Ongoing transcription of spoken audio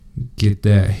Get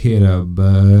that hit up,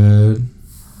 bud.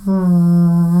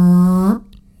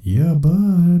 Yeah,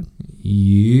 bud.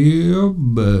 Yeah,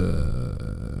 bud.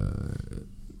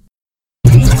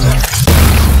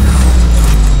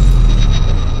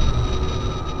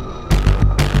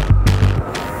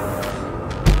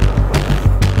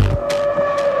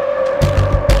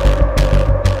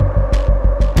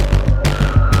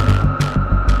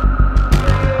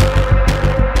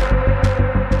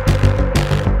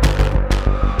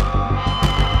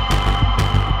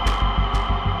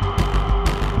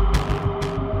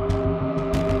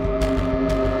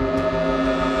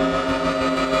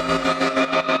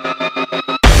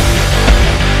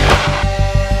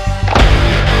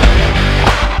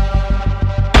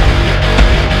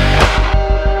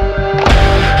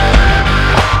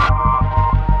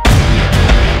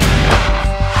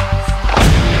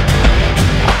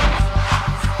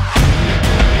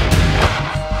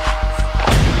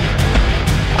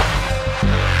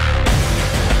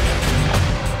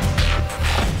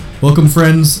 Welcome,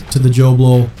 friends, to the Joe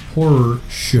Blow Horror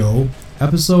Show,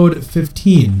 episode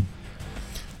 15.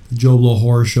 The Joe Blow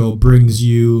Horror Show brings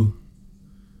you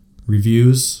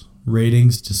reviews,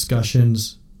 ratings,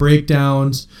 discussions,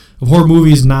 breakdowns of horror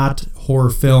movies, not horror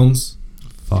films.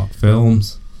 Fuck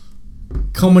films.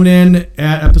 Coming in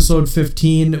at episode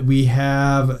 15, we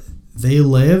have They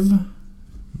Live,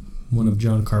 one of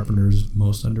John Carpenter's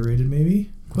most underrated,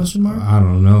 maybe? Question mark? I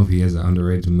don't know if he has an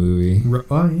underrated movie.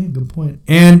 Oh, yeah, good point.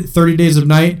 And 30 Days of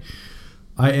Night.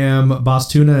 I am Boss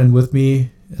Tuna, and with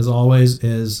me, as always,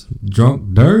 is...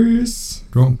 Drunk Darius.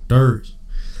 Drunk Darius.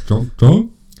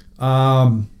 Drunk.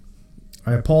 I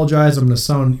apologize. I'm going to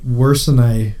sound worse than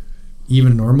I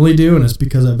even normally do, and it's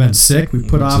because I've been sick. We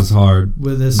put off... This is hard.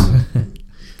 With this...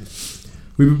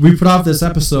 We put off this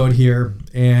episode here,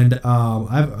 and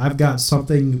I've got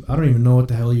something, I don't even know what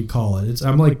the hell you call it.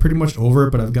 I'm like pretty much over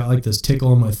it, but I've got like this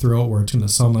tickle in my throat where it's going to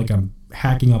sound like I'm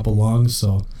hacking up a lung,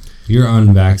 so... You're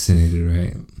unvaccinated,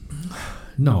 right?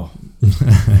 No.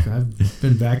 I've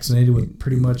been vaccinated with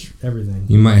pretty much everything.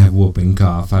 You might have whooping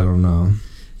cough, I don't know.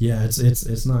 Yeah,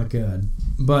 it's not good.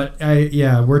 But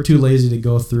we're too lazy to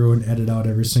go through and edit out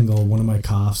every single one of my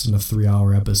coughs in a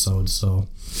 3-hour episode, so...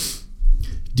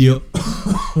 Deal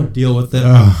with it.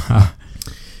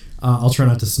 I'll try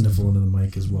not to sniffle into the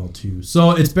mic as well too.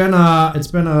 So it's been a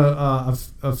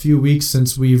few weeks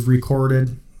since we've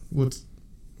recorded. What's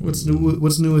new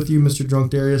with you, Mr.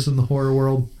 Drunk Darius, in the horror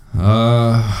world?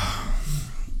 I'm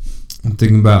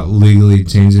thinking about legally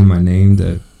changing my name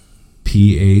to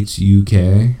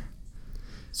PHUK,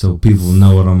 so people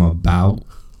know what I'm about.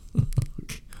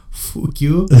 Fuck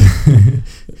you.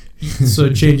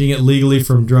 So changing it legally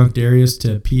from Drunk Darius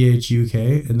to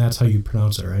PHUK, and that's how you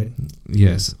pronounce it, right?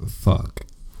 Yes, fuck.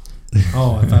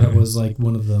 Oh, I thought it was like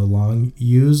one of the long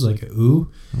U's, like a ooh.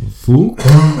 Fook?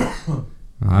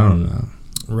 I don't know.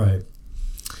 Right.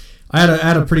 I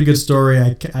had a pretty good story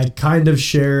I kind of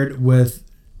shared with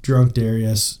Drunk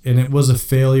Darius, and it was a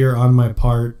failure on my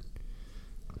part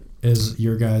as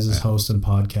your guys' host and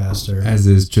podcaster. As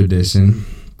is tradition.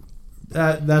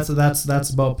 That's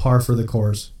about par for the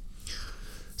course.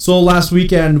 So last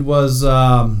weekend was we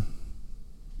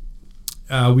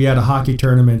had a hockey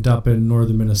tournament up in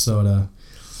northern Minnesota,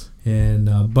 and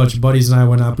a bunch of buddies and I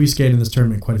went up. We skated in this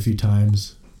tournament quite a few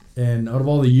times, and out of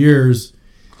all the years,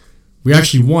 we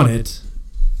actually won it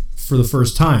for the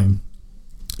first time.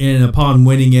 And upon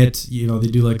winning it, they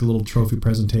do like a little trophy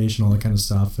presentation, all that kind of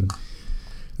stuff, and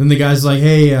then the guy's like,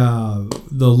 "Hey,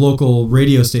 the local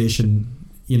radio station,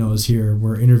 is here.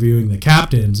 We're interviewing the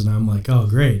captains," and I'm like, "Oh,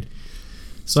 great."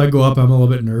 So I go up, I'm a little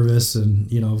bit nervous, and,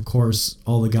 of course,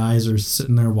 all the guys are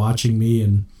sitting there watching me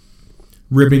and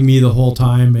ribbing me the whole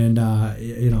time, and, I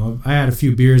had a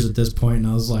few beers at this point, and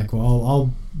I was like,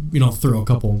 well, I'll throw a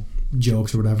couple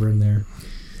jokes or whatever in there.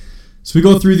 So we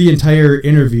go through the entire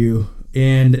interview,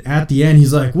 and at the end,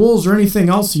 he's like, well, is there anything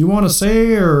else you want to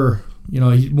say, or,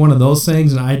 one of those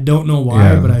things, and I don't know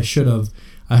why, but I should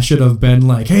have been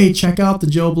like, hey, check out the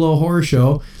Joe Blow Horror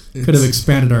Show. Could have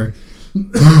expanded our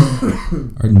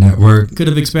network. Could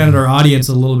have expanded our audience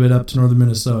a little bit up to northern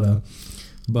Minnesota.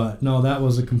 But no, that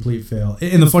was a complete fail.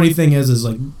 And the funny thing is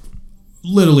like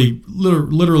literally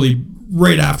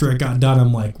right after it got done,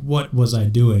 I'm like, what was I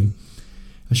doing?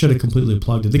 I should have completely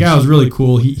plugged it. The guy was really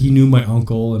cool. He knew my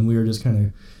uncle, and we were just kind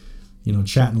of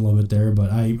chatting a little bit there, but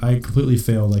I completely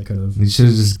failed. I could have. You should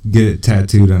have just get it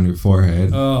tattooed on your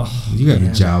forehead. Oh, you got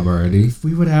a job already. If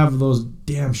we would have those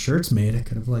damn shirts made, I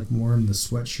could have worn the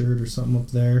sweatshirt or something up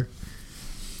there.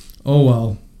 Oh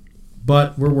well,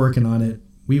 but we're working on it.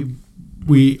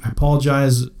 I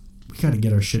apologize. We got to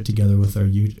get our shit together with our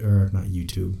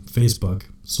Facebook,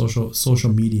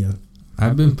 social media.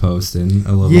 I've been posting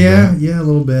a little bit. Yeah, a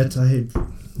little bit.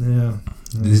 Yeah.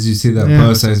 Did you see that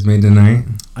post I just made tonight?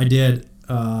 I did.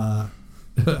 The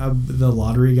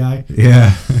lottery guy.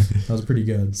 Yeah. That was pretty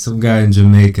good. Some guy in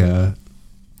Jamaica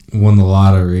won the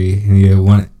lottery, and he didn't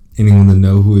want anyone to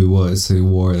know who he was, so he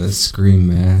wore a Scream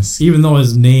mask. Even though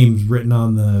his name's written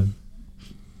on the...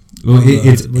 Well,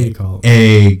 it's what do you call it?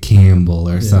 A. Campbell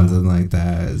or something like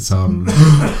that. Some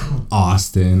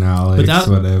Austin, Alex,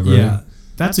 whatever. Yeah.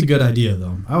 That's a good idea,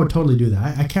 though. I would totally do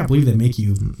that. I can't believe they make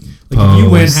you... Like, if you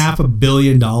win $500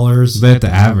 million... They have to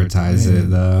advertise it,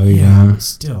 though. Yeah, know?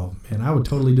 Still. Man, I would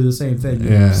totally do the same thing.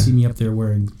 Yeah. See me up there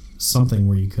wearing something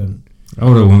where you couldn't. I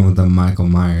would have went with the Michael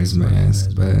Myers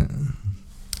mask, but...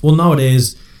 Well,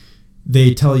 nowadays,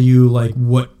 they tell you, like,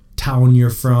 what town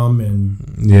you're from,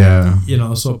 and... Yeah. You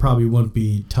know, so it probably wouldn't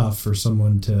be tough for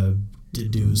someone to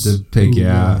deduce... To pick you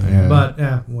out, yeah.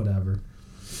 But, whatever.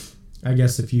 I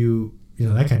guess if you... You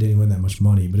know, that guy didn't win that much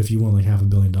money, but if you won like $500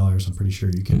 million, I'm pretty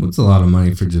sure you can. What's a lot of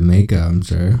money for Jamaica, I'm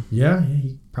sure. Yeah,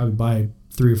 you probably buy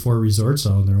 3 or 4 resorts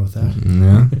out there with that.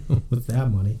 Yeah. With that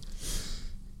money.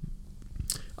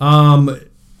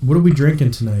 What are we drinking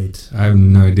tonight? I have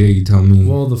no idea. You tell me.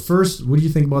 Well, what do you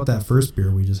think about that first beer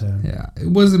we just had? Yeah, it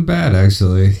wasn't bad,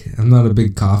 actually. I'm not a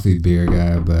big coffee beer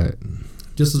guy, but...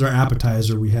 Just as our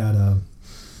appetizer, we had a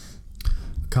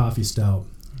coffee stout.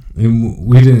 And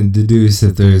we didn't deduce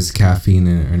if there's caffeine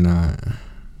in it or not.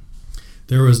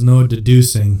 There was no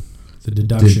deducing the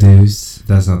deduction. Deduce?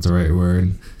 That's not the right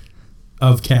word.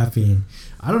 Of caffeine.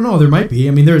 I don't know. There might be.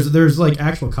 I mean, there's like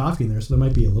actual coffee in there, so there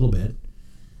might be a little bit.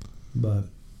 But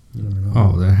you never know.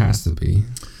 Oh, there has to be.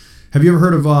 Have you ever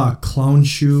heard of Clown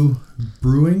Shoe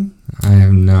Brewing? I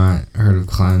have not heard of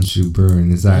Clown Shoe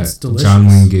Brewing. Is that John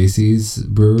Wayne Gacy's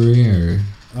brewery or?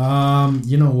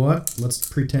 You know what? Let's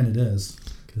pretend it is.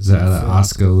 Is that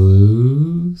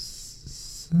Oskaloosa?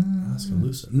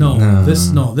 Oskaloosa. No.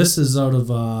 This is out of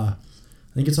I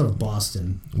think it's out of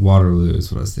Boston. Waterloo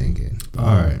is what I was thinking. All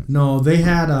right. No, they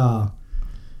had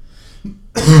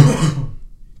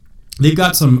they've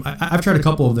got some. I've tried a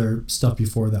couple of their stuff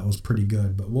before that was pretty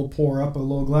good, but we'll pour up a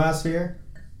little glass here.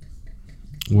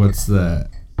 What's the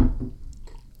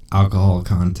alcohol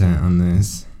content on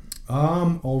this?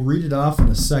 I'll read it off in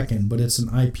a second, but it's an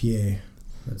IPA.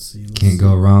 Let's see. Can't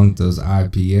go wrong with those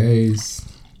IPAs.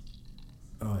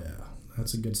 Oh yeah,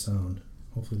 that's a good sound.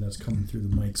 Hopefully that's coming through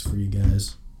the mics for you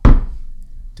guys.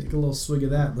 Take a little swig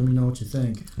of that. Let me know what you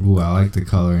think. Ooh, I like the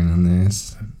coloring on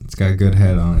this. It's got a good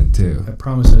head on it too. I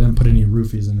promise I didn't put any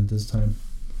roofies in it this time.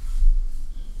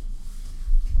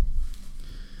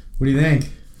 What do you think?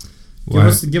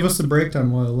 Give us a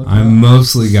breakdown while I look. I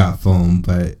mostly got foam,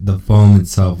 but the foam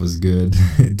itself was good.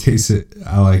 It tasted.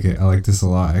 I like it. I like this a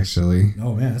lot, actually.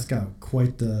 Oh man, it's got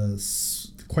quite the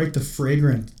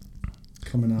fragrant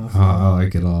coming off. I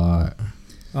like it a lot.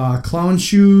 Clown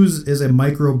Shoes is a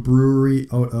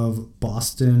microbrewery out of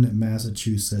Boston,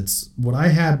 Massachusetts. What I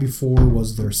had before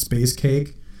was their Space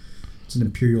Cake. It's an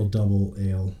Imperial Double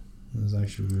Ale. It was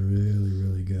actually really,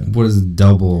 really good. What does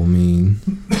double mean?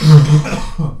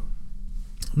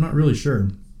 I'm not really sure.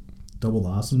 Double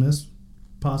awesomeness,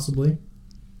 possibly.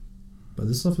 But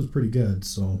this stuff is pretty good,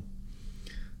 so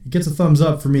it gets a thumbs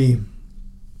up for me.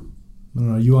 I don't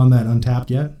know, are you on that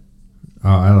Untapped yet?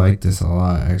 Oh, I like this a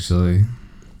lot, actually.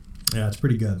 Yeah, it's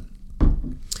pretty good.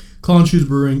 Clown Shoes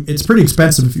Brewing. It's pretty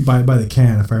expensive if you buy it by the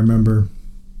can, if I remember.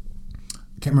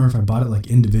 I can't remember if I bought it like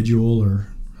individual or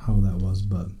how that was,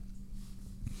 but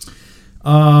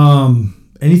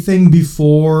anything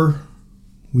before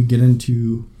we get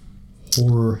into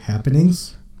horror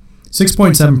happenings?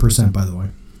 6.7%, by the way.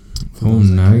 Oh,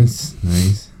 nice.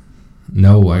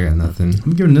 No, I got nothing.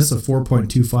 I'm giving this a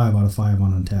 4.25 out of 5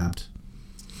 on Untapped.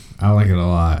 I like it a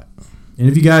lot. And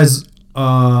if you guys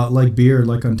like beer,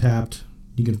 like Untapped,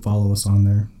 you can follow us on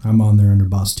there. I'm on there under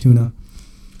Boss Tuna.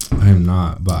 I am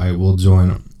not, but I will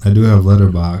join. I do have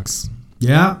Letterboxd.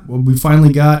 Yeah, well, we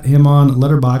finally got him on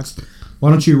Letterboxd. Why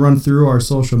don't you run through our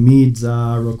social medias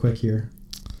real quick here?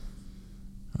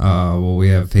 Well, we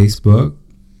have Facebook,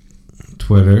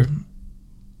 Twitter,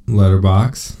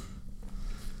 Letterboxd.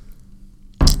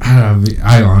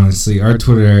 I honestly, our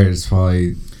Twitter is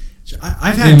probably...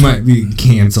 It might be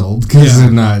canceled because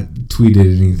they're not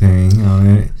tweeted anything on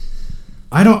it.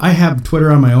 I have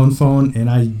Twitter on my own phone, and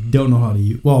I don't know how to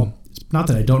use... Well, it's not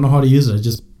that I don't know how to use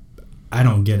it. I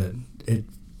don't get it.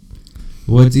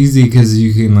 Well, it's easy because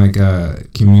you can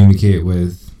communicate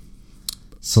with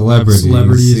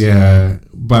celebrities. Yeah,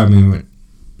 but I mean,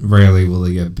 rarely will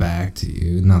they get back to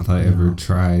you. Not that I ever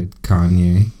tried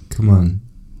Kanye. Come on.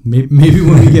 Maybe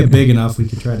when we get big enough, we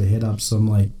could try to hit up some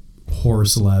horror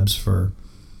celebs for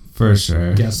For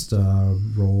sure. guest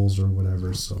roles or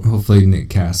whatever. So hopefully Nick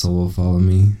Castle will follow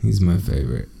me. He's my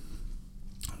favorite.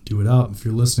 Do it up if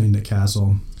you're listening to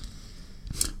Castle.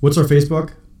 What's our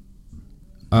Facebook?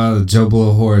 The Joe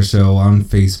Blow Horror Show on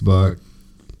Facebook.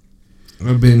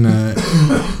 I've been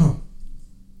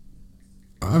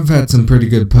I've had some pretty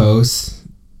good posts.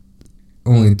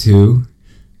 Only 2.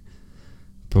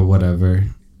 But whatever.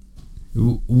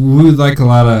 We would like a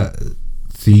lot of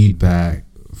feedback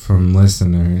from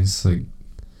listeners. Like,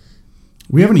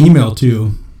 we have an email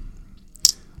too.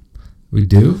 We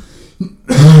do?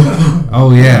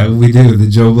 Oh yeah, we do. The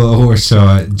Joe Blow Horror Show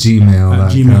at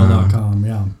gmail.com.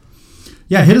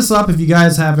 Yeah, hit us up if you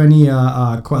guys have any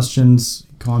questions,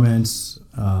 comments,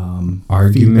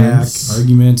 arguments. feedback,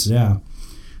 arguments. Yeah,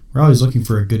 we're always looking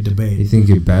for a good debate. You think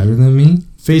you're better than me?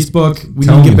 Facebook, we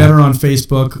need to get better on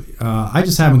Facebook. I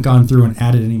just haven't gone through and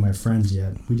added any of my friends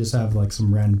yet. We just have like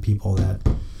some random people that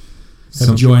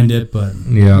have joined it, but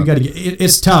we got to get.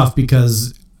 It's tough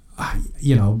because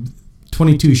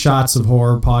 22 Shots of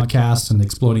Horror podcast and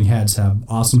Exploding Heads have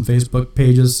awesome Facebook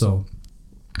pages. So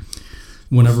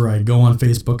whenever I go on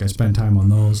Facebook, I spend time on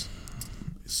those.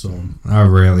 So I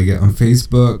rarely get on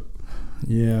Facebook.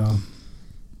 Yeah.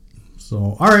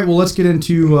 So all right, well let's get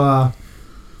into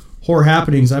horror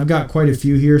happenings. I've got quite a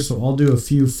few here, so I'll do a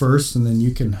few first, and then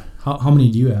you can. How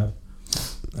many do you have?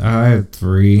 I have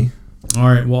 3. All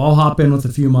right. Well, I'll hop in with a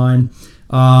few of mine.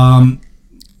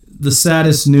 The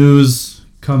saddest news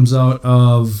comes out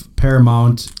of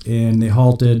Paramount, and they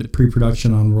halted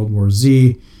pre-production on World War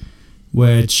Z,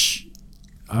 which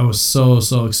I was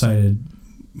so excited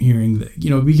hearing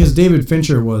that, because David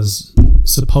Fincher was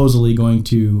supposedly going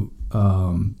to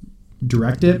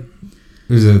direct it.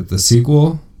 Is it the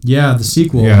sequel? Yeah, the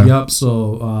sequel. Yeah. Yep.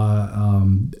 So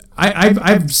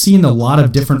I've seen a lot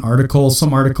of different articles.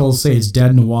 Some articles say it's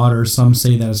dead in the water. Some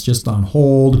say that it's just on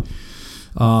hold.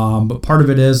 But part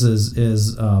of it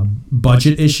is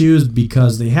budget issues,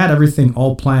 because they had everything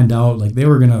all planned out. Like they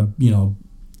were gonna,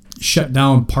 shut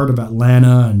down part of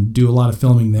Atlanta and do a lot of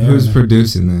filming there. Who's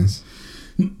producing this?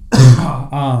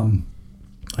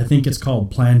 I think it's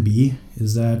called Plan B.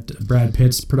 Is that Brad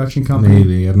Pitt's production company?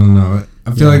 Maybe, I don't know.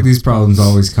 I feel like these problems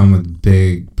always come with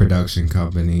big production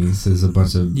companies. There's a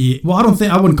bunch of well,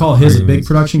 I wouldn't call his a big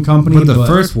production company. But the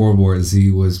first World War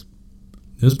Z was.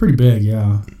 It was pretty big,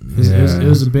 yeah. It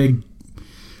was a big.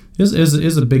 It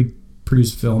is a big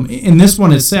produced film. In this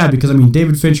one, it's sad because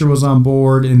David Fincher was on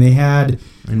board, and they had.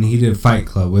 And he did Fight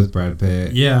Club with Brad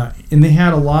Pitt. Yeah, and they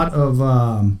had a lot of.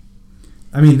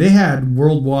 They had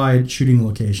worldwide shooting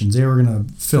locations. They were gonna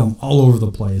film all over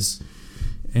the place,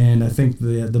 and I think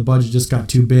the budget just got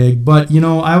too big. But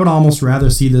I would almost rather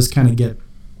see this kind of get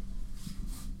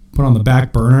put on the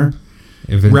back burner.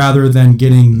 Rather than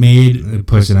getting made,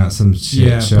 pushing out some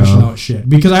shit show. Pushing out shit.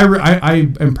 Because I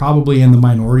am probably in the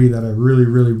minority that I really,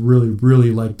 really, really,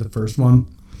 really liked the first one.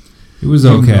 It was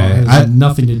okay. It had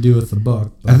nothing to do with the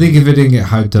book. I think if it didn't get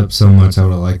hyped up so much, I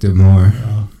would have liked it more.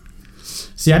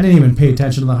 See, I didn't even pay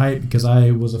attention to the hype because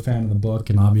I was a fan of the book,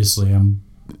 and obviously,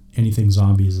 anything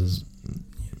zombies is,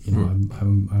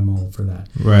 I'm all for that.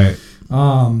 Right.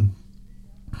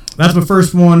 That's my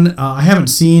first one. I haven't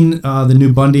seen the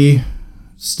new Bundy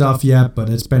stuff yet, but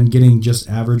it's been getting just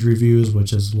average reviews,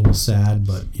 which is a little sad,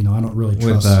 but I don't really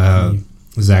trust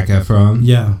with Zac Efron.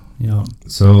 Yeah.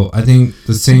 So I think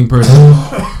the same person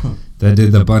that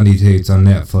did the Bundy tapes on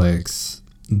Netflix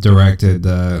directed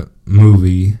the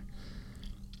movie.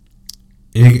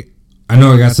 I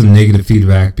know I got some negative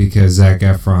feedback because Zac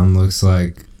Efron looks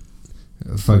like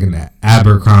a fucking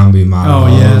Abercrombie model. Oh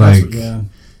yeah,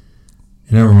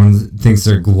 and everyone thinks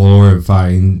they're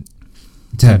glorifying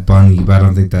Ted Bundy, but I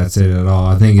don't think that's it at all.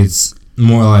 I think it's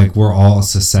more like we're all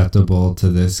susceptible to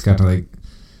this kind of like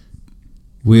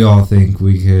we all think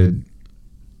we could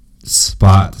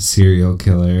spot the serial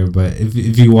killer, but if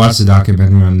you watch the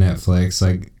documentary on Netflix,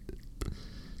 like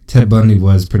Ted Bundy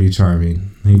was pretty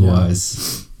charming. He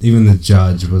was. Even the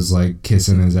judge was like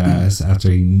kissing his ass after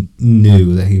he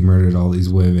knew that he murdered all these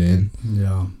women.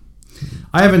 Yeah.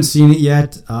 I haven't seen it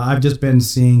yet. I've just been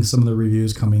seeing some of the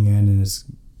reviews coming in, and it's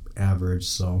average.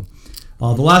 So the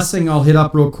last thing I'll hit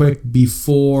up real quick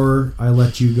before I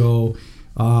let you go,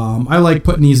 I like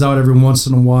putting these out every once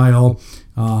in a while.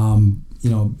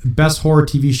 Best horror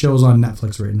TV shows on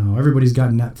Netflix right now. Everybody's got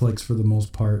Netflix for the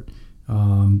most part,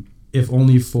 if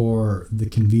only for the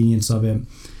convenience of it.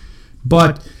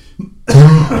 But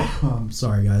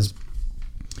sorry guys,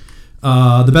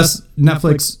 the best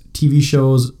Netflix TV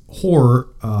shows horror,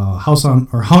 House on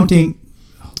Haunted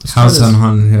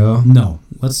Hill. No,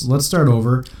 let's start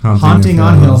over. Haunting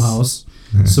on Hill House,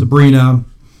 Sabrina,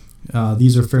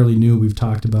 These are fairly new. We've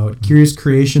talked about Curious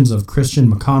Creations of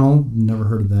Christian McConnell. Never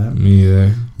heard of that. Me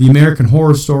either. The American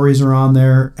Horror Stories are on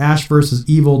there. Ash vs.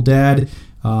 Evil Dead.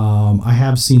 I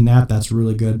have seen that. That's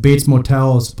really good. Bates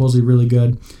Motel is supposedly really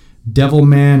good.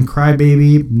 Devilman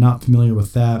Crybaby. Not familiar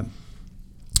with that.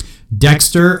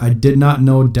 Dexter. I did not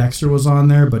know Dexter was on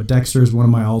there, but Dexter is one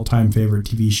of my all-time favorite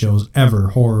TV shows ever,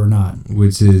 horror or not.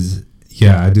 Which is,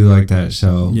 yeah, I do like that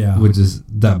show. Yeah. Which is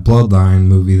that Bloodline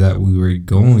movie that we were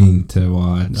going to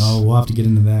watch. Oh, we'll have to get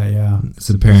into that, yeah. It's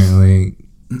apparently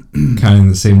kind of in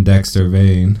the same Dexter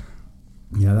vein.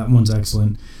 Yeah, that one's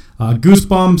excellent.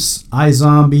 Goosebumps,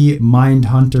 iZombie,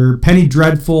 Mindhunter, Penny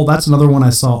Dreadful. That's another one I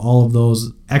saw. All of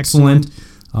those excellent.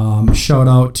 Shout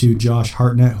out to Josh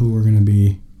Hartnett, who we're going to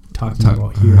be talking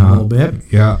about here in a little bit.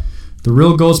 Yeah. The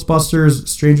Real Ghostbusters,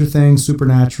 Stranger Things,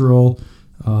 Supernatural,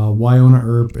 Wynonna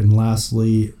Earp, and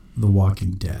lastly, The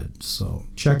Walking Dead. So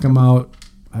check them out.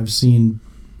 I've seen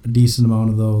a decent amount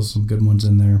of those. Some good ones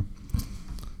in there.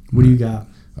 What do you got?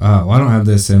 Well, I don't have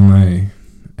this in my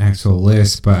actual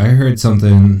list, but I heard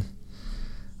something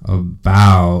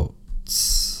about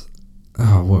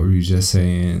what were you just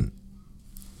saying?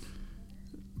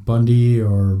 Bundy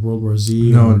or World War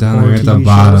Z? No, down there at the TV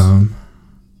bottom. shows?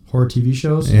 Horror TV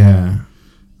shows? Yeah.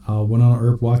 Wynonna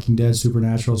Earp, Walking Dead,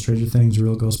 Supernatural, Stranger Things,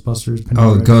 Real Ghostbusters. Penny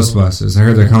Oh, Dreadful. Ghostbusters. I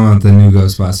heard they're coming out with the new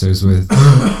Ghostbusters with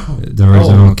the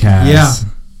original cast. Yeah.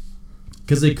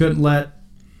 Because they couldn't let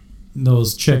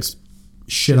those chicks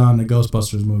shit on the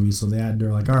Ghostbusters movie, so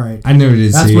they're like, all right. I never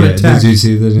did That's see what it. it took. Did you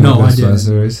see the new No, I didn't.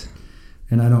 Ghostbusters?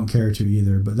 And I don't care to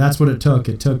either, but that's what it took.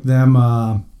 It took them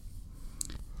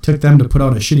to put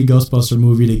out a shitty Ghostbuster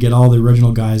movie to get all the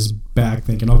original guys back,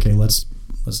 thinking, okay, let's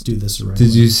do this right.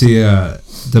 Did you see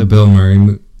the Bill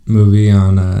Murray movie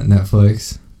on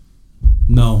Netflix?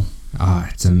 No. Ah,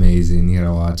 it's amazing. You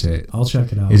gotta watch it. I'll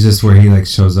check it out. It's just where he like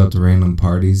shows up to random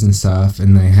parties and stuff,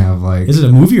 and they have like. Is it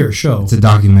a movie or a show? It's a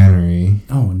documentary.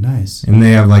 Oh, nice. And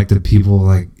they have like the people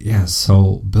like, yeah,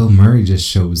 so Bill Murray just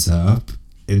shows up.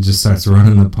 It just starts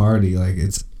running the party. Like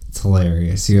it's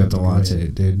hilarious. You have to watch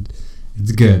it, dude.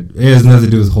 It's good. It has nothing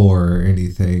to do with horror or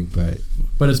anything, but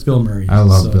it's Bill Murray. I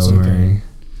love Bill Murray.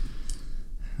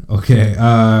 Okay,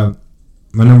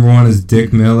 my number one is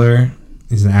Dick Miller.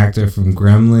 He's an actor from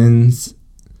Gremlins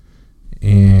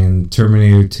and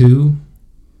Terminator 2.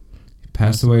 He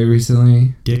passed away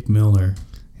recently. Dick Miller.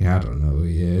 Yeah, I don't know who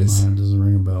he is. That doesn't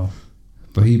ring a bell.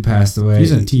 But he passed away.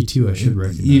 He's in T2. I should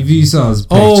recognize. If you saw his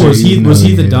picture, oh, was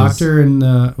he the is. doctor in?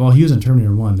 Well, he was in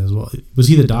Terminator 1 as well. Was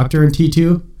he the doctor in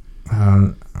T2?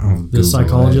 The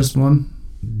psychologist one.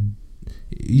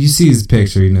 You see his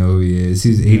picture, you know who he is.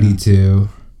 He's 82.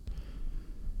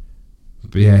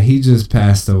 But yeah, he just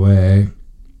passed away.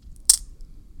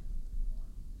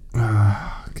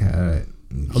 Oh, God.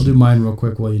 I'll do mine real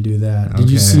quick while you do that. Did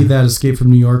you Okay. see that Escape from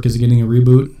New York is getting a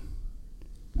reboot?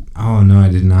 Oh, no, I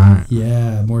did not.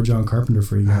 Yeah, more John Carpenter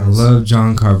for you I guys. love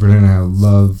John Carpenter, and I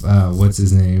love, what's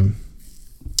his name?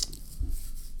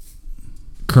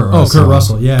 Kurt Russell. Kurt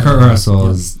Russell, yeah. Kurt Russell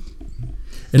is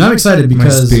And I'm excited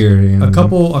because my spirit animal.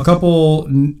 a couple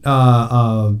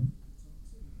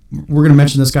we're going to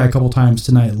mention this guy a couple times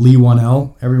tonight, Lee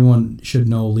Whannell. Everyone should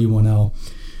know Lee Whannell.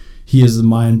 He is the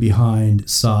mind behind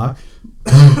Saw.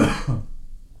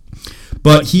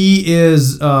 But he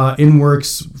is in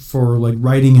works for like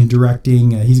writing and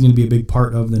directing. He's going to be a big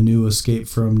part of the new Escape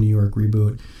from New York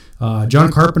reboot.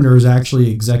 John Carpenter is actually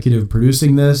executive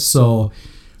producing this, so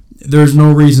there's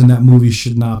no reason that movie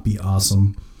should not be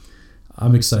awesome.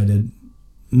 I'm excited.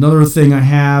 Another thing I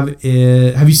have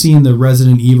you seen the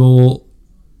Resident Evil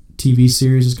TV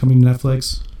series is coming to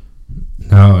Netflix?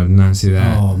 No, I did not see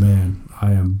that. Oh man,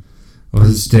 I am. Well,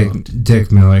 it's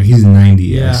Dick Miller. He's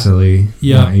 90 actually.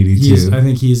 Yeah, not 82. I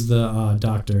think he's the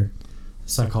doctor,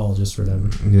 psychologist, or whatever.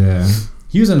 Yeah.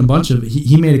 He was in a bunch of.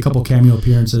 He made a couple cameo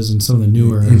appearances in some of the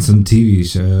newer. In some TV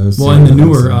shows. Well, in the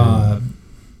newer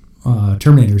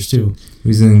Terminators too. He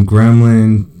was in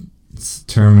Gremlin,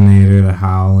 Terminator, The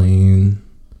Howling,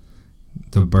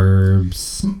 The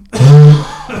Burbs.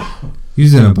 He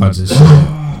was in a bunch of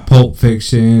shit. Pulp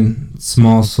Fiction,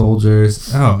 Small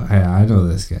Soldiers. Oh, yeah, I know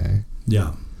this guy.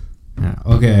 Yeah. Yeah,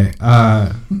 okay.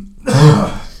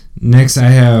 Next, I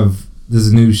have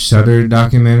this new Shudder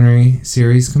documentary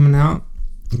series coming out,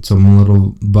 which I'm a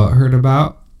little butthurt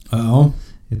about. Oh.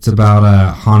 It's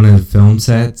about haunted film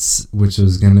sets, which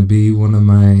was going to be one of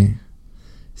my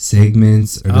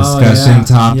segments or discussion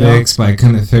topics, but I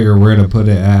couldn't figure where to put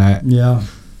it at. Yeah.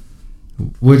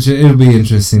 Which it'll be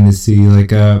interesting to see.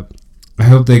 Like, I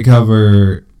hope they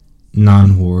cover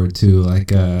non-horror too.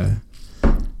 Like,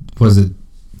 was it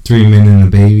 3 Men and a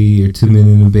Baby or 2 Men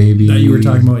and a Baby. That you were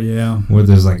talking about, yeah. Where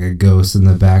there's like a ghost in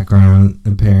the background,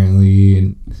 apparently.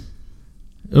 And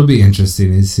it'll be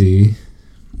interesting to see.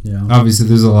 Yeah. Obviously,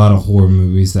 there's a lot of horror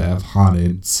movies that have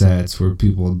haunted sets where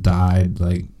people died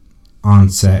like on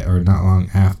set or not long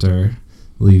after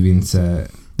leaving set.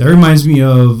 That reminds me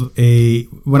of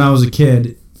when I was a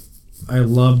kid, I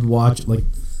loved like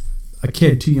a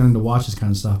kid too young to watch this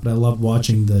kind of stuff, but I loved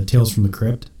watching the Tales from the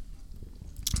Crypt.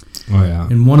 Oh yeah.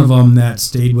 And one of them that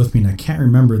stayed with me, and I can't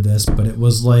remember this, but it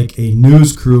was like a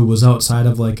news crew was outside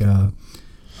of like a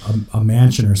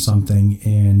mansion or something,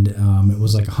 and it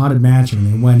was like a haunted mansion,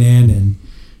 and they went in and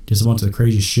just a bunch of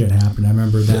crazy shit happened. I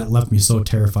remember that left me so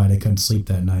terrified I couldn't sleep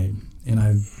that night. And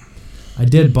I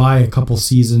did buy a couple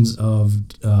seasons of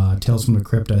Tales from the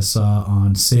Crypt I saw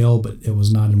on sale, but it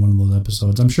was not in one of those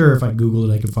episodes. I'm sure if I Googled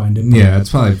it, I could find it. Yeah,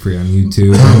 it's probably free on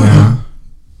YouTube.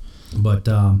 But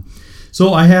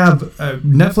so I have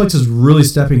Netflix is really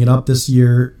stepping it up this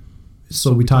year.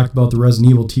 So we talked about the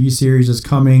Resident Evil TV series is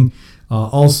coming.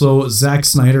 Also, Zack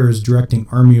Snyder is directing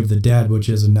Army of the Dead, which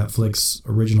is a Netflix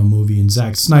original movie, and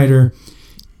Zack Snyder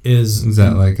is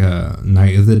that like a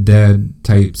Night of the Dead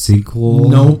type sequel?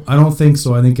 No, I don't think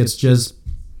so. I think it's just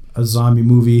a zombie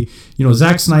movie. You know,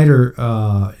 Zack Snyder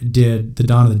did the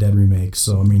Dawn of the Dead remake,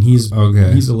 so I mean he's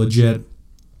a legit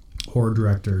horror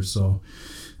director. So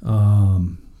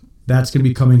that's gonna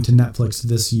be coming to Netflix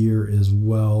this year as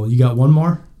well. You got one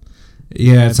more?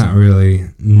 Yeah, it's not really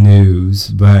news,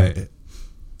 but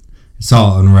it's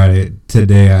all on Reddit.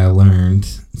 Today I learned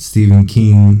Stephen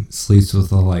King sleeps with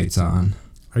the lights on.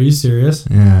 Are you serious?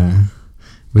 Yeah.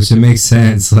 Which it makes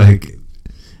sense. Like,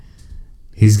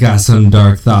 he's got some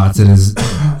dark thoughts in his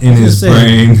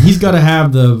brain. He's got to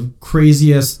have the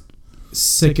craziest,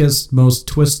 sickest, most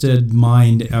twisted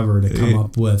mind ever to come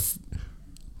up with.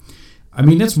 I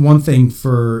mean, it's one thing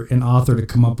for an author to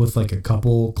come up with like a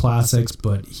couple classics,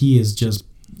 but he is just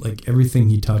like everything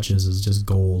he touches is just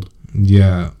gold.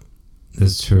 Yeah,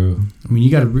 that's true. I mean, you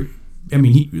got to.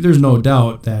 There's no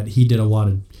doubt that he did a lot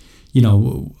of. You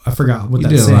know, I forgot what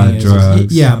that saying is.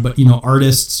 Drugs. Yeah, but you know,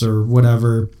 artists or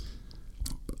whatever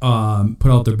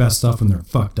put out their best stuff when they're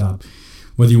fucked up.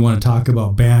 Whether you want to talk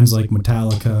about bands like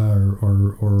Metallica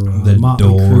or the Motley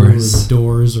Doors, Crue or the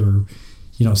Doors, or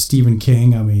you know Stephen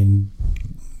King. I mean,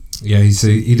 yeah,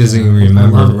 he doesn't even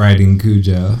remember writing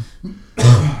Cujo.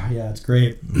 Yeah, it's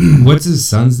great. What's his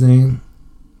son's name?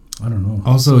 I don't know.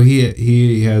 Also,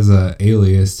 he has a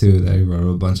alias too that he wrote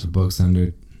a bunch of books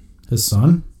under. His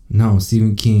son? No,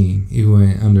 Stephen King. He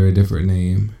went under a different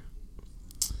name.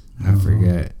 I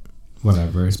forget.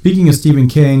 Whatever. Speaking of Stephen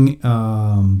King,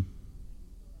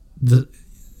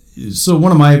 so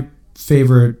one of my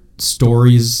favorite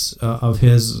stories of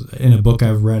his in a book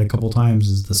I've read a couple times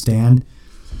is The Stand.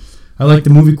 I like the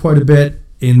movie quite a bit,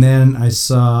 and then I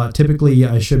saw. Typically,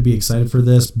 I should be excited for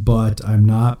this, but I'm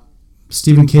not.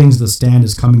 Stephen King's The Stand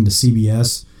is coming to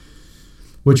CBS.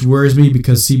 Which worries me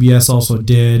because CBS also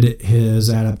did his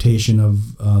adaptation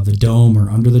of The Dome or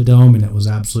Under the Dome, and it was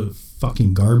absolute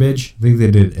fucking garbage. I think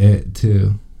they did It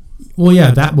too. Well,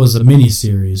 yeah, that was a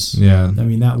miniseries. Yeah. I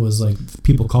mean, that was like,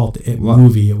 people call it the It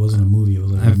movie. It wasn't a movie. It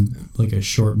was like a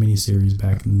short miniseries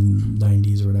back in the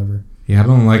 90s or whatever. Yeah, I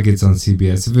don't like it's on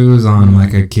CBS. If it was on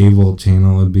like a cable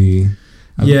channel, it would be...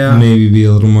 I'd maybe be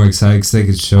a little more excited because they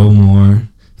could show more.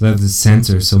 They have to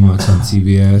censor so much on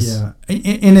CBS. Yeah,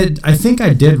 and I think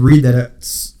I did read that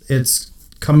it's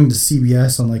coming to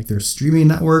CBS on like their streaming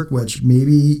network, which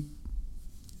maybe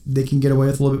they can get away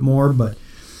with a little bit more. But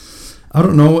I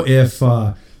don't know if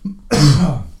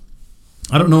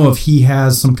he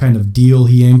has some kind of deal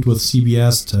he inked with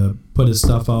CBS to put his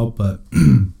stuff out. But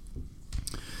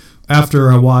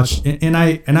after I watched, and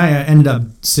I ended up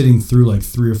sitting through like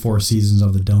 3 or 4 seasons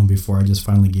of The Dome before I just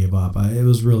finally gave up. It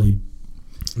was really.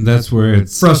 That's where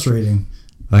it's frustrating.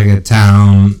 Like a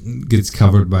town gets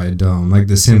covered by a dome, like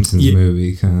the Simpsons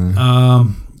movie, kind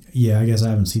of. Yeah, I guess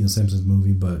I haven't seen the Simpsons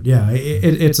movie, but yeah,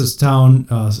 it's a town,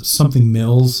 something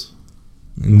Mills,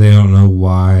 and they don't know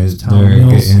why they're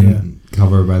getting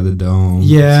covered by the dome.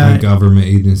 Yeah, some government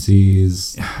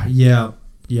agencies. Yeah,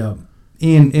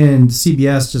 and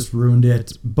CBS just ruined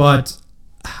it, but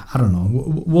I don't know.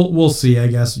 We'll see. I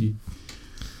guess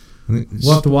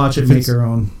we'll have to watch it, make our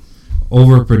own.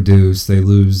 Overproduced, they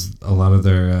lose a lot of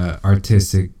their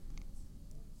artistic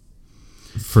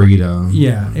freedom.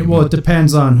 Yeah, well, it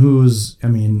depends on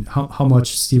how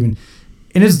much Stephen,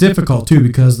 and it's difficult too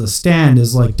because The Stand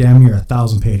is like damn near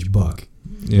 1,000-page book.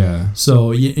 Yeah.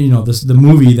 So you know the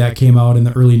movie that came out in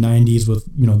the early '90s with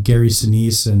Gary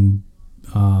Sinise and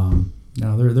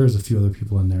now there's a few other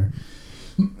people in there.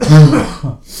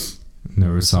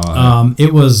 Never saw it.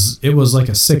 It was like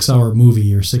a 6-hour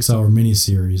movie or 6-hour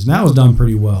miniseries, and that was done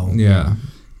pretty well. Yeah.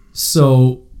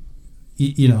 So,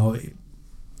 you know,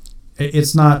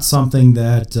 it's not something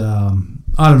that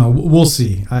I don't know. We'll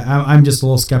see. I'm just a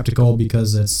little skeptical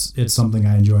because it's something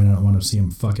I enjoy, and I don't want to see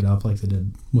them fuck it up like they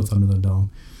did with Under the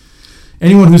Dome.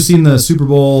 Anyone who's seen the Super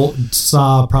Bowl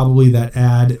saw probably that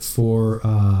ad for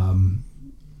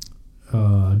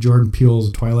Jordan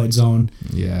Peele's Twilight Zone.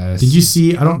 Yes. Did you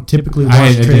see? I don't typically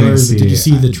watch trailers. Did you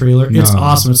see the trailer? No. It's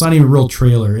awesome. It's not even a real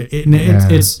trailer.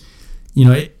 It's you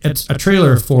know, it's a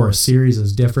trailer for a series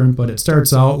is different, but it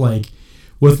starts out like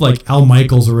with like Al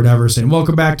Michaels or whatever saying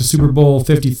 "Welcome back to Super Bowl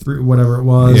 53," whatever it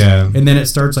was. Yeah. And then it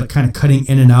starts like kind of cutting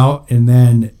in and out, and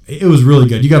then it was really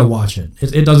good. You got to watch it.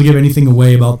 It doesn't give anything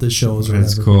away about the shows or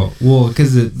That's whatever. cool. Well,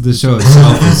 because the show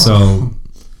itself is so.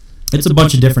 It's a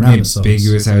bunch of different episodes.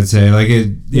 Ambiguous, I would say. Like it,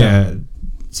 yeah.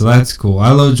 So that's cool.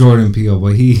 I love Jordan Peele,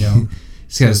 but he's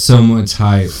got so much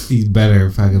hype. He's better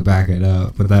if I could back it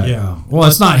up. But that, yeah. Well,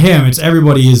 it's not him. It's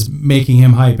everybody is making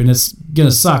him hype, and it's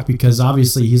gonna suck because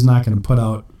obviously he's not gonna put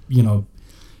out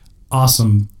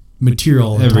awesome material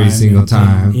all the every time. single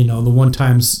time. And, the one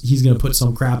time he's gonna put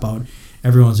some crap out,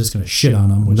 everyone's just gonna shit on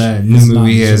him. Which that new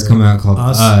movie he has come out called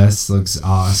Us looks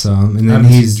awesome, and then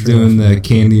he's doing the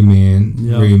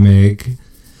Candyman remake.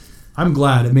 I'm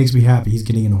glad. It makes me happy he's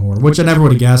getting into horror, which I never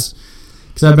would have guessed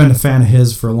because I've been a fan of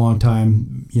his for a long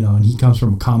time. And he comes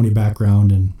from a comedy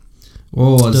background and.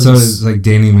 Well, so does like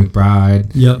Danny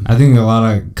McBride. Yep. I think a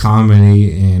lot of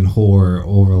comedy and horror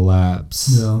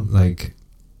overlaps. Yeah. Like,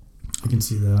 I can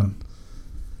see that.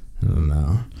 I don't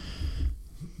know.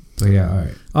 But yeah,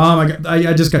 all right.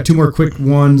 I just got two more quick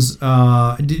ones.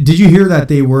 Did you hear that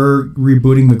they were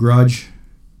rebooting The Grudge?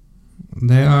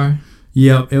 They are.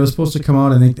 Yeah, it was supposed to come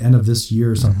out I think the end of this year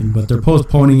or something, but they're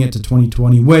postponing it to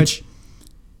 2020, which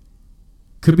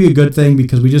could be a good thing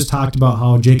because we just talked about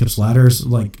how Jacob's Ladder's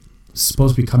like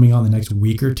supposed to be coming on the next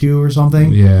week or two or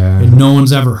something. Yeah. And no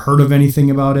one's ever heard of anything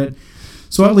about it.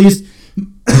 So at least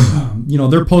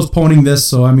they're postponing this,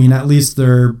 so I mean at least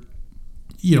they're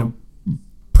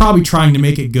probably trying to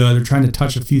make it good. They're trying to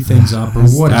touch a few things up or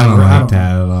whatever. I don't like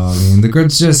that at all. I mean, The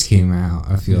Grudge just came out,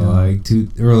 I feel like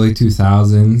early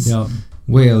 2000s. Yep.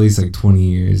 Wait at least like 20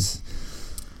 years.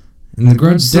 And The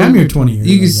Grudge damn near 20 years.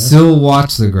 You can still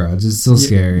watch The Grudge. It's still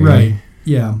scary. Right.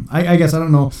 Yeah. I guess I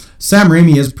don't know. Sam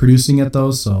Raimi is producing it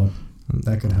though, so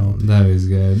that could help. That is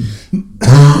good.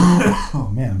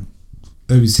 Oh man.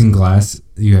 Have you seen Glass?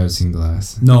 You have seen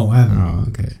Glass? No, I haven't. Oh,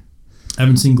 okay. I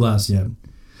haven't seen Glass yet.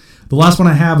 The last one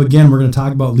I have, again, we're going to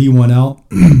talk about Leigh Whannell.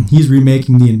 He's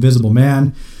remaking The Invisible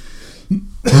Man.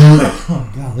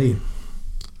 Oh, golly.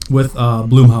 With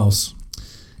Blumhouse.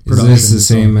 Is this the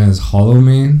same as Hollow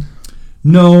Man?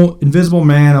 No, Invisible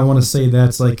Man, I want to say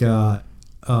that's like an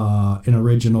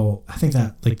original. I think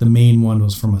that like the main one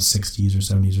was from a 60s or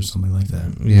 70s or something like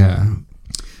that. Yeah.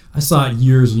 I saw it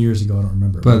years and years ago. I don't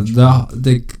remember. But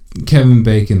the Kevin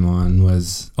Bacon one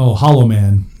was... Oh, Hollow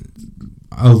Man.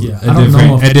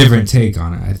 A different take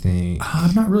on it, I think.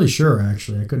 I'm not really sure,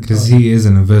 actually. I couldn't. Because he is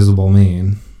an invisible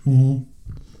man. Mm-hmm.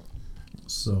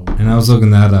 So. And I was looking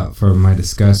that up for my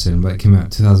discussion, but it came out in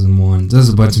 2001. There's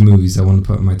a bunch of movies I want to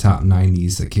put in my top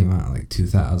 90s that came out like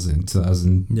 2000,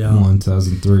 2001,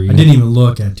 2003. I didn't even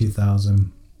look at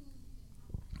 2000.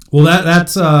 Well,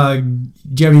 that's. Do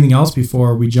you have anything else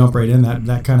before we jump right in?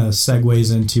 That kind of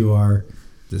segues into our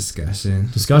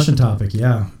discussion topic.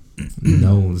 Yeah.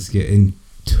 No, let's get into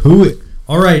it.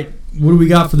 All right, what do we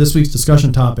got for this week's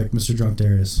discussion topic, Mr. Drunk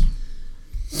Darius?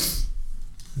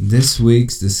 This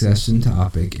week's discussion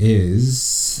topic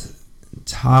is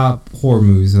top horror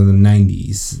movies of the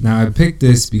 90s. Now, I picked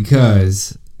this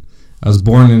because I was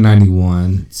born in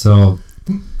 91, so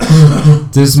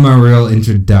this is my real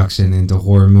introduction into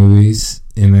horror movies,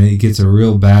 and it gets a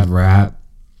real bad rap.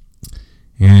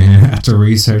 And after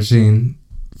researching...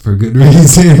 for good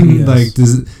reason. Yes. Like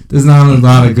there's not a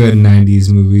lot of good 90s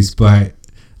movies, but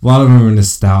a lot of them are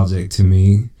nostalgic to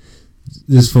me.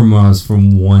 This from when I was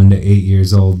from 1 to 8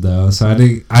 years old though. So I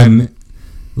think I'm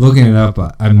looking it up,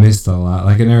 I missed a lot.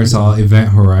 Like I never saw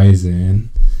Event Horizon,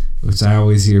 which I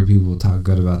always hear people talk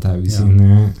good about that. Have you seen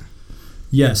that?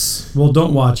 Yes. Well,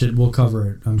 don't watch it. We'll cover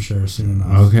it, I'm sure, soon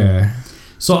enough. Okay.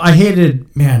 So I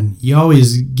hated, man, you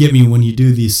always get me when you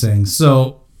do these things.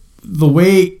 So the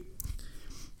way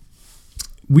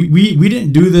we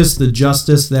didn't do this the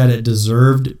justice that it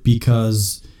deserved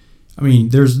because, I mean,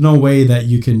 there's no way that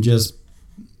you can just,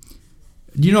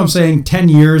 you know what I'm saying? 10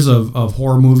 years of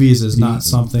horror movies is not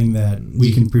something that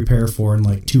we can prepare for in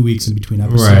like 2 weeks in between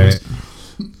episodes.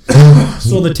 Right.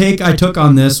 So the take I took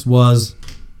on this was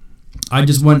I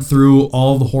just went through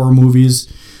all the horror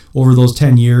movies over those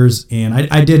 10 years, and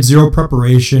I did zero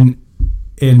preparation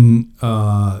in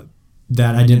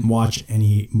that I didn't watch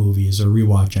any movies or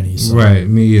rewatch any. So. Right,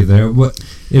 me either. What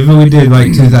if we did like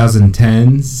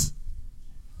 2010s?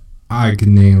 I could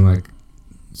name like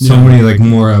so many like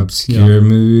more obscure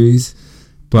movies,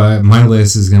 but my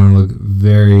list is gonna look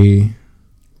very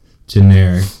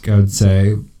generic, I would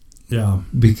say. Yeah,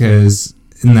 because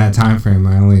in that time frame,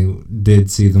 I only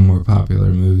did see the more popular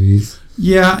movies.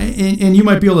 Yeah, and you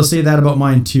might be able to say that about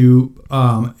mine too.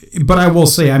 But I will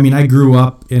say, I mean, I grew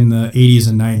up in the 80s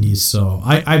and 90s, so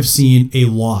I've seen a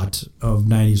lot of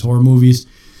 90s horror movies.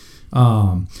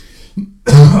 But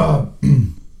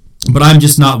I'm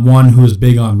just not one who is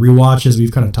big on rewatches.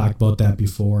 We've kind of talked about that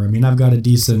before. I mean, I've got a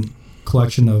decent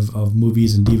collection of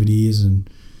movies and DVDs, and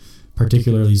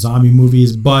particularly zombie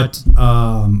movies, but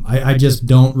I just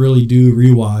don't really do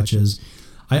rewatches.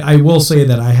 I will say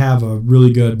that I have a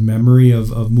really good memory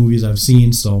of movies I've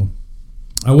seen, so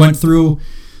I went through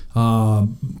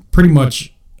pretty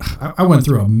much, I went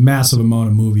through a massive amount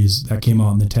of movies that came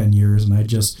out in the 10 years, and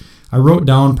I wrote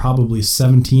down probably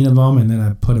 17 of them, and then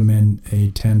I put them in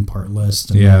a 10-part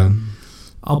list. And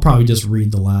I'll probably just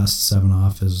read the last 7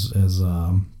 off as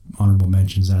honorable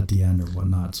mentions at the end or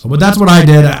whatnot. So, but that's what I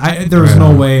did. There was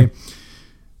no way,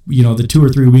 the 2 or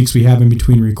 3 weeks we have in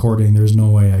between recording, there's no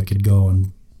way I could go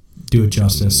and do it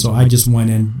justice. So I just went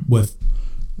in with,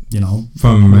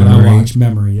 from memory. I watched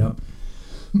memory. Yep.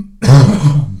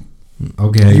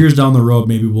 Okay. Years down the road,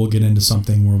 maybe we'll get into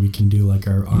something where we can do like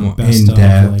our best in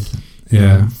depth.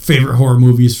 Favorite horror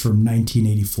movies from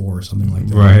 1984 or something like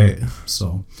that. Right.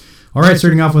 So, all right,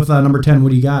 starting off with number 10. What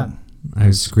do you got? I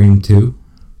have Scream 2.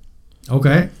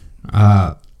 Okay.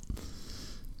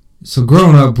 So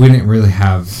growing up, we didn't really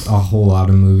have a whole lot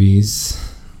of movies.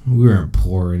 We weren't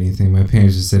poor or anything. My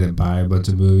parents just didn't buy a bunch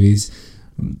of movies.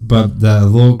 But the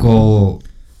local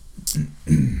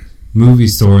movie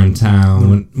store in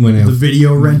town, when it... The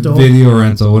video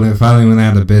rental? When it finally went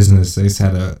out of business, they just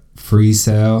had a free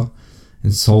sale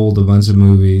and sold a bunch of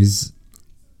movies.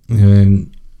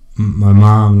 And my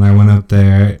mom and I went up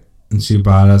there, and she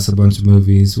bought us a bunch of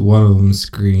movies. One of them,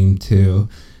 Scream 2.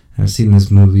 I've seen this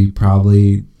movie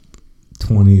probably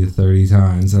 20 to 30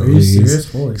 times at least. Are you serious?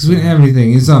 Because we didn't have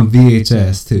anything. It's on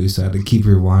VHS too, so I had to keep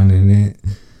rewinding it.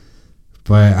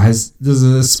 But there's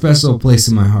a special place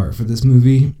in my heart for this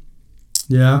movie.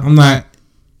 Yeah. I'm not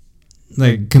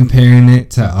like comparing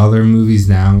it to other movies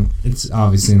now. It's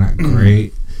obviously not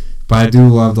great, but I do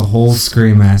love the whole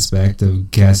Scream aspect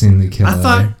of guessing the killer. I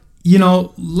thought,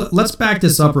 let's back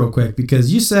this up real quick,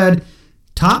 because you said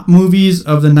top movies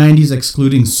of the 90s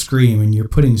excluding Scream, and you're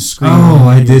putting Scream. Oh,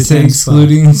 I did say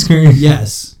excluding Scream?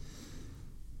 Yes.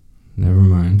 Never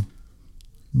mind.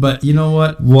 But you know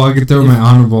what? Well, I could throw my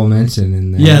honorable mention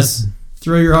in there. Yes.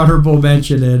 Throw your honorable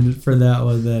mention in for that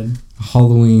one then.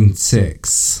 Halloween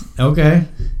 6. Okay.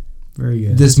 Very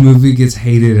good. This movie gets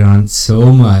hated on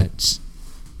so much.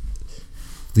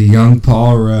 The young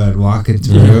Paul Rudd walking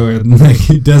through, and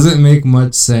it doesn't make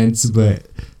much sense, but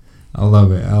I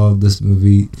love it. I love this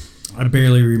movie. I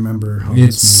barely remember how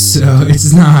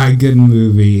it's not a good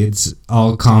movie. It's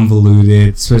all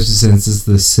convoluted, especially since it's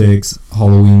the 6th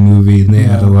Halloween movie, and they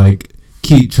had to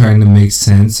keep trying to make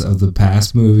sense of the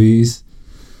past movies.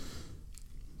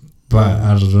 But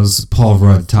I don't know, it's Paul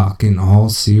Rudd talking all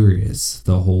serious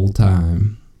the whole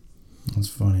time. That's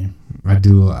funny. I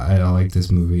like this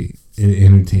movie. It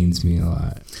entertains me a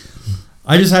lot.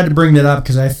 I just had to bring that up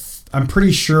because I'm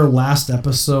pretty sure last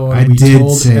episode we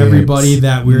told everybody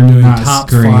that we were doing top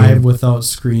Scream. 5 without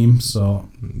Scream. So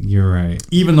you're right.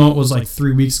 Even though it was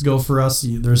 3 weeks ago for us,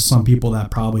 there's some people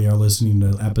that probably are listening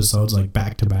to episodes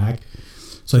back to back.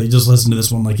 So you just listened to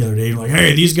this one the other day, and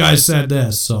hey, these guys said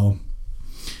this. So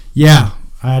yeah,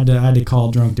 I had to call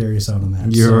Drunk Darius out on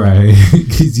that. You're right,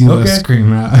 because you left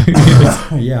Scream out.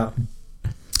 Yeah.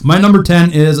 My number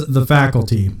 10 is The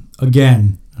Faculty.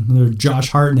 Again, another Josh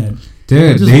Hartnett.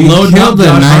 Dude, he killed the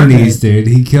 90s, dude.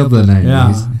 He killed the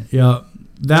 90s. Yeah.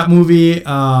 That movie,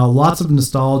 lots of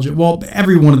nostalgia. Well,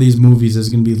 every one of these movies is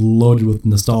going to be loaded with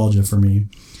nostalgia for me.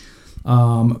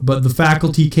 But The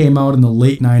Faculty came out in the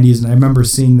late 90s, and I remember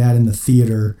seeing that in the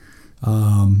theater.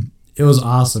 It was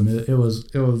awesome. It was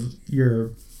your,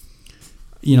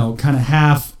 kind of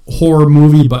half horror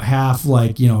movie, but half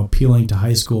appealing to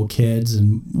high school kids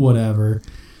and whatever.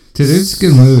 Dude, it's a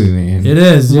good movie, man. It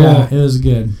is, yeah. It was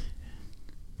good.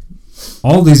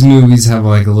 All these movies have a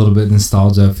little bit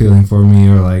nostalgia feeling for me,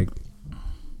 or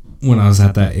when I was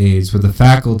at that age. But The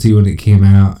Faculty, when it came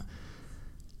out,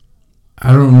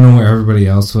 I don't know where everybody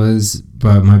else was,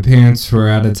 but my parents were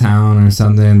out of town or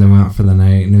something. They went out for the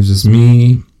night, and it was just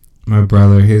me, my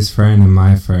brother, his friend, and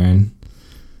my friend.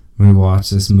 We watched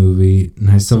this movie,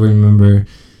 and I still remember,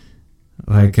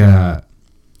 like,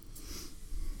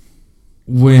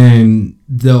 when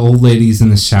the old lady's in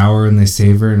the shower and they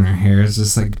save her, and her hair is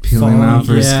just like peeling off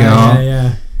her scalp.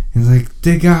 Yeah. And it's like,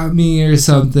 they got me or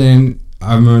something.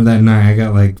 I remember that night I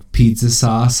got like pizza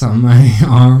sauce on my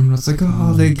arm. I was like,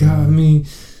 oh, they got me.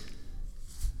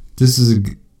 This is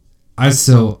I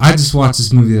just watched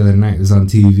this movie the other night. It was on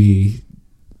TV.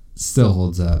 Still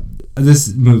holds up.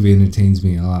 This movie entertains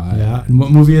me a lot. Yeah. And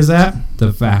what movie is that?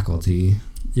 The Faculty.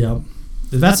 Yep.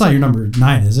 That's not your number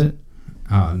 9, is it?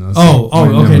 Oh, no.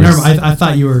 Okay. Never mind. I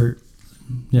thought you were...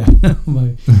 Yeah.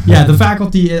 Yeah, The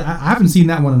Faculty. I haven't seen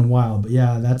that one in a while, but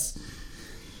yeah, that's...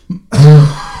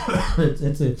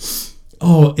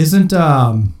 isn't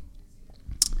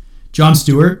Jon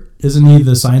Stewart, isn't he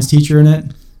the science teacher in it?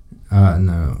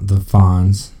 No, the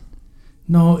Fonz.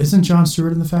 No, isn't Jon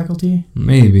Stewart in The Faculty?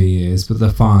 Maybe he is, but the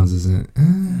Fonz isn't.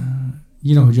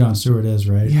 You know who Jon Stewart is,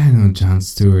 right? Yeah, I know who Jon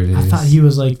Stewart is. I thought he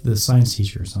was like the science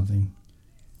teacher or something.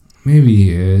 Maybe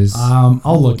he is.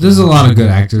 I'll look. There's a lot of good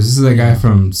actors. This is the guy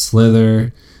from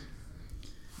Slither.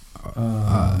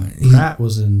 Pratt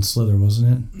was in Slither,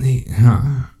 wasn't it?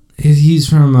 He's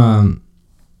from...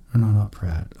 Or no, not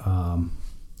Pratt.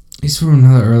 He's from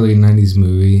another early 90s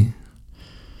movie.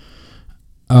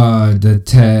 The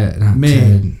Ted... May.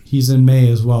 Ted. He's in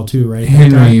May as well, too, right?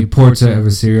 Henry, Portrait of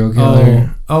a Serial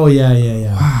Killer. Oh,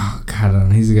 yeah. Wow, God, I don't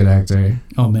know. He's a good actor.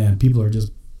 Oh, man. People are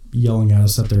just yelling at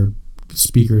us at their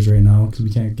speakers right now because we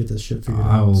can't get this shit figured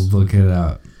out. I will look it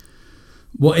up.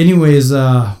 Well, anyways,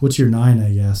 what's your 9,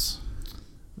 I guess?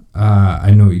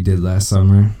 I Know What You Did Last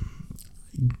Summer.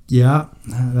 Yeah,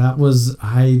 that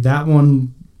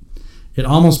one, it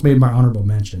almost made my honorable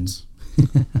mentions.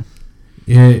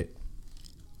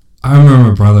 I remember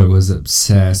my brother was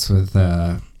obsessed with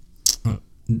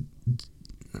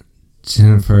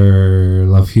Jennifer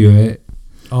Love Hewitt.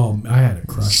 Oh, I had a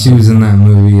crush She was in that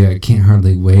movie, I Can't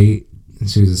Hardly Wait.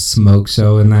 She was a smoke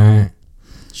show in that.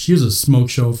 She was a smoke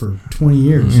show for 20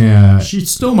 years. Yeah. She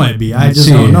still might be. I just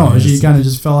don't know. She kind of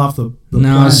just fell off the No,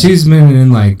 planet. she's been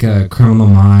in like Criminal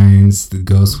Minds, The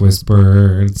Ghost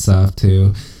Whisperer and stuff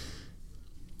too.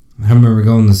 I remember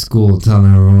going to school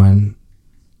telling everyone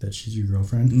that she's your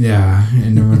girlfriend. Yeah,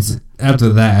 and after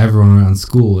that, everyone around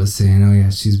school was saying, "Oh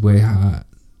yeah, she's way hot."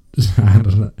 I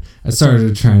don't know. I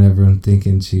started trying everyone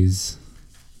thinking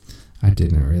I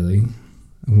didn't really.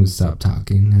 I'm gonna stop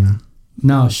talking now.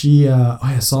 No, she.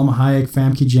 Salma Hayek,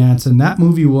 Famke Janssen. That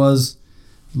movie was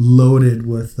loaded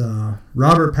with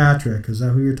Robert Patrick. Is that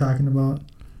who you're talking about?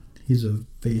 He's a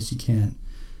face you can't.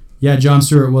 Yeah, Jon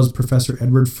Stewart was Professor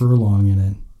Edward Furlong in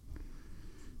it.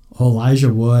 Oh,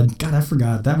 Elijah Wood. God, I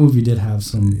forgot. That movie did have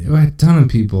some... It had a ton of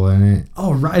people in it.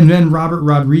 Oh, right. And then Robert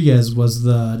Rodriguez was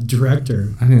the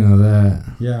director. I didn't know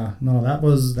that. Yeah. No, that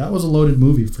was a loaded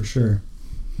movie for sure.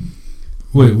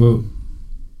 Wait, you're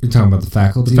talking about The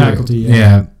Faculty? The Faculty,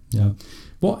 yeah. Yeah.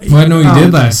 Well, I know you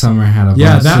did last summer. Had a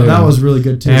yeah, that was really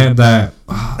good too. It had that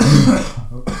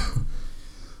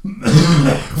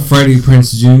Freddie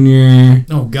Prinze Jr.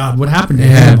 Oh God, what happened to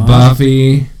him? It had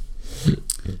Buffy.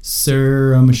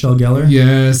 Sarah Michelle Gellar.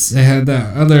 Yes, it had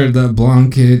that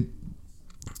blonde kid.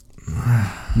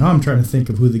 Now I'm trying to think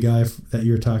of who the guy that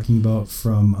you're talking about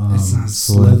from it's not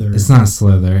Slither. It's not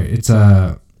Slither. It's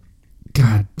God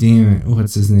damn it!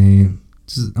 What's his name?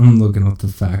 I'm looking up The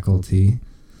Faculty.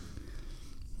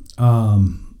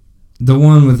 The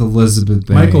one with Elizabeth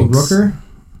Banks. Michael Rooker?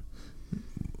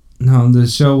 No,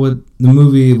 the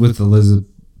movie with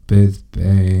Elizabeth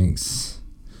Banks.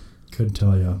 Couldn't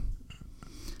tell you.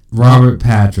 Robert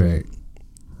Patrick.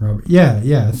 Robert. Yeah.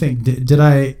 I think did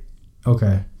I?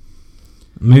 Okay.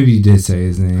 Maybe you did say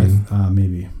his name.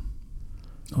 Maybe.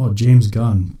 Oh, James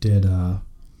Gunn did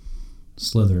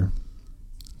Slither.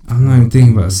 I'm not even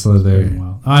thinking about Slither.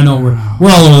 I know we're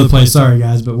all over the place. Sorry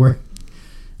guys, but we're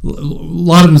a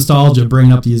lot of nostalgia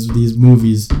bringing up these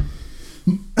movies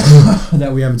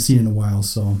that we haven't seen in a while.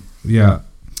 So yeah.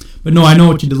 But no, I Know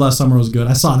What You Did Last Summer was good.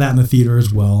 I saw that in the theater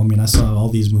as well. I mean, I saw all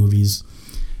these movies,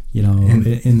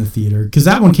 in the theater because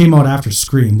that one came out after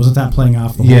Scream. Wasn't that playing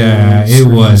off the whole? Yeah, it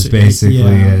was basically.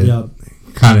 Yeah.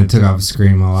 Kind of took off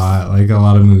Scream a lot. Like a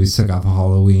lot of movies took off of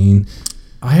Halloween.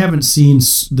 I haven't seen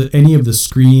any of the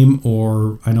Scream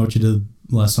or I Know What You Did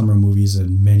Last Summer movies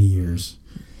in many years.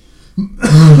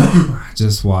 I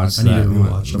just watched that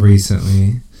one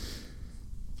recently.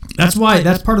 That's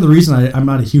part of the reason I'm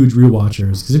not a huge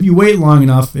rewatcher is because if you wait long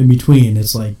enough in between,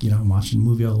 it's like, I'm watching the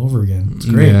movie all over again. It's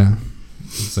great. Yeah.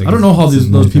 It's like I don't know how it's a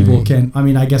those new people thing. can. I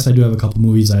mean, I guess I do have a couple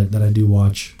movies that I do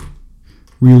watch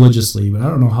religiously, but I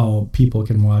don't know how people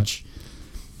can watch,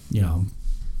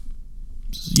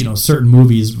 certain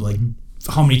movies like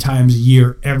how many times a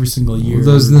year, every single year.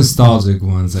 Those nostalgic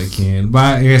ones I can,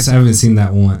 but I guess I haven't seen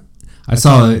that one. I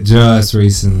saw it just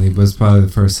recently, but it's probably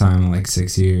the first time in like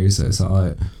 6 years I saw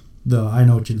it. The I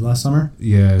Know What You Did Last Summer?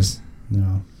 Yes.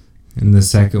 No. And the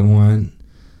second one,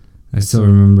 I still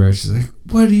remember. She's like,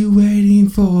 "What are you waiting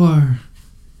for?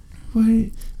 What?"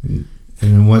 And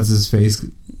then what's his face?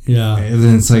 Yeah. And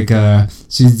then it's like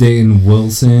she's dating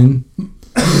Wilson.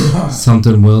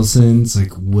 Something Wilson. It's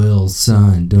like,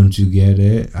 Wilson, don't you get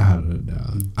it? I don't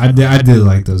know. I did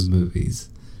like those movies.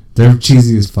 They're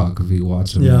cheesy as fuck if you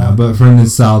watch them now, but for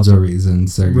nostalgia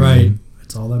reasons, they're right. good.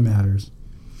 That's all that matters.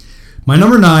 My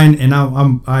number 9, and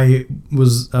I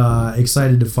was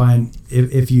excited to find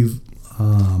if you've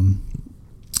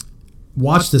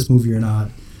watched this movie or not,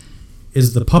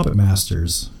 is The Puppet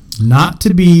Masters. Not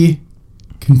to be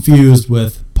confused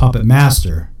with Puppet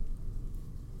Master.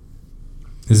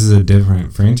 This is a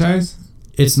different franchise?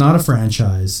 It's not a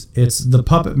franchise. It's The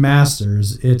Puppet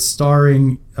Masters. It's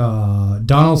starring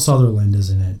Donald Sutherland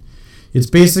is in it. It's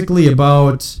basically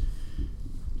about...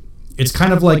 It's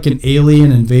kind of like an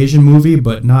alien invasion movie,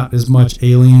 but not as much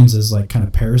aliens as like kind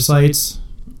of parasites.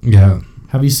 Yeah.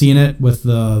 Have you seen it with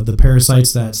the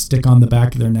parasites that stick on the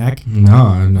back of their neck? No,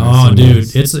 I'm not. Oh,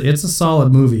 dude, it's a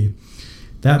solid movie.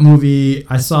 That movie,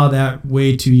 I saw that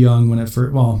way too young when it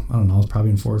first. Well, I don't know. I was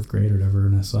probably in 4th grade or whatever,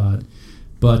 and I saw it.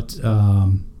 But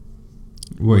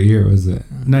what year was it?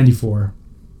 94.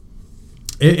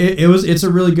 It's a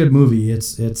really good movie.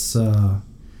 It's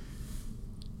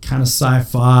kind of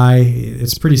sci-fi.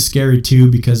 It's pretty scary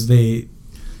too because it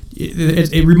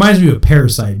reminds me of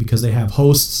Parasite because they have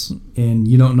hosts and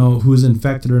you don't know who's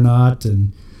infected or not,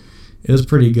 and it was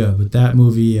pretty good. But that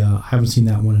movie, I haven't seen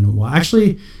that one in a while.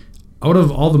 Actually, out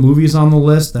of all the movies on the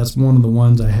list, that's one of the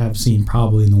ones I have seen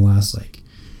probably in the last like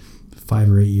 5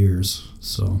 or 8 years.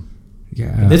 So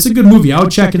yeah, it's a good movie. I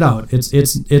would check it out. It's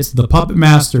The Puppet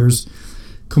Masters,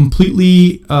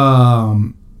 completely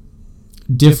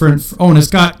different. Oh, and it's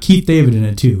got Keith David in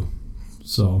it too.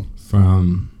 So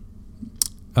from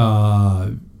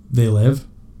They Live.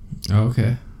 Oh,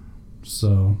 okay.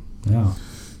 So yeah.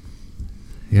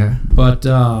 But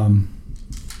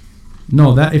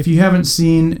no, that if you haven't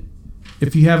seen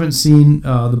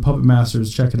The Puppet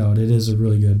Masters, check it out. It is a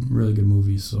really good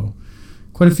movie. So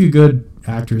quite a few good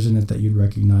actors in it that you'd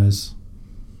recognize.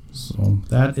 So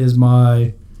that is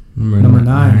my number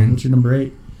 9. What's your number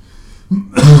 8?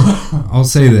 I'll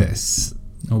say this.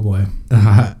 Oh boy.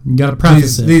 You gotta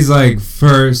preface it. These like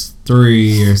first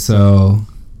 3 or so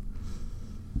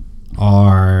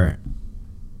are,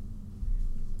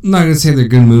 I'm not gonna say they're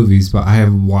good movies, but I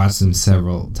have watched them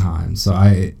several times, so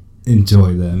I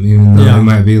enjoy them, even though they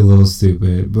might be a little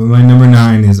stupid. But my number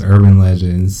 9 is Urban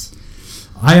Legends.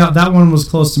 That one was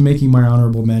close to making my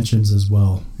honorable mentions as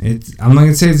well. I'm not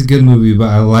gonna say it's a good movie, but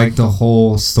I like the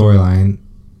whole storyline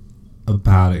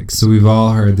about it. So we've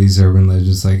all heard these urban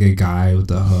legends, like a guy with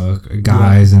a hook, a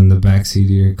guy's in the backseat of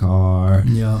your car.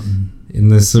 Yeah.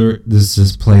 And this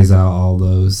just plays out all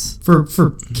those.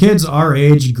 For kids our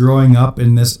age growing up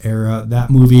in this era, that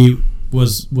movie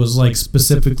was like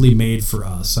specifically made for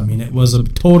us. I mean, it was a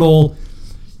total,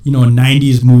 a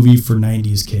 90s movie for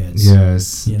 90s kids. Yes.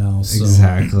 So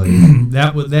exactly.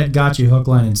 that got you hook,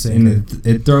 line, and sinker. And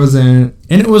it throws in,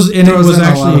 and it was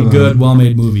actually a good,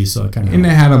 well-made movie. So it kind of. And it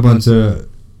had a bunch of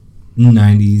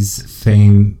 90s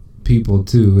fame people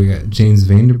too. We got James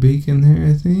Vanderbeek in there,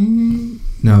 I think.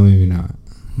 No, maybe not.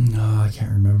 No, I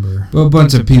can't remember. But a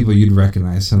bunch of people you'd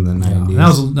recognize from the 90s.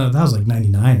 That was like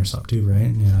 99 or something too, right?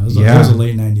 Yeah, it was a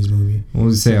late 90s movie. What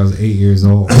would you say? I was 8 years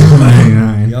old.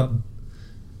 99. Yep.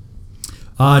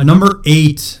 Number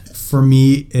 8 for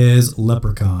me is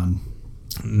Leprechaun.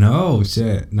 No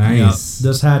shit. Nice.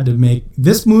 Yep.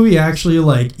 This movie actually,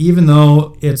 like, even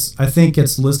though I think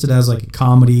it's listed as like a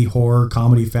comedy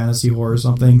fantasy horror or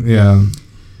something. Yeah.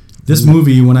 This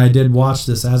movie, when I did watch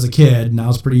this as a kid, and I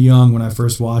was pretty young when I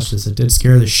first watched this, it did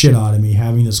scare the shit out of me,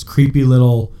 having this creepy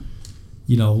little,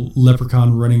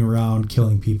 leprechaun running around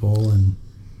killing people. And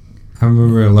I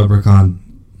remember Leprechaun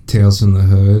Tales from the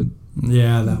Hood.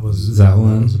 Yeah, that was that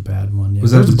one. That was a bad one. Yeah,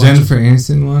 was that the Jennifer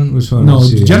Aniston one? Which one? No,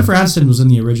 Jennifer Aniston was in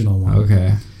the original one.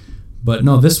 Okay. But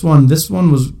no, this one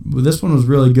was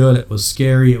really good. It was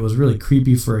scary. It was really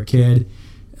creepy for a kid.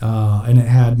 And it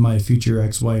had my future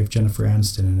ex-wife Jennifer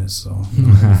Aniston in it, so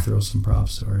I had to throw some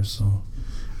props to her. So,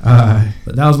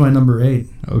 but that was my number 8.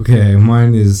 Okay,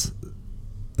 mine is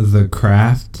The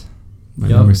Craft, my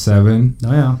number 7.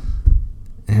 Oh yeah,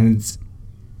 and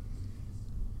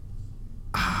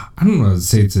I don't know to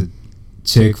say it's a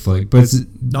chick flick, but it's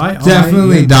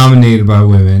yeah. dominated by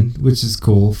women, which is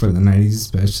cool for the 90s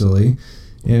especially.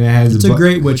 And it has it's a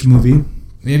great witch movie.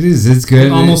 It is. It's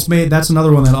good. That's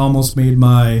another one that almost made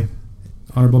my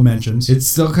honorable mentions. It's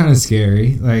still kind of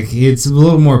scary. Like, it's a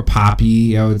little more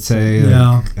poppy, I would say. Like,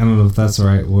 yeah. I don't know if that's the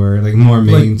right word. Like, more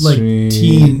mainstream. Like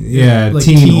teen. Yeah, like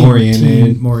teen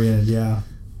oriented. Teen oriented, yeah.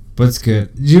 But it's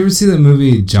good. Did you ever see that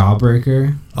movie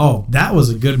Jawbreaker? Oh, that was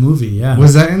a good movie, yeah.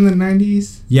 Was that in the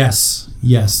 90s? Yes,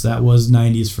 that was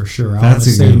 90s for sure. I That's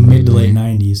would say good mid to movie. late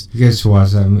 90s. You guys should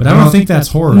watch that movie. But I don't think that's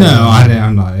horror. No,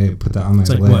 I'm not. I put that on my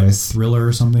it's like list. what, thriller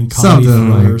or something? Comedy Something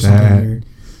thriller like or something that. weird.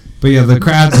 But yeah, The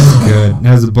Craft is good. It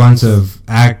has a bunch of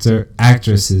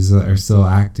actresses that are still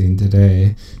acting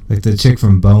today. Like the chick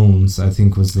from Bones, I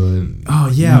think was the Oh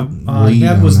yeah,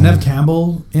 Nev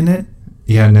Campbell in it?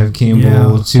 Yeah, Nev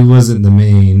Campbell. Yeah. She wasn't the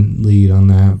main lead on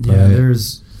that, but yeah,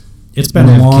 it's been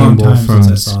Nev a long Campbell time from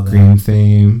since I saw Scream that.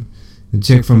 fame. The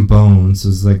chick from Bones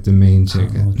was like the main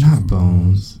chick. I don't know the chick Not from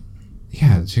Bones.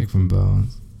 Yeah, the chick from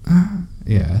Bones.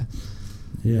 Yeah.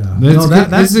 Yeah, But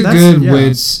it's a good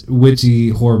witchy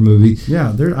horror movie.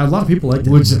 Yeah, a lot of people like it.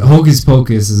 Which Hocus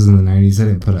Pocus is in the 90s. I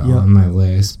didn't put it Yep. on my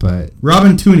list, but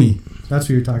Robin Tunney. That's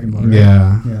what you're talking about, right?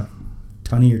 yeah. Yeah.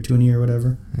 Tunney or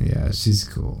whatever. Yeah, she's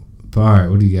cool. But all right,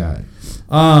 what do you got?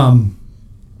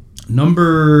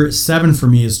 Number 7 for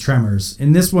me is Tremors.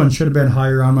 And this one should have been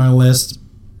higher on my list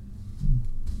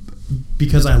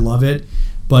because I love it,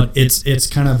 but it's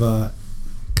kind of a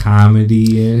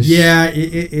comedy-ish. Yeah,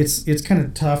 it's kind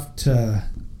of tough to.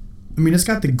 I mean, it's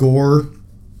got the gore.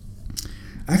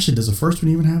 Actually, does the first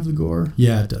one even have the gore?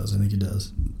 Yeah, it does. I think it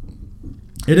does.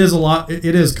 It is a lot.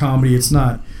 It is comedy. It's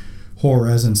not horror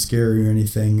as in scary or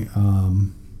anything.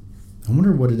 I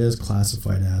wonder what it is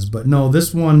classified as. But no,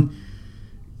 this one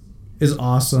is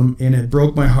awesome, and it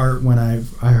broke my heart when I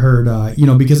heard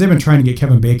because they've been trying to get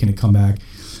Kevin Bacon to come back.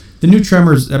 The new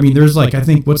Tremors, I mean, there's I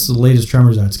think, what's the latest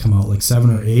Tremors that's come out? Like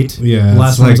 7 or 8? Yeah, the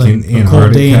last it's one's in A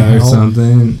Cold Day in Antarctica or Hell.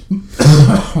 something.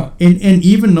 and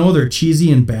even though they're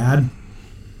cheesy and bad,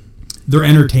 they're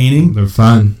entertaining. They're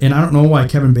fun. And I don't know why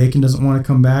Kevin Bacon doesn't want to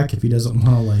come back if he doesn't want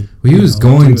to, Well, he was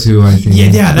going to, I think.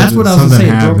 Yeah, that's what I was going to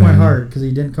say. It broke my happened. heart because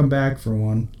he didn't come back for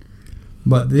one.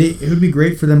 But it would be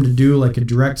great for them to do like a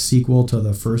direct sequel to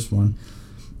the first one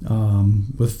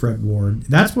with Fred Ward.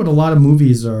 That's what a lot of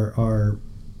movies are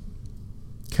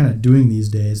kind of doing these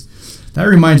days. That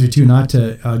reminds me too, not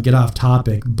to get off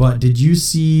topic, but did you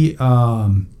see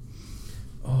what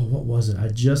was it? I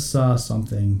just saw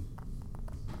something.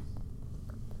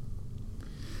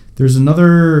 There's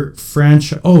another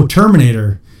franchise. Oh,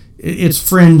 Terminator. It's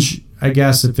fringe, I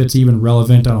guess, if it's even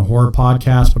relevant on a horror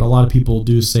podcast, but a lot of people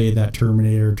do say that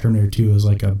Terminator 2 is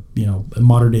like a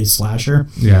modern day slasher.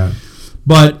 Yeah.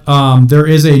 But there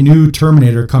is a new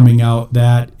Terminator coming out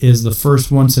that is the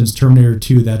first one since Terminator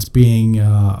 2 that's being,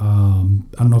 I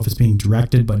don't know if it's being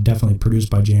directed, but definitely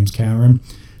produced by James Cameron.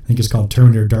 I think it's called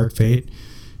Terminator Dark Fate.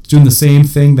 It's doing the same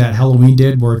thing that Halloween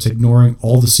did, where it's ignoring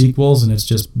all the sequels, and it's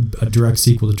just a direct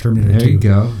sequel to Terminator 2. There you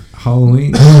go.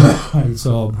 Halloween.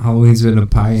 So Halloween's been a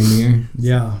pioneer.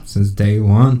 Yeah. Since day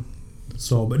one.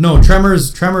 So, but no,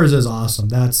 Tremors is awesome.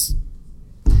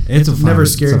 It's never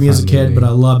scared me as a kid, movie. but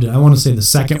I loved it. I want to say the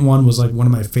second one was like one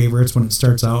of my favorites when it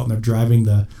starts out and they're driving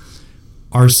the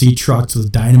RC trucks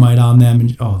with dynamite on them, and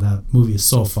that movie is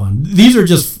so fun. These are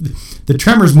just the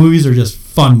Tremors movies are just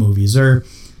fun movies.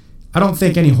 I don't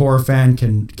think any horror fan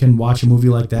can watch a movie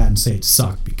like that and say it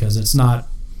sucked, because it's not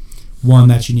one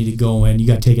that you need to go in. You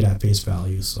got to take it at face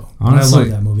value. So honestly, I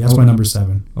love that movie. That's my number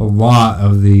 7. A lot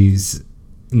of these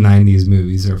 90s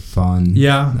movies are fun.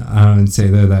 Yeah. I don't say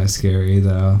they're that scary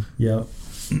though. Yep.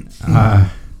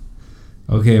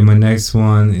 Okay, my next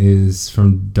one is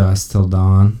From Dusk Till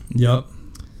Dawn. Yep.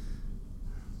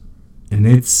 And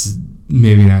it's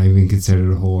maybe not even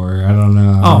considered horror. I don't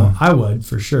know. Oh, I would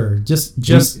for sure. Just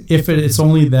if it's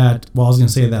only that. Well, I was gonna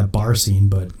say that bar scene,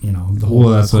 but the whole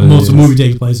that's what most of the movie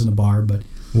takes place in a bar. But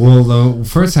the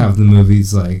first half of the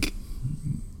movie's like,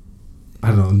 I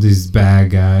don't know, these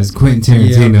bad guys. Quentin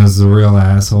Tarantino's the real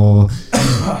asshole.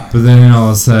 But then all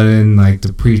of a sudden, like,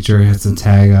 the preacher has to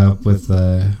tag up with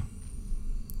the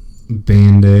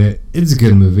bandit. It's a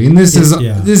good movie. And this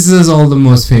is all the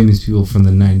most famous people from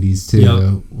the 90s, too.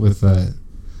 Yep. With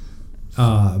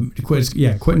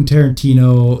Quentin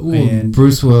Tarantino and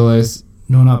Bruce Willis.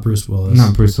 No, not Bruce Willis.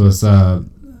 Not Bruce Willis.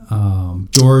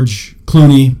 George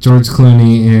Clooney. George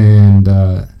Clooney and...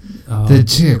 the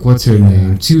chick, what's her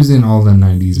name? She was in all the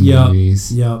 90s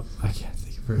movies. Yep. I can't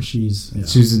think of her. She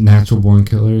was in Natural Born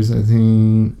Killers, I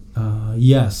think.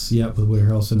 Yes. Yep, with Woody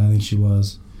Harrelson, I think she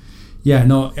was. Yeah,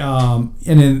 no,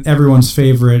 and then everyone's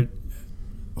favorite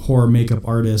horror makeup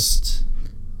artist,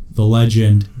 the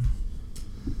legend,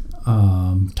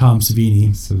 Tom Savini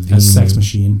as Sex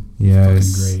Machine.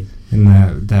 Yes. Fucking great. And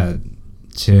that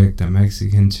chick, that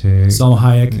Mexican chick. Salma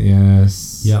Hayek.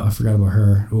 Yes. Yeah, I forgot about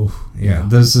her. Ooh. Yeah,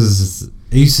 this is...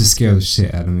 It used to scare the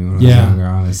shit out of me when I was younger,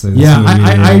 honestly. Yeah,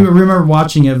 I remember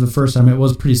watching it the first time. It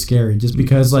was pretty scary, just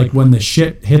because like when the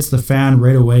shit hits the fan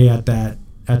right away at the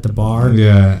bar.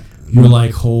 Yeah. You're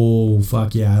like, oh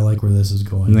fuck yeah, I like where this is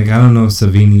going. Like, I don't know if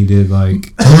Savini did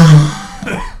like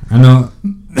I know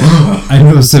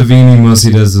Savini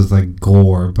mostly does with like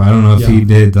gore, but I don't know if he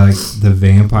did like the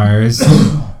vampires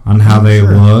on how they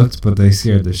looked, but they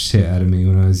scared the shit out of me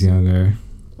when I was younger.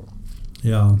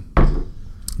 Yeah.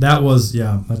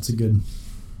 That's a good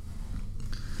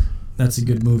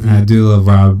movie. I do love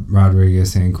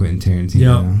Rodriguez and Quentin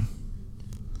Tarantino.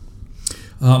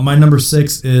 Yeah. My number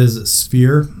 6 is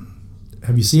Sphere.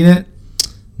 Have you seen it?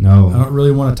 No. I don't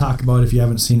really want to talk about it if you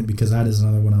haven't seen it, because that is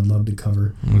another one I'd love to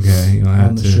cover. Okay, you don't have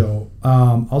on the show.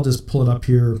 I'll just pull it up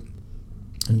here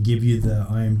and give you the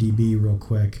IMDb real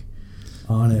quick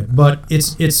on it. But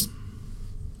it's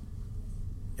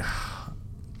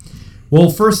well,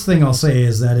 first thing I'll say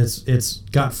is that it's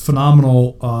got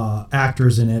phenomenal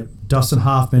actors in it: Dustin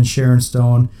Hoffman, Sharon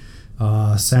Stone,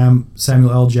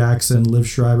 Samuel L. Jackson, Liv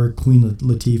Schreiber, Queen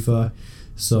Latifah.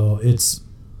 So it's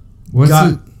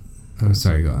oh,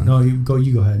 sorry, go on. No, you go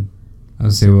ahead. I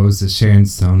would say, what was the Sharon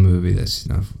Stone movie that she's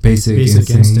known for? Basic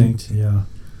Instinct. Yeah.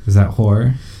 Is that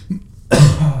horror?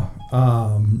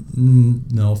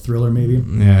 No, thriller maybe.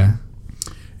 Yeah.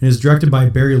 And it's directed by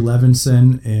Barry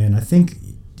Levinson, and I think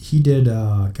he did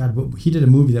he did a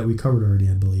movie that we covered already,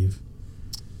 I believe.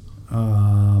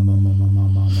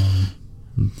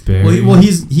 Barry. Well,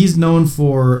 he's known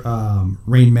for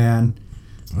Rain Man.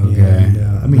 Okay. And,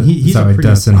 I mean, he's a pretty...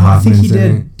 Dustin Hoffman's I think he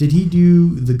did. Did he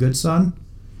do The Good Son?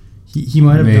 He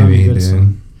might have done The Good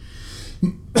Son.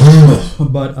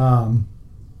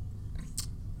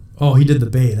 But he did The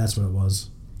Bay. That's what it was.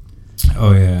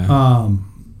 Oh yeah.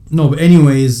 No, but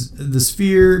anyways, the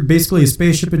Sphere, basically a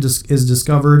spaceship is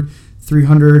discovered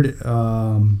 300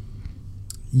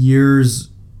 years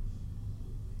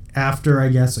after, I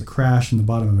guess, a crash in the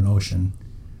bottom of an ocean.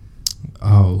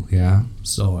 Oh yeah.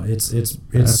 So it's That's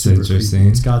super interesting.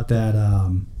 creepy. It's got that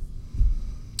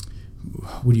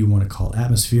what do you want to call it?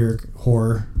 Atmospheric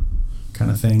horror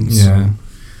kind of thing. Yeah. So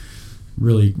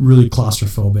really, really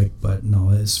claustrophobic, but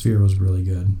no, the Sphere was really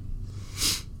good.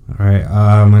 All right,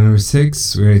 my number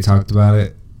 6, we already talked about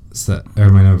it. Or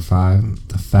my number 5,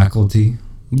 The Faculty.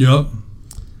 Yep.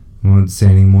 I won't say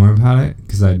any more about it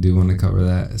because I do want to cover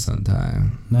that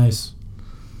sometime. Nice.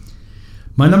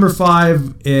 My number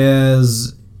 5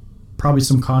 is probably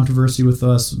some controversy with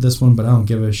this one, but I don't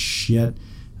give a shit.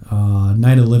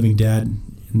 Night of the Living Dead,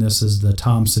 and this is the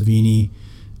Tom Savini.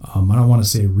 I don't want to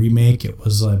say remake. It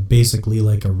was basically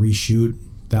like a reshoot.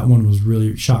 That one was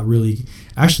shot.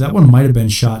 Actually, that one might have been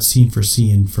shot scene for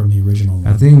scene from the original one.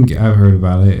 I think I've heard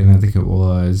about it, and I think it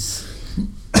was.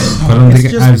 But I don't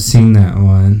think I've seen that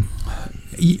one.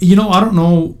 I don't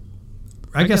know.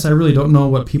 I guess I really don't know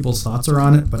what people's thoughts are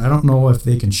on it, but I don't know if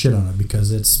they can shit on it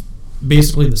because it's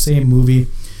basically the same movie.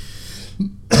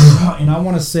 And I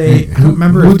want to say, I don't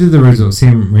remember who did the original.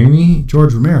 Sam Raimi?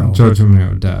 George Romero. George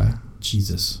Romero, duh.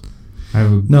 Jesus.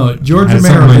 George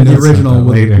Romero did the original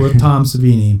with Tom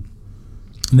Savini.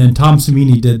 And then Tom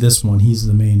Savini did this one. He's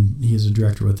a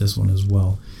director with this one as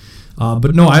well.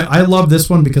 But no, I love this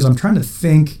one because I'm trying to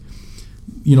think,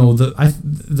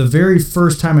 the very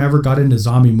first time I ever got into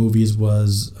zombie movies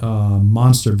was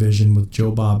Monster Vision with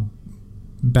Joe Bob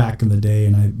back in the day.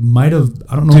 And I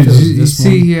don't know if it was this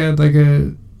one. He had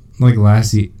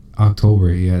last October,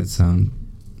 he had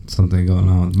something going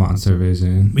on with Monster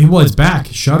Vision. It's back.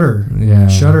 Shudder. Yeah.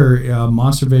 Shudder,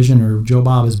 Monster Vision, or Joe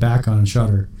Bob is back on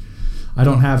Shudder. I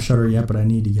don't have Shudder yet, but I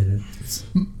need to get it.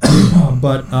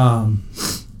 But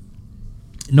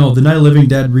no, the Night of the Living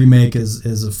Dead remake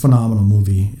is a phenomenal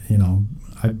movie.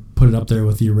 I put it up there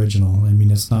with the original. I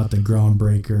mean, it's not the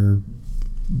groundbreaker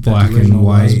black and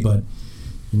white, but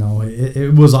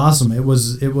it was awesome. It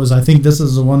was. I think this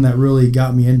is the one that really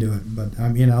got me into it. But I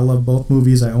mean, I love both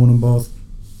movies. I own them both.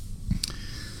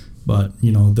 But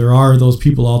there are those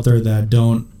people out there that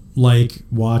don't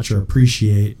watch, or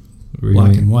appreciate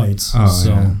black and whites.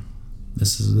 Yeah.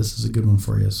 This is a good one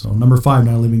for you. So number 5,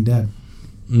 Night of the Living Dead.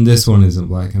 This one isn't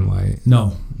black and white.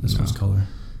 No, this one's color.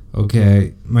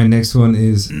 Okay, my next one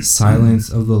is Silence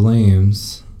of the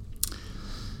Lambs.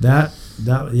 That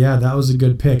was a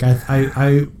good pick.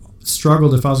 I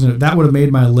struggled if I was gonna. That would have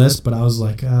made my list, but I was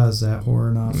like, is that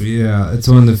horror enough? Yeah, it's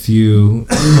one of the few.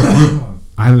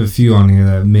 I have a few on here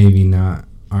that maybe not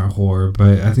are horror,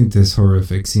 but I think there's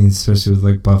horrific scenes, especially with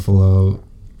like Buffalo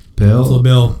Bill. Buffalo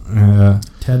Bill.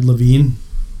 Ted Levine.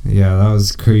 Yeah, that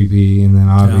was creepy. And then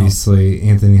obviously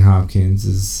Anthony Hopkins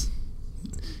is,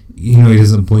 he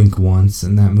doesn't blink once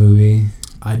in that movie.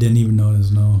 I didn't even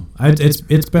notice. No,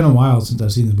 it's been a while since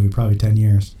I've seen the movie. Probably 10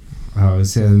 years. I would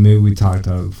say the movie we talked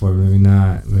about it before, maybe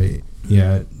not, but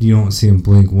yeah, you don't see him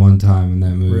blink one time in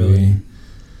that movie. Really?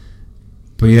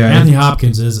 But yeah, Anthony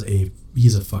Hopkins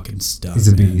he's a fucking stud. He's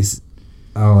a beast.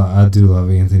 I do love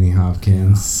Anthony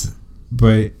Hopkins,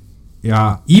 but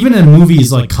yeah, even in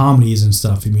movies like comedies and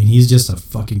stuff. I mean, he's just a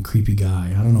fucking creepy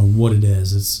guy. I don't know what it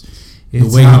is. It's the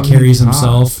way he carries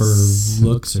himself, or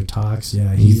looks, or talks.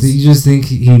 Yeah, you just think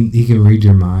he can read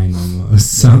your mind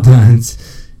almost sometimes.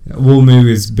 Well,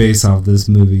 maybe it's based off this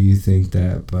movie. You think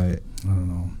that, but I don't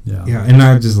know. Yeah, and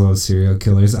I just love serial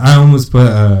killers. I almost put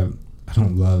I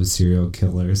don't love serial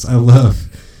killers. I love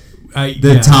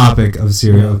the topic of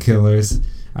serial killers.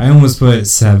 I almost put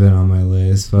 7 on my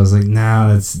list, but I was like,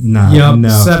 nah, that's not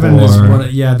enough. 7 is one.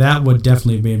 Yeah, that would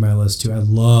definitely have made my list too. I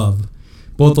love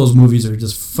both those movies. Are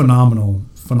just phenomenal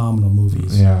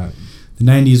movies. Yeah. The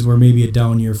 90s were maybe a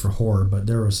down year for horror, but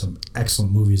there were some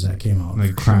excellent movies that came out.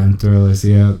 Like crime thrillers,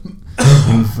 yeah.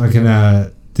 And fucking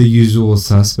The Usual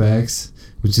Suspects,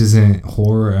 which isn't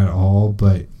horror at all,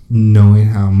 but knowing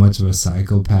how much of a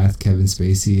psychopath Kevin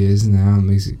Spacey is now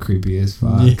makes it creepy as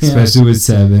fuck, especially with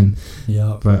 7.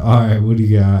 Yeah. But all right, what do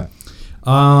you got?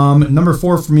 Number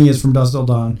 4 for me is From Dusk Till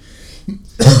Dawn.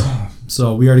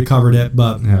 So we already covered it,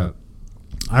 but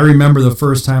I remember the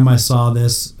first time I saw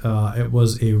this. It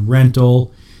was a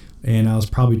rental, and I was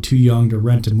probably too young to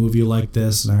rent a movie like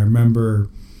this. And I remember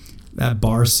that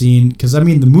bar scene, because I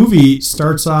mean the movie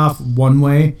starts off one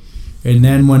way. And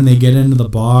then when they get into the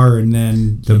bar, and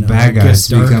then the bad guys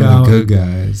become the good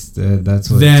guys. That's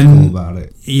what's cool about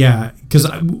it. Yeah, because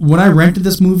when I rented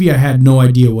this movie, I had no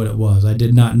idea what it was. I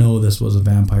did not know this was a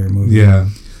vampire movie. Yeah.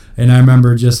 And I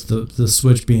remember just the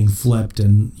switch being flipped,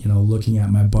 and looking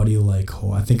at my buddy like,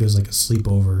 I think it was like a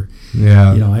sleepover.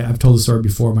 Yeah. I've told the story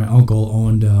before. My uncle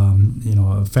owned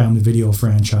a family video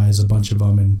franchise, a bunch of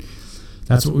them, and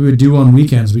that's what we would do on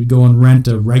weekends. We'd go and rent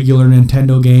a regular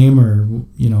Nintendo game, or,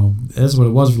 that's what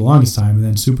it was for the longest time. And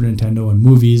then Super Nintendo and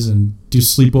movies, and do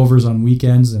sleepovers on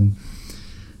weekends. And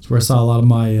that's where I saw a lot of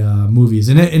my movies.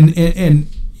 And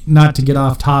not to get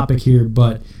off topic here,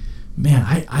 but man,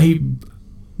 I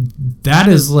that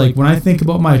is like, when I think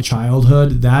about my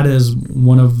childhood, that is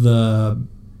one of the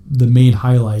main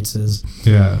highlights, is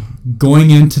going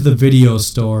into the video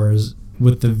stores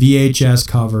with the VHS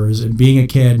covers and being a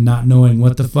kid, not knowing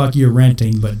what the fuck you're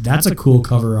renting, but that's a cool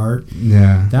cover art.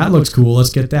 Yeah. That looks cool.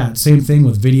 Let's get that. Same thing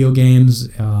with video games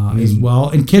as well.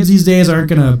 And kids these days aren't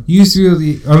going to... You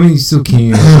still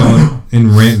can go and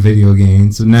rent video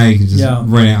games, so now you can just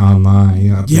rent it online. You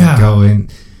don't have to go in.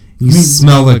 You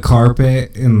smell the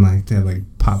carpet and like that, like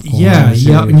popcorn. Yeah,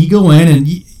 yep. And you go in, and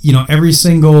every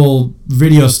single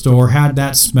video store had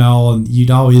that smell, and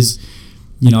you'd always...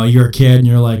 you're a kid and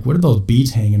you're like, what are those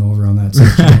beads hanging over on that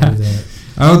section over there?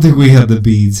 I don't think we had the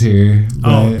beads here.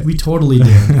 Oh, we totally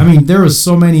did. I mean, there was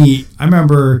so many. I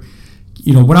remember,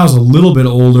 when I was a little bit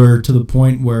older, to the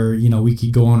point where, we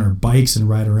could go on our bikes and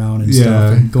ride around and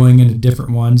stuff, and going into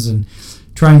different ones and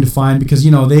trying to find, because,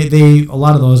 they a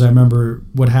lot of those I remember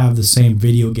would have the same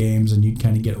video games, and you'd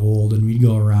kind of get old and we'd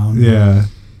go around. Yeah.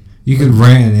 You could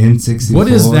rent an N64.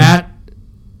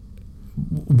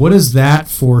 What is that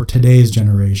for today's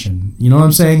generation? You know what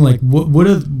I'm saying? Like, what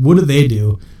do they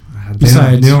do?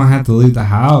 Besides, they don't have to leave the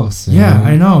house. Yeah,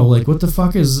 I know. Like, what the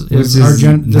fuck is this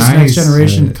next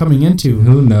generation coming into?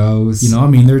 Who knows?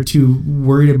 They're too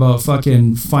worried about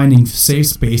fucking finding safe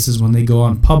spaces when they go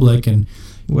on public, and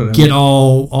get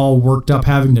all worked up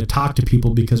having to talk to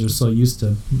people because they're so used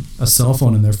to a cell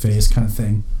phone in their face, kind of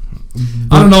thing.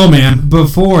 I don't know, man.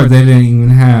 Before, they didn't even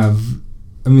have...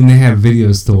 they had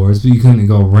video stores, but you couldn't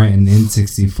go rent an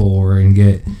N64 and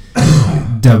get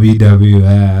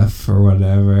WWF or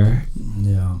whatever.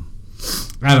 Yeah.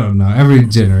 I don't know. Every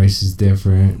generation's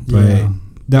different, but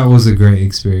that was a great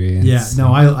experience. Yeah,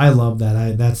 no, I love that.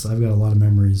 I've got a lot of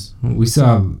memories. We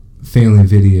saw Family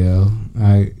Video.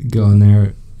 I go in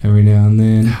there every now and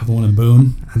then. The one in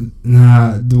Boone?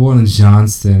 Nah, the one in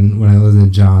Johnston, when I lived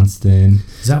in Johnston.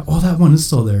 That one is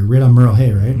still there, right on Merle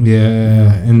Hay, right?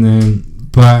 Yeah, and then...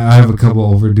 But I have a couple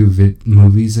overdue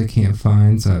movies I can't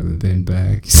find, so I haven't been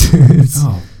back since.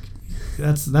 Oh,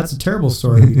 that's a terrible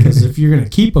story, because if you're going to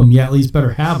keep them, you at least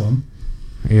better have them.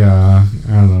 Yeah,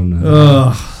 I don't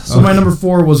know. So my number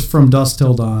 4 was From Dusk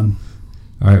Till Dawn.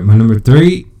 All right, my number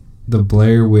 3, The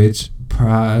Blair Witch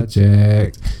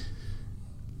Project.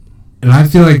 And I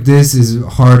feel like this is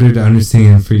harder to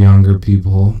understand for younger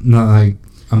people. Not like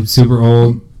I'm super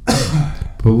old,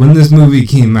 but when this movie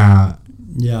came out,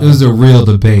 yeah, it was a real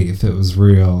debate if it was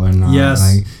real or not. Yes.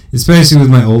 Like, especially with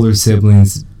my older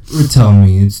siblings would tell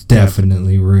me it's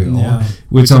definitely real. Yeah.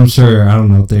 Which I'm sure, I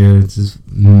don't know if they're just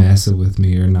messing with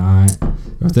me or not, or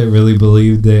if they really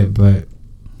believed it, but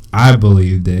I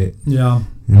believed it. Yeah.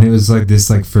 And it was like this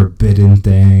like forbidden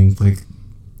thing, like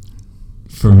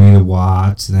for me to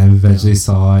watch, and I eventually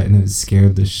saw it, and it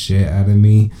scared the shit out of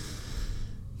me.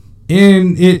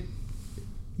 And it,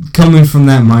 coming from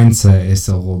that mindset, it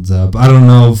still holds up. I don't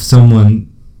know if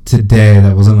someone today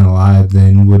that wasn't alive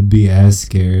then would be as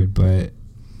scared, but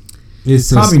it's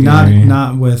still probably scary.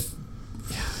 not with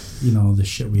the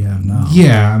shit we have now.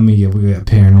 Yeah, I mean, yeah, we got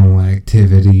Paranormal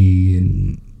Activity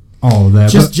and all of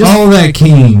that. Just all of that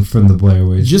came from the Blair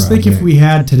Witch Just Project. think if we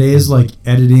had today's like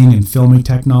editing and filming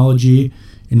technology,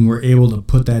 and we're able to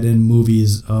put that in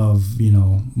movies of,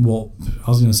 well, I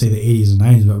was going to say the 80s and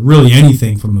 90s, but really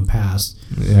anything from the past.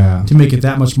 Yeah. To make it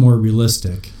that much more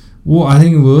realistic. Well, I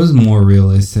think it was more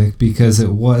realistic because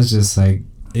it was just like,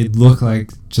 it looked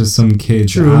like just some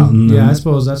kids True. out in the, Yeah, I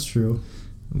suppose that's true.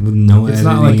 with no It's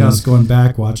editing. not like us going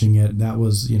back watching it. That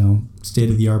was, state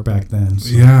of the art back then.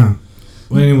 So. Yeah.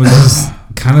 Well, it was just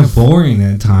kind of boring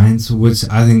at times, which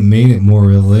I think made it more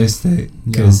realistic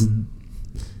because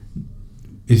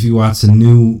if you watch a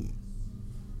new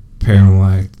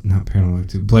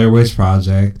Blair Witch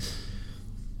Project,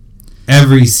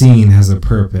 every scene has a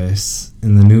purpose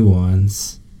in the new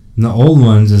ones. And the old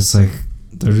ones, just like,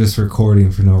 they're just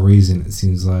recording for no reason, it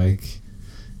seems like.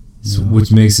 So,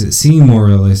 which makes it seem more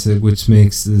realistic, which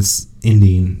makes this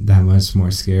ending that much more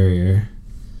scarier.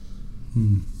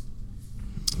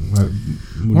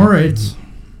 All right.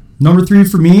 Number 3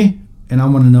 for me, and I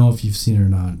want to know if you've seen it or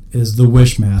not, is The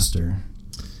Wishmaster.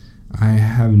 I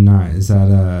have not. Is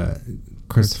that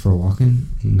Christopher Walken?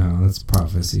 No, that's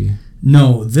Prophecy.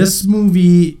 No, this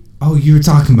movie... Oh, you were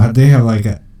talking about they have like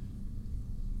a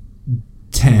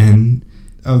 10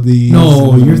 of these.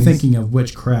 No, you're thinking of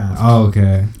Witchcraft. Oh,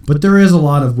 okay. But there is a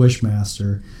lot of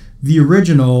Wishmaster. The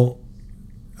original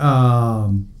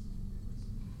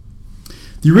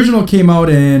came out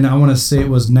in, I want to say it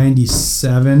was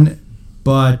 97,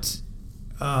 but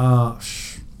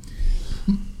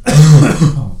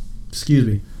excuse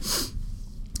me.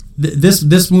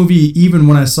 This movie, even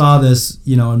when I saw this,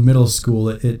 in middle school,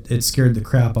 it scared the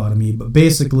crap out of me. But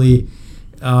basically,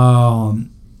 well,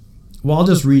 I'll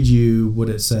just read you what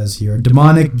it says here. A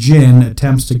demonic jinn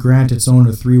attempts to grant its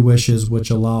owner 3 wishes,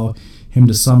 which allow him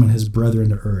to summon his brethren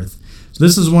to earth. So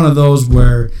this is one of those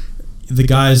where the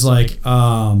guy's like,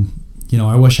 I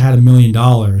wish I had $1 million,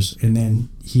 and then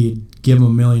he'd give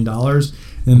him $1 million.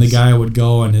 Then the guy would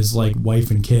go, and his like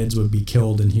wife and kids would be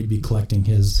killed, and he'd be collecting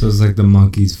his. So it's like the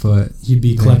monkey's foot. He'd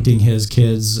be collecting his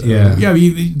kids. Yeah,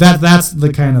 that's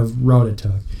the kind of route it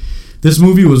took. This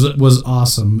movie was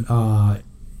awesome.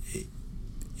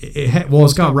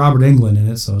 It's got Robert Englund in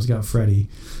it, so it's got Freddy.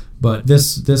 But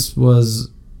this was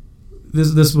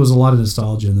a lot of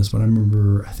nostalgia in this one. I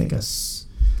remember. I don't think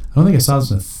I saw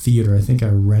this in a theater. I think I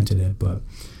rented it, but.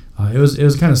 It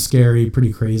was kind of scary,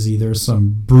 pretty crazy. There's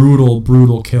some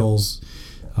brutal kills.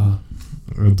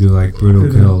 Or do like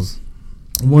brutal kills.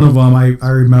 One of them I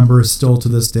remember still to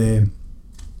this day.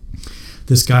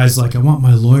 This guy's like, I want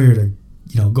my lawyer to,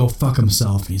 go fuck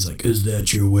himself. And he's like, is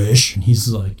that your wish? And he's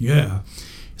like, yeah.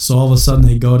 So all of a sudden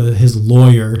they go to his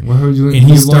lawyer. What would you? And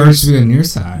he starts to be on your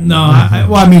side. No, I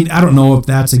don't know if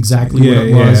that's exactly what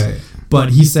it was. Yeah.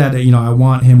 But he said, I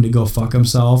want him to go fuck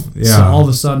himself. Yeah. So all of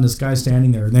a sudden, this guy's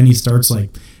standing there, and then he starts like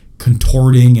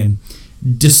contorting and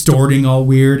distorting all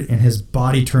weird, and his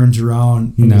body turns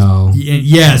around. No.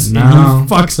 Yes. No. And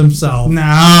he fucks himself.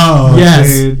 No.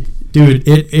 Yes. Dude,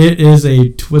 it is a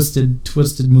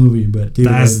twisted movie, but dude,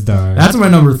 that's dark. That's my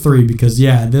number 3 because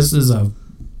this is a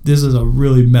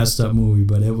really messed up movie,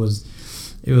 but it was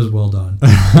well done.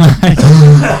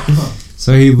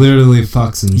 So he literally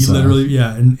fucks himself. He literally,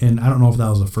 yeah, and I don't know if that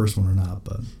was the first one or not,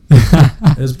 but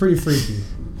it was pretty freaky.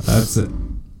 That's it.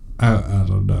 I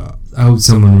don't know. I hope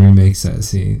someone remakes that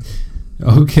scene.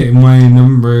 Okay, my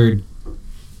number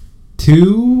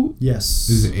 2 Yes.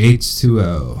 is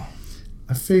H2O.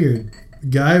 I figured.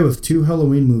 Guy with 2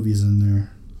 Halloween movies in there.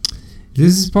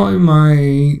 This is probably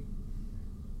my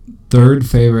 3rd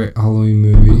favorite Halloween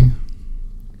movie.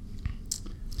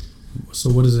 So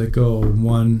what does it go?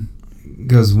 1,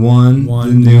 Goes 1, the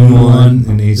one, new new one, one,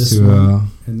 and this H2O.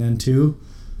 one, and then 2?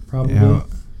 probably. Yeah.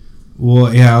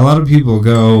 Well, yeah, a lot of people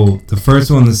go the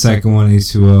first one, the second one,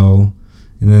 H2O,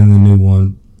 and then the new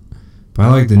one. But I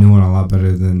like the new one a lot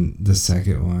better than the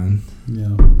second one.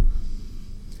 Yeah.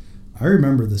 I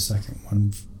remember the second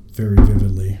one very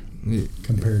vividly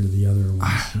compared to the other ones.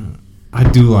 I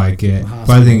do like it, but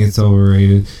I think it's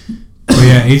overrated. But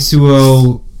yeah,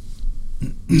 H2O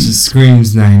just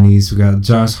screams 90s. We got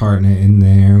Josh Hartnett in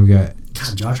there. We got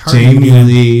Josh Hartnett, Jamie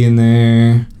Lee in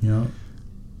there. Yeah.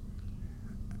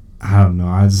 I don't know.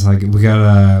 I just like it. We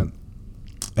got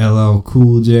LL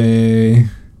Cool J.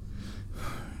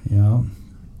 Yeah.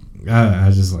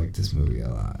 I just like this movie a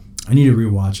lot. I need to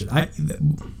rewatch it.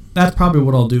 That's probably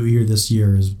what I'll do here this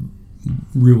year is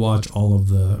rewatch all of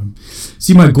the.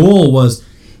 See, my goal was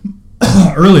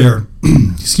earlier.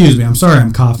 Excuse me. I'm sorry.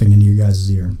 I'm coughing into your guys'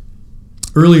 ear.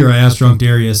 Earlier, I asked Drunk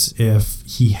Darius if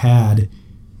he had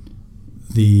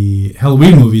the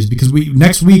Halloween movies because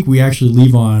next week we actually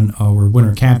leave on our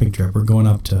winter camping trip. We're going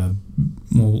up to,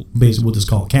 well, basically we'll just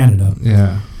call it Canada.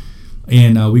 Yeah.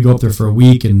 And we go up there for a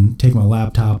week and take my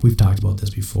laptop. We've talked about this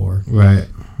before. Right.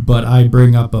 But I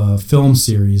bring up a film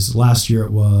series. Last year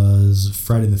it was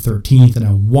Friday the 13th, and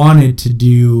I wanted to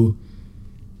do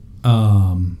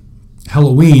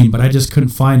Halloween, but I just couldn't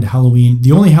find Halloween.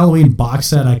 The only Halloween box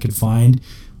set I could find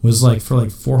was for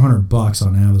 $400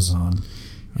 on Amazon.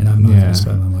 And I'm not going to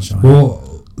spend that much on it.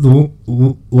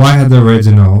 Well, I had the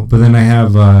original, but then I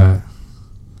have a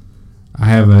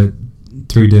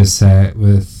 3-disc set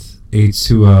with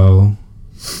H2O,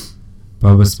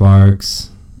 Bubba Sparks,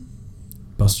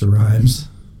 Busta Rhymes.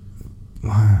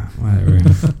 Whatever.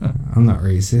 I'm not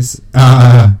racist.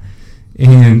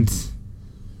 And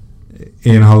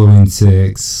in Halloween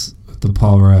 6 with the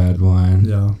Paul Rudd one.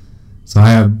 Yeah. So I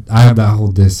have that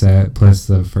whole disc set plus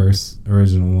the first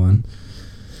original one.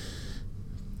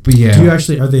 But yeah. Do you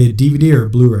actually, are they DVD or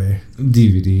Blu-ray?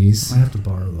 DVDs. I have to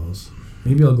borrow those.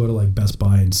 Maybe I'll go to Best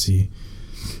Buy and see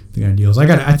if they got deals.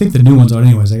 I think the new one's out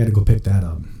anyways. I got to go pick that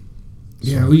up.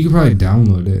 Yeah, well, you could probably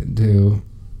download it too.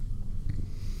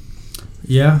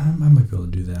 Yeah, I might be able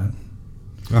to do that.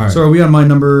 All right. So are we on my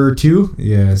number 2?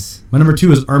 Yes. My number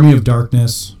 2 is Army of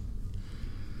Darkness.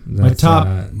 That's,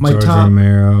 my George top.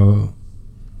 Romero.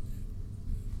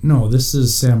 No, this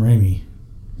is Sam Raimi.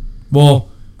 Well.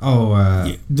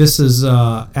 This is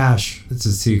Ash. It's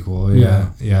a sequel. Yeah.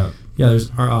 Yeah. Yeah.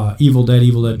 There's Evil Dead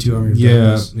 2, Army of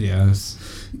Darkness. Yes.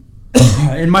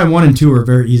 And my 1 and 2 are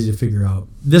very easy to figure out.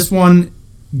 This one,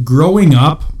 growing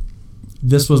up,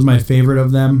 this was my favorite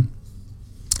of them,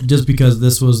 just because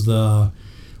this was the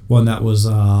one that was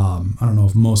I don't know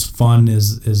if most fun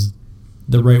is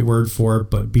the right word for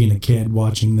it, but being a kid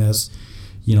watching this,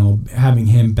 having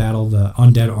him battle the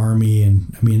undead army,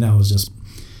 and I mean that was just.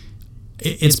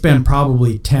 It's been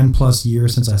probably 10 plus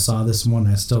years since I saw this one.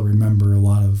 I still remember a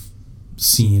lot of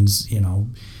scenes,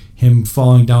 him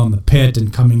falling down the pit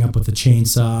and coming up with the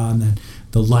chainsaw, and then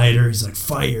the lighter, he's like,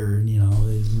 fire,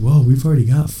 whoa, we've already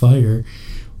got fire.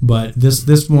 But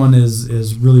this one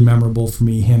is really memorable for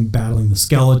me, him battling the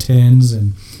skeletons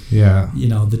and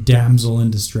the damsel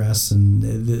in distress, and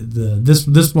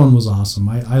this one was awesome.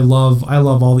 I love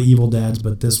all the Evil Deads,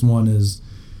 but this one is.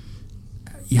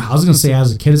 Yeah, I was going to say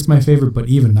as a kid it's my favorite, but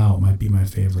even now it might be my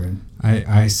favorite.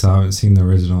 I haven't seen the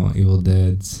original Evil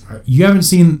Deads. You haven't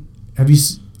seen... Have you...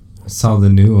 I saw the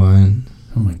new one.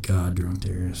 Oh my God, Drunk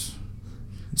Darius.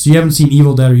 So you haven't seen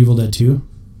Evil Dead or Evil Dead 2?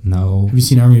 No. Have you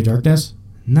seen Army of Darkness?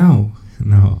 No.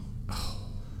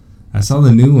 I saw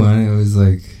the new one. It was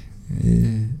like...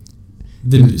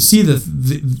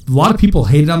 A lot of people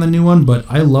hated on the new one, but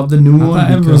I love the new one.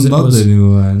 Everyone loved the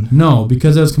new one. No,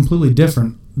 because it was completely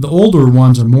different. The older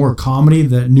ones are more comedy.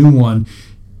 That new one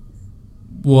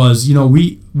was,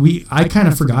 I kind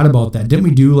of forgot about that. Didn't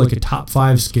we do a top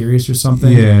 5 scariest or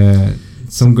something? Yeah,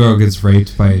 some girl gets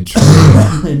raped by a tree.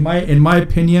 In my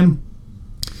opinion,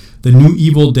 the new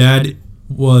Evil Dead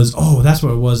was that's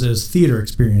what it was. It was theater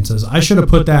experiences. I should have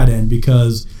put that in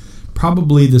because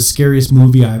probably the scariest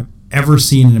movie I've ever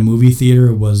seen in a movie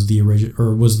theater was the original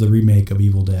or was the remake of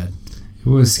Evil Dead. It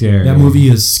was scary. That movie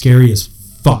is scary as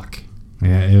fuck.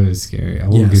 Yeah, it was scary. I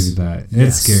will give you that.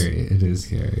 It's scary. It is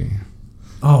scary.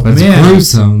 Oh, but man. It's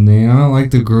gruesome, man. I don't like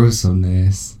the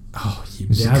gruesomeness. Oh,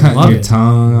 I love your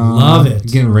tongue off. Love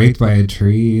it. Getting raped by a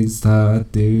tree and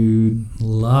stuff, dude.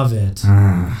 Love it.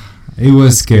 It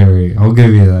was scary. I'll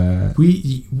give you that.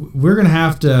 We're going to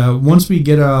have to, once we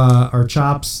get our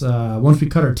chops, once we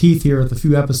cut our teeth here with a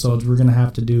few episodes, we're going to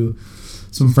have to do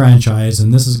some franchise,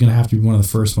 and this is going to have to be one of the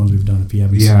first ones we've done if you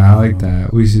haven't seen it. Yeah, I like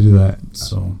that. We should do that.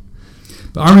 So...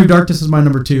 But Army of Darkness is my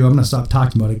number 2. I'm going to stop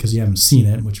talking about it because you haven't seen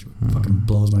it, which fucking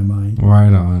blows my mind.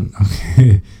 Right on.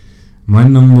 Okay. My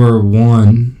number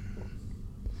 1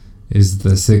 is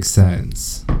The Sixth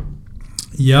Sense.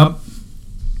 Yep.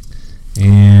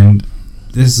 And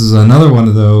this is another one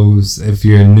of those, if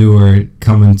you're newer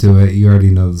coming to it, you already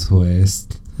know the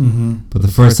twist. Mm-hmm. But the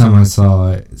first time I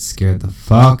saw it, it scared the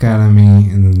fuck out of me,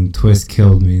 and then the twist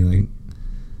killed me. Like,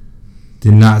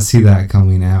 did not see that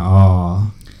coming at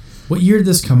all. What year did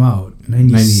this come out?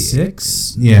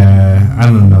 96? Yeah, I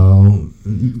don't know.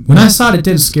 When I saw it, it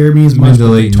didn't scare me as much,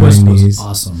 but the twist was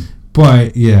awesome.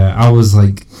 But, yeah, I was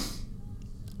like,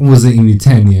 I wasn't even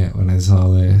 10 yet when I saw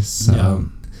this. So,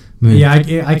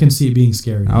 yeah. I can see it being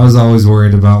scary. I was always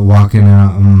worried about walking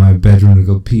out of my bedroom to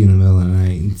go pee in the middle of the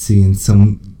night and seeing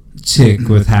some chick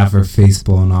with half her face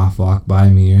blown off walk by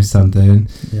me or something.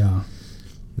 Yeah.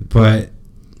 But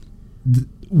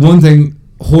one thing,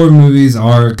 horror movies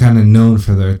are kind of known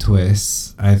for their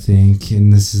twists, I think,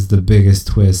 and this is the biggest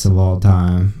twist of all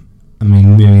time. I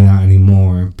mean, maybe not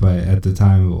anymore, but at the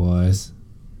time it was.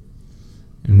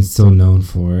 And it's still known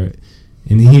for it.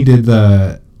 And he did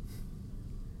the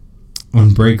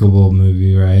Unbreakable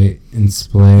movie, right? And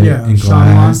Split and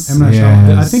Glass.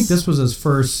 Shyamalan. I think this was his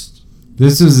first.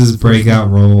 This was his breakout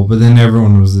role, but then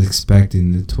everyone was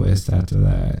expecting the twist after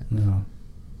that. Yeah.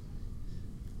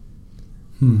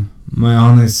 My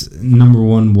honest number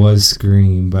 1 was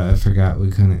Scream, but I forgot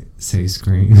we couldn't say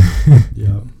Scream.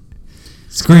 Yeah.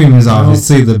 Scream is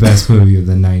obviously the best movie of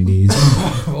the 90s.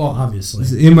 Well, obviously.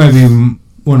 It might be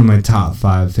one of my top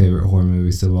 5 favorite horror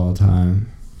movies of all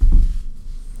time.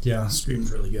 Yeah,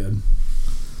 Scream's really good.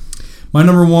 My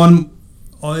number 1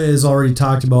 is already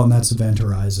talked about, and that's Event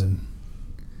Horizon.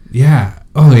 Yeah.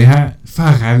 Oh, yeah?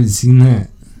 Fuck, I haven't seen that.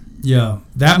 Yeah.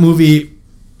 That movie,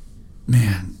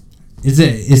 man.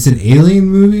 It's an Alien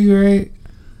movie, right?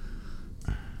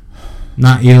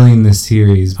 Not Alien the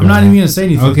series. I'm not even going to say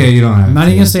anything. Okay, you don't have to. I'm not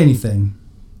even going to say anything.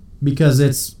 Because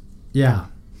it's, yeah.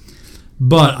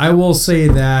 But I will say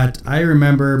that I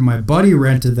remember my buddy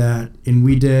rented that, and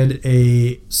we did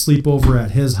a sleepover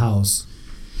at his house.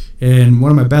 And one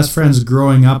of my best friends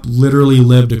growing up literally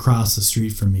lived across the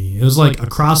street from me. It was like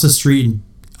across the street and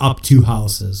up 2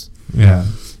 houses. Yeah.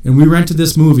 And we rented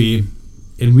this movie,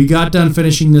 and we got done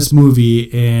finishing this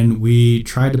movie, and we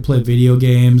tried to play video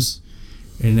games,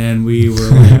 and then we were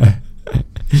like,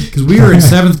 because we were in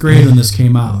 7th grade when this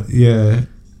came out. Yeah.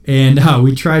 And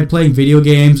we tried playing video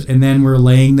games, and then we're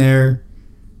laying there,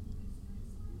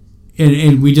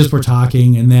 and we just were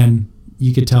talking, and then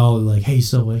you could tell, like, hey, you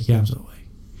still awake? Yeah, I'm still awake.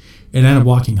 And I ended up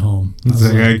walking home. It's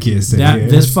like, I can't say that.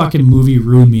 This fucking movie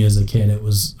ruined me as a kid. It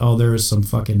was, there was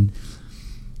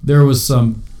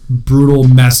some brutal,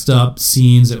 messed up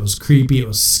scenes. It was creepy. It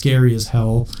was scary as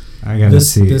hell. I gotta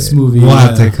see this it. movie. We'll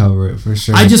have to cover it for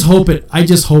sure. I just hope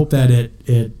that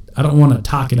it. I don't want to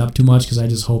talk it up too much because I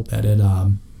just hope that it.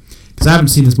 Because I haven't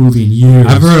seen this movie in years.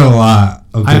 I've heard a lot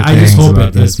of good I just things hope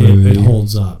about this movie. it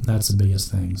holds up. That's the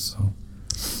biggest thing. So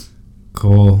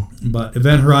cool. But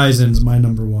Event Horizon is my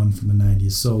number 1 from the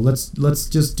 90s. So let's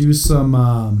just do some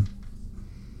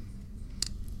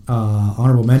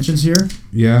honorable mentions here.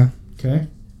 Yeah. Okay.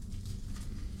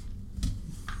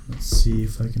 Let's see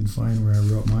if I can find where I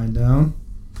wrote mine down.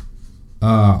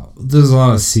 There's a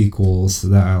lot of sequels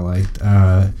that I liked.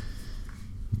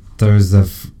 There's the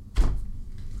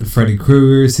Freddy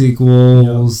Krueger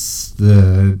sequels,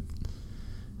 the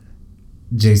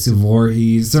Jason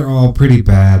Voorhees. They're all pretty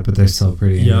bad, but they're still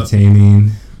pretty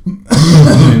entertaining.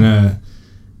 And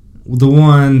the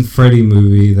one Freddy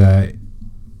movie that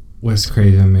Wes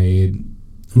Craven made,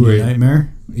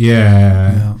 Nightmare.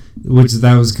 Yeah. Which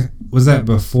that was that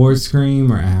before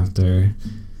Scream or after?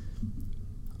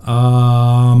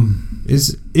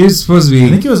 It was supposed to be. I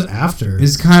think it was after.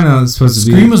 It's kind of supposed to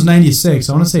be. Scream was 96.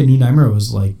 I want to say New Nightmare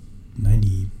was like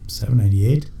 97,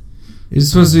 98. It's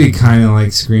supposed to be kind of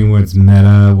like Scream, where it's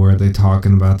meta, where they're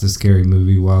talking about the scary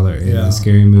movie while they're in the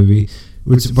scary movie.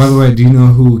 Which, by the way, do you know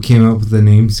who came up with the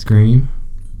name Scream?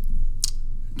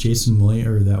 Jason Williams,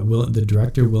 or the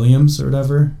director Williams or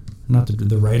whatever. Not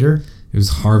the writer. It was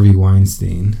Harvey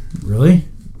Weinstein. Really?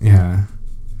 Yeah.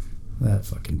 That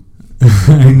fucking.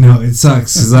 I know, it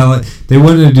sucks because they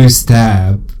wanted to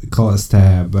do call it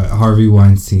Stab, but Harvey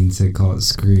Weinstein said call it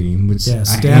Scream, which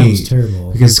Stab was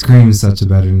terrible because Scream is such a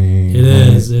better name. It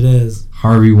is.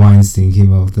 Harvey Weinstein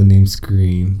came up with the name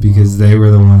Scream because they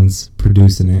were the ones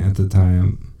producing it at the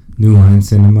time, New Line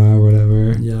Cinema or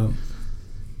whatever. Yeah.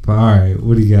 But all right,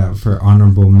 what do you got for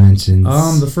honorable mentions?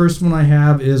 The first one I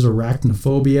have is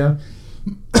Arachnophobia.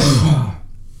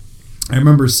 I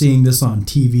remember seeing this on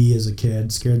TV as a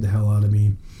kid. Scared the hell out of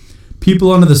me.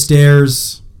 People Under the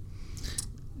Stairs.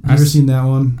 You ever seen that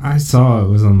one? I saw it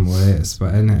was on the list,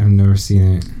 but I've never seen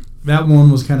it. that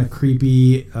one was kind of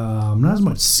creepy. Not as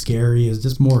much scary, it's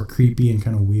just more creepy and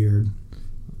kind of weird.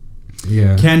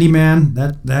 Yeah. Candyman,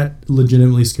 that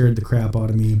legitimately scared the crap out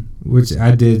of me. Which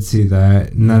I did see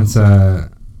that, and that's that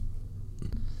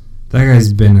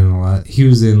guy's been in a lot. He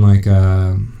was in like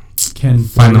Ken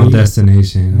Final Foree,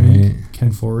 Destination, right?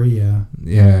 Ken Foree, yeah.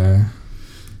 Yeah.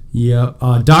 Yep.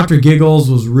 Dr. Giggles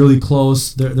was really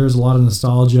close. There's a lot of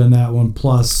nostalgia in that one.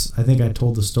 Plus, I think I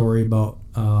told the story about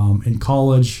in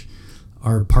college,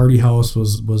 our party house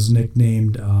was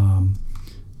nicknamed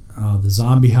the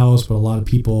zombie house, but a lot of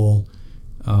people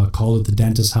called it the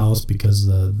dentist house because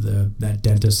that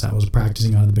dentist that was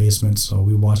practicing out of the basement. So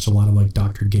we watched a lot of like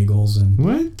Dr. Giggles and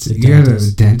what? You got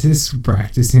a dentist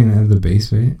practicing out of the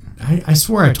basement? I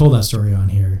swear I told that story on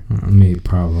here. Me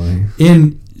probably.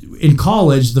 In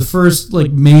college, the first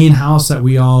like main house that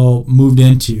we all moved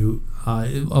into.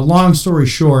 A long story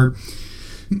short,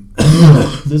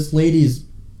 this lady's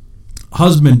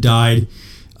husband died,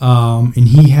 and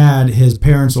he had his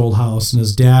parents' old house, and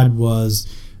his dad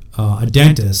was a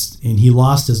dentist, and he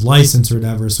lost his license or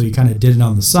whatever, so he kind of did it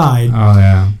on the side. Oh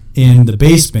yeah. In the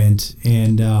basement,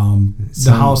 and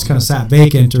the house kind of sat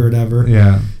vacant or whatever.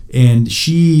 Yeah. And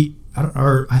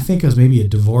I think it was maybe a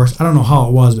divorce. I don't know how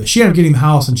it was, but she ended up getting the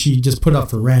house, and she just put up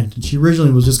for rent. And she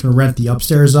originally was just going to rent the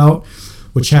upstairs out,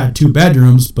 which had 2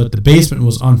 bedrooms, but the basement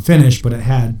was unfinished, but it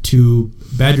had 2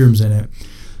 bedrooms in it.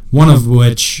 One of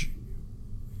which,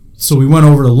 so we went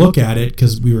over to look at it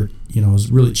because we were, it was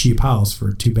a really cheap house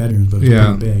for 2 bedrooms, but it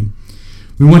was pretty big.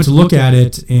 We went to look at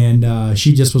it, and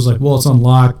she just was like, well, it's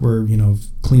unlocked. We're,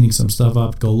 cleaning some stuff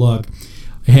up. Go look.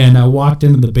 And I walked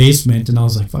into the basement, and I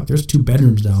was like, fuck, there's 2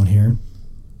 bedrooms down here.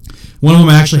 One of them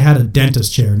actually had a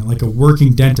dentist chair, like a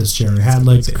working dentist chair. It had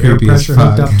like the air pressure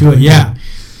hooked up to it. Yeah.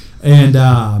 And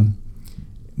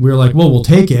we were like, well, we'll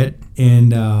take it.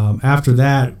 And after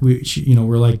that,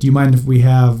 we're like, do you mind if we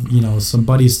have,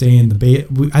 somebody stay in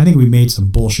the I think we made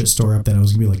some bullshit story up that it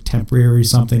was going to be like temporary or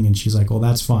something. And she's like, well,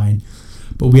 that's fine.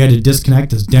 But we had to disconnect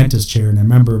this dentist chair. And I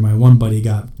remember my one buddy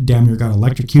damn near got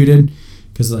electrocuted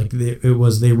because like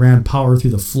they ran power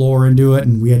through the floor into it,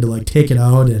 and we had to like take it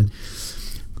out, and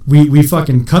we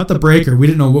fucking cut the breaker. We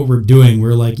didn't know what we're doing. We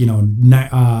were like,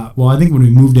 I think when we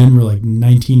moved in, we were like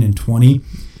 19 and 20.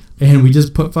 And we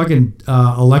just put fucking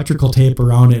electrical tape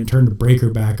around it and turned the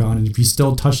breaker back on. And if you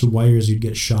still touch the wires, you'd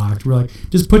get shocked. We're like,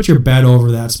 just put your bed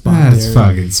over that spot. That's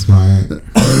fucking smart.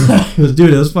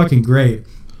 It was fucking great.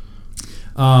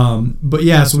 But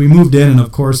yeah, so we moved in, and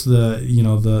of course the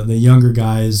younger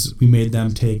guys, we made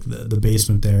them take the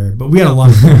basement there. But we had a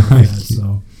lot of fun with that.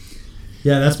 So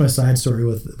yeah, that's my side story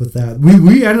with that.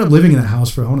 We ended up living in that house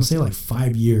for, I want to say, like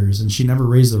 5 years, and she never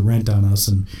raised the rent on us,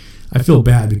 and I feel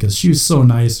bad because she was so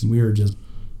nice, and we were just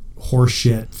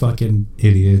horseshit, fucking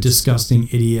idiots, disgusting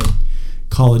idiot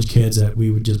college kids that we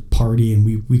would just party, and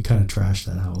we kind of trashed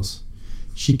that house.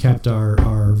 She kept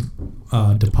our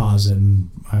deposit, and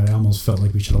I almost felt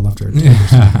like we should have left her a tip or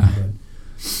something.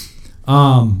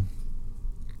 But,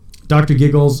 Dr.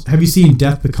 Giggles, have you seen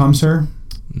Death Becomes Her?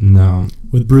 No.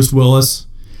 With Bruce Willis.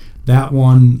 That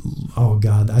one, oh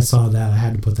God, I saw that. I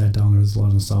had to put that down. There's a lot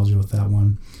of nostalgia with that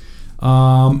one.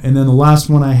 And then the last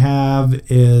one I have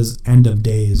is End of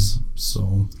Days.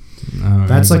 So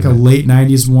that's like a late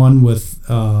 90s one with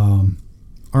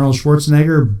Arnold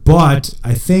Schwarzenegger, but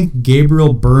I think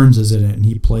Gabriel Byrne is in it, and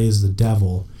he plays the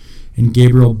devil. And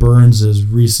Gabriel Byrne is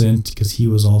recent because he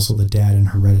was also the dad in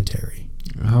Hereditary.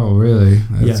 Oh, really?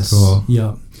 That's cool.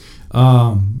 Yep.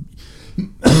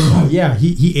 Yeah,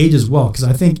 he ages well, because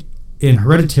I think in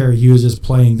Hereditary he was just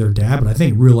playing their dad, but I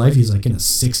think in real life he's like in his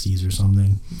 60s or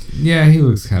something. Yeah, he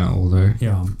looks kind of older.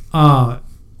 Yeah.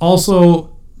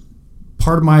 Also,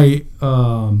 part of my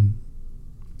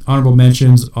honorable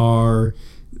mentions are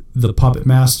the Puppet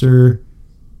Master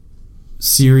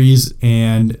series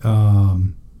and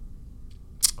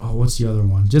what's the other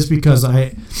one? Just because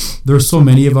there's so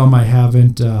many of them,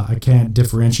 I can't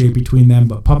differentiate between them.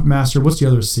 But Puppet Master, what's the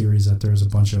other series that there's a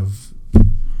bunch of?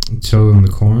 Children of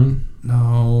the Corn?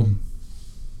 No,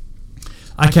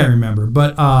 I can't remember.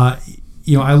 But I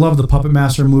love the Puppet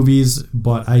Master movies,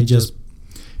 but it's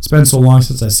been so long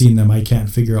since I've seen them, I can't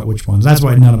figure out which ones. That's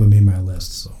why none of them made my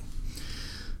list. So,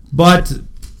 but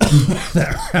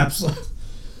that wraps up.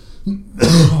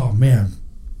 Oh man,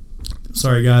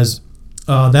 sorry guys.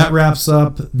 That wraps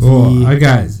up the... I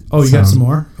got... Oh, you got some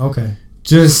more? Okay.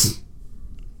 Just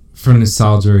for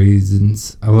nostalgia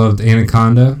reasons, I loved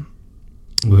Anaconda.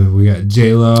 We got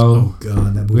J-Lo. Oh,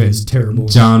 God, that movie is terrible.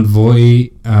 John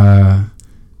Voight. What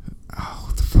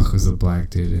the fuck was the black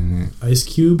dude in it? Ice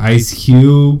Cube? Ice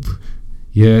Cube.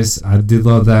 Yes, I did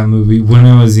love that movie when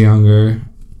I was younger.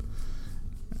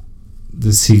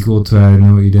 the sequel to I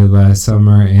Know What You Did Last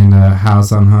Summer, and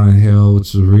House on Haunted Hill,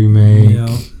 which was a remake.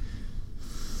 Yeah.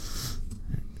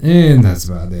 And that's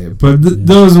about it. But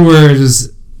those were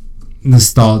just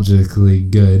nostalgically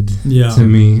good to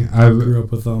me. I grew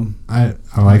up with them. I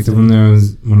liked them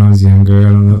when I was younger. I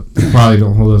don't know. They probably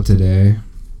don't hold up today.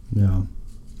 Yeah.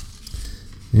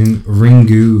 And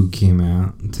Ringu came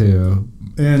out too.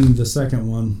 And the second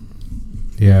one.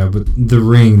 Yeah, but The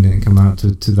Ring didn't come out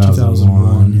to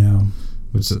 2001. Yeah.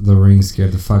 Which The Ring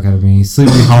scared the fuck out of me.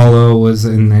 Sleepy Hollow was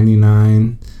in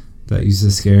 99. That used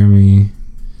to scare me.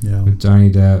 Yeah. With Johnny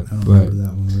Depp. I don't remember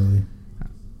that one really.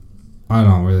 I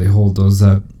don't really hold those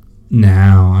up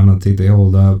now. I don't think they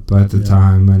hold up. But at the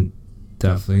time, I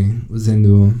definitely was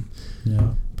into them.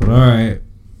 Yeah. But alright.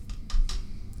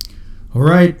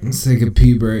 Alright. Let's take a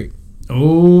pee break.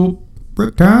 Oh,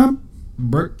 break time.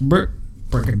 Break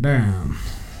it down.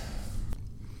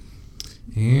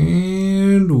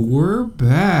 And we're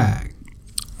back.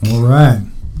 All right,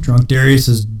 Drunk Darius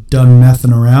is done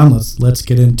messing around. Let's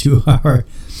get into our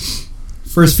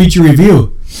first feature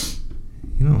review.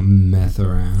 You don't meth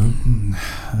around.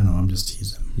 I don't know. I'm just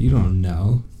teasing. You don't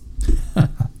know.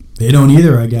 They don't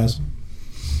either, I guess.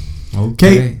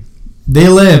 Okay. They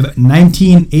Live,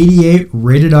 1988,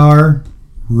 rated R,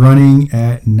 running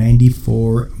at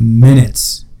 94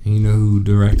 minutes. And you know who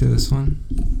directed this one?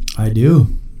 I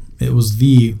do. It was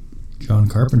the John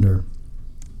Carpenter.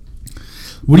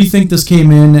 What do you think this came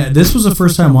in? This was a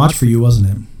first-time watch for you, wasn't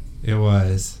it? It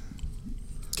was.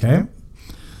 Okay.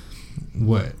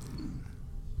 What?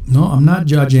 No, I'm not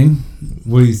judging.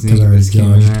 What do you think this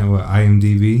came in at? What,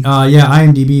 IMDb? Yeah,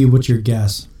 IMDb. What's your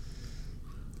guess?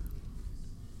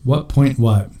 What point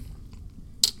what?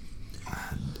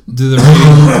 Do the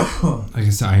rating... I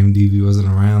guess IMDb wasn't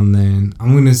around then.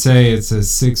 I'm going to say it's a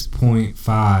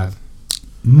 6.5.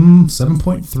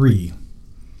 7.3.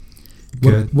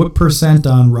 Good. What percent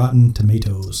on Rotten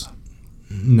Tomatoes?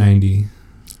 90.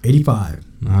 85.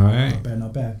 All right. Not bad,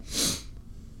 not bad.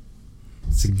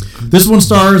 This one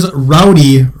stars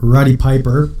Roddy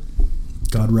Piper.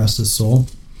 God rest his soul.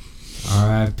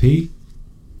 R.I.P.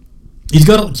 He's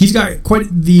got quite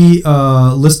the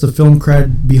list of film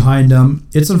cred behind him.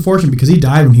 It's unfortunate because he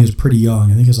died when he was pretty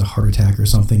young. I think it was a heart attack or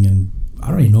something, and I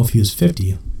don't even know if he was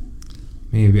 50.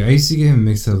 Maybe. I used to get him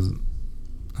mixed up.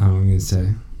 I'm going to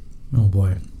say. Oh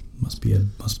boy, must be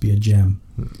a gem.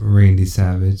 Randy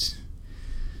Savage.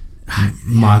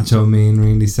 Macho Man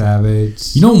Randy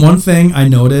Savage. You know, one thing I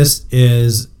noticed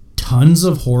is tons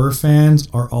of horror fans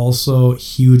are also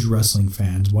huge wrestling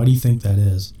fans. Why do you think that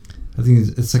is? I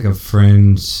think it's like a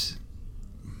fringe.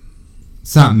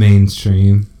 It's not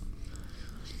mainstream.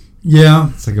 Yeah.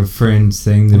 It's like a fringe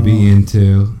thing to be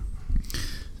into.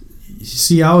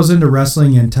 See, I was into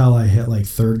wrestling until I hit like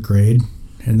 3rd grade.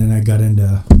 And then I got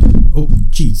into... Oh,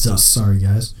 Jesus. Sorry,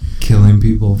 guys. Killing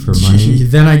people for money.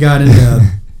 Then I got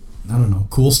into... I don't know,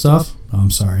 cool stuff. Oh,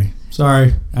 I'm sorry.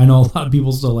 Sorry. I know a lot of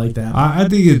people still like that. I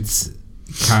think it's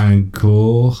kind of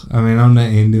cool. I mean, I'm not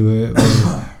into it,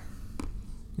 but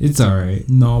it's alright.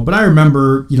 No, but I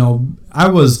remember, when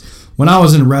I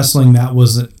was in wrestling, that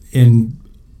was in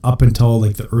up until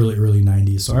like the early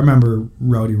 90s. So I remember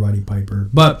Roddy Piper.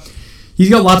 But he's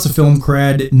got lots of film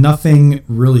cred. Nothing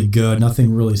really good.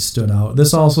 Nothing really stood out.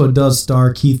 This also does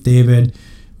star Keith David.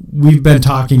 We've been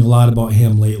talking a lot about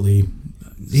him lately.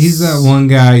 He's that one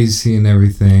guy you see in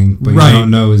everything, but you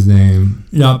don't know his name.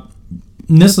 Yep.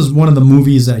 And this is one of the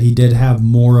movies that he did have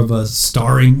more of a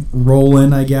starring role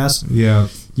in, I guess. Yeah.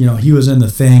 He was in The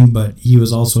Thing, but he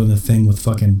was also in The Thing with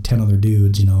fucking 10 other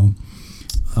dudes,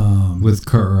 with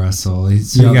Kurt Russell.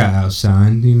 So he got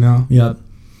outshined, Yep.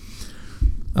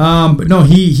 But no,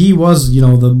 he was,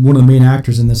 one of the main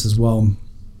actors in this as well.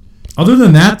 Other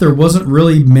than that, there wasn't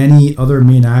really many other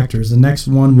main actors. The next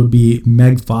one would be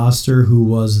Meg Foster, who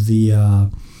was the,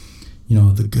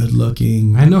 the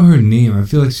good-looking... I know her name. I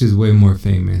feel like she's way more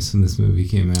famous when this movie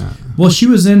came out. Well, she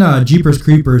was in Jeepers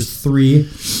Creepers 3.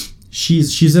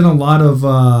 She's in a lot of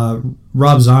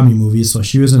Rob Zombie movies. So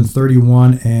she was in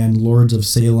 31 and Lords of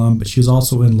Salem, but she was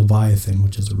also in Leviathan,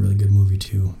 which is a really good movie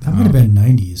too. That might have been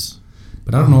 90s.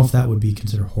 But I don't know if that would be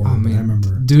considered horror, but I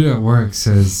remember. Dude at work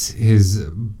says his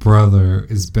brother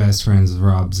is best friends with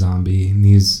Rob Zombie, and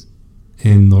he's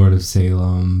in Lords of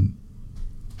Salem.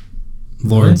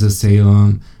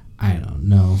 I don't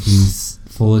know if he's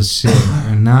full of shit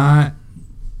or not.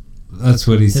 That's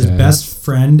what he said. His best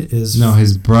friend is... No,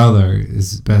 his brother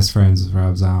is best friends with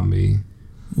Rob Zombie.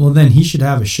 Well, then he should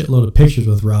have a shitload of pictures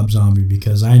with Rob Zombie,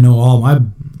 because I know all my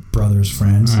brother's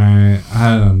friends. Alright,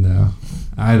 I don't know.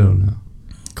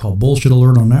 Call bullshit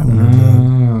alert on that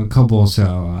one. Couple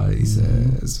shall he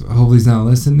says. Hope he's not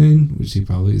listening, which he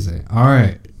probably is. All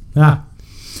right. Yeah.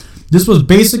 This was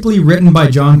basically written by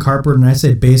John Carpenter, and I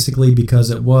say basically because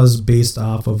it was based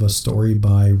off of a story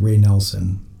by Ray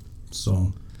Nelson.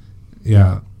 So,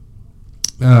 yeah.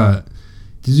 Did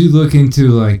you look into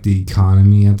like the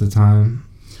economy at the time?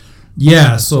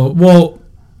 Yeah. So, well,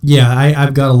 yeah,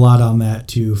 I've got a lot on that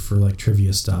too for like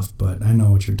trivia stuff, but I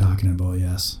know what you're talking about.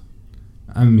 Yes.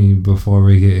 I mean, before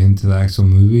we get into the actual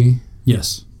movie.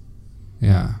 Yes.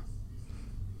 Yeah.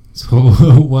 So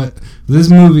what this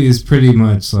movie is pretty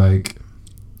much like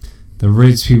the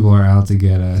rich people are out to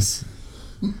get us.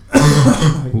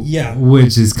 Yeah.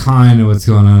 Which is kind of what's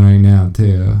going on right now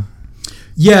too.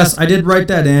 Yes, I did write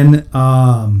that in.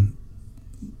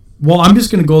 Well, I'm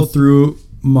just going to go through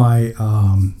my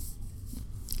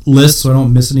list so I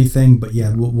don't miss anything, but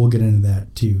yeah, we'll get into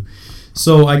that too.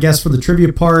 So I guess for the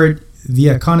trivia part, the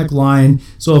iconic line.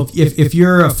 So if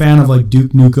you're a fan of like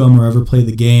Duke Nukem or ever play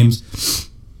the games,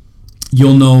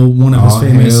 you'll know one of his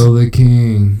famous. Hail the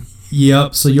king.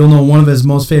 Yep. So you'll know one of his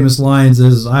most famous lines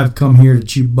is, "I've come here to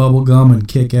chew bubble gum and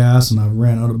kick ass, and I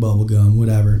ran out of bubble gum."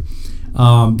 Whatever.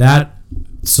 That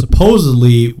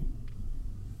supposedly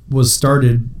was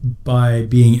started by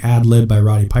being ad-libbed by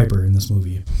Roddy Piper in this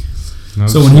movie.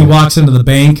 So when he walks into the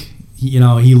bank,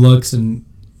 he looks and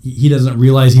he doesn't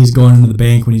realize he's going into the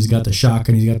bank when he's got the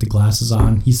shotgun, he's got the glasses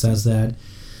on. He says that.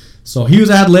 So he was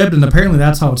ad-libbed, and apparently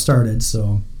that's how it started.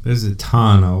 So there's a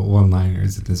ton of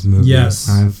one-liners in this movie. Yes.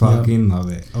 I fucking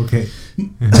love it. Okay.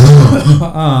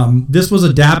 This was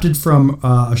adapted from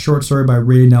a short story by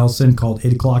Ray Nelson called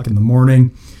 8 O'Clock in the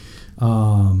Morning.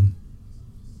 And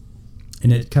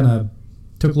it kind of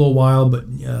took a little while, but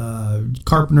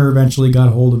Carpenter eventually got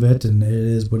a hold of it, and it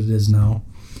is what it is now.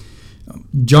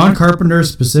 John Carpenter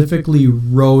specifically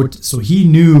wrote, so he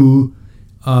knew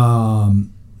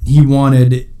he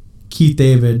wanted Keith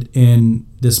David in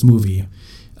this movie.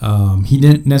 He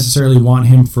didn't necessarily want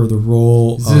him for the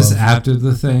role. Is this after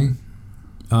The Thing?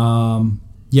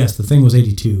 Yes, The Thing was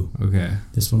 82. Okay.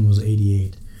 This one was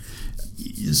 88.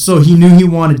 So he knew he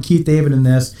wanted Keith David in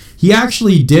this. He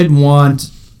actually did want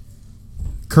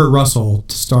Kurt Russell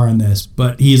to star in this,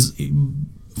 but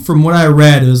from what I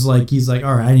read, it was like he's like,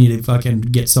 all right, I need to fucking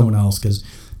get someone else because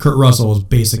Kurt Russell was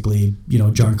basically,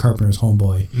 John Carpenter's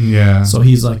homeboy. Yeah. So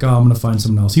he's like, oh, I'm gonna find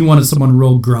someone else. He wanted someone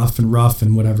real gruff and rough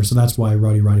and whatever. So that's why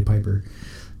Roddy Piper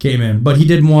came in. But he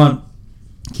didn't want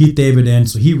Keith David in,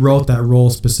 so he wrote that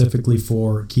role specifically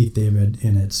for Keith David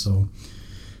in it. So,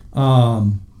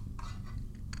 so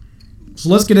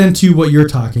let's get into what you're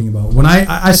talking about. When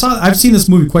I've seen this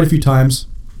movie quite a few times.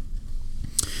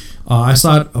 I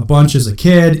saw it a bunch as a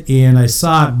kid, and I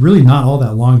saw it really not all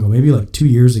that long ago, maybe like 2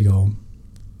 years ago.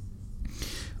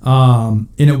 And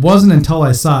it wasn't until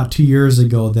I saw it 2 years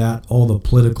ago that all the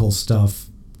political stuff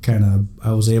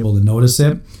I was able to notice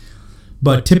it.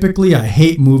 But typically I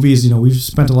hate movies. We've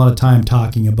spent a lot of time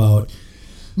talking about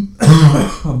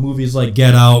movies like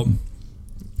Get Out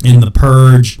and The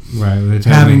Purge, right?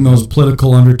 Having those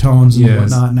political undertones and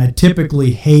whatnot. And I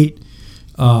typically hate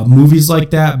movies like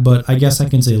that, but I guess I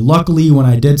can say luckily when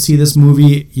I did see this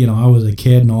movie, I was a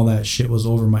kid and all that shit was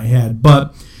over my head.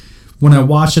 But when I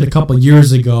watched it a couple of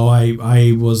years ago,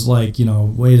 I was like,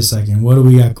 wait a second, what do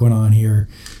we got going on here?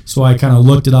 So I kind of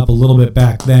looked it up a little bit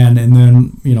back then, and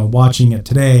then watching it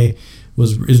today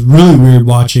is really weird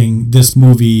watching this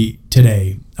movie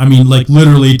today. I mean, like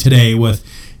literally today with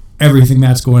everything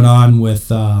that's going on with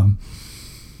the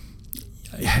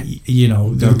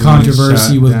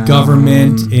controversy with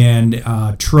government and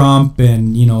Trump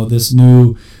and this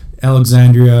new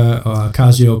Alexandria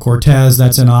Ocasio-Cortez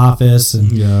that's in office,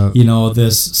 and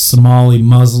this Somali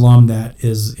Muslim that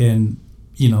is in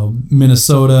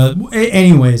Minnesota.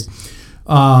 Anyways,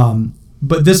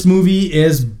 but this movie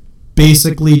is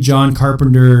basically John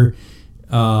Carpenter.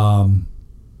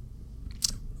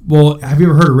 Well, have you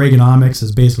ever heard of Reaganomics?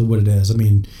 Is basically what it is. I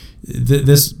mean,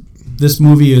 this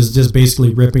movie is just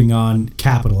basically ripping on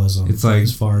capitalism. It's like,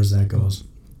 as far as that goes.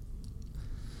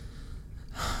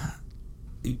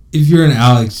 If you're an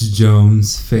Alex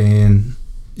Jones fan,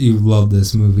 you love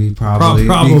this movie probably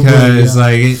because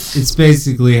it's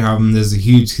basically how there's a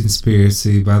huge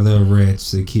conspiracy by the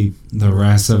rich to keep the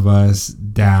rest of us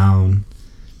down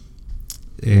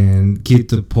and keep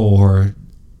the poor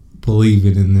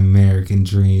believing in the American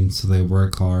dream, so they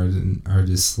work hard and are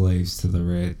just slaves to the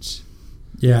rich.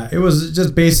 Yeah, it was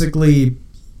just basically,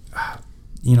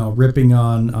 ripping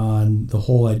on the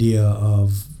whole idea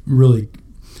of really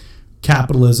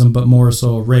capitalism, but more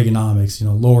so Reaganomics.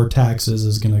 Lower taxes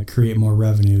is going to create more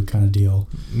revenue kind of deal.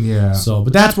 Yeah. So,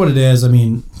 but that's what it is. I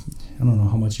mean, I don't know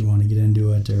how much you want to get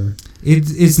into it or.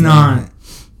 It's not.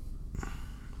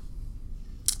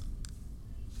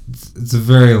 It's a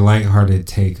very lighthearted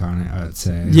take on it, I would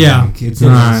say. Yeah, like, it's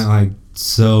not like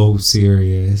so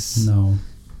serious. No,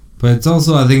 but it's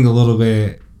also, I think, a little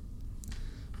bit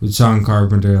with John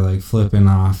Carpenter, like flipping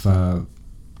off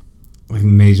like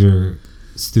major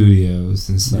studios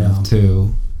and stuff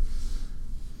too.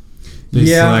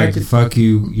 It's like, fuck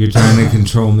you, you're trying to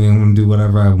control me, I'm gonna do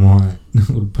whatever I want.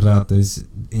 Would put out this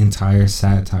entire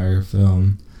satire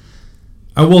film.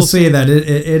 I will say that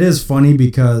it is funny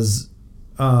because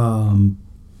there's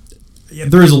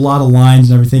a lot of lines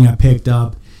and everything I picked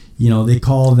up. They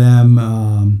call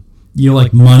them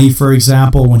like money, for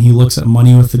example. When he looks at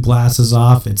money with the glasses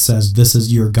off, it says, "This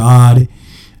is your God."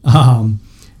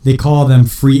 They call them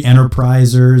free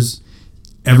enterprisers.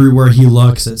 Everywhere he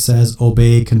looks, it says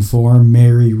obey, conform,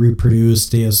 marry, reproduce,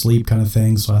 stay asleep kind of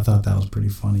thing. So I thought that was pretty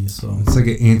funny. So it's like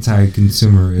an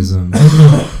anti-consumerism.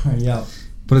 Yeah.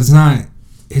 But it's not.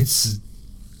 It's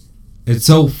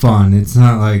so fun. It's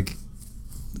not like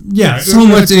so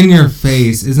much in your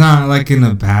face. It's not like in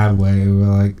a bad way. We're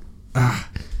like, I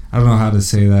don't know how to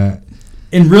say that.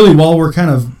 And really, while we're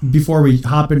before we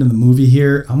hop into the movie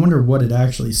here, I wonder what it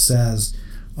actually says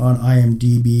on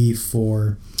IMDb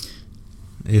for.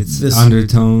 It's this,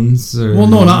 undertones? Well,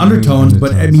 no, not undertones,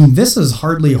 but I mean, this is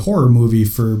hardly a horror movie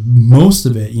for most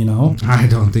of it, I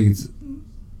don't think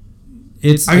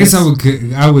it's... I guess I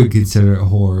would consider it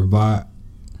horror, but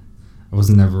I was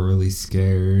never really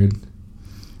scared.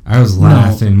 I was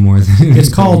laughing more than anything.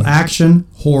 It's called action,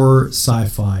 horror,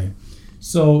 sci-fi.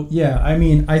 So, yeah, I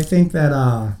mean, I think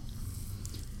that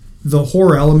the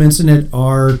horror elements in it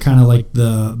are kind of like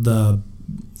the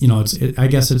I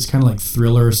guess it's kind of like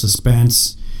thriller,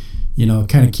 suspense, it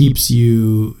kind of keeps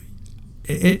you,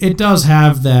 it does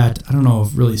have that, I don't know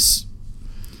if really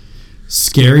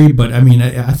scary, but I mean,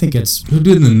 I think it's... Who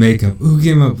did the makeup? Who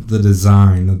came up with the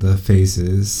design of the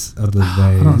faces of the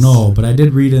vase? I don't know, but I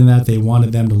did read in that they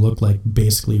wanted them to look like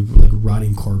basically like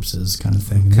rotting corpses kind of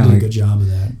thing. And they did a good job of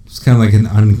that. It's kind of like an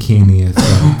uncanny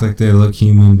effect, like they look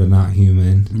human but not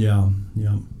human. Yeah.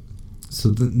 So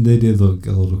they did look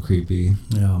a little creepy.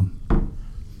 Yeah.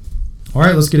 All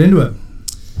right, let's get into it.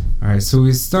 All right, so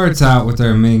we starts out with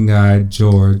our main guy,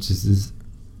 George. This is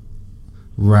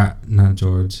not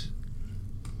George.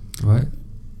 What? Are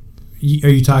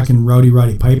you talking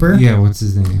Roddy Piper? Yeah, what's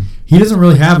his name? He doesn't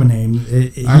really have a name.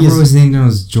 I wrote his name down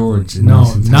as George.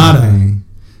 No, Nada.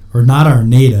 Or Nada or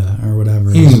Nada or whatever.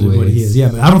 Anyways. What he is.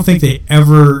 Yeah, but I don't think they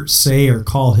ever say or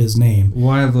call his name. Well,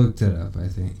 I looked it up, I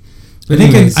think.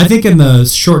 I think in the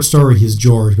short story he's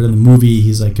George, but in the movie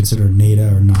he's like considered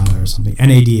Nada or Nada or something.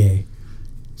 Nada.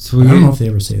 So I don't know if they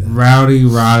ever say that.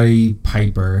 Roddy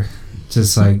Piper.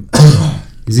 Just like,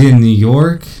 is he in New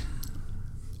York? Is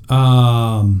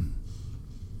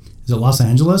it Los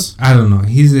Angeles? I don't know.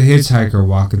 He's a hitchhiker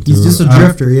walking through. He's just a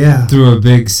drifter, Through a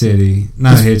big city.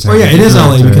 Not a hitchhiker. Oh yeah, it is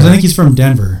LA because I think he's from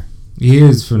Denver. He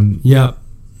is from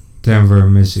Denver,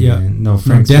 Michigan. Yep. No,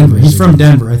 Frank's Denver. He's from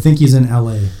Denver. I think he's in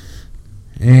LA.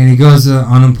 And he goes to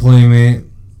unemployment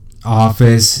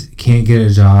office, can't get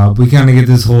a job. We kind of get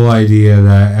this whole idea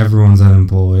that everyone's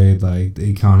unemployed, like the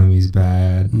economy's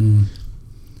bad.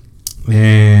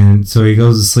 And so he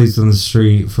goes to sleep on the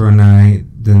street for a night.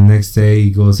 The next day he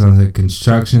goes on the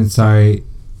construction site,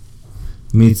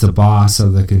 meets the boss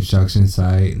of the construction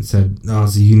site and said, "Oh,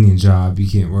 it's a union job. You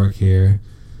can't work here."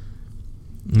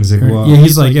 He's like, "Well..." Yeah,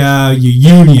 he's like, "You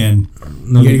union.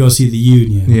 You gotta go see the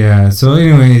union." Yeah, so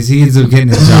anyways, he ends up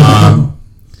getting a job.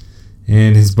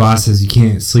 And his boss says, "You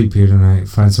can't sleep here tonight.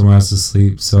 Find somewhere else to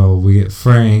sleep." So we get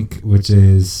Frank, which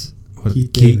is...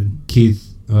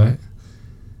 Keith... What?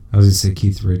 I was going to say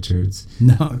Keith Richards.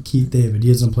 No, Keith David. He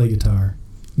doesn't play guitar.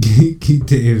 Keith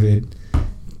David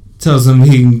tells him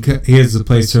he has a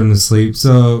place for him to sleep.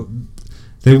 So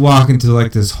they walk into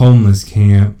like this homeless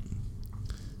camp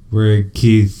where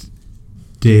Keith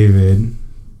David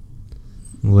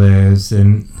lives,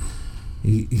 and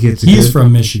he gets. He's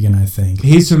from Michigan, I think.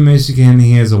 He's from Michigan.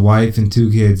 He has a wife and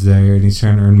 2 kids there, and he's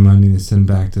trying to earn money to send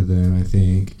back to them, I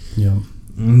think. Yeah.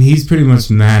 And he's pretty much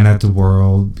mad at the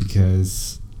world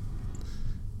because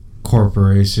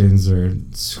corporations are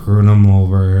screwing him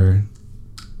over.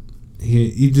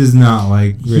 He does not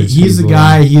like rich He's people. the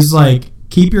guy, he's like,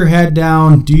 keep your head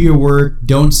down, do your work,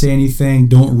 don't say anything,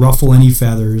 don't ruffle any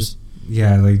feathers.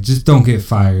 Yeah, like, just don't get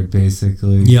fired,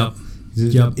 basically. Yep.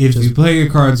 If you play your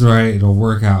cards right, it'll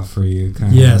work out for you.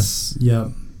 Kind yes. Of. Yep.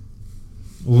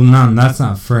 Well, no, that's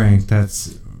not Frank.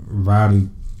 That's Roddy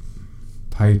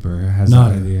Piper has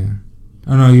that idea.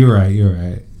 Oh, no, you're right.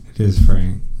 It is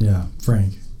Frank. Yeah,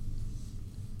 Frank.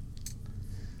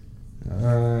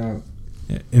 And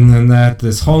then at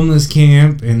this homeless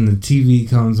camp, and the TV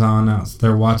comes on out.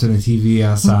 They're watching a TV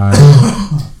outside.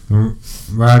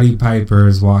 Roddy Piper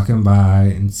is walking by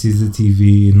and sees the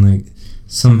TV, and like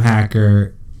some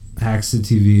hacker hacks the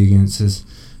TV against us.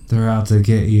 They're out to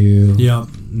get you. Yep.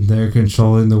 They're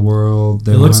controlling the world.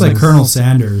 It looks like Colonel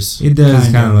Sanders. It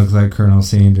does kind of look like Colonel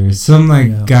Sanders. Some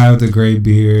guy with a gray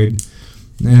beard.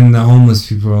 And the homeless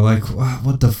people are like, wow,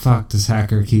 what the fuck? This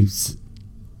hacker keeps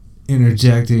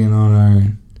interjecting on our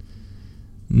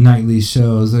nightly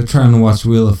shows. They're trying to watch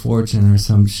Wheel of Fortune or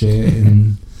some shit.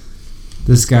 And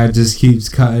this guy just keeps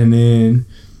cutting in.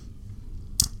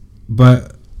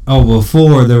 But,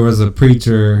 before there was a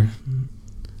preacher,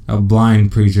 a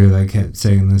blind preacher that kept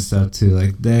saying this stuff too.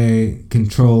 Like, they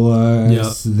control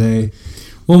us. Yep.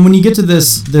 Well, when you get to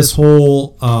this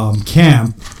whole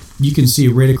camp, you can see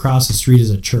right across the street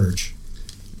is a church.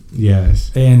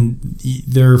 Yes. And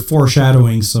they're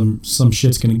foreshadowing some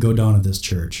shit's going to go down at this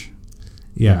church.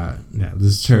 Yeah.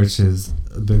 This church is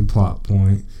a big plot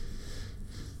point.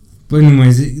 But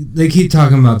anyways, they keep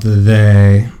talking about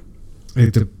they.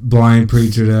 Like the blind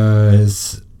preacher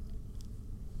does.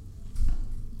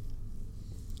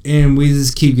 And we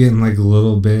just keep getting like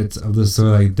little bits of the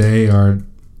story. Like they are...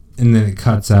 And then it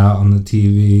cuts out on the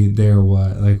TV. They're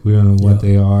what? Like, we don't know what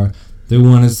they are. They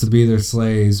want us to be their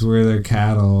slaves. We're their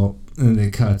cattle. And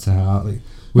it cuts out. Like,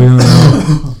 we don't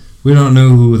know. We don't know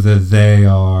who they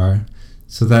are.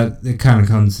 So that it kind of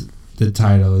comes. The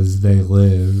title is They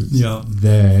Live. Yeah.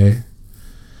 They.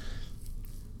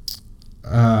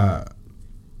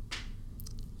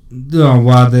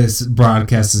 While this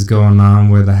broadcast is going on,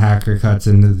 where the hacker cuts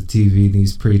into the TV and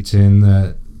he's preaching,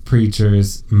 the preacher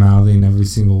is mouthing every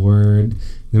single word.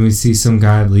 Then we see some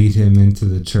guy lead him into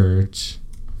the church.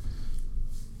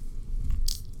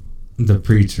 The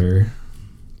preacher.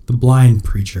 The blind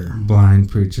preacher. Blind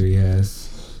preacher,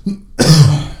 yes.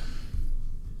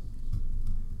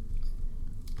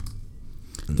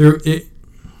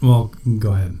 Well,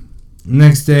 go ahead.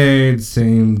 Next day, the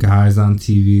same guys on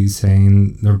TV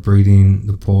saying they're breeding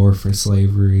the poor for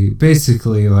slavery.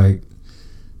 Basically, like,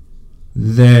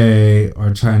 they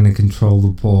are trying to control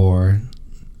the poor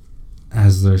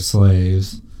as their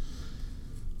slaves.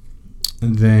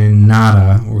 And then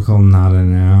Nada, we're calling Nada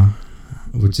now,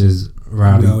 which is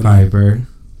Rowdy Piper.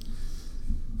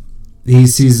 He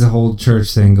sees the whole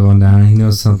church thing going down. He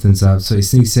knows something's up, so he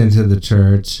sneaks into the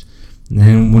church. And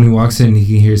then when he walks in, he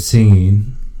can hear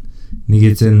singing. And he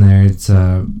gets in there, it's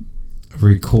a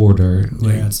recorder.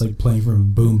 Yeah, it's like playing from a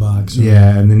boombox.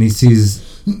 Yeah, and then he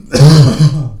sees...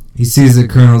 He sees the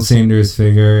Colonel Sanders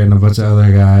figure and a bunch of other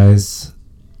guys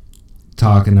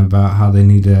talking about how they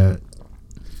need to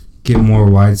get more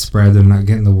widespread. They're not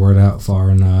getting the word out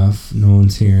far enough. No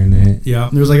one's hearing it. Yeah,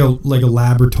 there's like a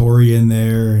laboratory in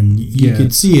there, and you can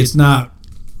see it's not.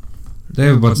 They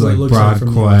have a bunch of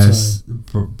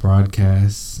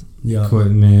broadcast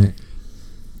equipment.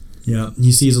 Yeah,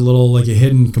 he sees a little like a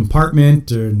hidden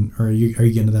compartment, or are you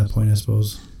getting to that point? I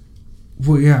suppose.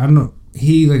 Well, yeah, I don't know.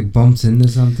 He like bumps into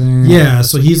something. Yeah,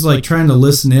 so he's like trying to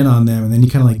listen in on them, and then he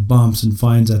kind of like bumps and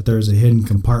finds that there's a hidden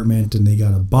compartment, and they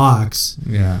got a box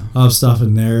of stuff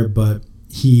in there. But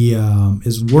he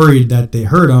is worried that they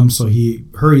heard him, so he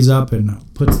hurries up and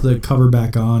puts the cover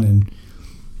back on and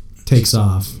takes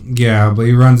off. Yeah, but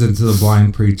he runs into the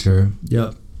blind preacher.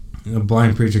 Yep. The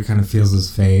blind preacher kind of feels his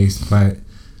face, but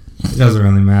it doesn't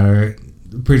really matter.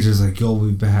 The preacher's like, "You'll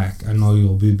be back. I know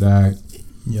you'll be back."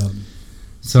 Yep.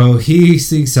 So he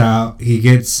sneaks out. He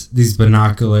gets these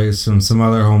binoculars from some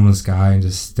other homeless guy and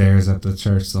just stares at the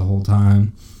church the whole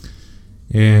time.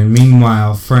 And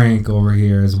meanwhile, Frank over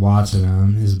here is watching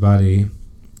him, his buddy.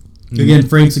 Again,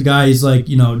 Frank's a guy, he's like,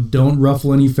 don't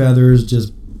ruffle any feathers,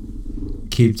 just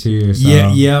keep to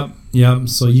yourself. Yep.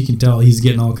 So you can tell he's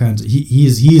getting all kinds of...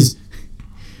 He's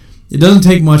it doesn't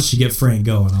take much to get Frank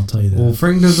going, I'll tell you that. Well,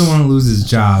 Frank doesn't want to lose his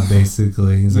job,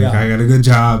 basically. He's like, I got a good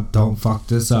job. Don't fuck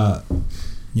this up.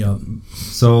 Yep.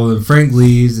 So Frank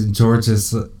leaves, and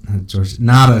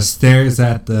Nada stares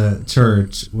at the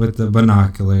church with the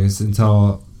binoculars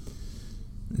until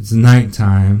it's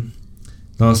nighttime.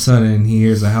 All of a sudden, he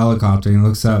hears a helicopter, and he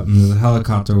looks up, and there's a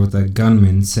helicopter with a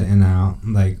gunman sitting out.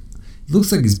 Like, it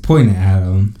looks like he's pointing at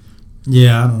him.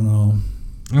 Yeah, I don't know.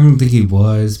 I don't think he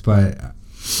was, but...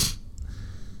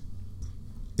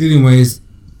 Anyways,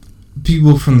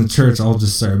 people from the church all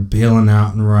just start bailing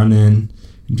out and running,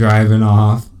 driving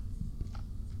off.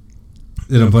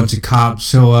 Then a bunch of cops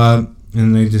show up,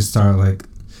 and they just start, like,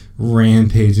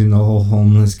 rampaging the whole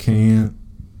homeless camp.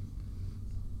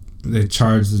 They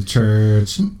charge the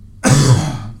church.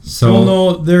 So, well,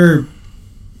 no,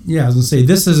 Yeah, I was gonna say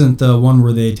this isn't the one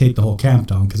where they take the whole camp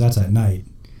down because that's at night.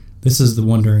 This is the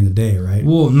one during the day, right?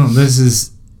 Well, no, this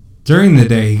is during the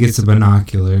day. He gets the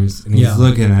binoculars and he's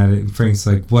looking at it. And Frank's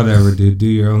like, "Whatever, dude, do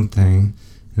your own thing."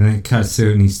 And then it cuts to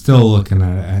it, and he's still looking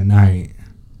at it at night.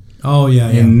 Oh yeah,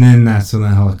 And then that's when the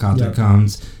helicopter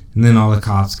comes, and then all the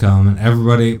cops come, and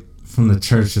everybody from the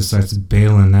church just starts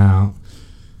bailing out.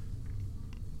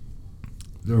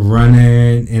 They're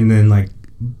running, and then like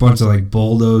a bunch of like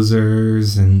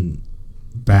bulldozers and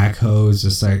backhoes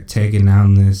just start taking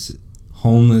down this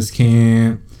homeless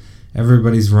camp.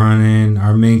 Everybody's running.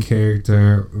 Our main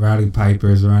character, Rowdy Piper,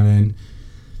 is running.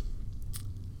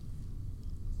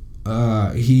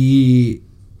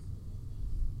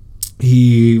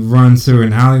 He runs through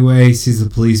an alleyway, sees the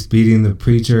police beating the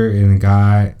preacher and the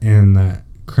guy and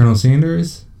Colonel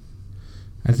Sanders.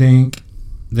 I think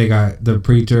they got the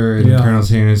preacher and Colonel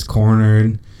Sanders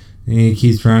cornered, and he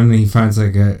keeps running. He finds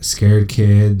like a scared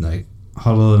kid, like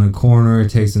huddled in a corner.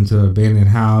 Takes him to an abandoned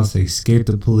house. They escape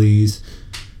the police.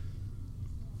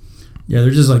 Yeah,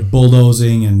 they're just like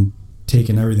bulldozing and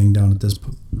taking everything down at this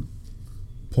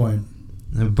point.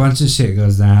 A bunch of shit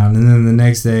goes down, and then the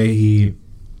next day he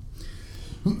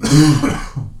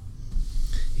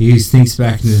sneaks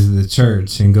back into the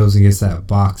church and goes and gets that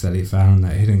box that he found in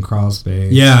that hidden crawl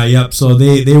space. Yeah, yep. So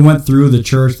they went through the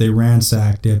church, they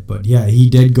ransacked it, but yeah, he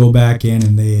did go back in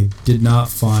and they did not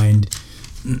find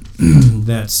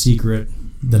that secret,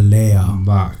 the Leia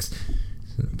box.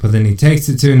 But then he takes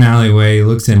it to an alleyway, he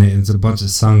looks in it, and it's a bunch of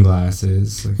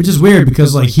sunglasses. Which is weird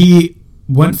because like he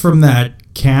went from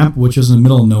that camp, which was in the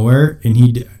middle of nowhere, and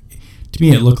to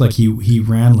me it looked like he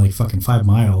ran like fucking 5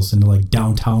 miles into like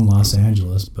downtown Los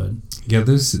Angeles. But yeah,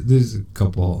 there's a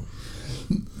couple.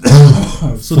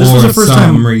 So this was the first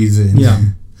time. For some reason. Yeah.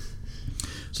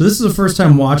 So this is the first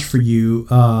time watch for you.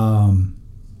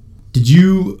 Did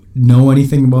you know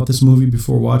anything about this movie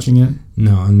before watching it?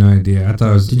 No, no idea. I thought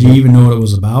it was. Did you even know what it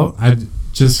was about? I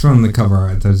just from the cover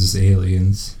art, I thought it was just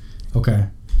aliens. Okay.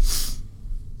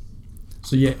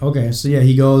 So yeah,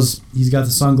 he goes. He's got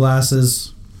the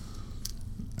sunglasses.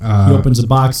 He opens the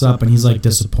box up and he's like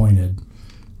disappointed.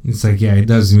 It's like, yeah, it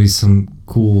does be some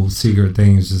cool secret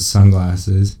thing. It's just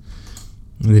sunglasses.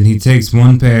 And then he takes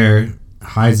one pair,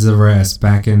 hides the rest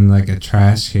back in like a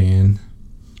trash can.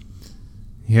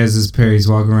 He has this pair, he's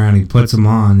walking around, he puts them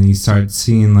on, and he starts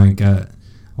seeing like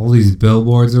all these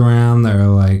billboards around that are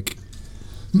like,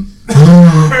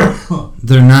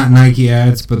 they're not Nike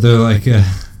ads, but they're like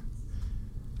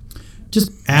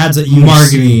just ads that you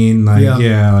marketing, like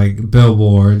like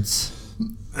billboards,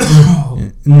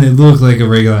 and they look like a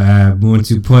regular ad. But once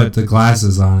you put the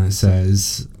glasses on, it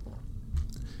says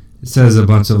a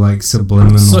bunch of like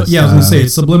subliminal. I was gonna say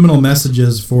it's subliminal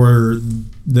messages for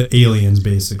the aliens,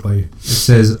 basically. It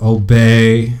says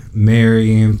obey,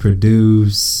 marry, and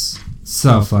produce,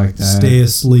 stuff like that. Stay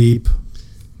asleep.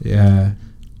 Yeah,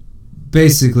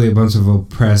 basically a bunch of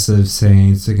oppressive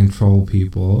sayings to control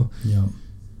people. Yeah.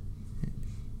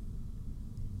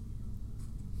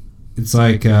 It's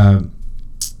like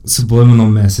subliminal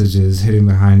messages hidden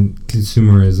behind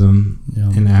consumerism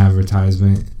and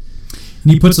advertisement.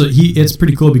 And it's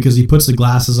pretty cool because he puts the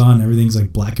glasses on and everything's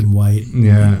like black and white.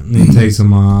 Yeah, and he takes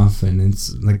them off and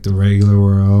it's like the regular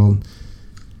world.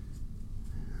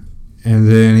 And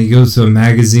then he goes to a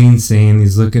magazine stand.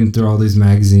 He's looking through all these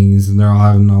magazines and they're all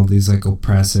having all these like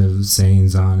oppressive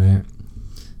sayings on it.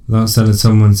 And all of a sudden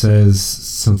someone says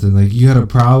something like, "You got a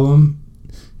problem?"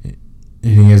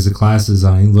 And he has the glasses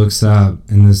on. He looks up,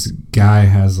 and this guy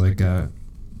has like I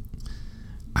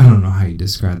don't know how you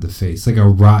describe the face, like a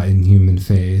rotten human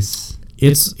face.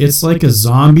 It's like a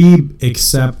zombie,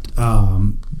 except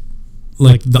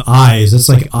like the eyes. It's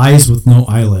like eyes with no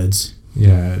eyelids.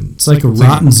 Yeah, it's like a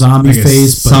rotten zombie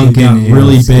face, but he got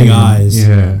really big eyes.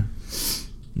 Yeah,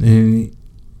 and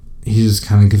he's just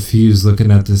kind of confused looking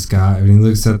at this guy. I mean, he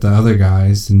looks at the other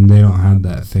guys, and they don't have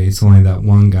that face. Only that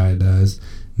one guy does.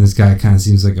 This guy kind of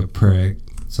seems like a prick,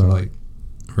 so like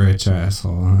rich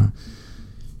asshole, huh?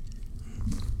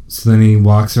 So then he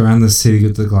walks around the city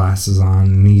with the glasses on,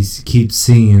 and he keeps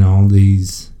seeing all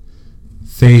these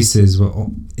faces, but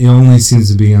it only seems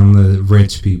to be on the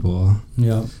rich people.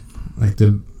 Yeah, like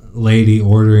the lady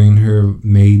ordering her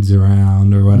maids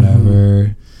around or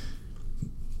whatever.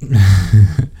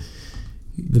 Mm-hmm.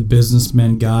 The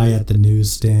businessman guy at the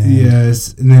newsstand.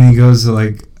 Yes, and then he goes to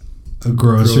like a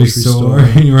grocery store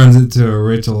and he runs into a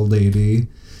rich old lady.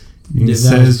 He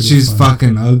says she's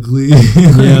fucking ugly.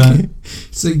 Yeah.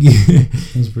 It's like, yeah.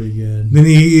 That's pretty good. Then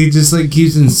he just like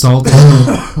keeps insulting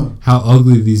how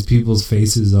ugly these people's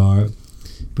faces are.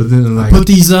 But then like, put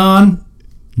these on,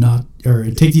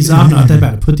 take these off, not that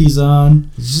bad. Put these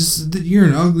on. It's just that you're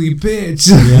an ugly bitch.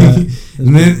 Yeah.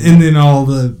 and then all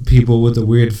the people with the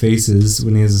weird faces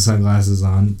when he has the sunglasses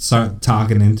on start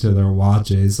talking into their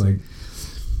watches like,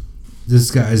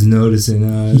 this guy's noticing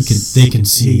us. They can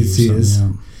see us.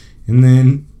 Yeah. And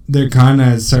then they're kind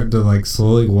of start to like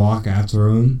slowly walk after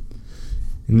him.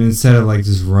 And then instead of like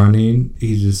just running,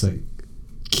 he just like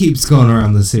keeps going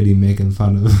around the city making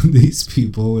fun of these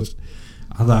people, which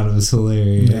I thought it was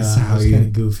hilarious. Yeah, how it was kind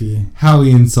of goofy. How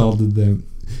he insulted them.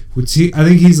 Which I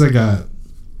think he's a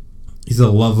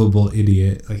lovable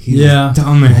idiot. Like he's a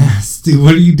dumbass. Dude,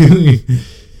 what are you doing?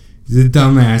 He's a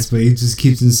dumbass, but he just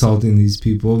keeps insulting these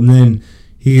people. And then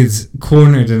he gets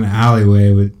cornered in an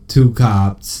alleyway with two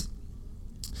cops.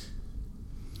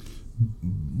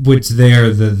 Which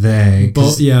they're they.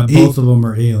 Both of them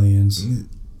are aliens.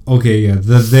 Okay, yeah,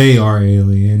 they are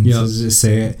aliens. Yeah. Let's just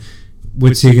say it.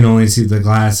 Which he can only see the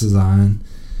glasses on.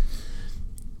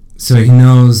 So he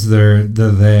knows they're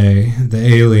the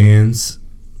aliens.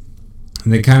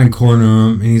 And they kind of corner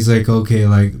him, and he's like, okay,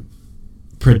 like,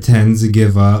 pretends to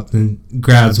give up, and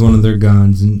grabs one of their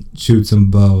guns and shoots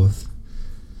them both.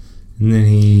 And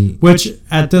then Which,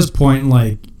 at this point,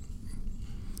 like,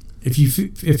 if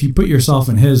you put yourself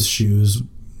in his shoes,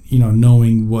 you know,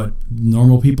 knowing what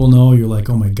normal people know, you're like,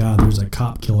 oh my god, there's a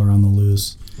cop killer on the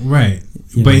loose. Right.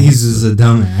 But he's just a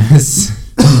dumbass.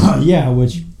 Yeah,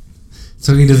 which...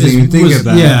 So he doesn't even think of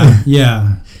that.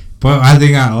 Yeah. But I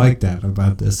think I like that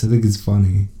about this. I think it's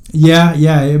funny. Yeah.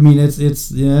 I mean, it's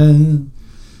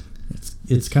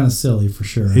kind of silly for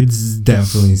sure. It's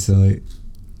definitely silly.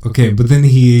 Okay, but then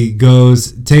he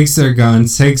takes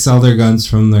all their guns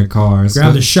from their cars.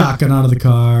 Grab the shotgun out of the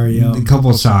car. Yeah. A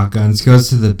couple shotguns. Goes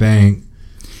to the bank.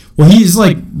 Well, he's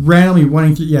like randomly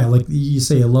running through. Yeah, like you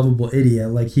say, a lovable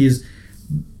idiot. Like he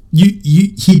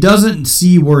doesn't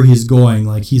see where he's going.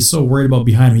 Like he's so worried about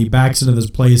behind him. He backs into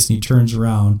this place and he turns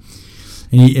around,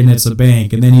 and it's a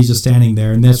bank. And then he's just standing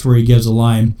there, and that's where he gives a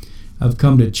line: "I've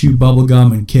come to chew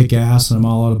bubblegum and kick ass, and I'm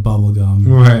all out of bubblegum."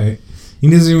 Right. He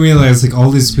doesn't realize like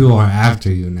all these people are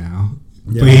after you now,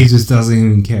 but he just doesn't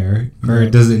even care or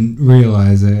doesn't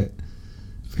realize it.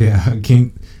 But yeah,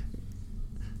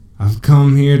 I've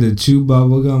come here to chew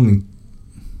bubblegum and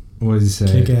what did he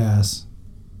say? Kick ass.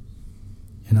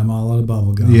 And I'm all out of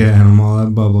bubblegum. Yeah, and I'm all out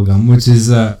of bubblegum, which is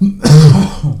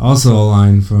also a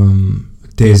line from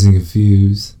Dazed and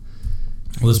Confused.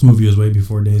 Well, this movie was way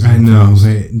before Dazed and Confused.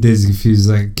 I know, but Dazed and Confused is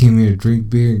like, came here to drink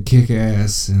beer and kick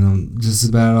ass, and I'm just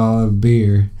about all out of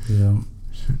beer. Yeah.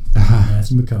 That's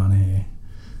McConaughey.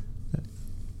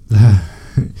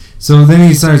 So then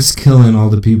he starts killing all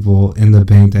the people in the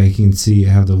bank that he can see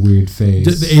have the weird face.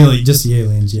 Just the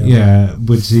aliens, yeah. Yeah,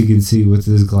 which he can see with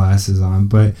his glasses on.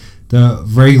 But the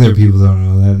regular people don't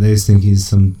know that. They just think he's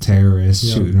some terrorist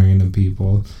shooting random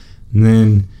people. And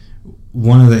then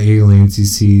one of the aliens he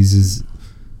sees is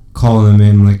calling him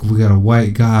in, like, we got a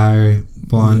white guy,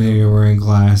 blonde hair, wearing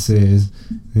glasses.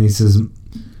 And he says,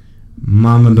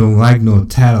 Mama don't like no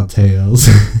tattletales.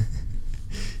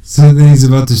 So then he's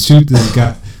about to shoot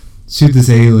this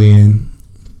alien,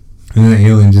 and the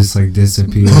alien just like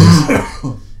disappears.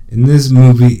 And this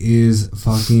movie is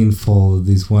fucking full of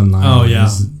these one-liners. Oh yeah.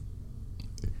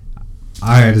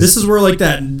 This is where like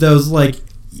those like,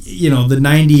 you know, the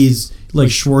 90s like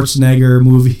Schwarzenegger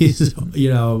movies, you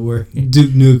know, where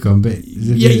Duke Nukem, but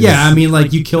yeah. I mean,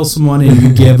 like you kill someone and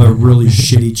you give a really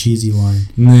shitty cheesy line,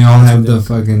 and they all have the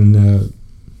fucking.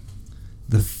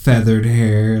 The feathered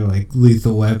hair, like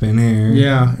Lethal Weapon hair.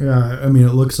 Yeah. I mean,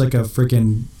 it looks like a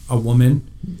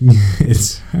woman.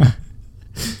 It's. I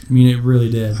mean, it really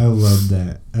did. I love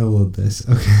that. I love this.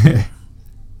 Okay.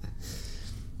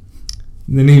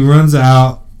 And then he runs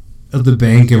out of the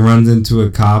bank and runs into a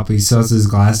cop. He still has his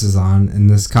glasses on, and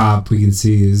this cop we can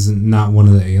see is not one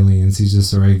of the aliens. He's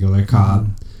just a regular cop.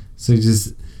 Mm-hmm. So he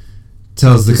just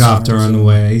tells the cop to run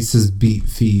away. He says beat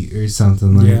feet or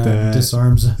something like that.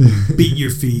 Disarms him. Beat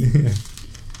your feet.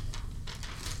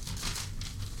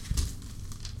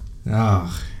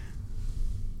 Oh.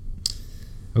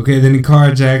 Okay, then he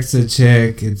carjacks a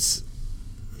chick.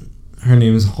 Her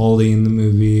name is Holly in the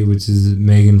movie, which is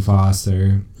Megan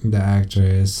Foster, the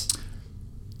actress.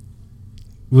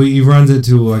 Well, he runs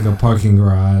into like a parking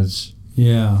garage.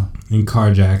 Yeah. And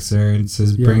carjacks her and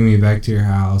says, bring me back to your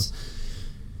house.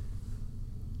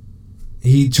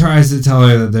 He tries to tell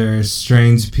her that there are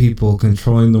strange people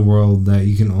controlling the world that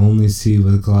you can only see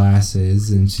with glasses,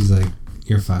 and she's like,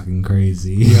 you're fucking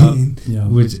crazy. Yeah.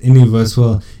 Which any of us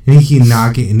will. And he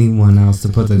cannot get anyone else to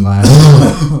put the glasses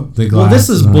on. Well, this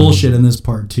is bullshit in this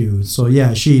part too. So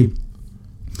yeah, she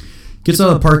Gets out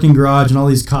of the parking garage and all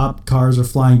these cop cars are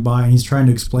flying by and he's trying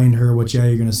to explain to her what,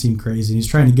 you're going to seem crazy. And he's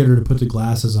trying to get her to put the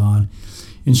glasses on.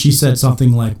 And she said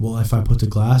something like, well, if I put the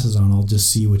glasses on, I'll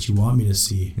just see what you want me to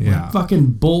see. Yeah. Like,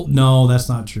 fucking bolt. No, that's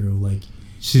not true. Like,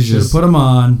 she should have just put them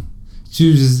on.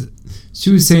 She was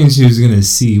saying she was going to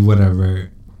see whatever.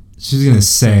 She was going to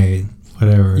say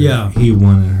whatever he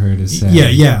wanted her to say.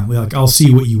 Yeah. Like, I'll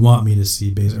see what you want me to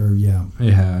see. Or, yeah.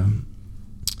 Yeah.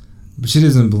 But she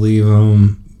doesn't believe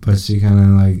him. But she kind of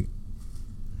like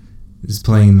is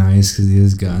playing nice because he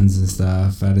has guns and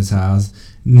stuff at his house.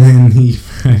 And then he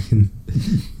fucking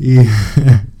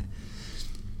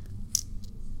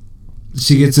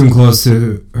she gets him close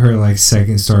to her like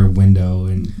second story window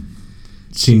and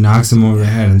she knocks him over the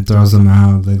head and throws him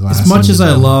out of the glass. As much as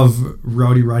I love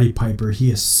Roddy Piper,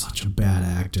 he is such a bad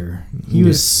actor. He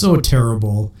was so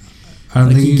terrible. I don't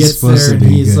think he he's supposed to be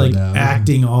he's good, like though.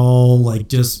 acting all like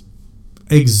just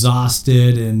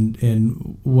exhausted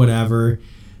and whatever,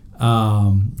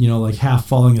 like half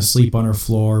falling asleep on her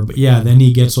floor. But yeah, then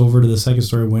he gets over to the second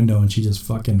story window and she just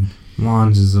fucking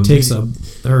launches him. Takes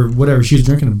or whatever, she was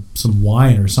drinking some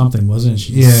wine or something, wasn't it?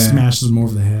 She just smashes him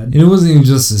over the head. And it wasn't even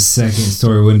just a second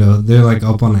story window. They're like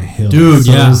up on a hill. Dude,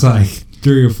 so it was like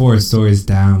 3 or 4 stories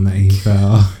down that he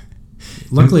fell.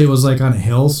 Luckily, it was like on a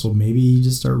hill, so maybe he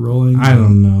just started rolling. I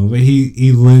don't know, but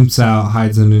he limps out,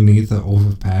 hides underneath the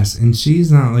overpass, and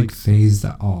she's not like phased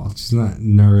at all. She's not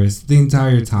nervous the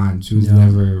entire time. She was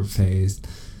never phased,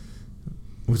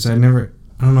 which I don't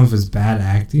know if it's bad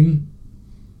acting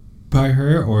by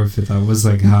her or if it was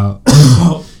like how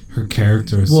her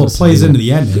character is. Well, it plays into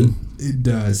the ending. It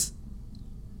does.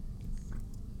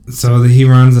 So he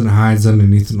runs and hides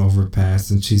underneath an overpass,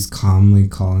 and she's calmly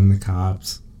calling the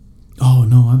cops. Oh,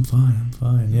 no, I'm fine,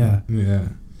 yeah. Yeah.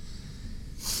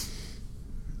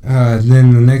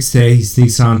 Then the next day, he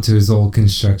sneaks onto his old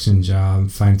construction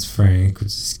job, finds Frank, which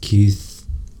is Keith.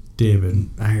 David.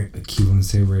 I keep wanting to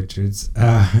say Richards.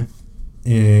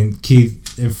 And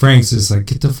Frank's just like,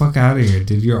 get the fuck out of here,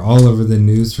 dude. You're all over the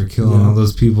news for killing all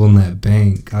those people in that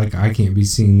bank. Like, I can't be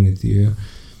seen with you.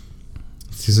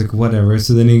 She's like, whatever.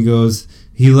 So then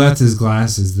he left his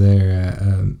glasses there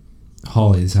at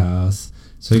Holly's house.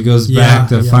 So he goes back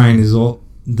to find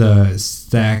the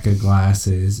stack of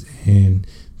glasses, and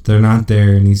they're not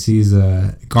there, and he sees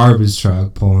a garbage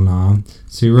truck pulling on.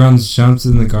 So he runs, jumps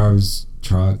in the garbage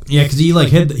truck. Yeah, because he like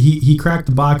he cracked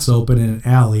the box open in an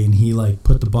alley, and he like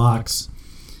put the box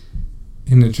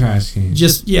in the trash can.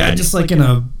 Just like in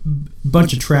a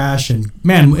bunch of trash, and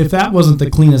man, if that wasn't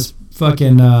the cleanest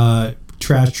fucking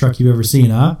trash truck you've ever seen,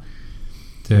 huh?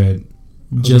 Dude.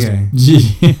 Just okay.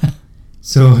 Yeah.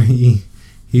 So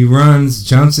he runs,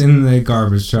 jumps in the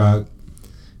garbage truck,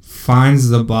 finds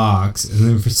the box, and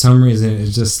then for some reason it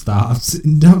just stops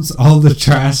and dumps all the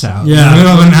trash out. Yeah. In the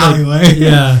middle of an alleyway.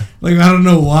 Yeah. Like, I don't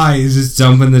know why he's just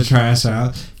dumping the trash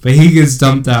out, but he gets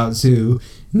dumped out too.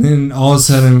 And then all of a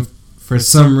sudden, for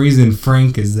some reason,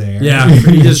 Frank is there. Yeah,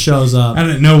 he just shows up. Out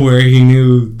of nowhere, he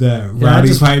knew that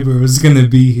Roddy Piper was going to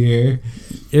be here.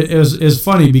 It was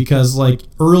funny because, like,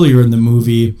 earlier in the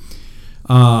movie,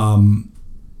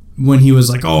 when he was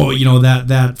like, oh,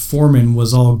 that foreman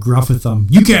was all gruff with him.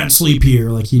 You can't sleep here.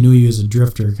 Like, he knew he was a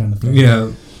drifter kind of thing.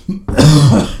 Yeah.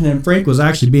 And Frank was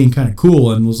actually being kind of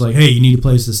cool and was like, hey, you need a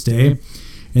place to stay.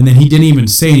 And then he didn't even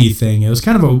say anything. It was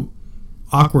kind of a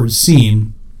awkward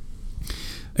scene.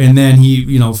 And then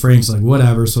Frank's like,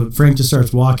 whatever. So Frank just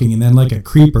starts walking, and then like a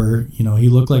creeper, he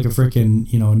looked like a freaking,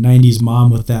 90s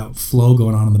mom with that flow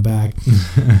going on in the back.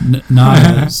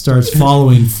 Nada starts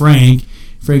following Frank.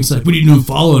 Frank's like, what are you doing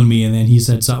following me? And then he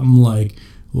said something like,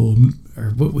 well,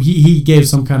 he gave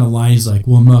some kind of line. He's like,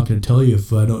 well, I'm not going to tell you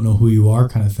if I don't know who you are,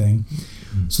 kind of thing.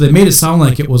 So they made it sound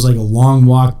like it was like a long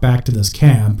walk back to this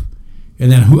camp.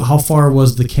 And then how far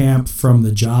was the camp from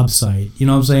the job site? You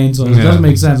know what I'm saying? So it doesn't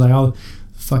make sense. Like, how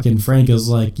fucking Frank is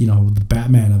like, the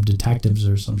Batman of detectives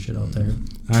or some shit out there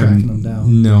tracking him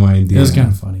down. No idea. It was kind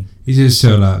of funny. He just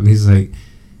showed up and he's like,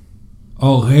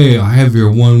 oh, hey, I have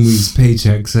your 1 week's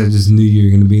paycheck, so I just knew you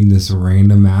were going to be in this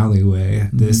random alleyway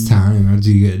at this time after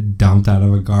you get dumped out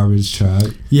of a garbage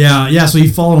truck. Yeah, so he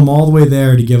followed him all the way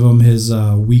there to give him his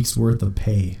week's worth of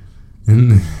pay.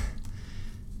 And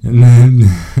then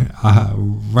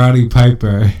Roddy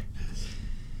Piper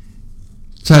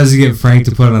tries to get Frank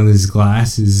to put on his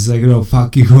glasses. He's like, no,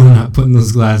 fuck you, I'm not putting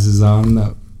those glasses on.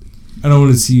 No, I don't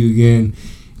want to see you again.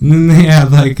 And then they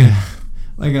had like a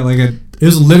it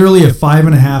was literally a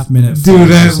 5.5 minute fight. Dude,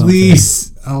 at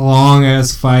least a long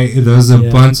ass fight. There was a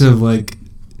bunch of like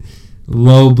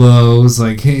low blows,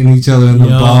 like hitting each other in the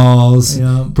balls,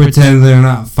 pretend they're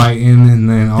not fighting, and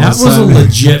then all that of a sudden... was a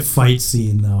legit fight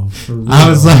scene, though. For real. I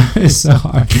was laughing so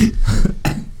hard.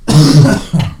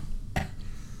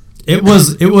 It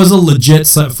was a legit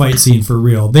fight scene for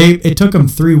real. It took them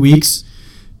 3 weeks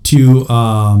to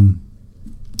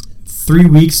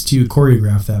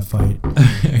choreograph that fight,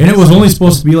 and it was only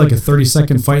supposed to be like a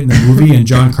 30-second fight in the movie, and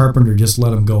John Carpenter just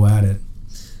let them go at it.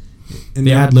 And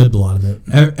they ad-libbed a lot of it.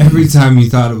 Every time you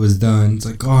thought it was done, it's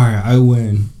like, all right, I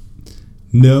win.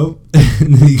 Nope.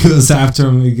 And then he goes after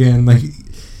him again. Like,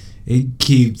 it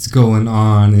keeps going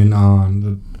on and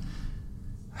on.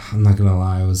 I'm not gonna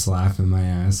lie, I was laughing my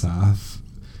ass off.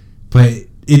 But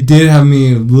it did have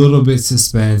me a little bit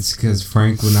suspense because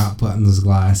Frank would not put on those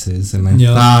glasses, and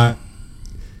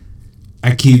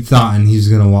I keep thoughting he was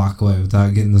gonna walk away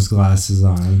without getting those glasses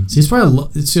on. See, it's probably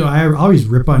I always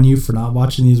rip on you for not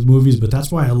watching these movies, but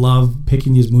that's why I love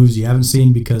picking these movies you haven't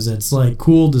seen, because it's like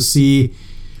cool to see,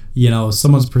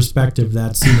 someone's perspective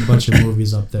that's seen a bunch of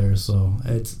movies up there. So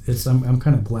I'm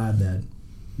kind of glad that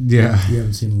you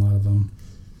haven't seen a lot of them.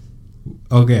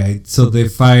 Okay, so they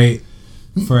fight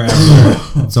forever.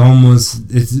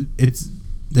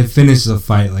 They finish the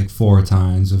fight like 4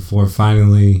 times before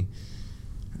finally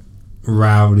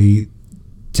Rowdy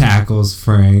tackles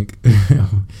Frank.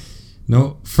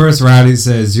 No, first Rowdy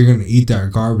says, "You're gonna eat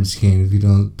that garbage can if you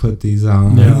don't put these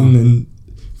on." Yeah. And then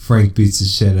Frank beats the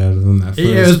shit out of him at first.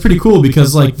 Yeah, it was pretty cool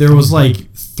because there was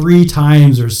 3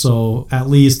 times or so at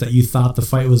least that you thought the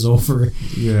fight was over.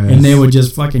 Yes. And they would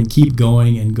just fucking keep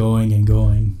going and going and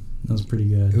going. That was pretty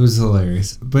good. It was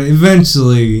hilarious. But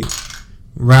eventually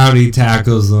Rowdy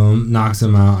tackles him, knocks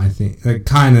him out, I think.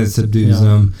 Kind of subdues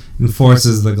him and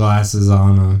forces the glasses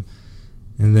on him.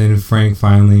 And then Frank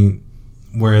finally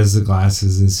wears the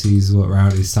glasses and sees what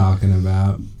Rowdy's talking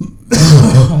about.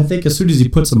 I think as soon as he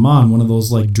puts them on, one of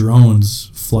those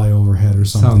drones fly overhead or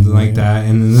something. Something like that.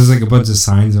 And then there's a bunch of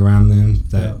signs around them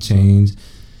that change.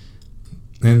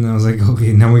 And I was like,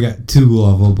 okay, now we got 2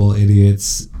 lovable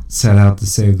idiots set out to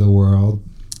save the world.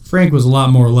 Frank was a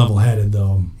lot more level-headed,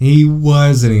 though. He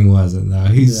was and he wasn't, though.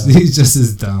 He's just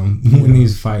as dumb when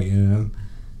he's fighting him.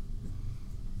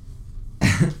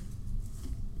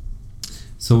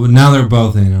 So now they're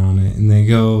both in on it, and they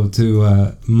go to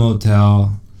a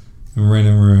motel and rent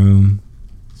a room.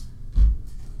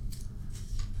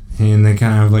 And they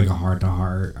kind of have a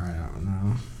heart-to-heart. I don't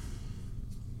know.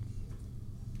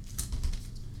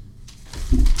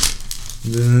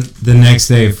 The next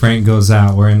day, Frank goes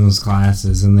out wearing those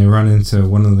glasses, and they run into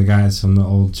one of the guys from the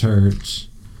old church.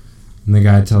 And the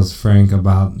guy tells Frank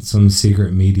about some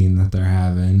secret meeting that they're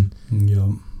having. Yep.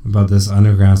 About this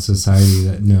underground society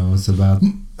that knows about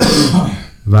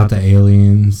the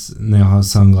aliens, and they all have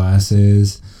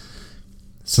sunglasses.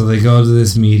 So they go to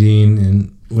this meeting,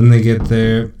 and when they get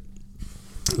there,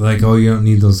 oh, you don't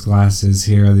need those glasses.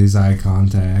 Here are these eye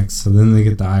contacts. So then they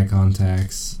get the eye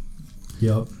contacts.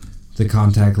 Yep. The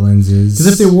contact lenses.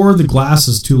 Because if they wore the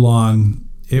glasses too long,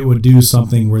 it would do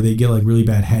something where they get really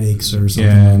bad headaches or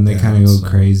something. Yeah, and they kind of go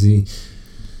crazy.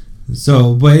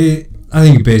 So, but I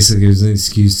think it basically was an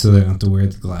excuse so they don't have to wear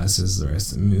the glasses the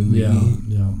rest of the movie.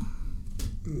 Yeah.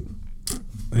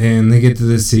 And they get to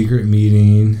this secret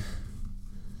meeting,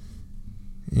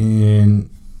 and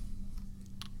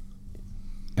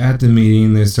at the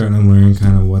meeting, they're starting to learn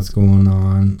kind of what's going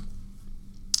on.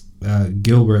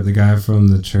 Gilbert, the guy from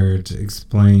the church,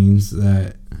 explains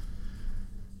that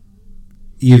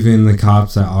even the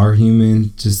cops that are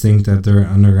human just think that they're an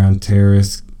underground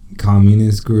terrorist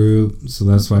communist group, so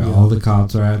that's why all the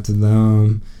cops are after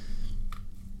them.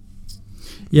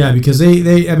 Yeah, because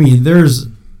there's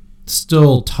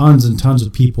still tons and tons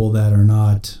of people that are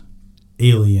not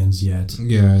aliens yet.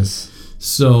 Yes.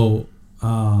 So,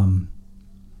 and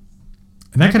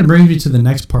that kind of brings me to the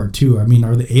next part too. Are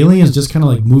the aliens just kind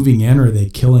of moving in, or are they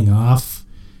killing off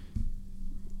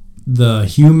the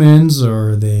humans,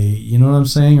 or are they, you know what I'm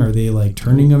saying? Are they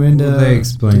turning them into? Well, they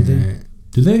explain it.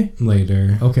 Do they?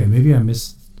 Later. Okay, maybe I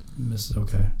missed.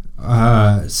 Okay.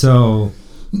 So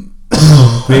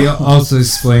he also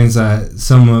explains that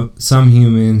some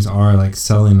humans are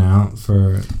selling out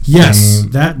for yes,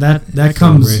 fame, that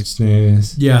comes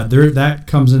richness. Yeah, that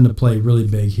comes into play really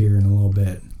big here in a little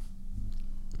bit.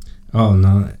 Oh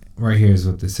no! Right here is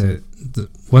what they said.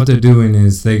 What they're doing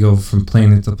is they go from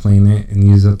planet to planet and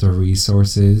use up their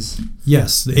resources.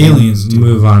 Yes, the aliens do.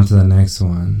 Move on to the next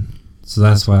one. So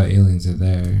that's why aliens are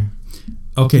there.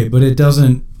 Okay, but it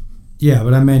doesn't... Yeah,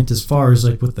 but I meant as far as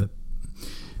with the...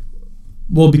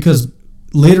 Well, because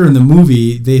later in the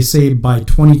movie, they say by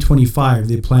 2025,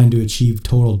 they plan to achieve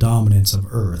total dominance of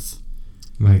Earth.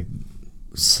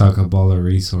 suck up all the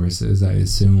resources. I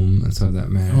assume that's what that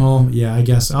meant. Oh, yeah, I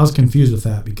guess. I was confused with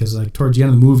that because, like, towards the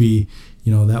end of the movie,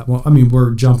 you know, that one, I mean,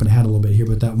 we're jumping ahead a little bit here,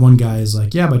 but that one guy is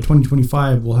like, yeah, by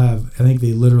 2025, we'll have, I think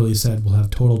they literally said we'll have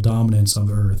total dominance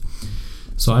of Earth.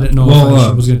 So I didn't know if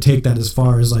I was going to take that as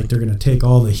far as, like, they're going to take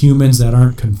all the humans that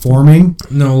aren't conforming.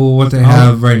 No, what they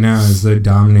have right now is they're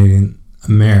dominating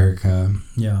America.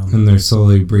 Yeah. And they're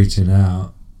slowly breaching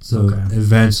out. So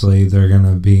eventually they're going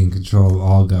to be in control of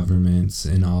all governments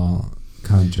in all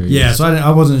countries. Yeah, so I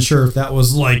wasn't sure if that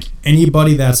was like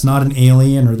anybody that's not an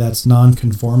alien or that's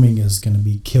non-conforming is going to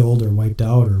be killed or wiped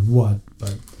out or what.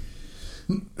 But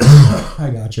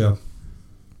I gotcha.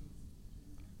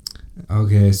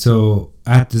 Okay, so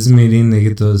at this meeting they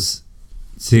get those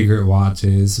secret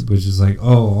watches, which is like,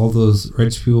 oh, all those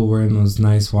rich people wearing those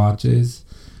nice watches.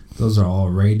 Those are all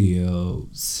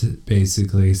radios,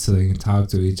 basically, so they can talk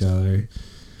to each other.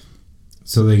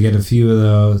 So they get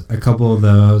a couple of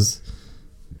those,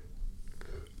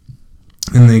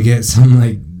 and they get some,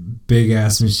 like,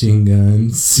 big-ass machine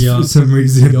guns. Yeah. For some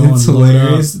reason, it's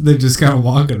hilarious. They're just kind of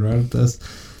walking around with us.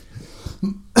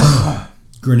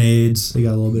 Grenades. They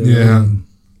got a little bit of everything.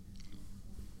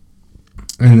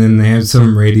 And then they have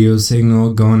some radio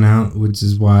signal going out, which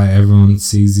is why everyone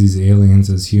sees these aliens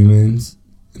as humans.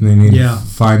 And they need to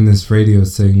find this radio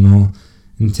signal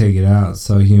and take it out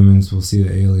so humans will see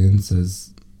the aliens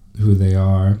as who they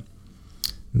are.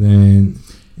 Which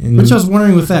I was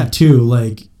wondering with that too,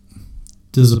 like,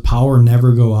 does the power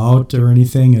never go out or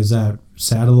anything? Is that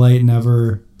satellite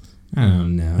never? I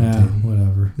don't know. Yeah,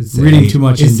 whatever. It's reading too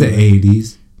much into it. It's the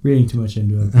 80s. Reading too much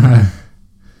into it.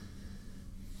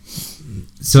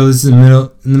 So this is in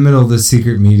the middle of the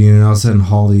secret meeting, and all of a sudden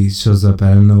Holly shows up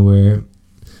out of nowhere.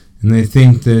 And they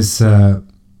think this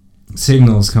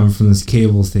signal is coming from this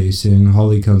cable station.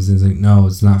 Holly comes in and is like, no,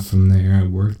 it's not from there. I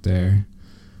work there.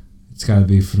 It's got to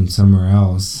be from somewhere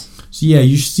else. So, yeah,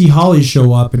 you see Holly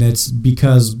show up, and it's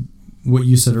because what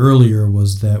you said earlier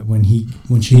was that when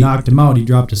she knocked him out, he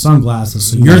dropped his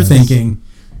sunglasses. So you're thinking,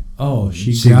 oh,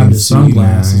 she grabbed his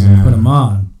sunglasses and put them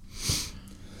on.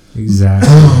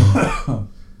 Exactly.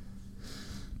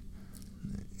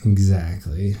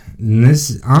 Exactly. And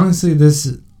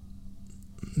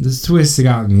this twist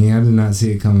got me. I did not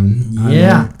see it coming.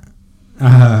 Yeah.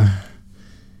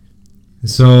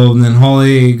 So then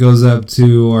Holly goes up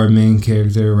to our main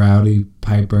character, Rowdy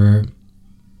Piper,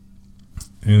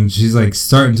 and she's like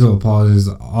starting to apologize.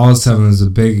 All of a sudden, there's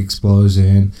a big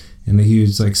explosion, and a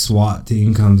huge like SWAT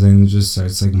team comes in and just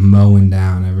starts like mowing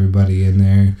down everybody in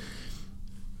there.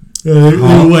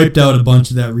 They wiped out a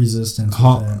bunch of that resistance.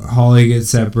 Holly gets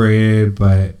separated,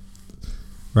 but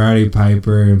Rowdy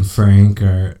Piper and Frank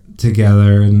are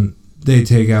together, and they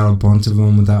take out a bunch of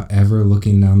them without ever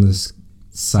looking down the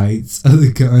sights of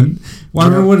the gun. I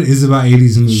wonder what it is about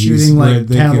 80s movies. Shooting like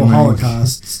cannibal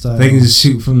Holocaust style. They can just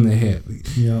shoot from the hip.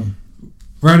 Yeah.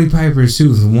 Rowdy Piper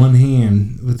shoots with one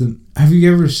hand. Have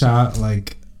you ever shot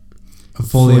like a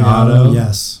fully auto?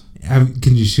 Yes.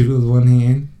 Can you shoot it with one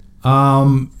hand?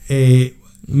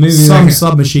 Maybe some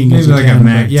submachine guns, maybe like a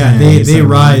Mac 10. Yeah, they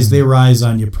rise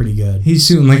on you pretty good. He's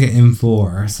shooting like an M4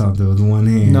 or something with one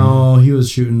hand. No, he was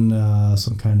shooting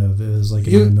some kind of, it was like a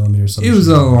 9mm or something. It was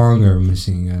a longer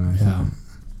machine gun, I thought.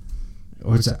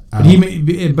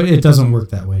 But it doesn't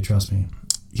work that way, trust me.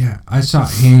 Yeah, I shot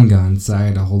handguns, so I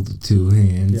had to hold the two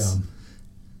hands. Yeah.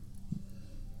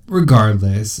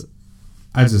 Regardless,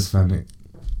 I just found it.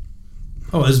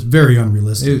 Oh, it's very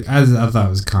unrealistic. I thought it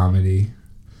was comedy.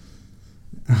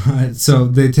 So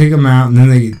they take them out, and then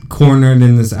they get cornered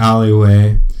in this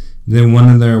alleyway. Then one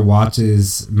of their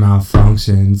watches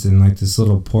malfunctions, and like this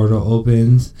little portal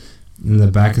opens in the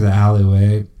back of the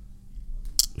alleyway,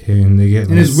 and they get.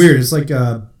 And it's weird. It's like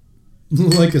a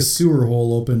sewer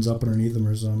hole opens up underneath them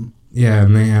or something. Yeah,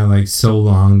 and they have like so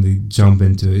long to jump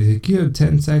into it. Like, you have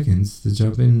 10 seconds to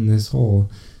jump in this hole.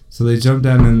 So they jump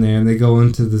down in there, and they go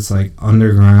into this like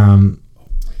underground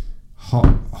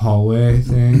hallway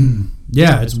thing.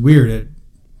 Yeah, it's weird.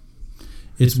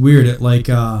 It's weird. It's like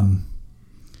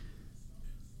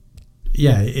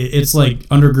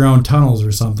underground tunnels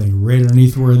or something. Right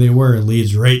underneath where they were, it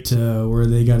leads right to where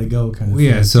they got to go, kind of thing.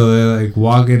 Yeah, so they're like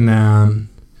walking down.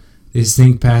 They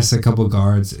sneak past a couple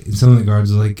guards. And some of the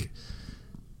guards are like,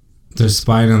 they're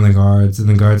spying on the guards, and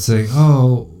the guards say,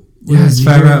 "Oh, let's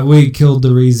find out we killed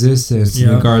the resistance." And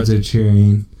the guards are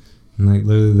cheering, and like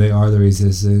literally they are the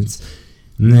resistance.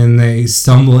 And then they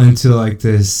stumble into like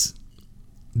this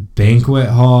banquet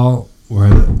hall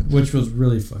which was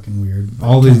really fucking weird.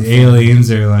 All these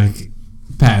aliens are like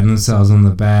patting themselves on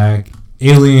the back,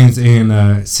 aliens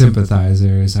and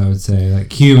sympathizers, I would say,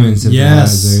 like human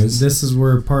sympathizers. Yes, this is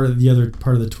where the other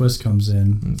part of the twist comes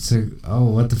in. It's like, oh,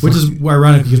 what the fuck? Which is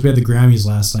ironic because we had the Grammys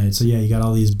last night, so yeah, you got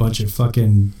all these bunch of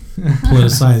fucking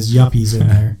politicized yuppies in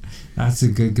there. That's a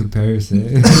good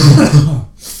comparison.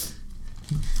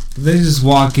 They just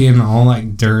walk in all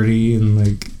like dirty and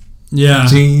like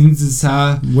jeans and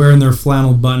stuff, wearing their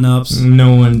flannel button-ups.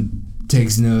 No one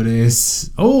takes notice.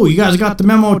 Oh, you guys got the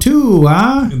memo too,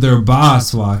 huh? Their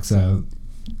boss walks out.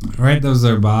 Right? That was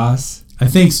their boss? I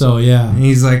think so, yeah. And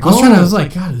he's like, I was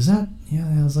like, God, is that... Yeah,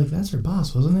 I was like, that's her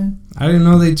boss, wasn't it? I didn't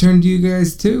know they turned you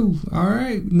guys too.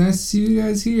 Alright, nice to see you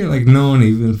guys here. Like, no one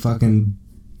even fucking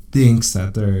thinks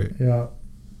that they're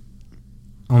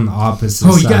on the opposite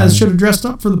side. You guys should have dressed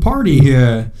up for the party.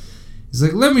 Yeah. He's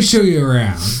like, let me show you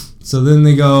around. So then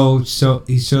they go,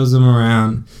 he shows them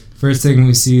around. First thing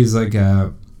we see is like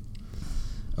a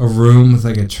room with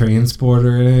like a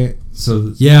transporter in it.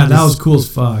 So yeah, that was cool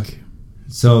as fuck.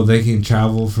 So they can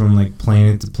travel from like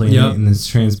planet to planet in this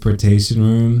transportation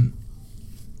room,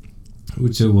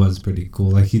 which it was pretty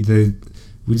cool. Like we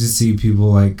just see people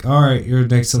like, all right, you're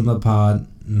next on the pod,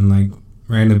 and like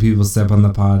random people step on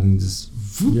the pod and just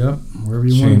wherever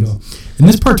you want to go. And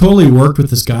this part totally worked with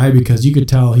this guy because you could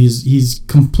tell he's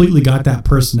completely got that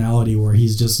personality where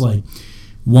he's just like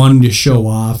wanting to show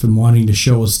off and wanting to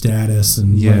show a status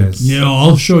and like,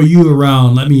 I'll show you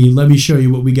around. Let me show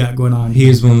you what we got going on. He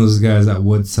is one of those guys that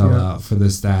would sell out for the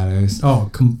status.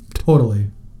 Oh, totally.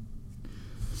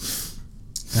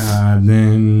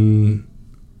 Then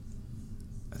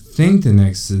I think the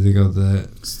next they go to the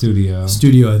studio.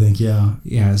 Studio, I think, yeah.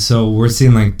 Yeah, so we're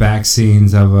seeing like back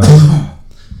scenes of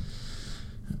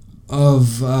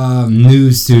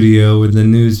news studio where the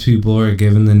news people are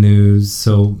giving the news.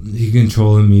 So you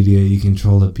control the media, you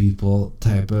control the people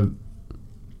type of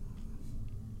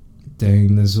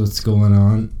thing. That's what's going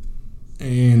on.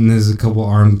 And there's a couple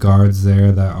armed guards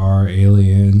there that are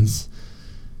aliens.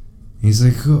 He's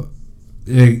like,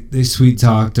 they sweet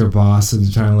talk their boss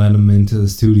and try to let him into the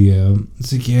studio.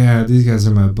 It's like, yeah, these guys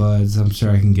are my buds. I'm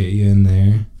sure I can get you in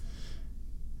there.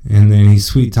 And then he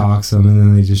sweet talks them, and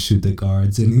then they just shoot the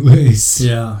guards anyways.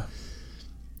 Yeah.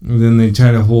 And then they try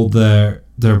to hold their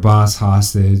boss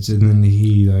hostage, and then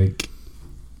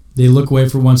they look away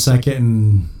for 1 second,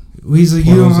 and he's like,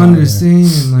 you don't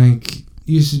understand. Like,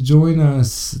 you should join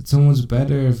us. It's so much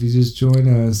better if you just join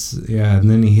us. Yeah,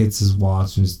 and then he hits his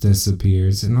watch and just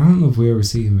disappears. And I don't know if we ever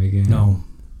see him again. No.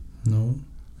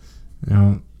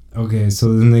 Okay,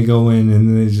 so then they go in, and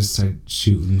then they just start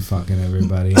shooting fucking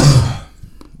everybody.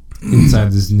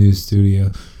 Inside this news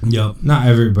studio. Yep. Not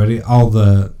everybody, all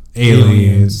the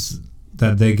aliens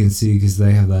that they can see because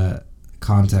they have that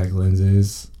contact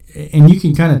lenses. And you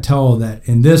can kind of tell that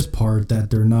in this part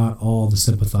that they're not all the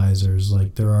sympathizers.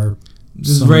 Like there are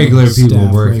just regular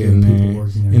people working there.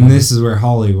 And this is where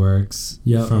Holly works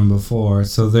from before.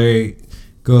 So they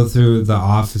go through the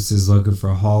offices looking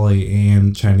for Holly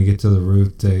and trying to get to the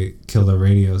roof to kill the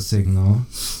radio signal.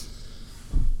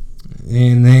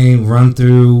 And they run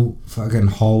through fucking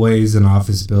hallways and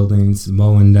office buildings,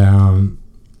 mowing down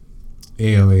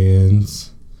aliens.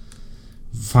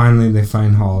 Finally, they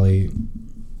find Holly.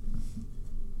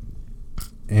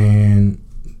 And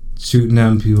shooting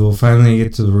down people. Finally, they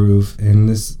get to the roof. And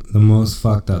the most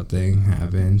fucked up thing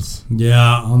happens.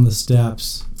 Yeah, on the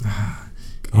steps.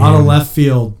 Out of left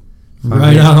field.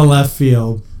 Right out of left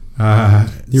field.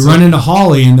 They run into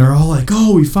Holly, and they're all like,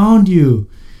 oh, we found you.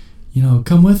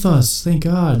 Come with us. Thank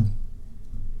God.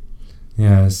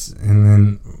 Yes, and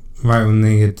then right when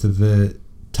they get to the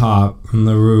top on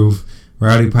the roof,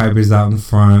 Rowdy Piper's out in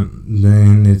front.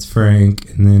 Then it's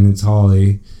Frank, and then it's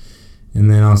Holly, and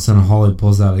then all of a sudden Holly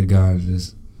pulls out a gun and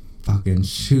just fucking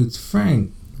shoots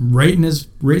Frank right in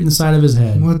the side of his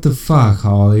head. What the fuck,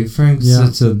 Holly? Frank's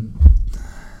such a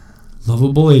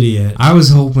lovable idiot. I was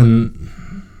hoping.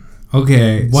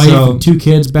 Okay, wife and 2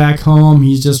 kids back home.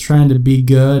 He's just trying to be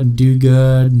good and do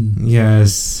good.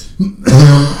 Yes.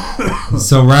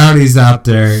 So Rowdy's out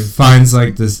there, finds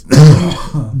like the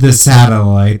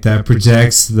satellite that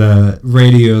projects the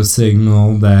radio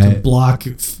signal that blocks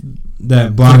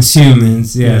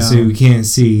humans. Yeah, so we can't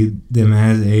see them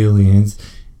as aliens.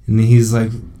 And he's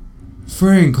like,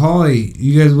 Frank, Holly,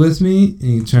 you guys with me? And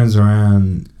he turns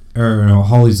around, or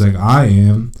Holly's like, I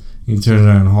am. He turns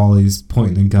around and Holly's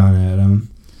pointing a gun at him.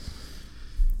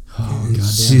 Oh, God.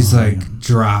 She's like,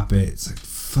 drop it. It's like,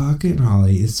 fucking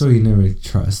Holly. It's so you never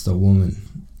trust a woman.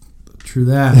 True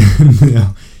that.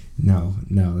 No,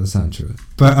 that's not true.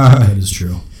 But that is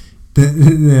true.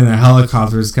 Then a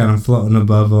helicopter is kind of floating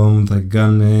above them with like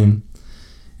gunmen.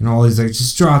 And Ollie's like,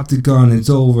 just drop the gun, it's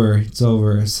over, it's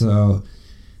over. So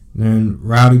then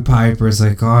Rowdy Piper's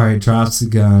like, alright, drops the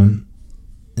gun.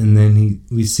 And then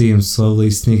we see him slowly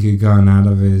sneak a gun out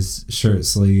of his shirt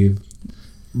sleeve.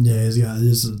 Yeah, he's got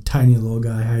this tiny little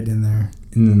guy hiding in there.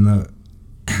 And then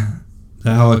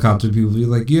the helicopter people be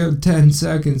like, you have 10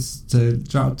 seconds to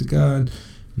drop the gun.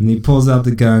 And he pulls out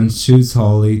the gun, shoots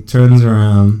Holly, turns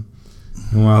around.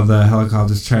 And while the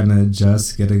helicopter's trying to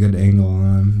adjust, get a good angle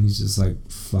on him, he's just like,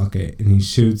 fuck it. And he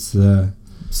shoots the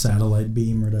satellite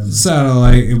beam or whatever.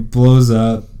 Satellite, it blows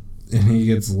up, and he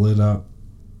gets lit up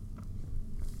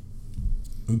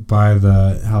by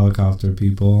the helicopter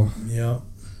people. Yep.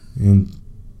 And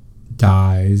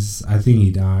dies. I think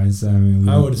he dies. I mean,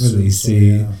 I would assume so,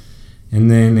 yeah.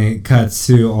 And then it cuts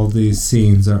to all these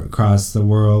scenes across the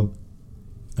world,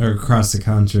 or across the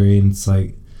country, and it's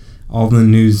like all the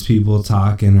news people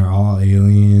talking are all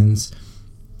aliens.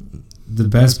 The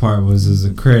best part was as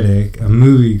a critic, a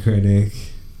movie critic,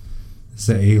 it's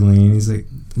an alien. He's like,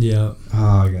 yeah. Oh,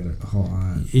 I gotta hold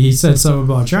on. He said something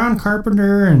about John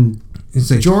Carpenter and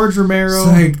it's like George Romero. It's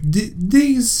like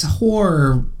these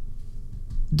horror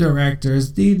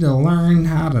directors need to learn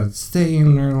how to stay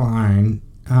in their line.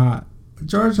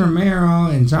 George Romero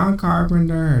and John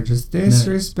Carpenter are just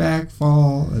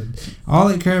disrespectful. And all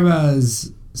they care about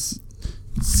is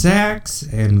sex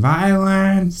and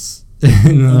violence.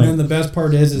 And then the best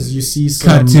part is you see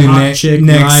some cut to hot chick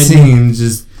next riding. scene,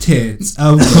 just tits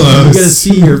up close. You gotta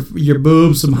see your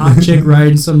boobs, some hot chick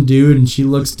riding some dude, and she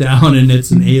looks down and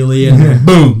it's an alien. And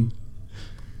boom,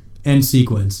 end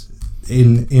sequence.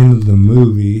 In the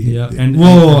movie, yeah, and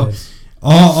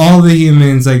all the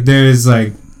humans, like there's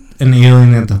like an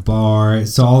alien at the bar,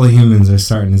 so all the humans are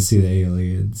starting to see the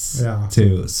aliens,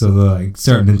 too. So they're like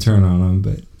starting to turn on them,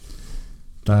 but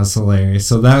that's hilarious.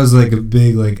 So that was like a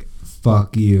big like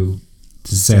fuck you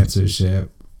to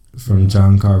censorship from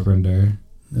John Carpenter.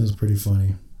 That was pretty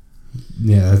funny.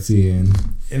 Yeah, that's the end.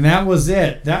 And that was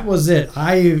it.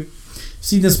 I've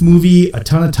seen this movie a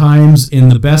ton of times. In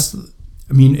the best,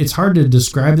 I mean, it's hard to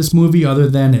describe this movie other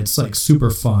than it's like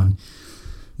super fun.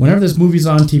 Whenever this movie's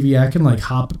on TV, I can like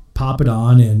pop it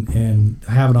on and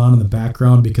have it on in the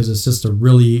background because it's just a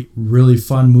really, really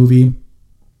fun movie.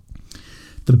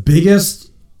 The biggest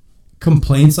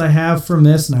complaints I have from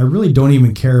this, and I really don't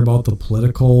even care about the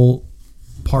political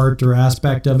part or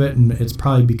aspect of it, and it's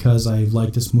probably because I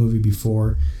liked this movie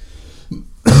before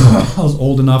I was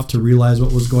old enough to realize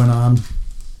what was going on.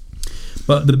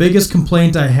 But the biggest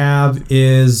complaint I have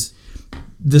is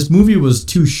this movie was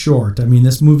too short. I mean,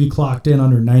 this movie clocked in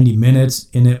under 90 minutes,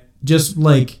 and it just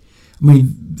like, I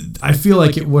mean, I feel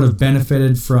like it would have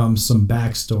benefited from some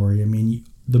backstory. I mean,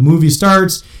 the movie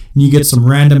starts and you get some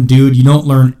random dude. You don't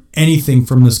learn anything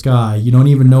from this guy. You don't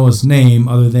even know his name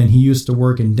other than he used to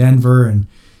work in Denver and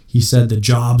he said the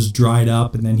jobs dried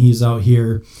up, and then he's out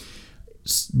here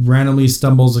randomly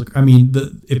stumbles. I mean,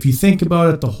 if you think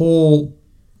about it, the whole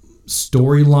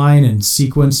storyline and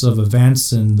sequence of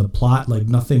events and the plot, like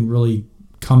nothing really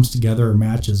comes together or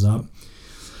matches up,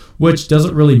 which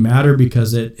doesn't really matter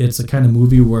because it's a kind of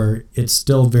movie where it's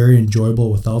still very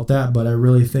enjoyable without that. But I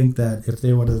really think that if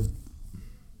they would have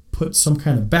put some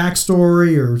kind of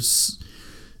backstory or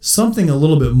something a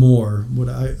little bit more,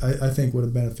 I think would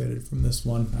have benefited from this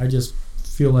one. I just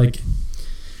feel like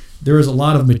there is a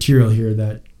lot of material here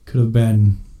that could have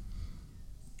been,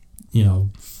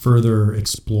 further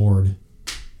explored.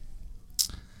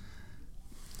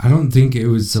 I don't think it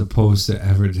was supposed to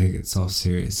ever take itself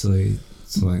seriously.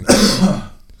 It's like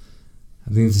I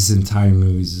think this entire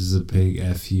movie is a big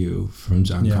FU from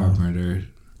John Carpenter.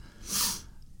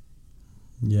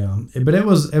 Yeah, but it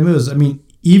was. I mean,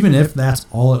 even if that's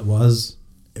all it was,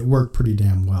 it worked pretty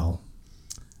damn well.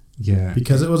 Yeah,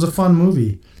 because it was a fun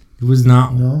movie. It was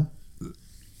not. No,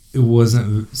 it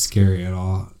wasn't scary at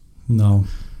all. No.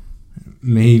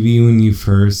 Maybe when you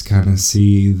first kind of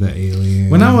see the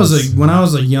aliens. When I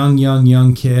was a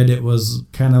young kid, it was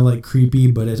kind of like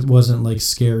creepy, but it wasn't like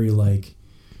scary, like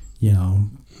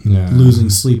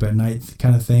losing sleep at night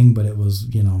kind of thing. But it was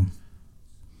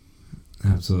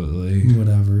absolutely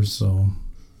whatever. So,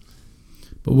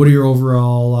 but what are your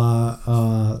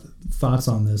overall thoughts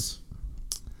on this?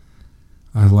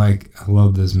 I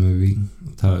love this movie.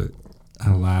 I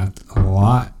laughed a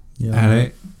lot at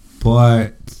it,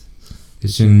 but it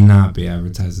should not be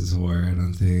advertised as horror, I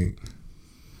don't think.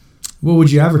 What would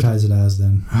you advertise it as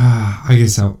then? I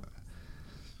guess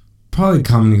probably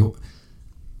comedy.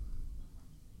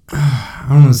 I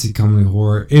don't want to say comedy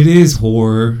horror. It is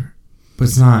horror, but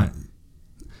it's not.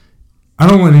 I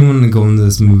don't want anyone to go into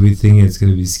this movie thinking it's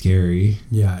going to be scary.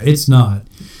 Yeah, it's not.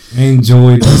 I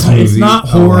enjoyed this movie. It's not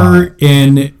horror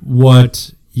in what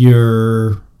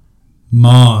your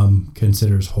mom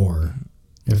considers horror,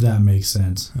 if that makes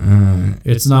sense.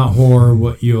 It's not horror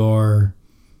what your,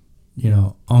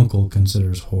 uncle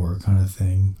considers horror kind of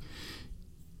thing.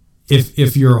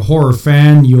 If you're a horror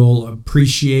fan, you'll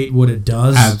appreciate what it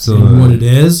does. Absolutely. And what it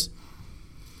is.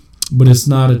 But it's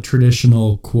not a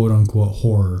traditional quote-unquote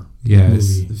horror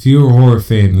movie. If you're a horror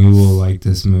fan, you will like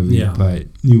this movie, but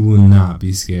you will not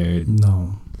be scared.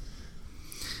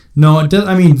 No, it does.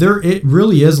 I mean, it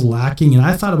really is lacking, and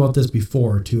I thought about this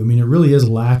before too. I mean, it really is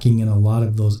lacking in a lot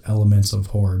of those elements of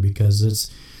horror because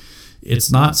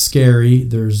it's not scary.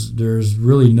 There's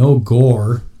really no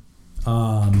gore.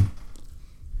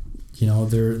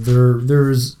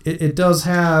 It does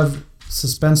have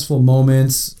suspenseful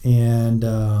moments, and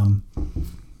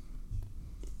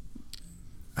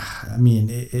I mean,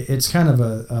 it's kind of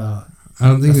a I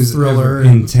don't think it's thriller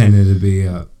intended to be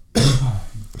a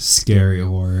scary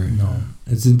horror. No,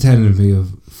 it's intended to be a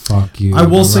fuck you. I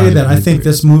will say that I think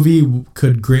this movie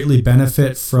could greatly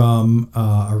benefit from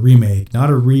a remake, not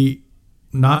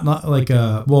like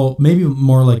maybe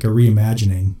more like a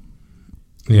reimagining.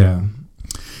 Yeah.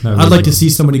 I'd like to see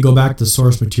somebody go back to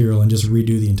source material and just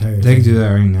redo the entire thing. They can do that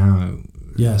right now.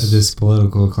 Yes. This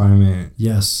political climate.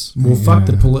 Yes. Well, fuck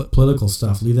the political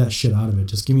stuff. Leave that shit out of it.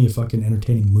 Just give me a fucking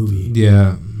entertaining movie.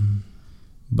 Yeah.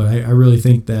 But I really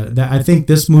think that I think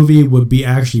this movie would be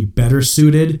actually better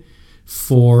suited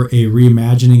for a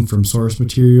reimagining from source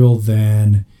material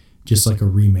than just like a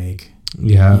remake.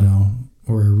 Yeah.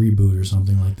 Or a reboot or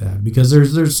something like that. Because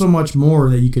there's so much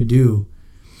more that you could do,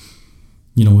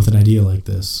 with an idea like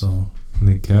this. So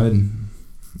they could.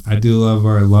 I do love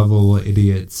our lovable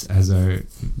idiots as our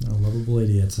lovable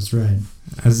idiots. That's right.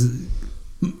 As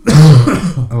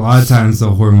a lot of times the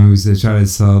horror movies, they try to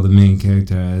sell the main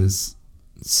character as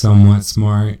somewhat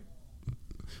smart.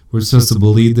 We're supposed to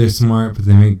believe they're smart, but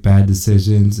they make bad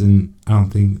decisions, and I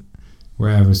don't think we're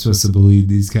ever supposed to believe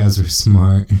these guys are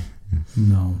smart.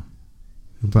 No.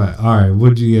 But alright,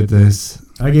 what'd you get this?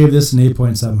 I gave this an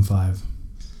 8.75.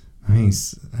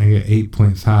 Nice. I get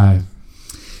 8.5.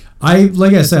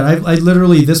 Like I said, I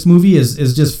literally, this movie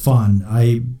is just fun.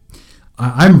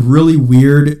 I'm really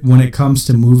weird when it comes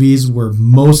to movies, where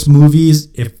most movies,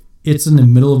 if it's in the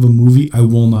middle of a movie, I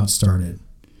will not start it.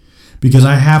 Because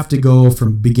I have to go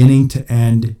from beginning to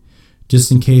end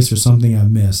just in case there's something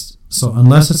I've missed. So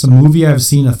unless it's a movie I've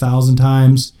seen 1,000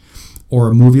 times, or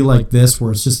a movie like this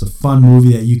where it's just a fun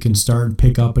movie that you can start and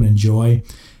pick up and enjoy,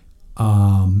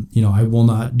 I will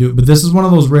not do it. But this is one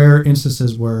of those rare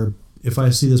instances where if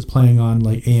I see this playing on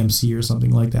like AMC or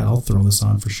something like that, I'll throw this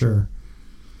on for sure.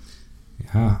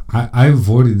 Yeah, I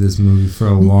avoided this movie for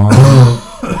a long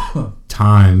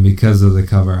time because of the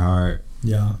cover art.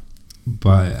 Yeah.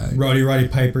 But Roddy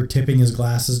Piper tipping his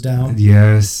glasses down.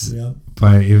 Yes. Yep.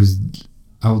 But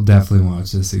I will definitely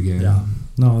watch this again. Yeah.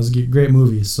 No, it was a great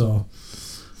movie. So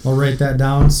I'll write that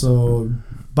down. So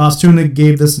Boss Tuna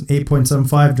gave this an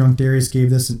 8.75. Drunk Darius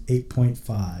gave this an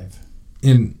 8.5.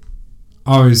 And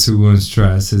obviously, we want to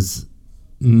stress it's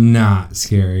not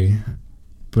scary,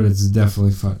 but it's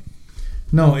definitely fun.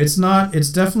 No, it's not. It's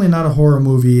definitely not a horror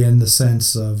movie in the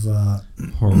sense of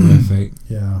horrific.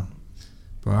 Yeah.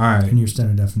 But all right. In your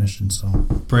standard definition. So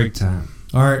break time.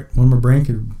 All right, one more break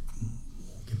and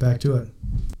get back to it.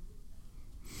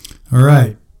 All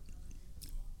right.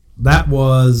 That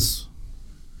was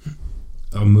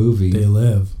a movie. They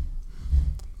Live.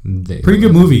 Pretty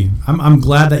good movie. I'm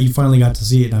glad that you finally got to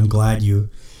see it, and I'm glad you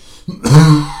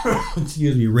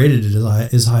rated it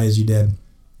as high as you did.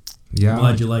 Yeah. I'm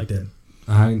glad you liked it.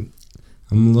 I'm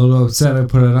a little upset I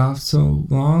put it off so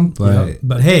long, but yeah.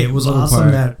 But hey, it was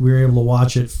awesome that we were able to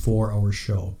watch it for our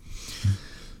show.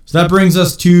 So that brings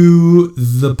us to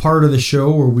the part of the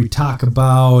show where we talk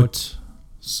about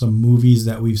some movies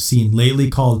that we've seen lately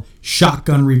called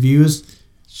Shotgun Reviews.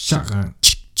 Shotgun.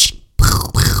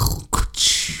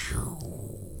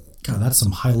 God, that's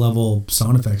some high-level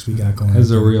sound effects we got going on. That's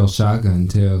a real shotgun,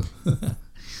 too.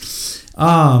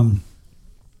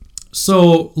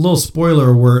 So, a little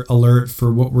spoiler alert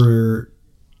for what we're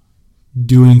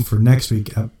doing for next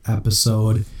week's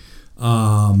episode.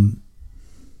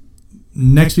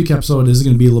 Next week's episode is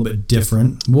going to be a little bit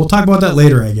different. We'll talk about that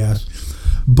later, I guess.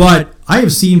 But I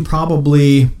have seen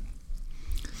probably,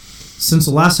 since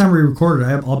the last time we recorded,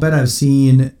 I'll bet I've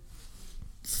seen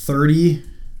 30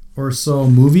 or so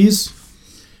movies.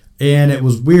 And it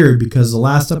was weird because the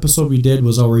last episode we did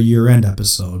was our year-end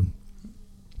episode.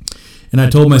 And I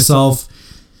told myself,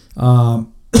 the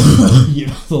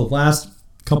last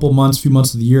few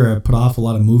months of the year, I put off a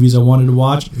lot of movies I wanted to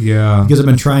watch. Yeah. Because I've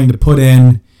been trying to put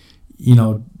in,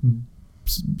 I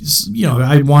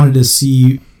wanted to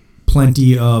see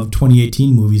plenty of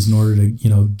 2018 movies in order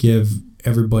to, give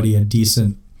everybody a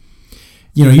decent,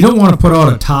 you don't want to put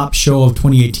out a top show of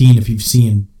 2018 if you've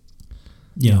seen,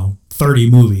 30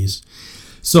 movies.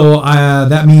 So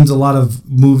that means a lot of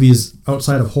movies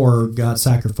outside of horror got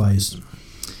sacrificed.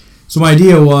 So my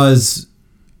idea was,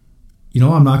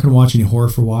 I'm not going to watch any horror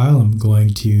for a while. I'm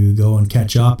going to go and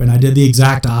catch up. And I did the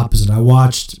exact opposite. I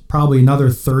watched probably another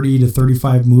 30 to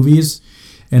 35 movies.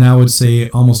 And I would say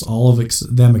almost all of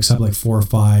them, except like 4 or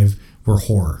 5, were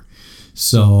horror.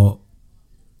 So,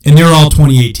 and they're all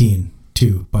 2018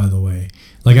 too, by the way.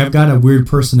 Like, I've got a weird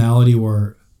personality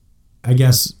where I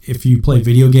guess if you play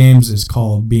video games, it's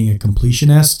called being a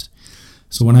completionist.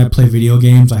 So when I play video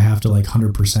games, I have to like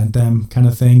 100% them kind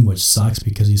of thing, which sucks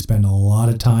because you spend a lot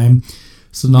of time.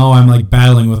 So now I'm like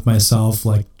battling with myself,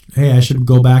 like, hey, I should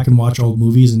go back and watch old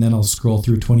movies, and then I'll scroll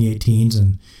through 2018s,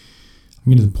 and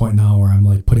I'm getting to the point now where I'm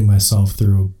like putting myself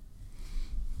through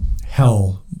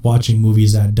hell watching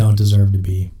movies that don't deserve to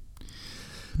be.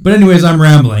 But anyways, I'm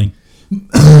rambling.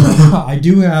 I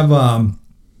do have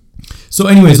so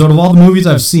anyways, out of all the movies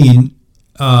I've seen,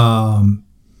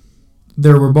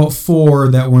 there were about 4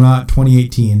 that were not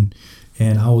 2018,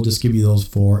 and I will just give you those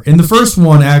 4. And the first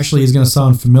one actually is going to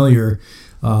sound familiar,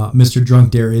 Mr.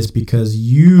 Drunk Darius, because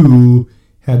you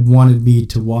had wanted me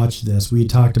to watch this. We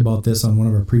talked about this on one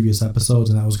of our previous episodes,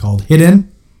 and that was called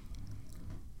Hidden.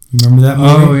 You remember that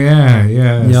movie? Oh, yeah,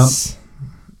 yes. Yep.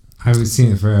 I haven't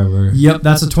seen it forever. Yep,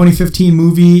 that's a 2015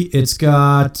 movie. It's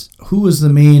got, who is the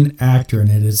main actor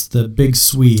in it? It's the big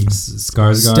Swede.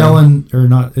 Skarsgård? Stellan, or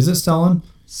not, is it Stellan?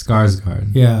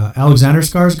 Skarsgård. Yeah, Alexander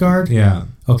Skarsgård? Yeah.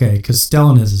 Okay, because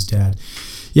Stellan is his dad.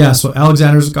 Yeah, so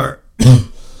Alexander Skarsgård.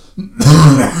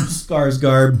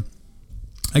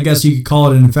 I guess you could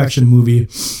call it an infection movie.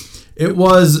 It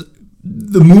was,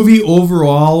 the movie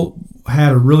overall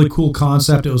had a really cool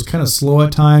concept. It was kind of slow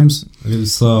at times. It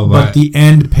was slow, but the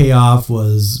end payoff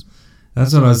was...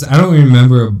 That's what I don't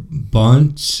remember a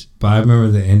bunch, but I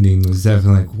remember the ending was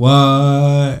definitely like,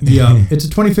 what? Yeah, it's a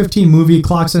 2015 movie,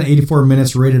 clocks in 84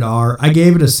 minutes, rated R. I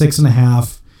gave it a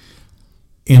 6.5,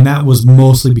 and that was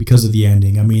mostly because of the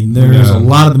ending. I mean, there's a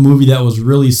lot of the movie that was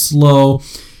really slow,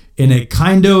 and it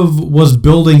kind of was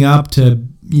building up to,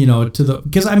 to the...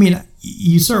 Because, I mean,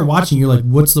 you start watching, you're like,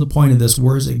 what's the point of this?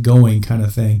 Where's it going, kind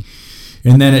of thing.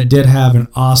 And then it did have an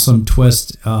awesome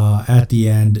twist at the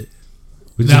end.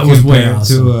 That was way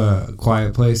awesome. To A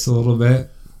Quiet Place a little bit?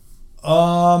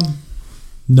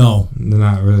 No. They're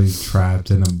not really trapped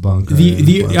in a bunker. I was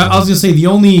going to say, the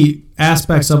only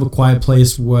aspects of A Quiet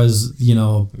Place was, You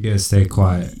gotta stay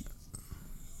quiet.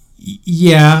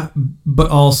 Yeah,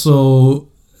 but also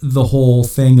the whole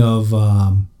thing of...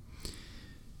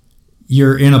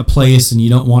 you're in a place and you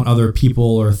don't want other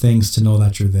people or things to know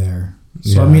that you're there.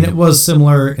 So, yeah. I mean, it was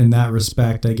similar in that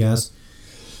respect, I guess.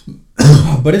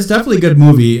 But it's definitely a good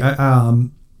movie.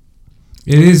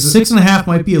 It is. 6.5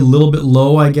 might be a little bit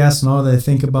low, I guess, now that I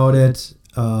think about it.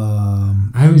 I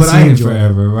haven't seen it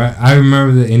forever, right? I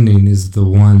remember the ending is the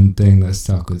one thing that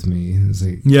stuck with me. It's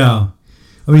like, yeah.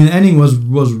 I mean, the ending was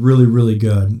really, really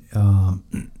good.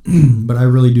 But I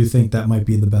really do think that might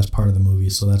be the best part of the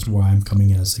movie, so that's why I'm coming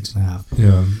in at 6.5.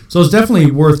 Yeah. So it's definitely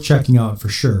worth checking out for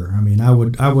sure. I mean, I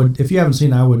would if you haven't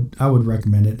seen it, I would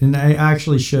recommend it, and I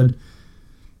actually should.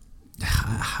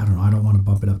 I don't know. I don't want to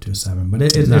bump it up to a 7, but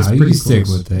it's pretty you close. Stick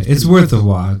with it. It's worth a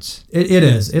watch. It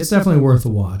is. It's definitely worth a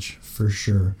watch for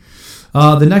sure.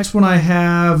 The next one I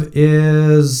have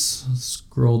is, let's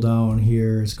scroll down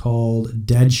here. It's called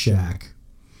Dead Shack.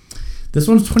 This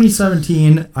one's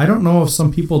 2017. I don't know if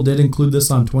some people did include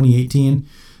this on 2018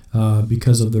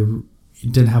 because of it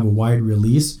didn't have a wide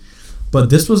release, but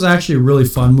this was actually a really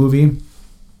fun movie.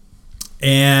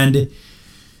 And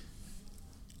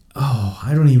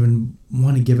I don't even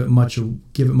want to give it much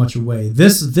away.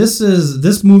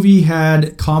 This movie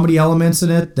had comedy elements in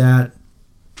it that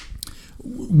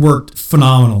worked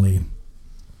phenomenally.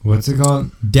 What's it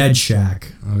called? Dead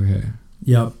Shack. Okay.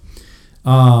 Yep.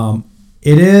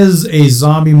 It is a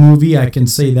zombie movie. I can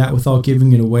say that without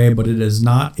giving it away, but it is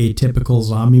not a typical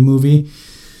zombie movie.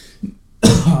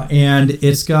 And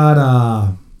it's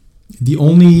got the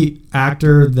only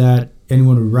actor that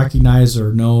anyone would recognize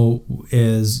or know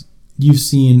is, you've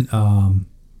seen Dumb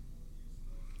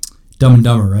and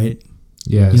Dumber, right?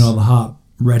 Yes. The hot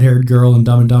red-haired girl in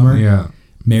Dumb and Dumber? Yeah.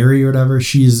 Mary or whatever,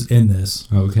 she's in this.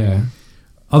 Okay.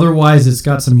 Otherwise, it's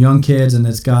got some young kids and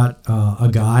it's got a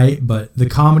guy, but the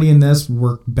comedy in this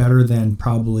worked better than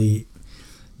probably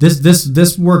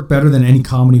This worked better than any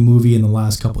comedy movie in the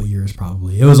last couple of years.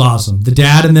 Probably, it was awesome. The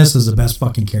dad in this is the best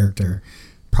fucking character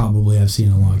probably I've seen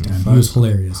in a long time. He was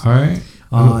hilarious. All right.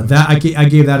 That I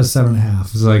gave that a 7.5.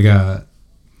 It's like a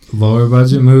lower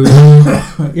budget movie.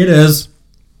 It is,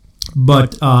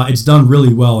 but it's done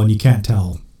really well, and you can't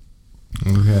tell.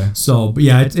 Okay. So, but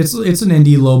yeah, it's an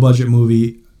indie low budget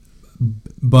movie,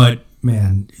 but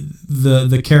man,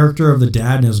 the character of the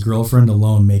dad and his girlfriend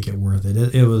alone make it worth it.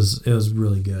 It was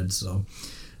really good. So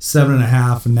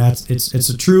 7.5, and it's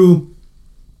a true.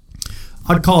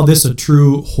 I'd call this a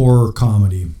true horror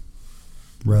comedy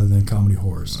rather than comedy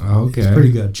horrors. Okay. It's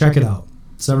pretty good. Check it out.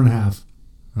 7.5.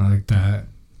 I like that.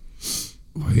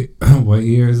 Wait, what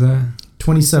year is that?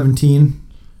 2017.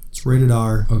 It's rated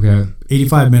R. Okay.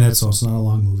 85 minutes, so it's not a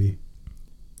long movie.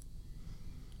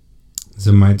 Is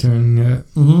it my turn yet?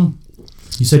 Mm-hmm.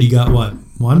 You said you got what?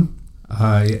 1?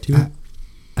 Yeah. 2?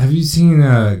 Have you seen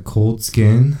Cold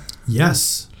Skin?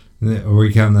 Yes. Are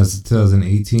we counting that's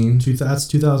 2018? That's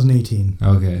 2018.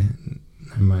 Okay.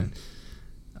 Never mind.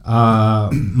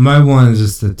 My one is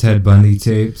just the Ted Bundy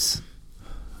tapes.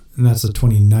 And that's a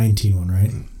 2019 one,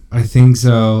 right? I think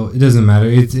so. It doesn't matter.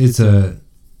 It is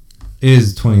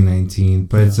 2019,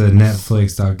 but it's a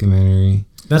Netflix documentary.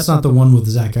 That's not the one with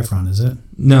Zac Efron, is it?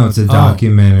 No, it's a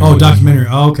documentary. Oh, documentary.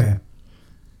 Oh, okay.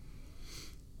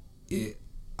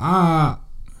 I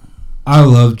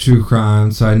love true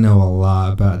crime, so I know a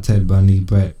lot about Ted Bundy,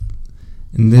 but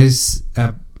in this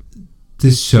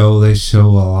show, they show a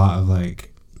lot of like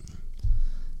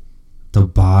the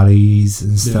bodies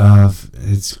and stuff.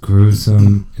 Yeah. It's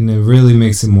gruesome, and it really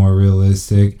makes it more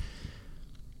realistic.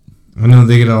 I know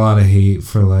they get a lot of hate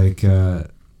for like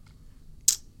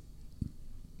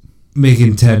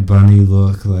making Ted Bundy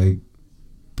look like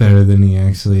better than he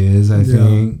actually is, I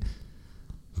think.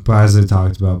 But as I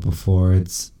talked about before,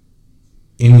 it's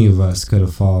any of us could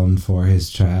have fallen for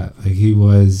his trap. Like he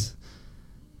was,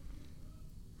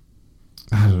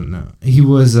 I don't know. He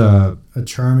was a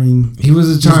charming. He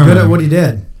was a charmer. He was good at what he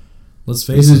did. Let's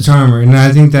face it. He's a charmer, and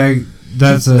I think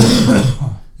that's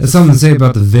something to say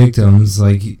about the victims.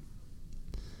 Like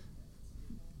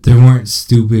there weren't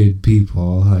stupid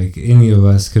people. Like any of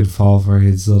us could fall for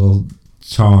his little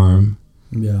charm.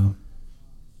 Yeah.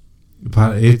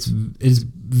 But it's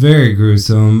very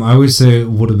gruesome. I wish it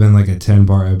would have been like a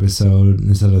 10-part episode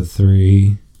instead of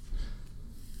 3.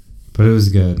 But it was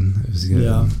good. It was good.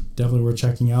 Yeah, definitely worth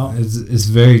checking out. It's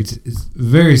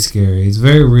very scary. It's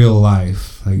very real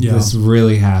life. Like this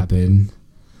really happened.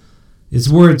 It's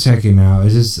worth checking out.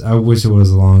 It's just I wish it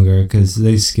was longer because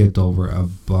they skipped over a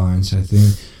bunch. I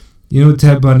think. You know,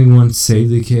 Ted Bundy once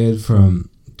saved the kid from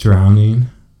drowning.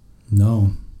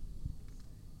 No.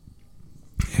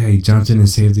 Yeah, he jumped in and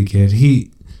saved the kid. He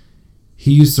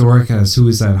used to work at a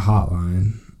suicide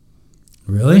hotline.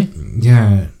 Really?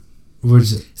 Yeah.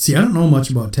 See, I don't know much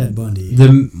about Ted Bundy.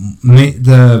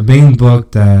 The main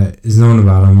book that is known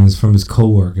about him is from his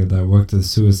coworker that worked at the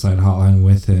suicide hotline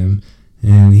with him,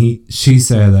 and she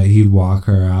said that he'd walk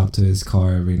her out to his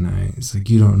car every night. It's like,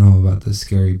 you don't know about the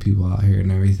scary people out here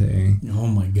and everything. Oh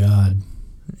my God!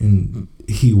 And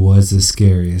he was the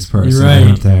scariest person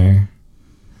out there.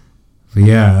 But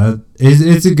yeah,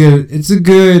 it's a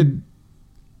good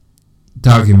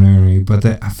documentary, but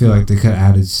I feel like they could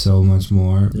have added so much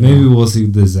more. Yeah. Maybe we'll see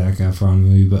the Zac Efron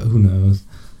movie, but who knows?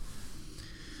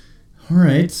 All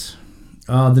right.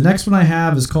 The next one I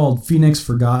have is called Phoenix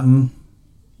Forgotten.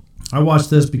 I watched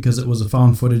this because it was a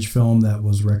found footage film that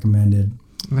was recommended.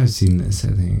 I've seen this, I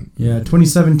think. Yeah,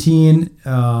 2017.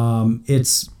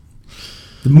 The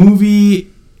movie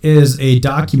is a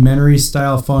documentary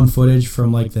style found footage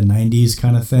from like the 90s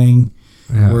kind of thing.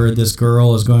 Yeah. Where this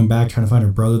girl is going back trying to find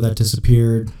her brother that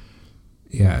disappeared.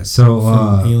 Yeah, so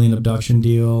alien abduction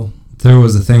deal. There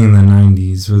was a thing in the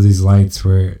 90s where these lights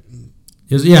were.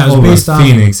 It was based on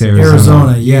Phoenix,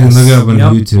 Arizona. Yes. You can look up on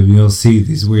YouTube. You'll see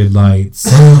these weird lights.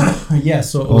 Yeah,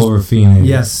 so over Phoenix.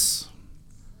 Yes.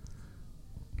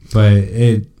 But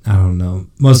I don't know.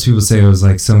 Most people say it was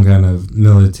like some kind of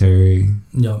military.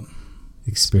 Yep.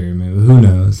 Experiment, but who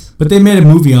knows? But they made a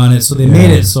movie on it, so they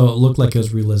made it so it looked like it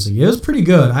was realistic. It was pretty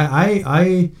good.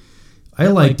 I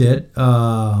liked it.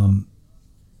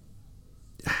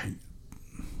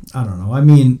 I don't know. I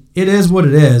mean, it is what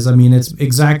it is. I mean, it's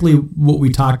exactly what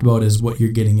we talked about is what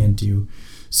you're getting into.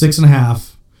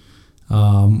 6.5.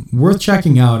 Worth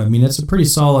checking out. I mean, it's a pretty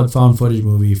solid found footage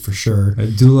movie for sure. I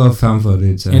do love found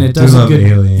footage, and it does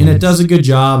a good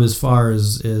job as far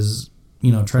as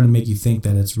trying to make you think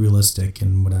that it's realistic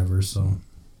and whatever. So,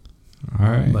 all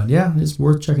right. But yeah, it's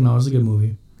worth checking out. It's a good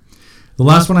movie. The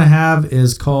last one I have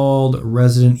is called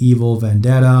Resident Evil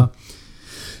Vendetta.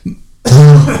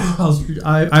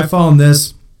 I found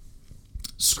this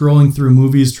scrolling through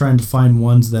movies trying to find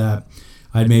ones that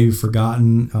I'd maybe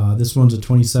forgotten. This one's a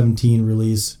 2017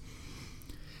 release.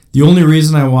 The only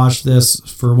reason I watched this,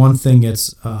 for one thing,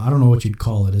 it's I don't know what you'd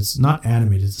call it. It's not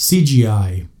animated. It's a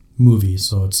CGI movie,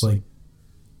 so it's like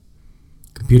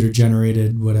computer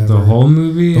generated, whatever. The whole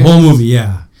movie? The whole movie,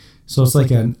 yeah. So it's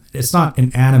like it's not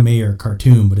an anime or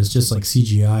cartoon, but it's just like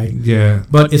CGI. Yeah.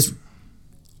 But it's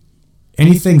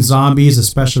anything zombies,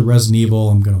 especially Resident Evil,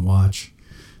 I'm going to watch.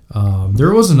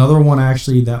 There was another one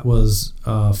actually that was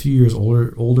a few years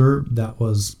older that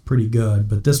was pretty good,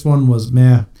 but this one was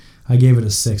meh. I gave it a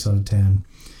 6 out of 10.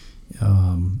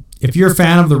 If you're a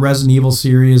fan of the Resident Evil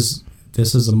series,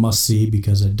 this is a must-see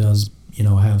because it does,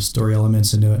 have story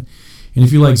elements into it. And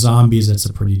if you like zombies, it's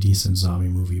a pretty decent zombie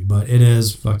movie. But it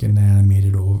is fucking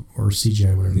animated or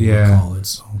CGI, whatever you want to call it.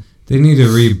 So they need to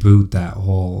reboot that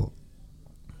whole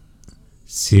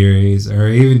series, or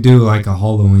even do like a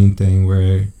Halloween thing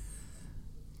where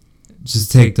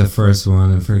just take the first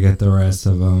one and forget the rest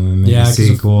of them and make a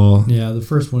sequel. The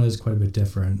first one is quite a bit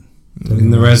different.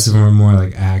 And the rest of them are more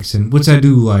like action, which I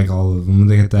do like all of them.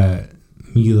 They get that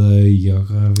Mila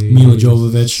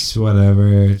Jovovich,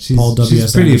 whatever. She's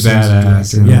pretty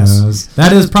badass in those.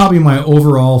 That is probably my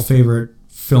overall favorite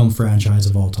film franchise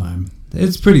of all time.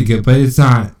 It's pretty good, but it's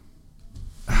not.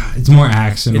 It's more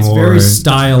action. It's horror. Very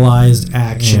stylized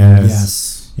action.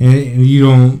 Yes. And you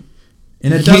don't.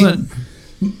 And it doesn't.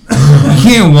 You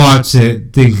can't watch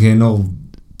it thinking,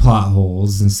 plot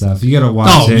holes and stuff. You gotta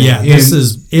watch it. Oh yeah,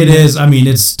 it is. I mean,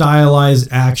 it's stylized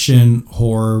action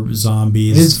horror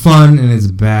zombies. It's fun and it's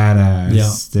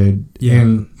badass, dude. Yeah.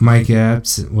 And Mike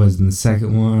Epps was in the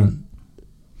second one.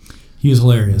 He was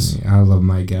hilarious. I love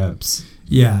Mike Epps.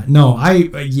 Yeah. No.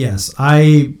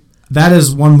 That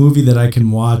is one movie that I can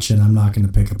watch and I'm not going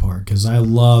to pick apart because I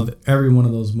love every one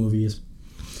of those movies.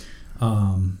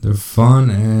 They're fun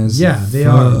as they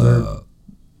are.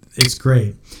 It's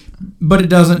great. But it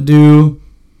doesn't do...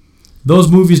 Those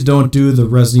movies don't do the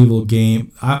Resident Evil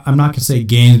game. I'm not going to say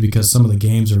games because some of the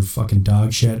games are fucking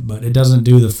dog shit, but it doesn't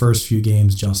do the first few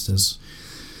games justice.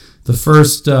 The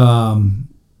first... the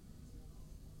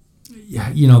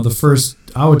first,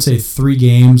 I would say 3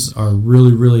 games are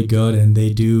really, really good, and they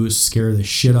do scare the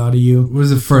shit out of you. What was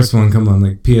the first one come on,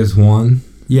 like PS1?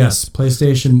 Yes,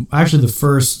 PlayStation. Actually, the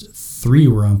first 3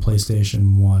 were on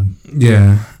PlayStation 1.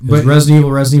 Yeah. But Resident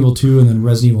Evil 2, and then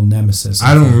Resident Evil Nemesis.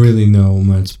 I don't really know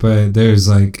much, but there's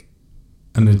like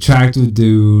an attractive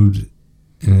dude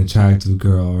and an attractive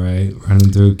girl, right?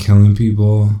 Running through killing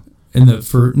people. And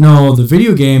the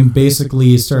video game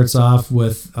basically starts off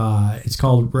with it's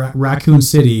called Raccoon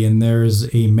City, and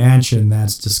there's a mansion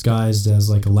that's disguised as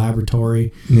like a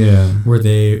laboratory. Yeah, where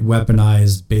they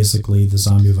weaponized basically the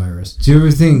zombie virus. Do you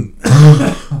ever think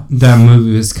that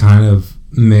movie was kind of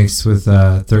mixed with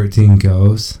 13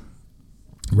 Ghosts?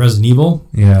 Resident Evil?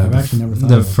 Yeah, I've actually never thought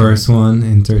the about first that. One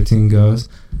in 13 Ghosts.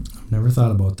 Never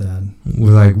thought about that.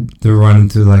 Where like they're running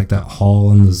through like that hall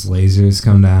and those lasers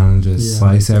come down and just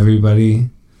slice everybody.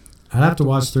 I'd have to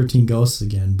watch 13 Ghosts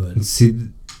again, but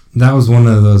see, that was one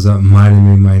of those that might have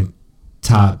made my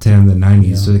top 10 of the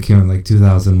 90s. So it came out in like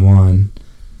 2001.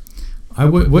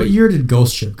 What year did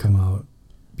Ghost Ship come out?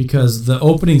 Because the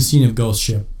opening scene of Ghost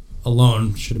Ship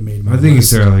alone should have made my I think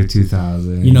list. it's early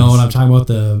 2000s. You know what I'm talking about?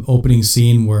 The opening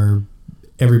scene where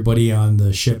everybody on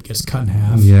the ship gets cut in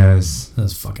half. Yes.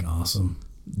 That's fucking awesome.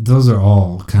 Those are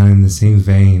all kind of in the same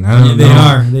vein. I don't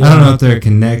know. They I don't know if they're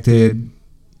connected,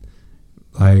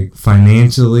 like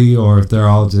financially, or if they're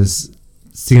all just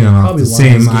stealing off the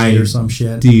same idea or some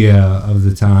shit. Of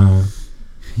the time.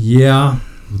 Yeah.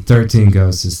 13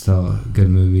 Ghosts is still a good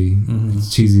movie. Mm-hmm.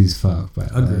 It's cheesy as fuck,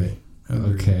 but Agreed.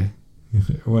 Okay.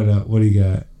 What do you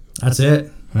got? That's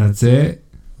it. That's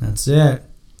it.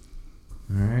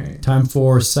 All right. Time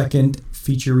for second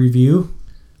feature review.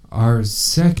 Our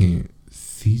second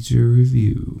feature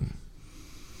review.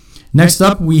 Next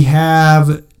up, we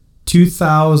have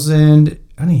 2000.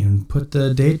 I didn't even put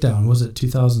the date down. Was it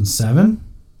 2007?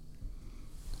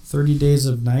 30 Days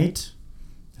of Night.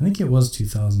 I think it was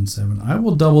 2007. I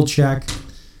will double check.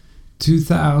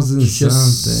 2000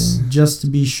 something. Just to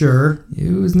be sure.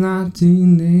 It was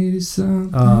 1980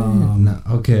 something. No,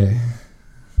 okay.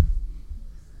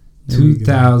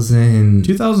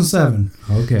 2007.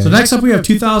 Okay. So next up we have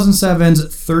 2007's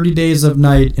 30 Days of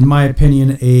Night. In my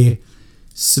opinion, a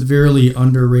severely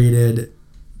underrated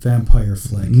vampire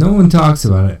flick. No one talks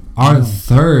about it. Our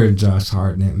third Josh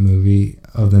Hartnett movie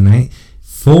of the night.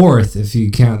 Fourth, if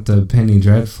you count the Penny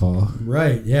Dreadful.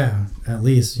 Right, yeah, at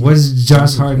least. What's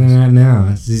Josh Hartnett at now?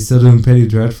 Is he still doing Penny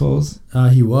Dreadfuls?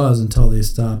 He was until they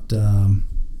stopped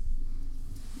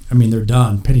I mean, they're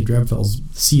done. Penny Dreadful's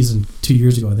season 2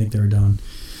 years ago, I think they were done.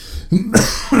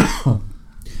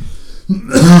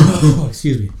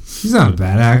 Excuse me. He's not a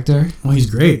bad actor. Oh, he's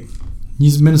great.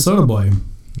 He's a Minnesota boy.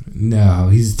 No,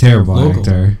 he's a terrible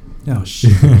actor. Oh,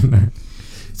 shit.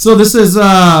 So this is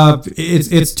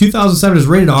it's 2007. It's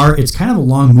rated R. It's kind of a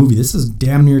long movie. This is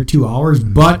damn near 2 hours,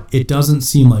 but it doesn't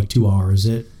seem like 2 hours.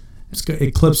 It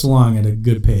clips along at a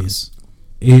good pace.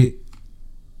 It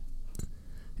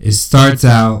starts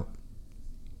out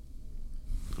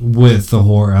with the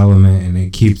horror element and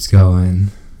it keeps going.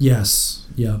 Yes.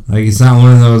 Yeah. Like, it's not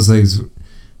one of those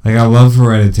like I love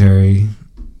Hereditary,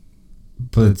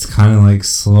 but it's kind of like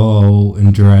slow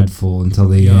and dreadful until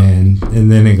the end,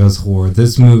 and then it goes horror.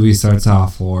 This movie starts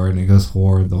off horror and it goes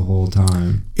horror the whole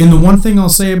time. And the one thing I'll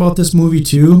say about this movie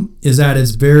too is that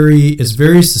it's very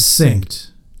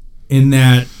succinct, in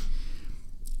that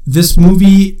this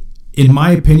movie, in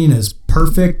my opinion, is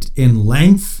perfect in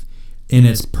length and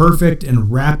it's perfect in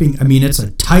wrapping. I mean, it's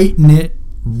a tight knit,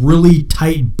 really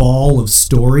tight ball of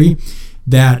story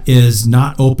that is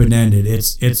not open ended.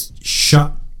 It's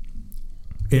shut.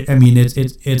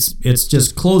 It's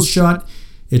just closed shut.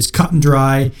 It's cut and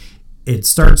dry. It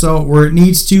starts out where it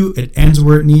needs to. It ends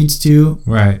where it needs to.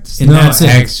 Right. And no that's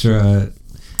extra.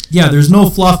 Yeah, there's no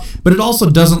fluff, but it also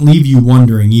doesn't leave you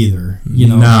wondering either. You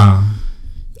know. No.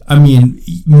 I mean,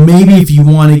 maybe if you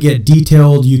want to get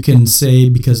detailed, you can say,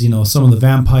 because, you know, some of the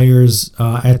vampires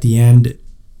at the end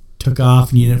took off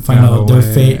and you didn't find out their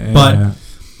fate, but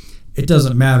it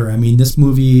doesn't matter. I mean, this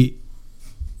movie,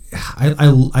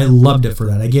 I loved it for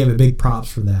that. I gave it big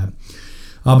props for that.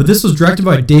 But this was directed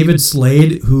by David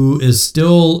Slade, who is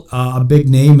still a big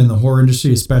name in the horror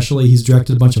industry, especially. He's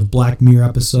directed a bunch of Black Mirror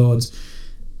episodes.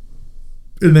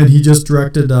 And then he just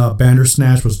directed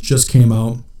Bandersnatch, which just came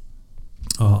out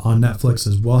on Netflix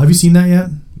as well. Have you seen that yet?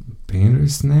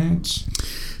 Bandersnatch?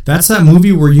 That's that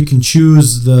movie where you can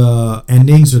choose the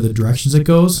endings or the directions it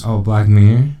goes. Oh, Black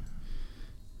Mirror?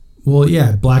 Well,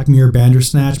 yeah, Black Mirror,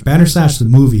 Bandersnatch. Bandersnatch, the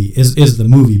movie, is the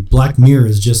movie. Black Mirror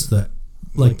is just the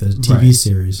TV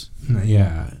series.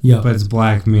 Yeah. Yeah. But it's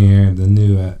Black Mirror, the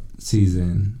new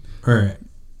season. Or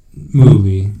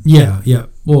movie. Yeah, yeah.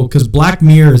 Well, because Black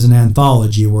Mirror is an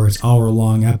anthology where it's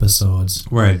hour-long episodes.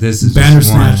 Right, this is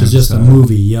Bandersnatch is just a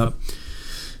movie, yep.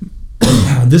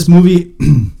 This movie...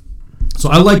 So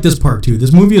I like this part, too.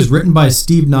 This movie is written by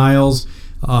Steve Niles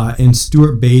and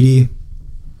Stuart Beatty.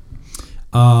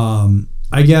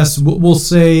 I guess what we'll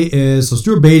say is... So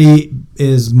Stuart Beatty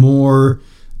is more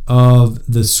of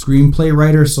the screenplay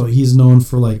writer, so he's known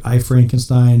for, like, I,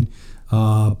 Frankenstein,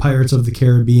 Pirates of the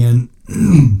Caribbean...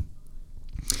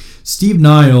 Steve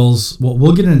Niles, well,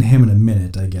 we'll get into him in a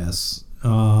minute, I guess.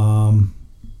 So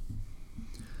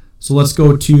let's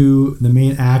go to the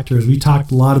main actors. We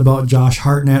talked a lot about Josh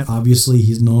Hartnett. Obviously,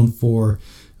 he's known for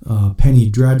Penny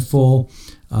Dreadful.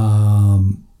 Or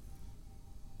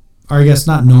I guess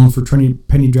not known for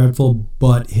Penny Dreadful,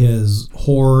 but his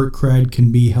horror cred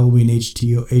can be Halloween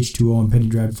H2O and Penny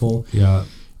Dreadful. Yeah.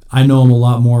 I know him a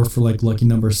lot more for like Lucky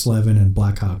Number 11 and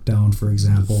Black Hawk Down, for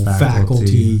example.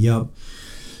 Faculty, yep.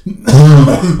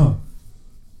 The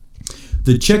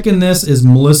chick in this is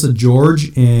Melissa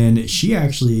George, and she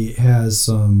actually has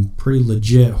some pretty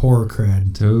legit horror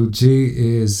cred. Toji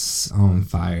is on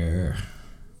fire.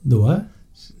 The what?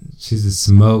 She's a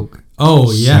smoke.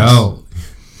 Oh, yes.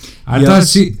 I thought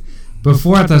she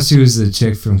was the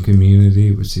chick from Community,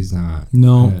 but she's not.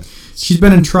 No. She's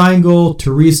been in Triangle,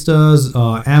 Turistas,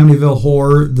 Amityville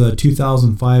Horror, the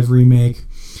 2005 remake.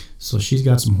 So she's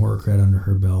got some horror cred under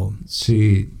her belt.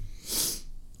 She's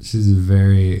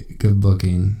very good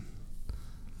looking.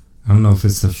 I don't know if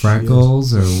it's the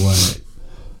freckles or what.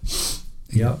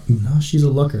 Yep. No, she's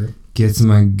a looker. Gets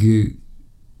my goose.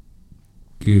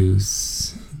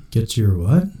 Gets your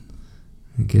what?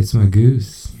 It gets my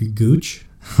goose. Your gooch?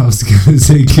 I was gonna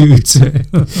say gooch.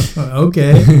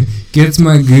 Okay. Gets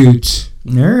my gooch.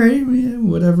 All right, yeah,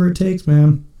 whatever it takes,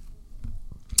 man.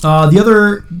 The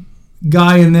other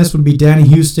guy in this would be Danny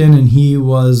Houston, and he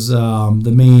was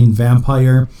the main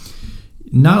vampire.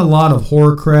 Not a lot of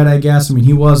horror cred, I guess. I mean,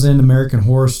 he was in American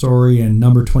Horror Story and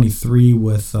Number 23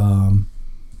 with Jim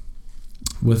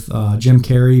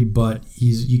Carrey, but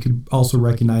you could also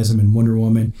recognize him in Wonder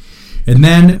Woman. And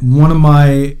then one of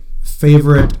my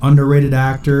favorite underrated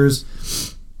actors,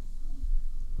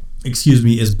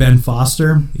 is Ben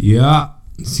Foster. Yeah.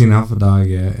 Seen Alpha Dog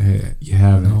yet? Hey, you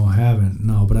haven't? No, I haven't.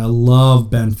 No, but I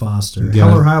love Ben Foster. Yeah.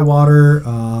 Hell or High Water,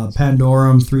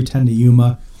 Pandorum, 310 to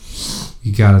Yuma.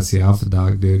 You gotta see Alpha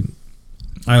Dog, dude.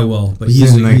 I will, but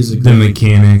he's a the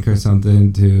mechanic or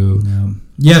something too. Yeah.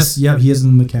 Yes, yeah, he is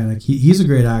in The Mechanic. He's a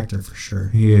great actor for sure.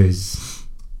 He is.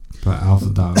 but Alpha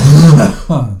Dog.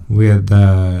 We had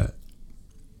the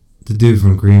dude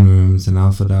from Green Rooms and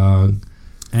Alpha Dog.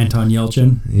 Anton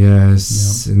Yelchin.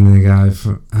 Yes, yep. And the guy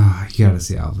from you gotta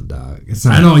see Alpha Dog. It's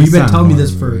not. I know you've been telling me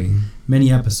this for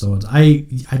many episodes. I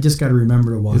just got to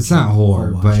remember to watch. It's not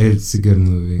horror, but it's a good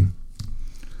movie.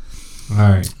 All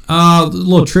right. A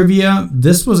little trivia.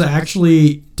 This was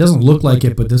actually doesn't look like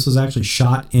it, but this was actually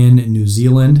shot in New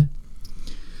Zealand.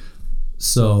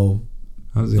 So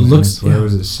I was gonna ask, where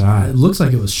was it shot? It looks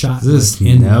like it was shot. Is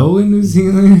there snow in New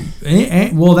Zealand?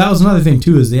 Well, that was another thing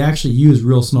too. Is they actually use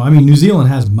real snow. I mean, New Zealand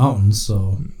has mountains,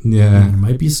 so yeah, there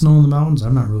might be snow in the mountains.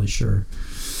 I'm not really sure.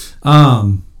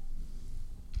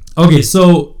 Okay,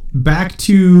 so back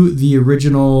to the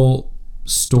original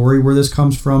story where this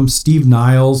comes from. Steve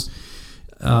Niles,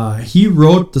 he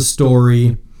wrote the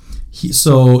story. He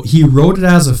wrote it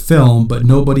as a film, but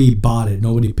nobody bought it.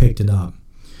 Nobody picked it up.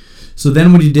 So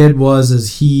then what he did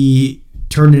was he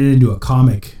turned it into a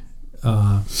comic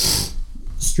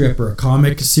strip or a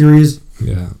comic series.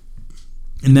 Yeah.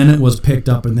 And then it was picked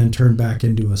up and then turned back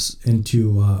into a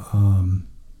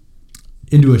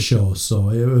show. So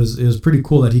it was pretty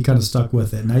cool that he kind of stuck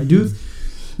with it. And I'm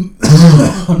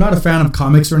not a fan of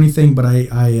comics or anything, but I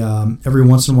every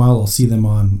once in a while I'll see them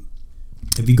on,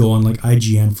 if you go on like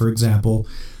IGN, for example,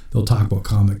 they'll talk about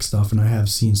comic stuff, and I have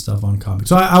seen stuff on comics.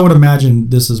 So I would imagine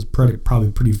this is probably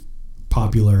pretty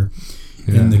popular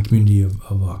in the community of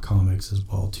comics as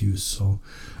well too. So,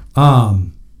 I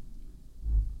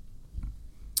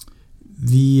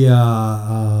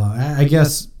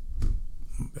guess,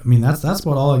 I mean that's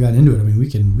about all I got into it. I mean we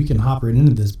can hop right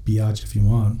into this biatch if you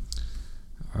want.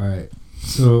 All right.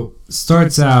 So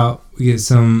starts out, we get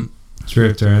some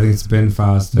drifter. I think it's Ben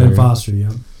Foster. Ben Foster,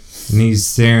 yeah. And he's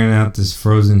staring out this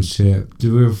frozen ship.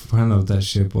 Did we ever find out what that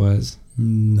ship was?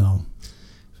 No.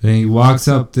 Then he walks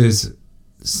up this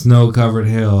snow-covered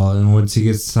hill, and once he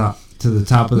gets to the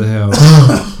top of the hill,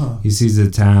 he sees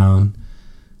a town.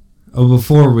 Oh,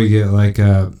 before we get like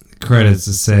credits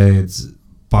to say it's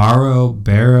Barrow.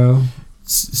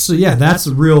 So yeah, that's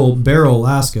a real. Barrow,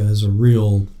 Alaska is a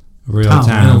real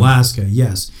town in Alaska.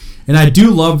 Yes, and I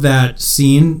do love that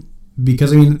scene.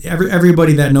 Because I mean,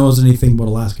 everybody that knows anything about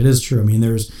Alaska, it is true. I mean,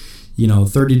 there's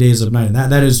 30 days of night, and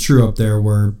that is true up there,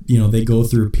 where they go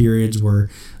through periods where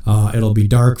it'll be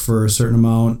dark for a certain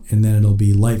amount, and then it'll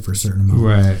be light for a certain amount.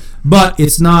 Right. But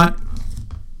it's not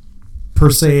per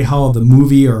se how the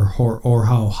movie or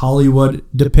how Hollywood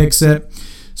depicts it.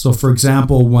 So, for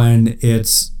example, when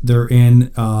they're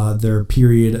in their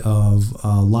period of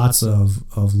lots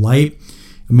of light.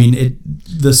 I mean,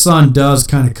 the sun does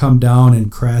kind of come down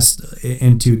and crest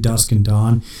into dusk and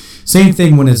dawn. Same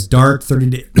thing when it's dark, 30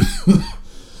 days.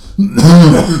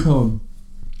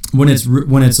 when it's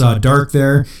dark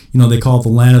there, they call it the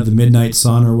land of the midnight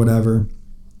sun or whatever.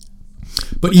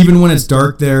 But even when it's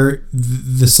dark there,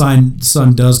 the sun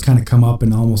does kind of come up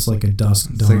in almost like a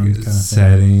dusk dawn like kind of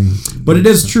setting. Thing. But it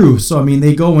is true. So I mean,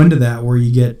 they go into that where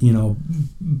you get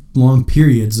long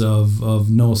periods of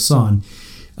no sun.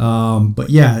 But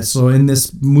yeah, so in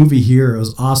this movie here, it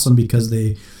was awesome because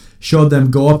they showed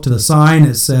them go up to the sign.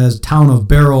 It says town of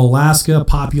Barrow, Alaska,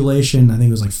 population, I think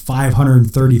it was like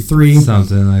 533.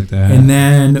 Something like that. And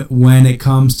then when it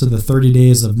comes to the 30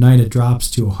 days of night, it drops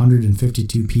to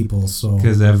 152 people. So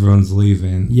because everyone's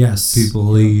leaving. Yes. People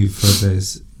leave for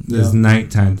this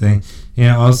nighttime thing. And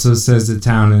it also says the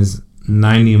town is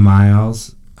 90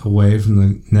 miles away from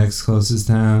the next closest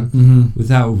town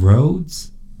without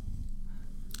roads.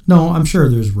 No, I'm sure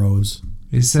there's roads.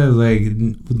 It said like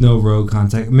with no road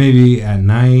contact, maybe at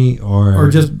night or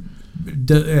just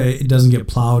it doesn't get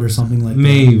plowed or something like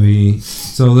maybe. That.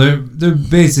 So they're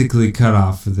basically cut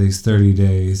off for these 30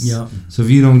 days. Yeah. So if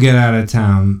you don't get out of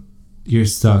town, you're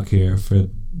stuck here for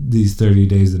these 30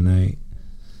 days a night,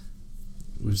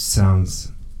 which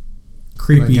sounds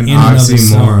creepy. Like an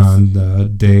oxymoron. The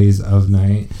days of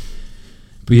night,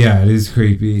 but yeah, it is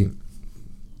creepy.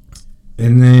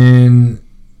 And then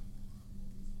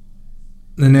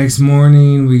the next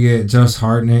morning, we get Josh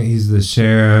Hartnett. He's the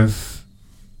sheriff,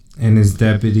 and his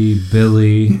deputy,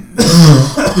 Billy.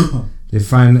 They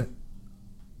find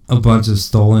a bunch of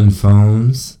stolen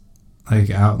phones,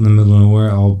 like out in the middle of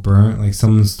nowhere, all burnt. Like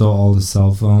someone stole all the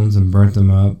cell phones and burnt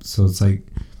them up. So it's like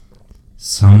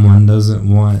someone doesn't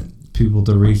want people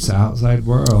to reach the outside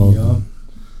world. Yep.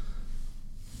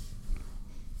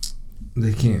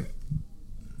 They can't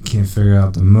figure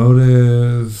out the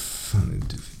motive.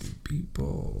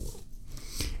 People.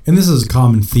 And this is a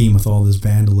common theme with all this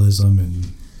vandalism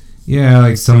and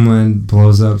like someone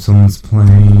blows up someone's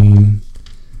plane,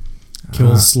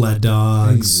 kills sled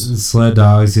dogs. Sled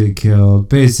dogs get killed.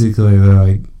 Basically, they're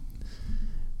like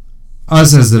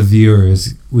us as the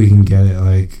viewers, we can get it.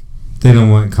 Like, they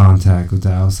don't want contact with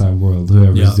the outside world,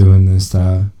 whoever's doing this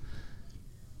stuff.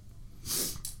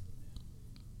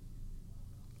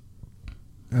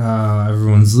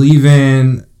 Everyone's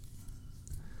leaving.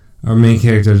 Our main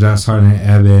character, Josh Hartnett,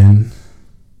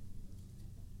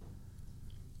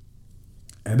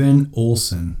 Eben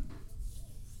Olsen.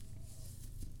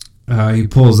 He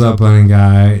pulls up on a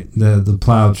guy, the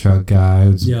plow truck guy.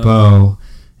 It's Bo,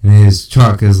 and his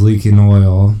truck is leaking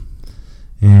oil.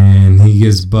 And he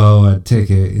gives Bo a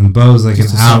ticket, and Bo's like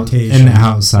an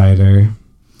outsider.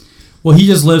 Well, he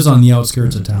just lives on the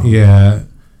outskirts of town. Yeah,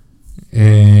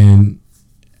 and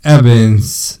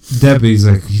Eben's deputy's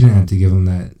like, you don't have to give him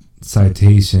that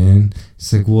citation.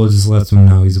 It's like, well, just let him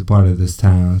know he's a part of this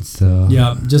town still.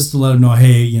 Yeah, just to let him know,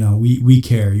 hey, we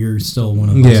care. You're still one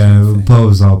of us. Yeah,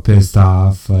 Bo's all pissed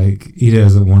off. Like, he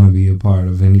doesn't want to be a part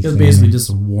of anything. It's basically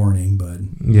just a warning, but...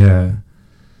 Yeah.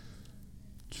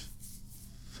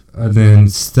 And then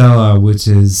Stella, which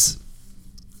is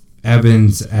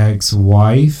Eben's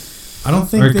ex-wife. I don't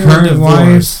think they were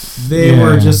divorced. They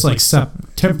were just like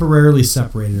temporarily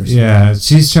separated or something. Yeah,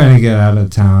 she's trying to get out of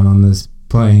town on this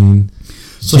plane.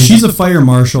 So she's a fire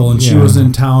marshal, and she was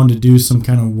in town to do some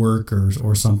kind of work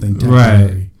or something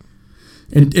temporary.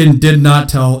 Right. And did not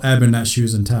tell Eben that she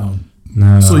was in town.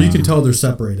 No. So you can tell they're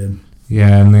separated.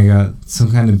 Yeah, and they got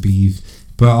some kind of beef.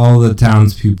 But all the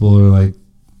townspeople are like,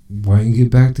 why don't you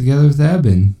get back together with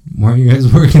Eben? Why aren't you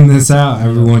guys working this out?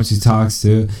 Everyone she talks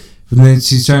to. But then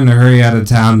she's trying to hurry out of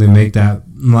town to make that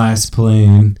last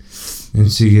plane.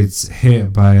 And she gets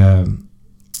hit by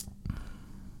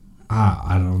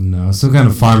I don't know, some kind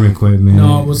of farm equipment.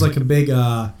 No, it was like a big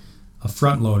a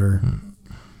front loader.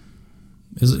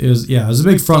 It was a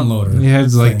big front loader. It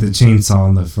has like the chainsaw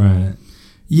on the front.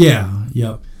 Yeah,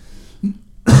 yep.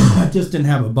 I just didn't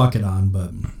have a bucket on,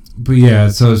 but yeah,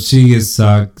 so she gets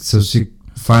stuck. So she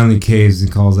finally caves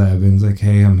and calls Evans like,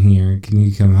 "Hey, I'm here. Can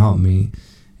you come help me?"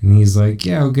 And he's like,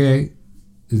 "Yeah, okay."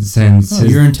 And sends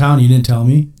you're in town. You didn't tell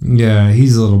me. Yeah,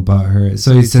 he's a little butthurt.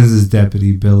 So he sends his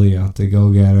deputy Billy out to go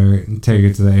get her and take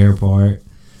her to the airport.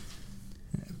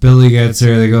 Billy gets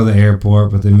her. They go to the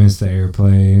airport, but they miss the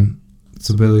airplane.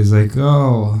 So Billy's like,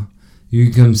 "Oh,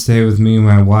 you can come stay with me and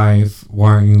my wife. Why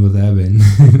aren't you with Eben?"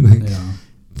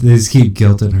 They just keep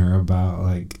guilting her about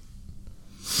like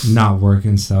not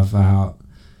working stuff out.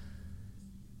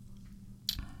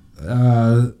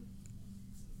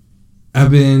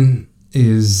 Eben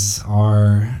is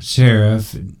our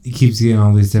sheriff. He keeps getting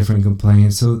all these different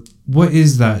complaints. So what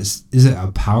is that? Is it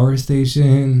a power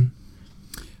station?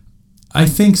 I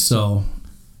think so.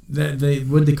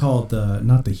 What they call it,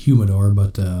 not the humidor,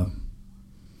 but the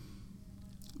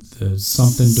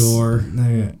something door.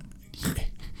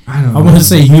 I don't know. I want to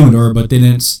say humidor, but they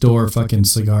didn't store fucking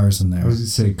cigars in there. I was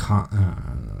going to say I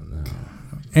don't know.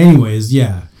 Anyways,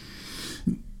 yeah.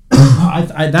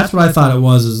 I that's what I thought it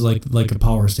was, is like a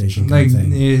power station kind of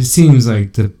thing. It seems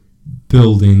like the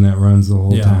building that runs the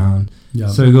whole town. Yep.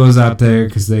 So he goes out there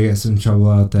because they get some trouble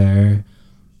out there.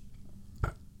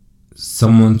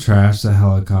 Someone trashed a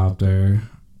helicopter.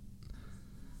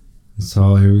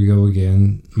 So here we go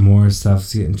again. More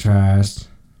stuff's getting trashed.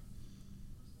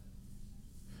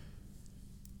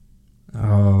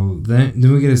 Oh, then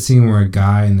we get a scene where a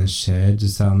guy in the shed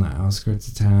just out on the outskirts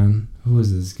of town. Who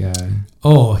is this guy?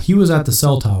 Oh, he was at the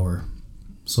cell tower.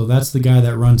 So that's the guy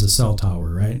that runs the cell tower,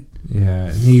 right? Yeah,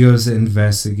 and he goes to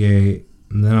investigate,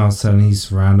 and then all of a sudden he's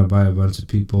surrounded by a bunch of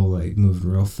people like moving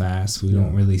real fast. We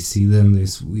don't really see them. We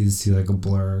just see like a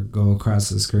blur go across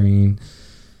the screen.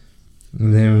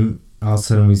 And then all of a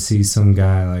sudden we see some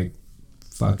guy like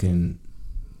fucking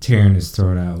tearing his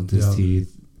throat out with his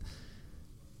teeth.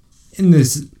 In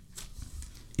this,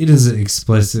 it doesn't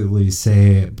explicitly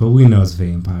say it, but we know it's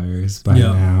vampires by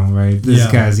now, right?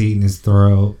 This guy's eating his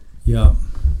throat. Yeah.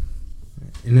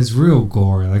 And it's real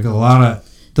gore. Like a lot of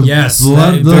the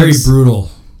blood very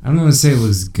brutal. I don't want to say it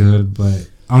looks good, but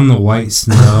on the white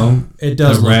snow, it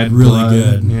does look really blood,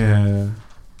 good. Yeah.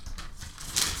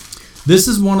 This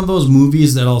is one of those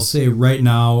movies that I'll say right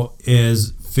now is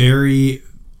very,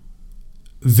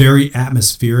 very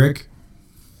atmospheric.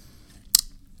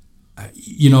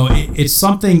 It's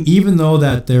something, even though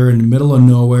that they're in the middle of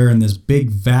nowhere in this big,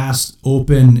 vast,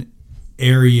 open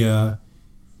area,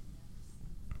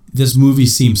 this movie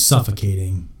seems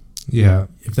suffocating. Yeah.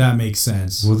 If that makes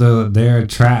sense. Well, they're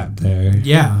trapped there.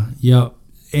 Yeah, yep.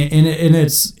 And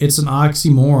it's an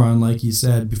oxymoron, like you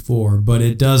said before, but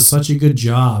it does such a good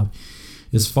job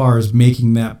as far as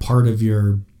making that part of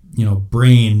your,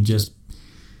 brain just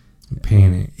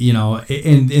panic.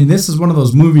 And this is one of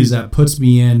those movies that puts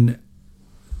me in.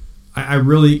 I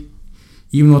really,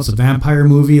 even though it's a vampire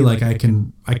movie, like I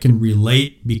can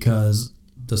relate because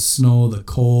the snow, the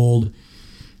cold,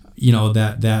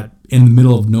 that in the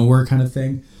middle of nowhere kind of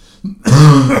thing.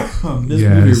 This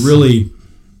movie really,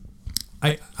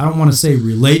 I don't want to say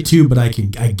relate to, but I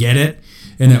get it,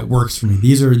 and it works for me.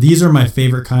 These are my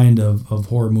favorite kind of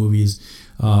horror movies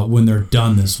when they're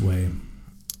done this way.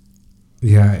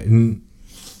 Yeah, and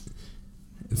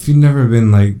if you've never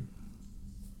been like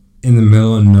in the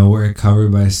middle of nowhere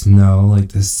covered by snow, like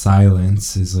the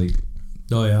silence is like,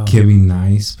 oh yeah, can be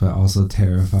nice but also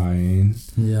terrifying.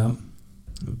 Yeah.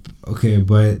 Okay,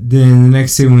 but then the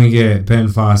next scene we get Ben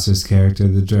Foster's character,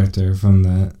 the director, from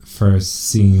the first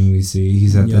scene we see.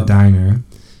 He's at the diner.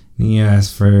 And he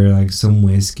asks for like some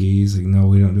whiskey. He's like, no,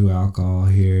 we don't do alcohol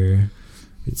here.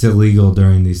 It's illegal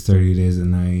during these 30 days a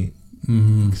night.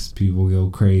 Because people go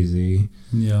crazy.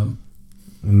 Yeah.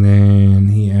 And then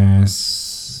he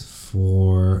asks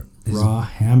for raw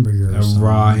hamburger.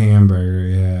 Raw hamburger,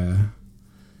 yeah.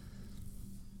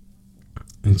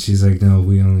 And she's like, no,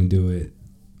 we only do it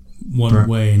one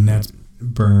way, and that's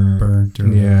burnt.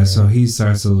 Yeah, so he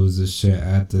starts to lose his shit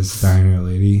at this diner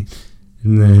lady.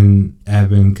 And then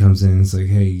Eben comes in and is like,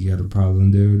 hey, you got a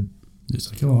problem, dude? He's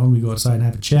like, come on, we go outside and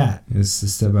have a chat. It's to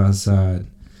step outside.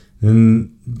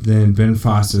 Then Ben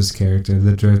Foster's character,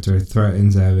 the director,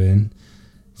 threatens Eben.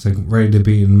 It's like ready to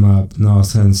beat him up. And all of a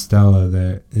sudden Stella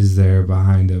is there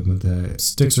behind him with the...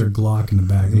 Sticks her Glock in the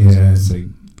back of his head. Yeah, it's like...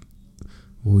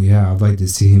 Well, yeah, I'd like to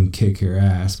see him kick your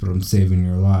ass, but I'm saving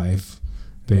your life.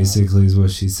 Basically is what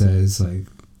she says. Like,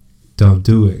 don't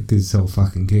do it, because he'll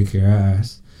fucking kick your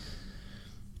ass.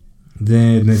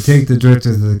 Then they take the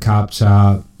director to the cop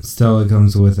shop. Stella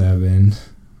comes with Eben.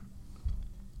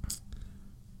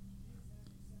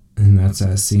 And that's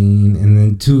that scene. And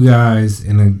then two guys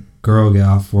and a girl get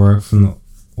off work from the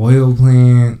oil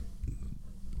plant.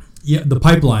 Yeah, the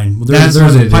pipeline. Well, that's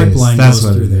what it is. That's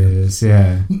what it is,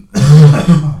 yeah.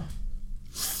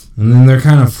 And then they're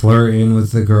kind of flirting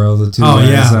with the girl. The two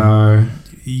guys are.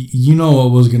 You know what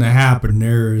was going to happen.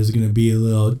 There is going to be a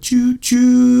little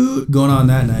choo-choo going on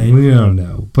that night. We don't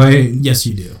know. But yes,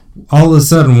 you do. All of a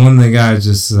sudden, one of the guys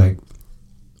just like...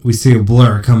 We see a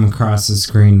blur come across the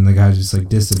screen, and the guy just like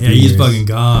disappears. Yeah, he's fucking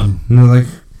gone. And they're like,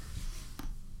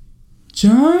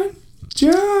 John?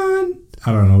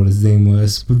 I don't know what his name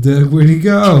was, but where'd he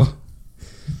go?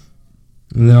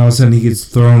 And then all of a sudden he gets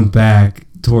thrown back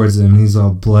towards him, and he's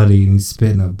all bloody, and he's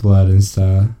spitting up blood and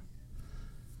stuff.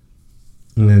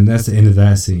 And then that's the end of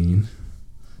that scene.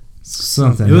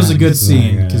 Something. It was a good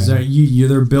scene, because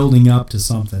they're building up to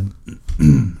something.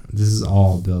 This is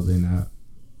all building up.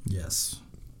 Yes.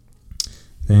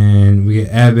 Then we get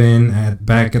Eben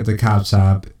back at the cop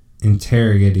shop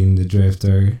interrogating the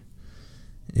drifter.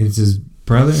 It's his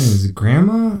brother and his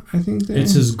grandma, I think.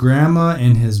 It's his grandma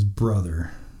and his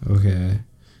brother. Okay.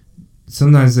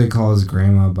 Sometimes they call his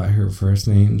grandma by her first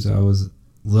name, so I was a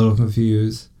little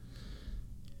confused.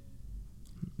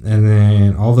 And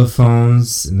then all the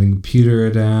phones and the computer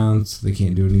are down, so they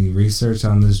can't do any research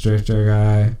on this drifter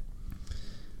guy.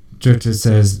 Drifter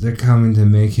says they're coming to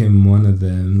make him one of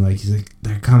them. Like, he's like,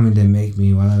 they're coming to make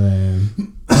me one of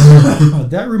them.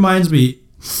 That reminds me...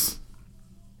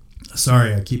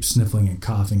 Sorry, I keep sniffling and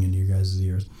coughing into your guys'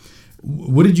 ears.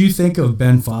 What did you think of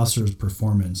Ben Foster's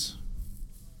performance?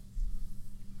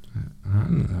 I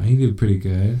don't know. He did pretty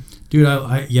good. Dude,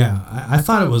 I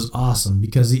thought it was awesome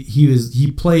because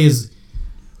he plays...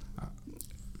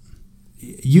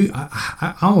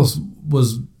 I almost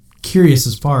was curious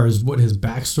as far as what his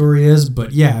backstory is,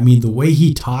 but yeah, I mean, the way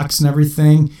he talks and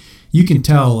everything, you can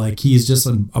tell like he's just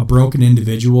a broken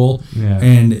individual,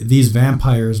 and these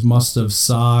vampires must have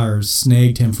saw or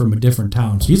snagged him from a different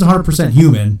town. So he's 100%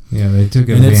 human. Yeah, they took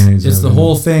advantage of it. It's the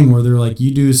whole thing where they're like,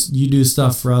 you do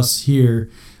stuff for us here,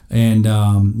 and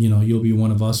you'll be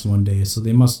one of us one day. So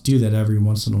they must do that every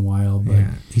once in a while. But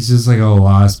yeah, he's just like a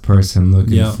lost person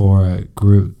looking for a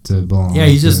group to belong. Yeah,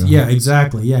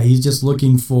 exactly. Yeah, he's just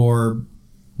looking for,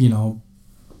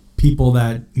 people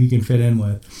that he can fit in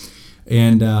with,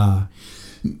 and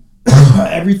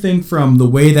everything from the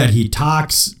way that he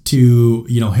talks to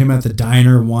him at the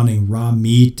diner wanting raw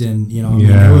meat, and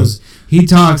he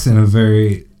talks in a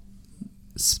very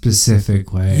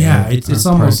specific way. Yeah, it's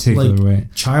almost like way.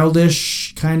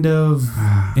 Childish, kind of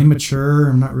immature.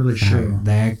 I'm not really sure.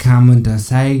 They're coming to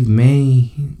save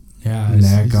me. Yeah,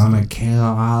 they're gonna kill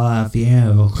all of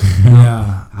you.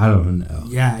 Yeah, I don't know.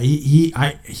 Yeah,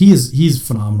 he's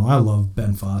phenomenal. I love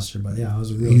Ben Foster, but yeah, it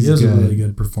was a really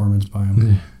good performance by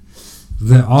him.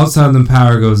 Then all of a sudden the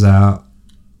power goes out.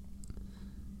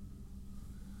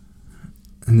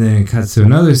 And then it cuts to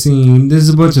another scene. There's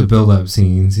a bunch of build-up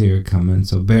scenes here coming,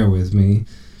 so bear with me.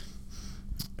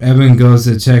 Evan goes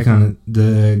to check on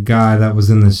the guy that was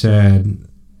in the shed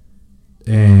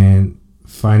and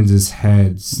finds his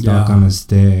head stuck on a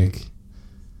stick.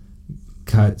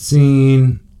 Cut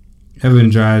scene. Evan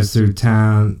drives through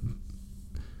town,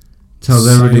 tells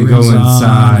everybody to go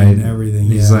inside. Everything.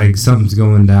 He's like, something's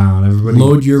going down. Everybody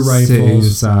load your rifles. Stay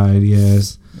inside,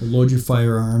 yes. Load your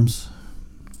firearms.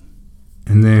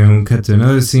 And then we cut to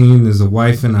another scene. There's a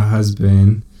wife and a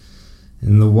husband.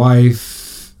 And the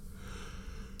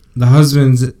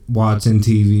husband's watching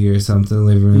TV or something,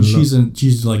 living room. And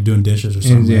she's like doing dishes or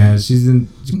something. And yeah, she's in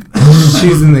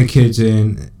the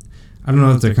kitchen. I don't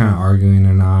know if they're kind of arguing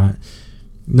or not.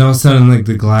 And all of a sudden, like,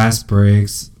 the glass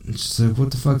breaks. She's like,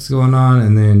 what the fuck's going on?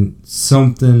 And then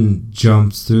something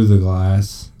jumps through the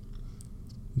glass.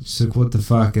 She's like, what the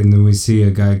fuck? And then we see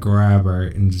a guy grab her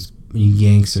and just he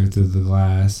yanks her through the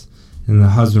glass. And the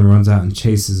husband runs out and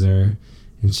chases her.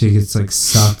 And she gets, like,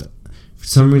 sucked. For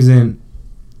some reason,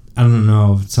 I don't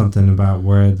know if it's something about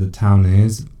where the town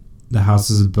is. The house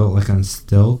is built, like, on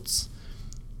stilts.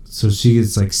 So she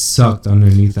gets, like, sucked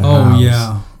underneath the house. Oh,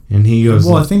 yeah. And he goes...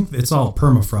 Well, I think it's all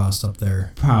permafrost up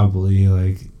there. Probably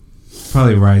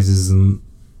rises and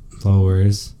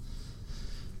lowers.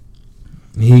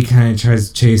 He kind of tries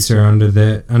to chase her under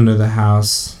the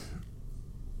house.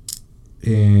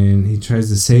 And he tries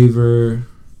to save her.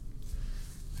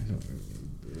 I don't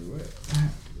remember what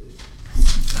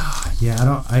happened.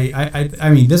 Yeah, I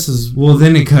mean, this is... Well,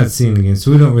 then it cuts scene again, so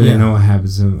we don't really know what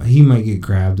happens to him. He might get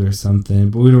grabbed or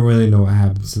something, but we don't really know what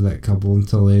happens to that couple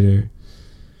until later.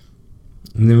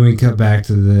 And then we cut back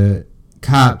to the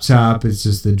cop shop. It's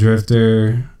just the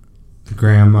drifter, the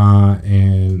grandma,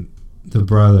 and the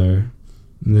brother.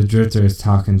 And the drifter is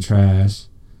talking trash.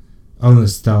 Oh, the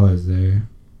Stella's there.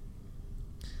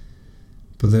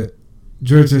 But the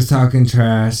drifter's talking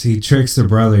trash. He tricks the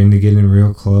brother into getting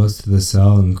real close to the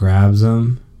cell and grabs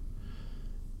him.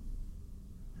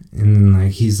 And then,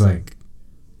 like, he's, like,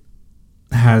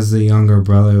 has the younger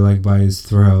brother, like, by his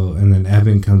throat. And then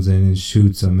Evan comes in and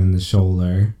shoots him in the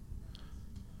shoulder.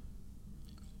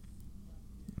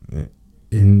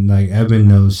 And, like, Evan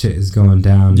knows shit is going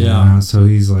down now. So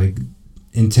he's, like,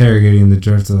 interrogating the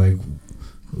drifter, like,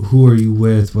 who are you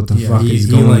with? What the fuck is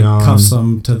going on? He cuffs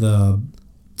him to the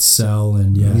cell,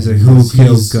 and he's like, who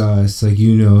killed Gus? Like,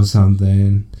 you know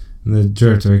something. And the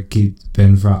drifter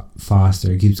Ben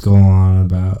Foster keeps going on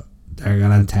about, they're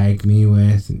gonna take me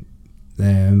with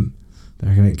them.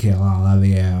 They're gonna kill all of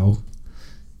you.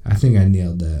 I think I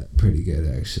nailed that pretty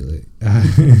good, actually.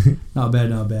 Not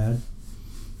bad.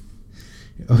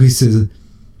 Oh, he says,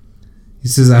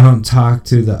 I don't talk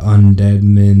to the undead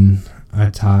men.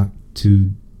 I talk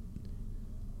to...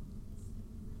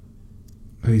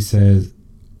 Oh, he says...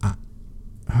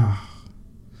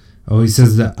 he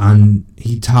says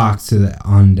he talks to the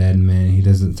undead men. He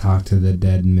doesn't talk to the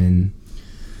dead men.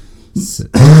 So,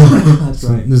 that's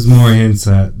right. There's more hints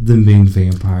at them being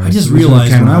vampires. I just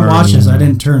realized when I watched this, I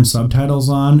didn't turn subtitles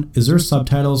on. Is there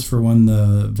subtitles for when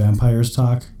the vampires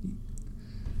talk?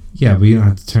 Yeah, but you don't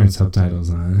have to turn subtitles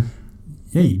on.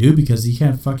 Yeah, you do, because you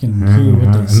can't fucking hear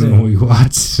what they say. I don't know what you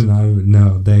watched, and I would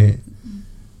know. They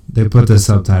put the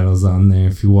subtitles on there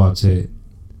if you watch it.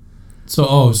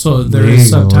 So there is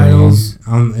subtitles?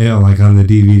 On the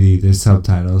DVD, there's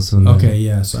subtitles. So okay,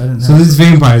 yeah, so I didn't have... So these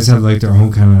vampires have, like, their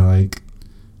own kind of, like...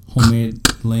 homemade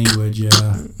language,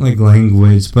 yeah. Like,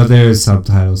 language, but there's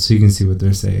subtitles, so you can see what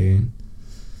they're saying.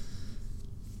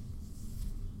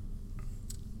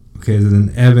 Okay, so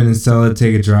then Evan and Stella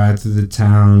take a drive through the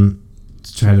town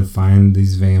to try to find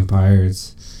these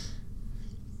vampires.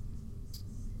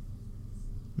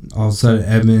 All of a sudden,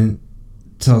 Evan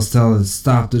tells Stella to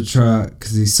stop the truck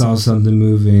because he saw something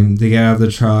moving. They get out of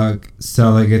the truck.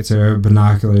 Stella gets her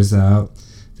binoculars out.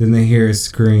 Then they hear a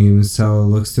scream. Stella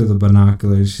looks through the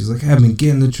binoculars. She's like, Evan, get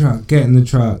in the truck. Get in the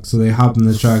truck. So they hop in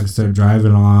the truck and start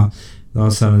driving off. And all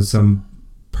of a sudden, some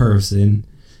person,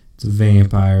 it's a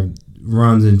vampire,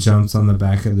 runs and jumps on the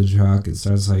back of the truck and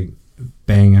starts, like,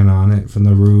 banging on it from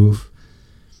the roof.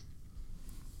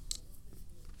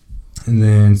 And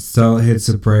then Stella hits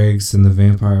the brakes and the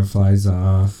vampire flies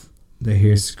off. They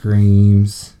hear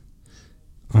screams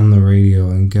on the radio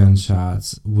and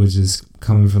gunshots, which is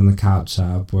coming from the cop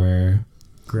shop where...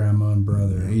 Grandma and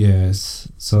brother.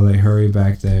 Yes. So they hurry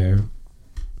back there.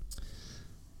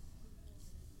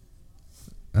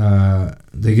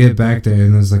 They get back there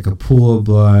and there's, like, a pool of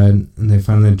blood, and they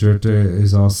find the drifter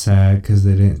is all sad because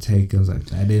they didn't take him. He's like,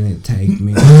 that didn't take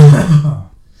me.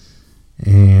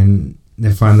 And...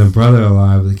 they find the brother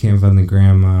alive, but they can't find the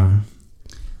grandma.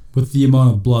 With the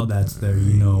amount of blood that's there,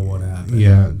 you know what happened.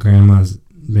 Yeah, grandma's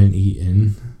been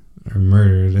eaten or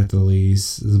murdered at the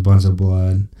least. There's a bunch of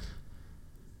blood.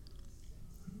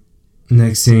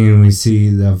 Next scene, we see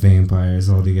the vampires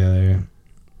all together.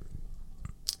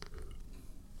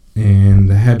 And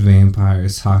the head vampire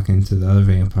is talking to the other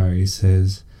vampire. He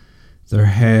says, their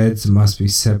heads must be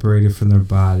separated from their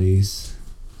bodies.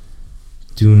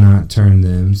 Do not turn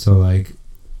them. So, like,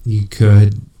 you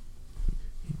could...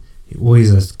 Well, he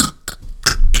says...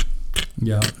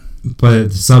 Yeah.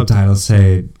 But the subtitles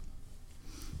say,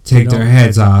 take their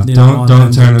heads off. They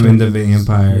Don't turn them into humans.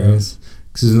 vampires.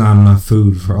 Because there's not enough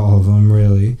food for all of them,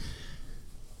 really.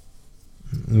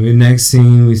 The next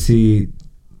scene, we see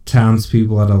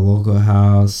townspeople at a local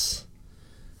house.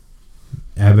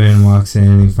 Eben walks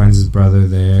in. He finds his brother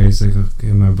there. He's like,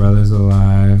 okay, my brother's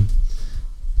alive.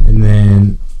 And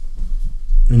then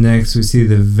next, we see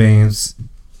the vamps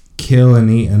kill and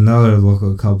eat another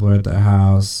local couple at their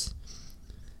house.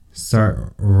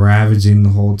 Start ravaging the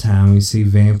whole town. We see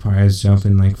vampires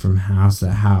jumping like from house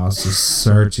to house, just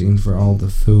searching for all the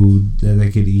food that they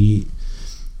could eat.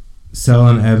 Sel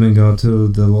and Eben go to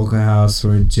the local house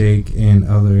where Jake and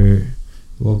other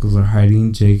locals are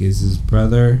hiding. Jake is his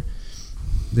brother.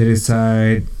 They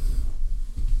decide...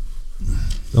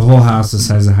 The whole house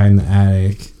decides to hide in the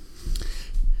attic.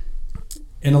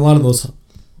 And a lot of those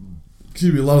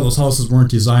houses weren't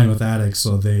designed with attics,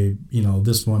 so they,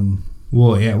 this one...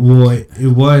 Well, yeah. Well, it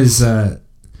was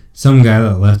some guy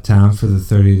that left town for the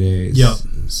 30 days. Yep.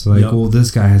 So, well,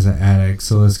 this guy has an attic,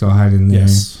 so let's go hide in there.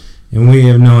 Yes. And we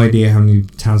have no idea how many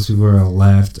townspeople are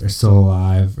left, or still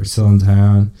alive, or still in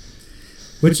town.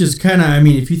 Which is kind of,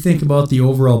 if you think about the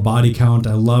overall body count,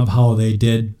 I love how they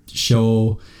did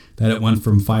show that it went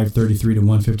from 533 to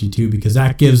 152, because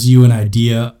that gives you an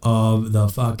idea of the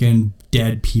fucking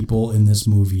dead people in this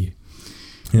movie.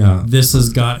 Yeah. This has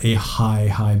got a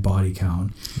high body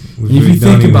count. And if you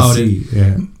think about it,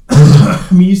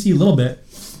 you see a little bit,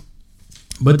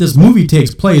 but this movie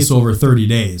takes place over 30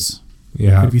 days.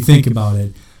 Yeah. If you think about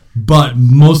it. But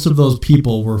most of those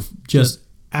people were just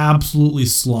absolutely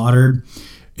slaughtered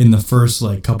in the first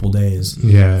couple days.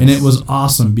 Yeah. And it was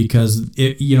awesome because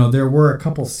there were a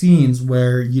couple scenes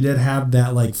where you did have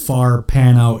that far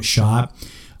pan out shot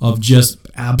of just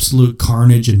absolute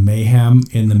carnage and mayhem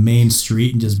in the main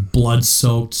street and just blood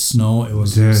soaked snow. It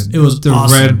was the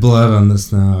awesome. red blood on the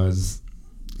snow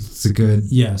it's a good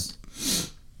Yes.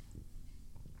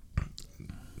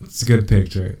 It's a good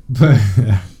picture. But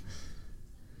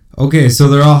okay, so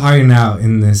they're all hiding out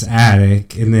in this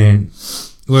attic, and then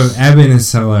Eben and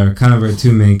Sel are kind of our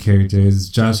two main characters,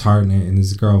 Josh Hartnett and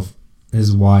his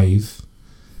wife,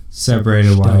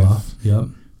 separated wife. Yep.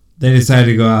 They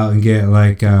decided to go out and get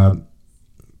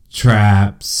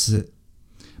traps,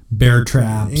 bear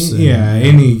traps.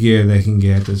 Any gear they can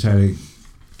get to try to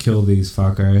kill these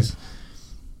fuckers.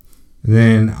 And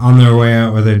then on their way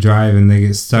out where they're driving, they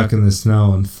get stuck in the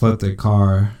snow and flip their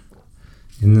car.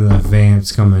 And then the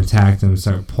vamps come and attack them,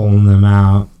 start pulling them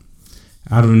out.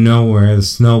 Out of nowhere, the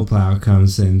snowplow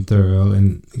comes in through.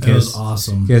 And it was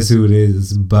awesome. Guess who it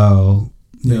is? It's Bo,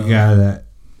 the guy that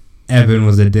Eben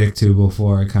was a dick to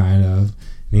before, kind of.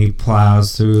 And he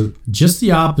plows through. Just the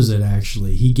opposite,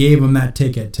 actually. He gave him that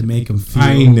ticket to make him feel.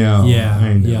 I know. Yeah.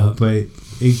 I know. Yeah. But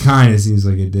it kind of seems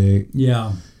like a dick.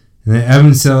 Yeah. And then Eben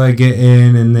and Sel get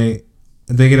in, and they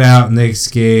get out, and they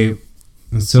escape.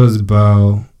 And so does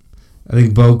Bo. I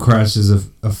think Bo crushes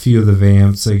a few of the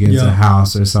vamps against a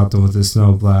house or something with a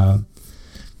snowplow.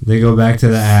 They go back to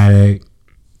the attic.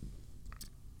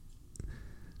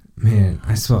 Man,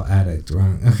 I spelled addict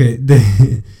wrong. Okay,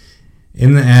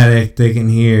 in the attic, they can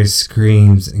hear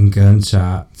screams and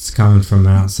gunshots coming from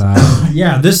outside.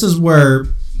 Yeah, this is where...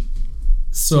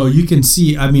 So you can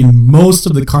see, most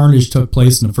of the carnage took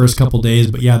place in the first couple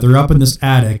days, but yeah, they're up in this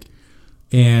attic,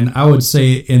 and I would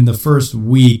say in the first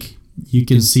week, you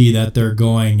can see that they're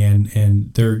going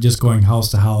and they're just going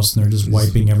house to house, and they're just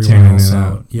wiping everyone else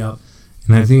out. Yep.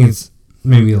 And I think it's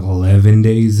maybe 11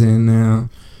 days in now.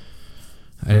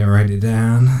 I didn't write it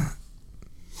down.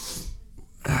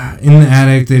 In the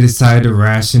attic, they decide to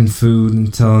ration food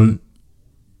until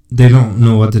they don't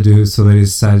know what to do, so they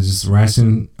decide to just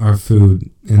ration our food,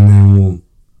 and then we'll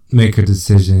make our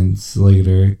decisions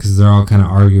later, because they're all kind of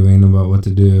arguing about what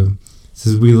to do. It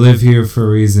says we live here for a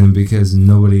reason because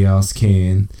nobody else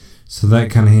can. So that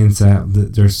kind of hints at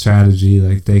their strategy,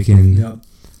 they can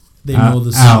they know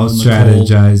the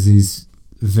out-strategize these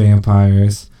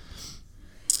vampires.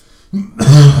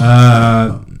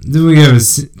 Then we have a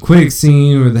quick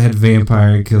scene where the head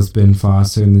vampire kills Ben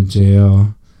Foster in the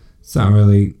jail. It's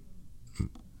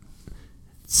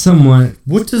somewhat.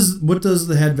 What does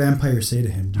the head vampire say to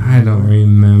him? I don't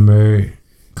remember.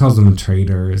 Calls him a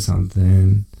traitor or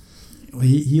something.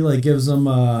 He like gives him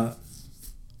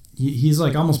he's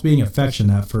like almost being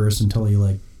affectionate at first until he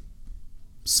like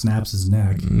snaps his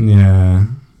neck. Yeah.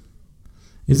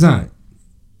 It's not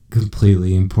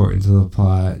completely important to the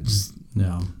plot. Just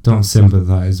no. Don't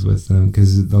sympathize with them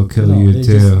because they'll kill you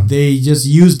too. They just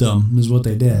used them is what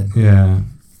they did. Yeah.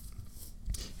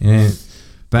 And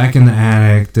back in the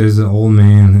attic, there's an old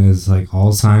man who has like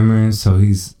Alzheimer's, so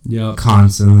he's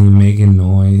constantly making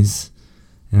noise.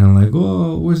 And I'm like,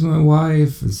 whoa, where's my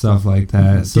wife? And stuff like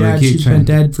that. So yeah, she's been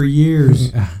dead for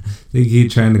years. They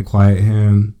keep trying to quiet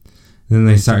him. Then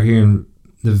they start hearing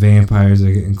the vampires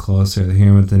are getting closer. They hear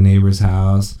him at the neighbor's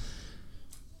house.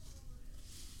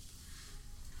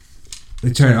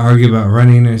 They try to argue about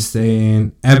running or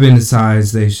staying. Eben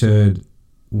decides they should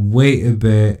wait a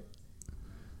bit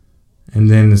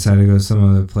and then decide to go some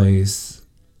other place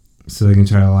so they can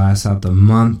try to last out the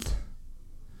month.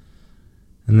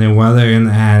 And then while they're in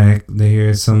the attic, they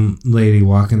hear some lady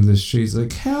walking the streets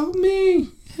like, help me,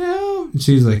 help. And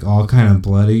she's like all kind of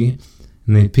bloody.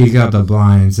 And they peek out the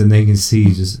blinds and they can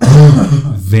see just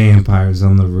vampires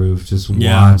on the roof just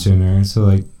watching her. So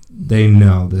like they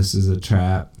know this is a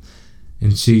trap.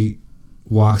 And she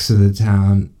walks to the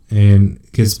town and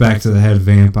gets back to the head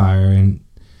vampire and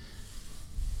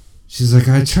she's like,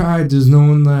 I tried, there's no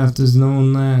one left.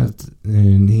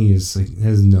 And he is like,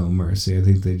 has no mercy. I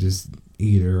think they just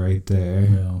eat her right there.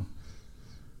 Yeah.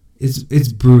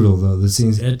 It's brutal though, the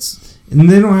scenes. And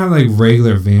they don't have like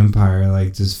regular vampire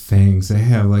like just fangs. They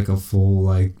have like a full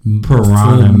like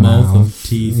piranha full mouth of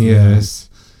teeth. Yes.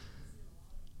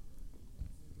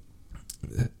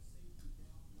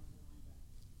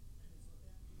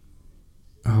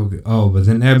 Oh, but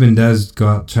then Eben does go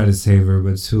out try to save her,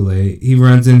 but it's too late. He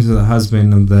runs into the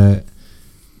husband of that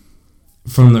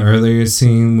from the earlier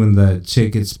scene when the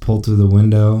chick gets pulled through the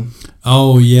window.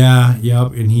 Oh yeah,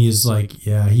 yep. And he's like,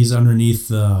 he's underneath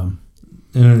the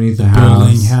building,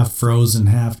 house, half frozen,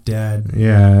 half dead.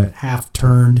 Yeah, half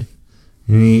turned.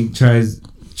 And he tries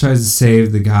to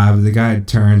save the guy, but the guy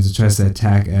turns and tries to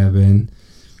attack Eben,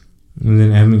 and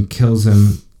then Eben kills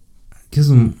him. Kills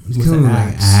him with an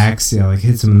axe. Yeah, like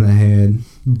hits him in the head.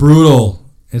 Brutal.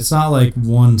 It's not like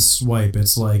one swipe.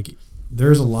 It's like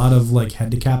there's a lot of like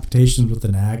head decapitations with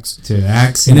an axe. Dude,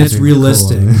 axe, and it's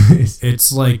realistic.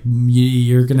 It's like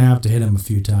you're gonna have to hit him a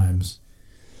few times.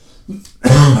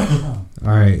 All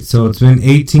right, so it's been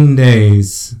 18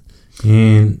 days,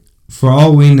 and for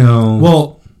all we know,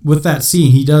 well, with that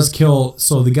scene, he does kill.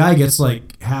 So the guy gets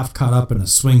like half caught up in a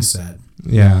swing set.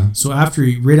 Yeah. So after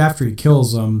he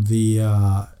kills him,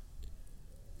 the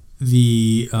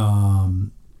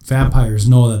vampires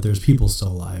know that there's people still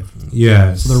alive.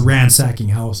 Yes. So they're ransacking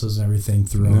houses and everything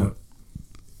throughout.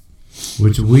 Yeah.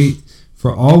 Which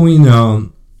for all we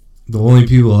know, the only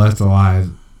people left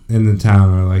alive in the town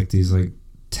are like these like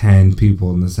 10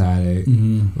 people in this attic,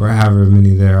 or however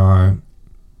many there are.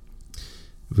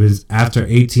 Because after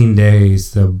 18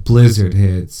 days, the blizzard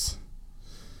hits.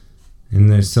 And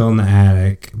they're still in the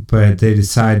attic, but they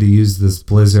decide to use this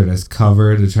blizzard as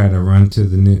cover to try to run to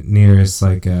the nearest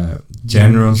like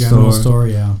general store,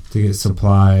 yeah, to get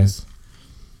supplies.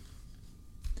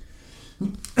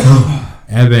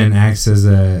 Eben acts as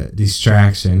a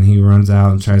distraction. He runs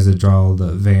out and tries to draw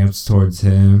the vamps towards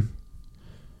him,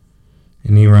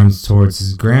 and he runs towards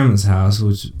his grandma's house,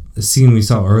 which the scene we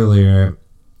saw earlier.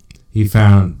 He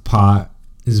found pot.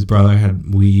 His brother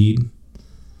had weed.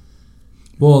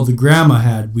 Well, the grandma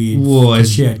had weed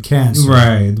because she had cancer.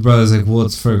 Right. The brother's like, well,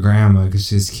 it's for grandma because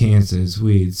she has cancer. It's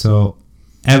weed. So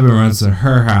Eben runs to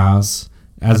her house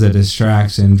as a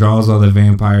distraction, draws all the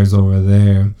vampires over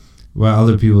there, while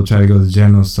other people try to go to the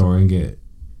general store and get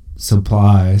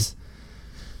supplies.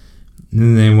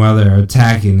 And then while they're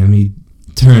attacking him, he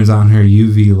turns on her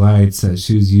UV lights that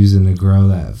she was using to grow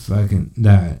that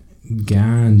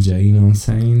ganja, you know what I'm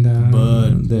saying?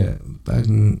 Bud. That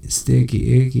fucking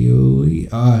sticky, icky, ooey.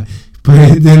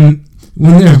 But then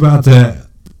when they're about to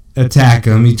attack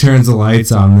him, he turns the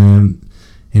lights on them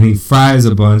and he fries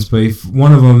a bunch. But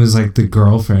one of them is like the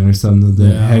girlfriend or something,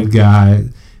 the head guy,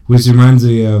 which reminds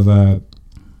me of I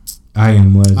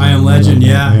Am Legend. I Am Legend,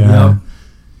 yeah. Yep.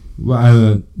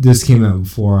 Well, this came out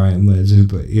before I Am Legend,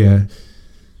 but yeah.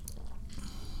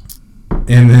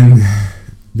 And then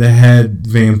the head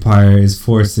vampire is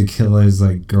forced to kill his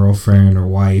like girlfriend or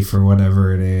wife or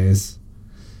whatever it is.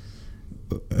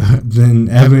 Then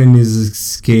Eben is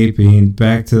escaping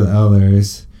back to the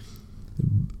others,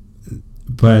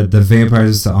 but the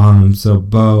vampires are still on him. So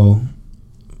Bo,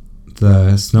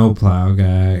 the snowplow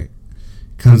guy,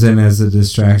 comes in as a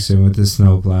distraction with the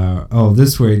snowplow. Oh,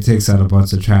 this way he takes out a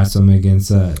bunch of trash them against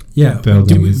that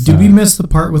building. Did we miss the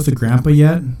part with the grandpa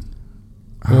yet?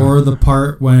 Or the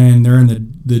part when they're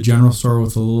in the general store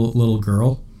with the little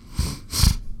girl?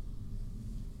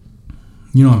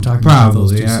 You know what I'm talking about,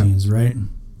 those two scenes, right?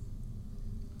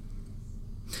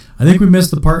 I think we missed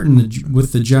the part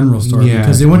with the general store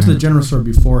because they went to the general store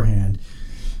beforehand.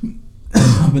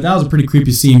 But that was a pretty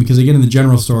creepy scene because they get in the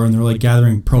general store and they're like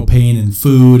gathering propane and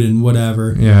food and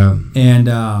whatever. Yeah.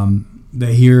 And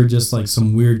they hear just like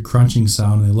some weird crunching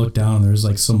sound and they look down and there's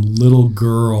like some little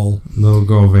girl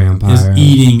vampire is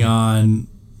eating on,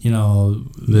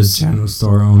 the general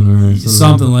store owner or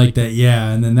something like that.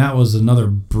 Yeah. And then that was another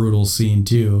brutal scene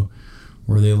too,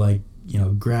 where they like,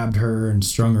 grabbed her and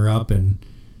strung her up and,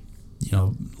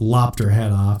 lopped her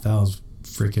head off. That was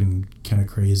freaking kind of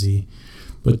crazy.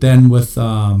 But then with,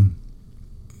 so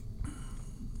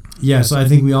I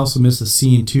think we also missed a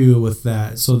scene too with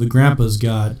that. So the grandpa's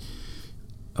got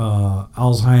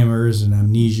Alzheimer's and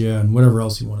amnesia and whatever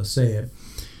else you want to say it.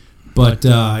 But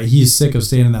he's sick of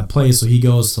staying in that place, so he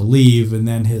goes to leave, and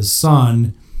then his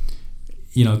son,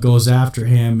 goes after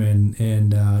him, and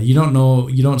you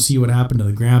don't see what happened to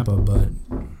the grandpa, but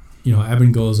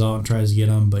Eben goes out and tries to get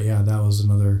him. But yeah, that was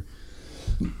another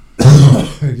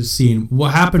just seeing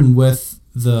what happened with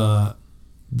the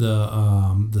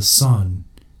son.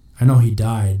 I know he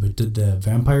died, but did the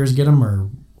vampires get him or?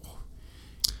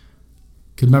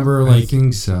 Cause remember, like I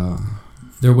think so.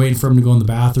 They're waiting for him to go in the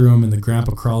bathroom, and the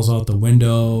grandpa crawls out the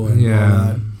window and all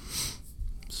that.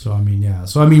 So I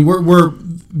mean, we're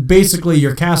basically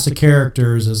your cast of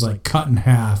characters is like cut in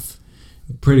half,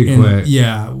 pretty quick.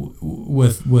 Yeah,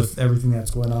 with everything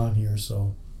that's going on here.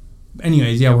 So,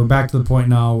 anyways, we're back to the point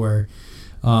now where,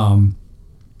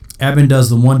 Eben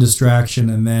does the one distraction,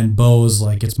 and then Bo's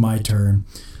like, it's my turn.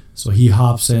 So he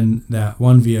hops in that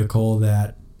one vehicle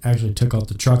that actually took out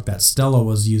the truck that Stella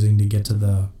was using to get to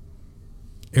the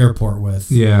airport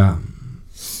with. Yeah.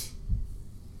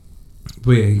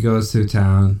 But yeah, he goes through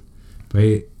town.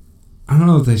 But I don't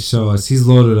know if they show us. He's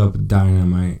loaded up with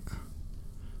dynamite.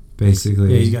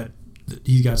 Basically. Yeah,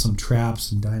 he's got some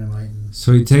traps and dynamite.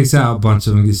 So he takes out a bunch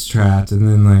of them, gets trapped, and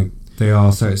then like they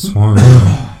all start swarming.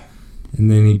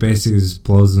 And then he basically just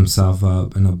blows himself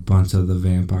up and a bunch of the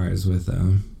vampires with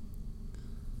him.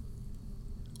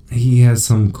 He has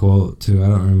some quote too. I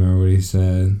don't remember what he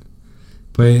said.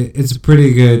 But it's a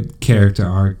pretty good character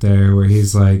arc there where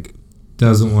he's like,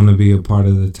 doesn't want to be a part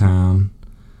of the town.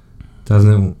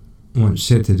 Doesn't want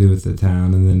shit to do with the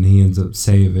town. And then he ends up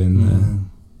saving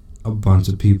a bunch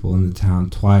of people in the town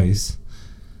twice.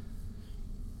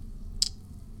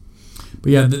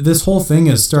 But yeah, this whole thing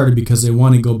has started because they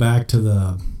want to go back to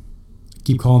I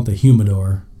keep calling it the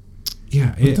humidor.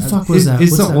 Yeah. What the fuck was that?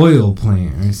 It's an oil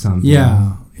plant or something.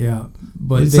 Yeah.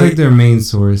 But it's like their main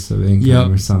source of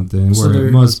income or something, so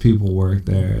where most people work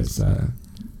there.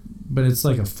 But it's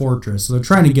like a fortress, so they're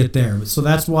trying to get there. So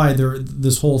that's why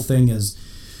this whole thing is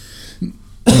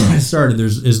started.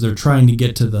 They're trying to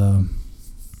get to the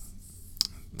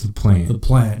plant. The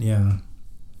plant, yeah.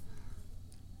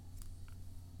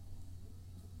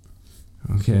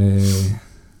 Okay.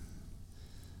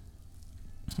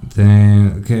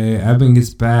 Then, Eben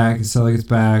gets back, Stella gets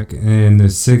back, and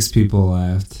there's 6 people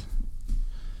left.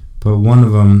 But one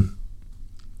of them,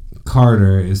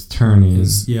 Carter, is turning.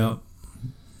 Yep.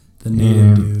 The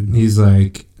native dude. He's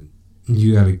like,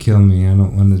 you gotta kill me. I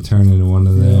don't want to turn into one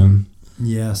of them.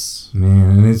 Yes.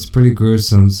 Man, and it's pretty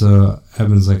gruesome. So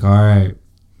Eben's like, alright.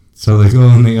 So they go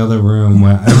in the other room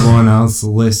where everyone else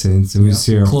listens, and we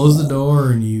see her close the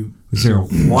door, and we hear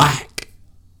whack,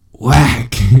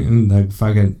 whack, and like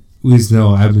fucking, we just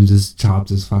know Eben just chopped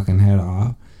his fucking head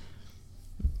off.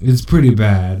 It's pretty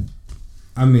bad.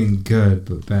 I mean, good,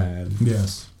 but bad.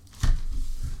 Yes.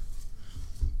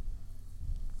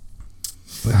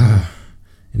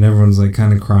 And everyone's like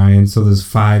kind of crying. So there's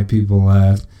 5 people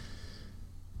left.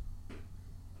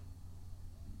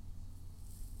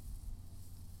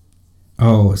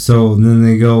 Oh, so then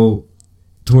they go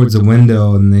towards a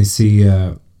window and they see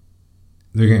they're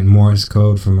getting Morse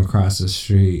code from across the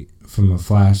street from a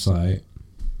flashlight,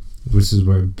 which is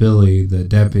where Billy, the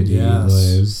deputy,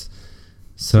 lives.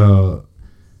 So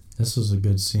this was a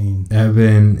good scene.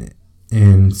 Eben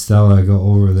and Stella go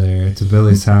over there to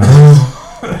Billy's house.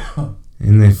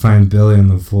 And they find Billy on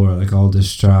the floor, like all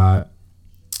distraught.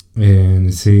 And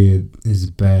you see his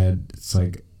bed. It's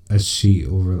like a sheet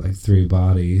over like 3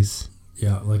 bodies.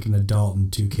 Yeah, like an adult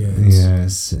and 2 kids.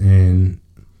 Yes, and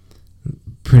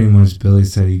pretty much Billy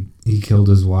said he killed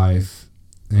his wife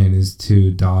and his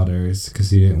 2 daughters because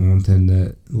he didn't want them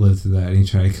to live through that. And he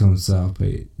tried to kill himself, but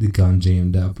the gun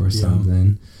jammed up or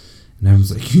something. And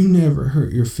everyone's like, "You never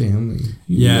hurt your family.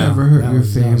 You never hurt your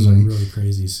family." That was a really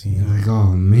crazy scene. And like,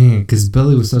 oh man, because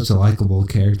Billy was such a likable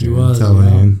character He was, until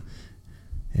then.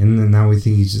 And then now we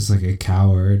think he's just like a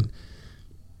coward.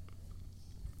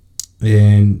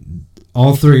 And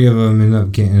all 3 of them end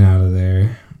up getting out of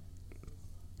there.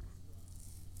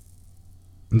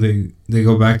 They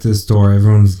go back to the store.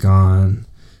 Everyone's gone.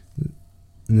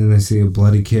 And then they see a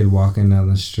bloody kid walking down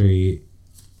the street,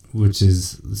 which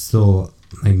is still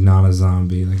like not a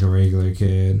zombie, like a regular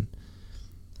kid.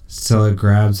 Stella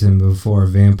grabs him before a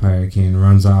vampire can,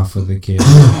 runs off with the kid.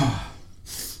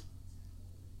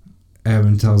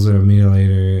 Edmund tells her to meet her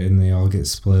later, and they all get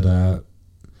split up.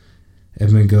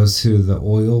 Edmund goes to the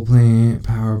oil plant,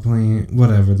 power plant,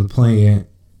 whatever, the plant.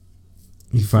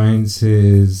 He finds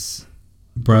his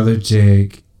brother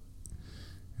Jake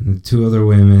and the 2 other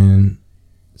women.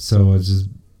 So it's just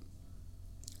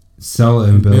Stella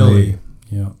and Billy.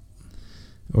 Yeah.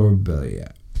 Or Billy,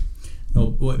 yeah. No,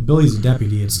 Billy's a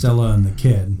deputy. It's Stella and the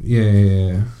kid.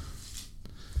 Yeah.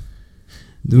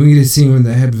 Then we get a scene with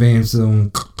the head vamps.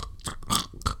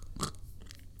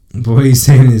 But what he's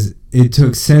saying is, it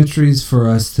took centuries for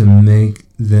us to make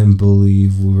them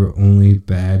believe we were only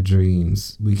bad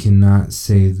dreams. We cannot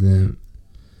save them.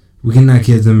 We cannot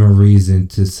give them a reason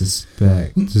to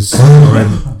suspect.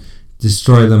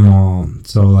 Destroy them all.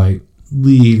 So, like,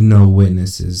 leave no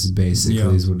witnesses,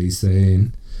 basically, is what he's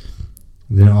saying.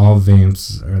 Then all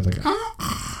vamps are like,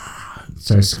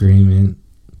 start screaming.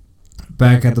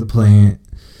 Back at the plant,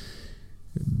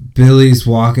 Billy's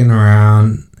walking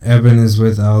around. Eben is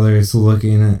with others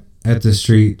looking at the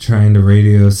street, trying to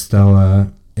radio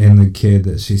Stella and the kid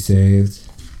that she saved.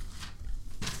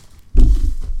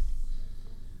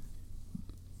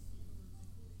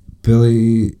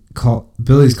 Billy's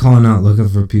calling out, looking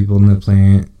for people in the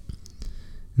plant.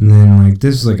 And then, like,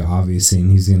 this is, like, obvious scene.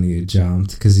 He's going to get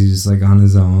jumped because he's just, like, on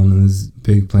his own in this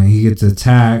big plane. He gets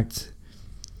attacked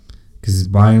because he's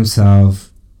by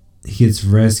himself. He gets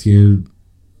rescued,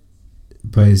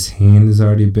 but his hand is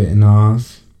already bitten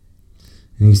off.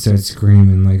 And he starts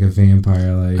screaming like a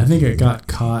vampire. Like, I think it got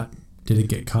caught. Did it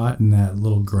get caught in that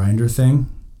little grinder thing?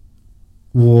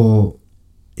 Well,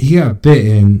 he got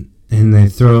bitten, and they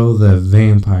throw the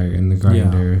vampire in the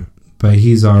grinder. Yeah. But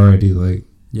he's already, like...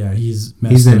 Yeah, he's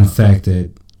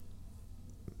infected.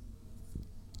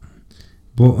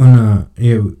 But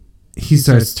he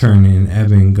starts turning, and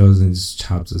Eben goes and just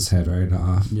chops his head right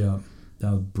off. Yeah,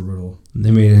 that was brutal.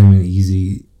 They made him an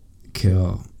easy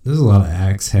kill. There's a lot of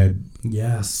axe head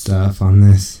stuff on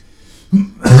this.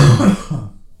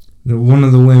 One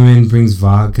of the women brings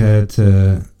vodka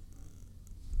to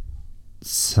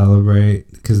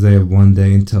celebrate because they have one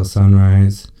day until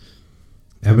sunrise.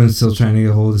 Eben's still trying to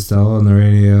get hold of Stella on the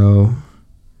radio.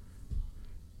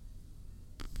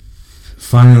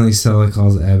 Finally, Stella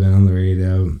calls Eben on the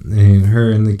radio, and her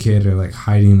and the kid are like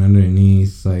hiding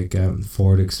underneath like a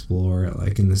Ford Explorer,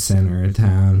 like in the center of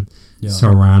town,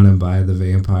 surrounded by the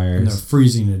vampires. And they're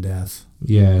freezing to death.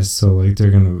 Yeah, so like they're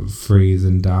gonna freeze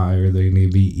and die, or they're gonna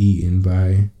be eaten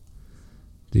by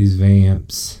these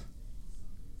vamps.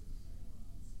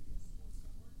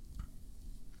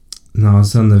 And all of a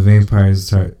sudden, the vampires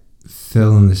start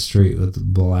filling the street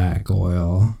with black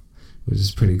oil, which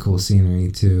is pretty cool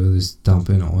scenery too. Just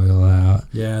dumping oil out.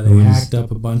 Yeah, they hacked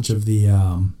up a bunch of the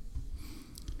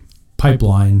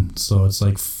pipeline, so it's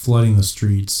like flooding the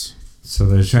streets. So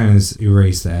they're trying to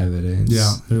erase the evidence.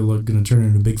 Yeah, they're going to turn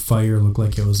into a big fire, look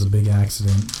like it was a big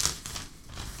accident.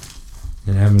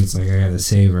 And Evan's like, I gotta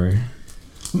save her.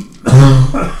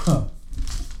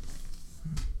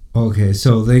 Okay,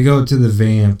 so they go to the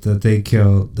vamp that they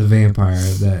killed, the vampire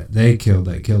that they killed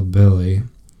that killed Billy.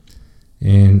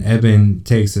 And Eben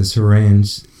takes a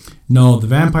syringe. No, the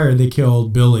vampire they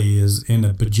killed Billy is in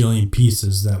a bajillion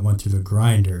pieces that went through the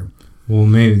grinder. Well,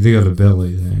 maybe they go to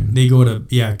Billy then. They go to,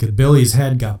 because Billy's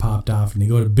head got popped off, and they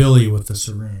go to Billy with the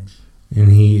syringe.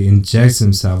 And he injects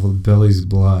himself with Billy's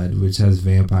blood, which has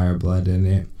vampire blood in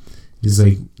it. He's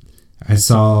like, I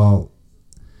saw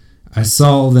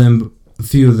them, a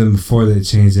few of them before they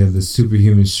changed. They have the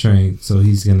superhuman strength, so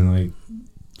he's gonna like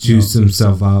juice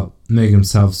himself out, make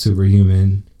himself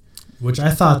superhuman. Which I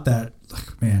thought that,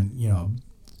 like, man,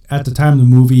 at the time of the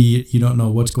movie, you don't know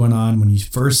what's going on when you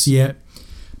first see it.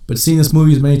 But seeing this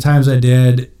movie as many times as I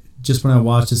did, just when I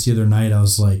watched this the other night, I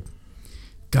was like,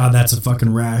 God, that's a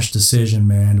fucking rash decision,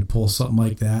 man, to pull something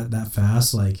like that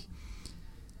fast. Like,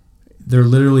 they're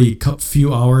literally a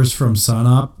few hours from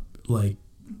sunup. Like,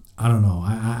 I don't know.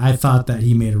 I thought that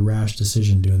he made a rash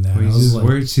decision doing that. Well, he's just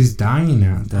worried she's dying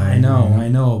out there. I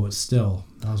know, but still,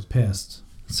 I was pissed.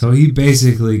 So he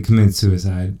basically commits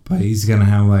suicide, but he's gonna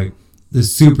have like the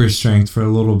super strength for a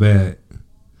little bit,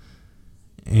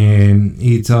 and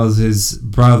he tells his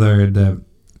brother to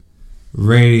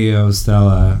radio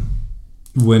Stella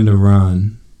when to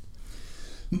run.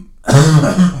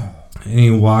 And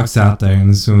he walks out there, and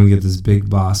this is when we get this big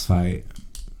boss fight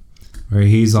where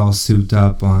he's all souped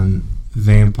up on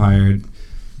vampire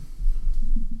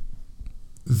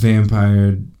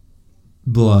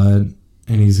blood,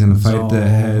 and he's gonna fight the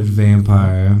head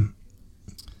vampire.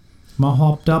 I'm all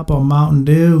hopped up on Mountain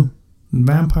Dew and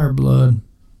vampire blood.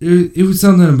 It was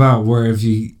something about where if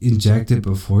you inject it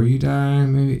before you die,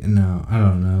 maybe. No, I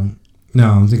don't know. No,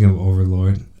 I'm thinking of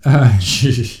Overlord.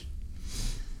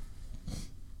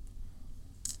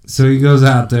 So he goes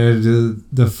out there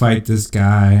to fight this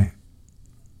guy,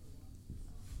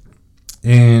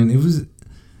 and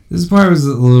this part was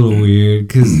a little weird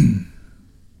because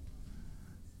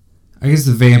I guess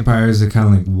the vampires are kind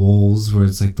of like wolves, where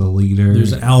it's like the leader.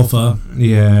 There's alpha.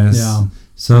 Yes. Yeah.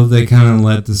 So they kind of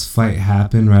let this fight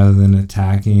happen rather than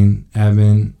attacking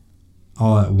Eben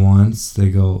all at once. They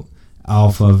go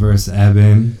Alpha versus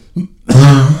Eben.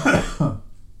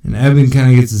 And Eben kind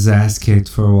of gets his ass kicked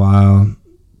for a while.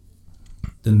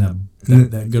 Then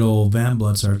that good old vamp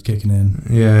blood starts kicking in.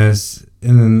 Yes.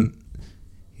 And then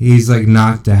he's like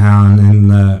knocked down, and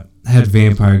the head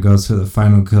vampire goes for the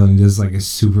final kill, and he does like a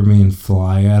Superman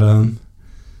fly at him.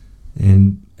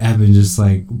 And Eben just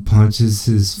like punches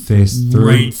his fist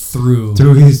right through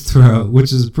his throat,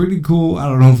 which is pretty cool. I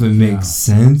don't know if it makes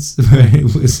sense, but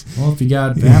it was. Well, if you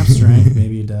got vamp strength,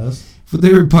 maybe it does. But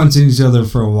they were punching each other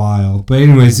for a while. But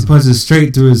anyways, he punches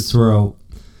straight through his throat,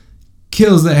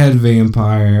 kills the head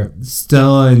vampire.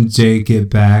 Stella and Jake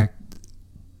get back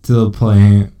to the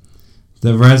plant.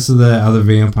 The rest of the other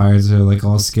vampires are like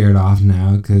all scared off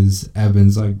now because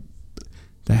Eben's like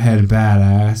the head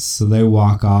badass, so they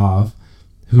walk off.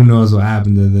 Who knows what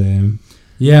happened to them?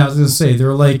 Yeah, I was gonna say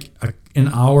they're like an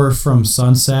hour from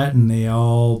sunset, and they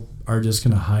all are just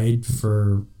gonna hide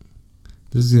for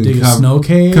dig a snow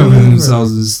cave, cover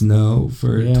themselves in snow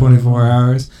for 24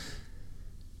 hours.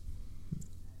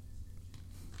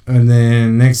 And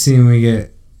then next scene we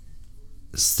get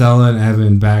Stella and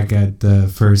Eben back at the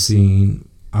first scene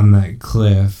on that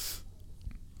cliff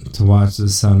to watch the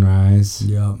sunrise.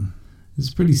 Yep.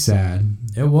 It's pretty sad.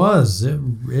 It was.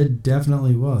 It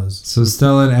definitely was. So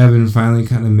Stella and Eben finally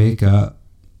kind of make up.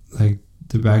 Like,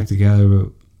 they're back together,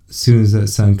 but as soon as that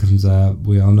sun comes up,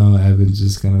 we all know Eben's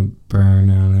just going to burn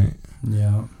on it.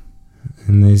 Yeah.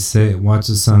 And they say, watch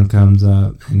the sun comes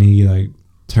up, and he, like,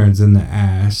 turns into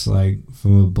ash, like,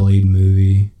 from a Blade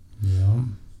movie. Yeah.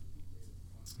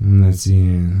 And that's the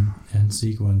end. End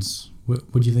sequence.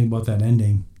 What do you think about that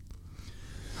ending?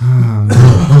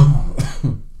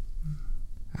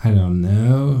 I don't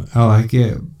know. I like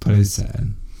it, but it's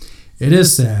sad. It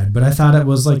is sad, but I thought it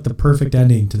was like the perfect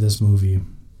ending to this movie.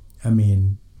 I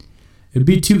mean, it'd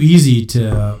be too easy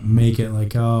to make it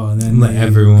like, oh, and then let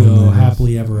everyone go live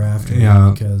happily ever after. Yeah.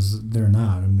 Because they're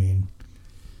not. I mean,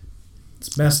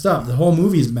 it's messed up. The whole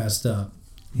movie's messed up.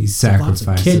 He sacrificed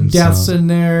lots of kid himself. deaths in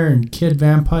there, and kid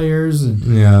vampires,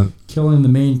 and killing the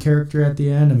main character at the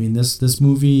end. I mean, this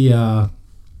movie, this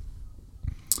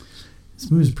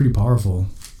movie's pretty powerful.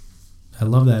 I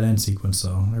love that end sequence,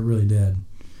 though. I really did.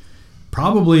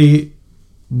 Probably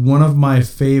one of my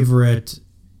favorite,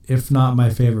 if not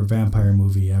my favorite, vampire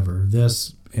movie ever.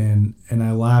 This, and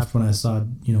I laughed when I saw,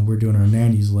 we're doing our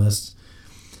nannies list.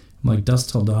 I'm like, Dusk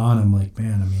Till Dawn. I'm like,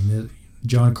 man, I mean,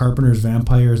 John Carpenter's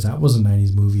Vampires, that was a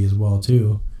 90s movie as well,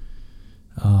 too.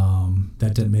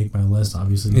 That didn't make my list,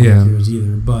 obviously. Not yours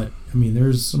either. But, I mean,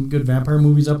 there's some good vampire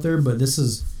movies up there, but this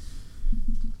is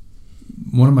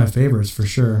one of my favorites for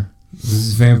sure.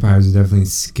 These vampires are definitely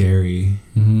scary.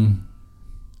 Mm-hmm.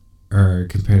 Or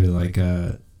compared to like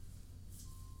a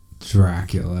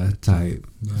Dracula type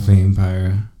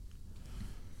vampire.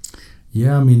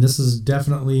 Yeah, I mean, this is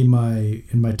definitely in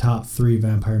my top 3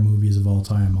 vampire movies of all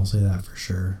time. I'll say that for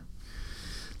sure.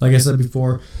 Like I said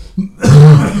before,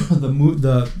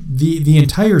 the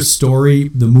entire story,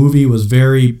 the movie was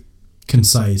very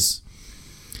concise,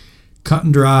 cut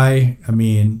and dry. I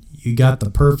mean, you got the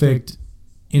perfect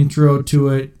intro to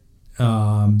it.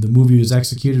 The movie was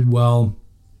executed well.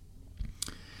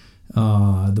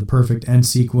 The perfect end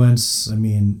sequence. I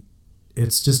mean,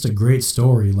 it's just a great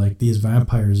story. Like, these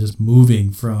vampires just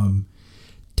moving from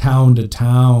town to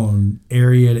town,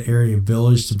 area to area,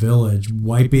 village to village,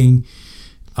 wiping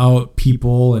out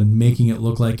people and making it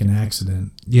look like an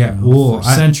accident. Yeah, for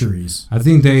centuries. I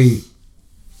think they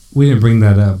we didn't bring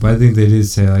that up, but I think they did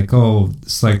say like, oh,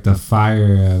 it's like the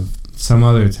fire of some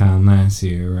other town last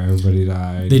year where everybody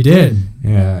died. They did.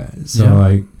 Yeah. So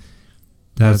like,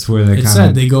 that's where they kind of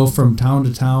said they go from town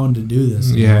to town to do this.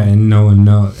 Yeah, and no one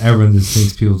knows. Everyone just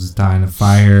thinks people just die in a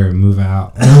fire and move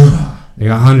out. Like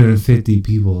 150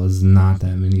 people is not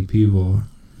that many people.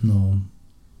 No.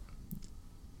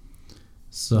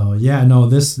 So yeah, no.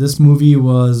 This movie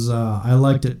was I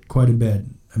liked it quite a bit.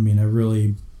 I mean, I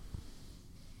really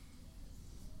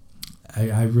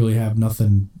have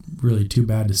nothing really too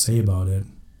bad to say about it.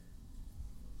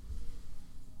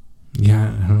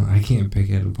 Yeah, I can't pick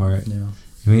it apart. Yeah.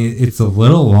 I mean, it's a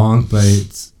little long, but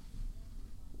it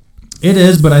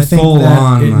is, but I think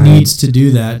that it like, needs to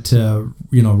do that to,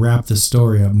 wrap the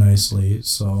story up nicely.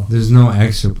 So there's no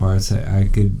extra parts that I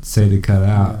could say to cut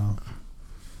out.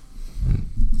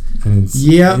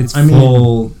 Yeah. And it's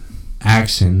full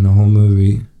action, the whole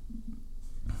movie.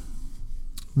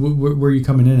 Where are you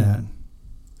coming in at?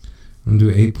 I'm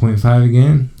gonna do 8.5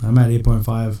 again. I'm at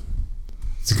 8.5.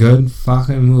 It's a good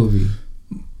fucking movie.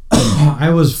 I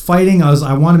was fighting.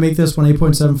 I want to make this one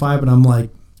 8.75, but I'm like,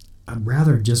 I'd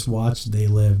rather just watch They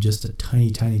Live just a tiny,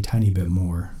 tiny, tiny bit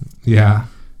more. Yeah.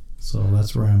 So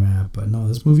that's where I'm at. But no,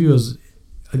 this movie was,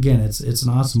 again, it's an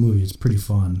awesome movie. It's pretty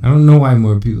fun. I don't know why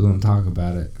more people don't talk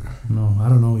about it. No, I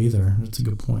don't know either. That's a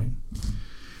good point.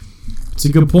 It's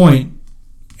a good point.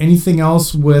 Anything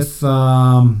else with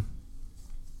 30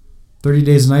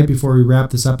 Days a Night before we wrap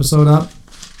this episode up?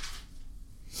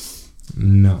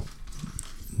 No.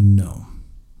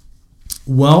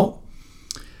 Well,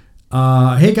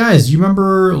 hey guys, you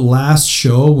remember last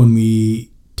show when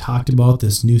we talked about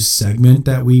this new segment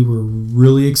that we were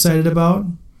really excited about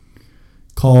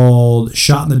called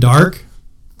Shot in the Dark?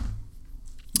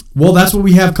 Well, that's what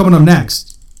we have coming up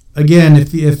next. Again,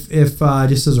 if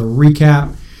just as a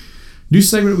recap, new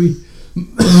segment we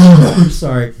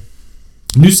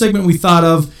thought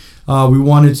of, we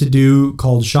wanted to do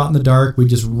called Shot in the Dark. We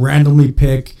just randomly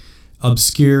pick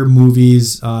obscure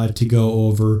movies to go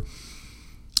over.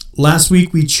 Last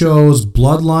week we chose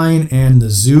Bloodline and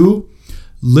The Zoo.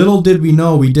 Little did we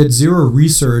know, we did zero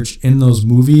research in those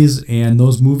movies, and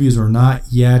those movies are not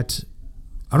yet,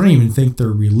 I don't even think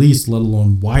they're released, let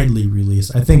alone widely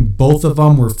released. I think both of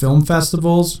them were film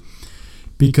festivals,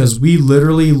 because we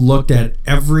literally looked at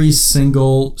every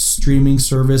single streaming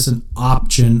service and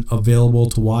option available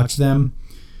to watch them,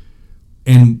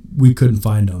 and we couldn't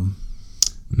find them.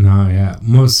 No, yeah.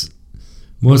 Most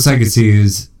I could see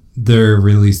is their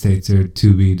release dates are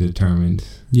to be determined.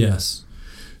 Yes.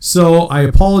 So I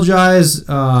apologize.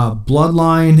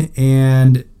 Bloodline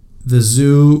and The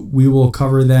Zoo, we will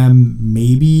cover them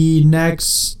maybe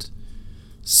next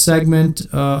segment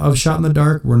of Shot in the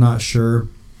Dark. We're not sure.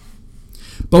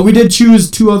 But we did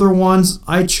choose two other ones.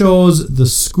 I chose The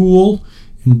School,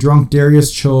 and Drunk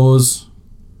Darius chose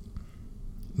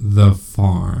The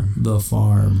Farm. The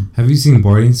Farm. Have you seen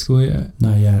Boarding School yet?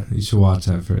 Not yet. You should watch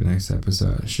that for the next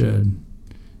episode. I should.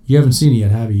 You haven't seen it yet,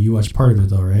 have you? You watched part of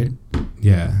it though, right?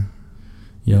 Yeah.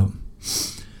 Yep.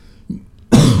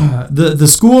 The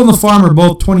School and The Farm are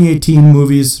both 2018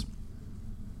 movies.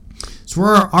 So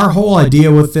our whole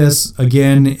idea with this,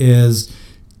 again, is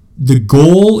the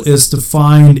goal is to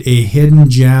find a hidden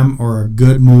gem or a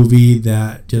good movie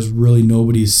that just really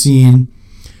nobody's seen.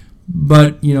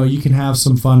 But, you can have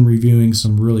some fun reviewing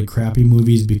some really crappy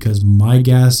movies, because my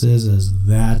guess is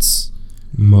that's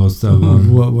most of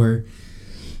them what we're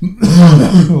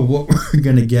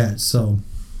going to get. So,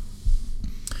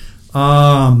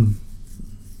 I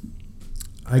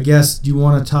guess, do you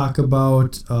want to talk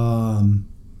about,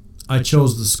 I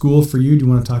chose The School for you. Do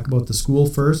you want to talk about The School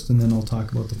first, and then I'll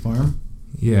talk about The Farm?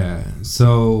 Yeah.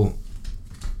 So,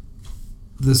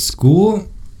 The School,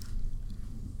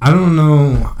 I don't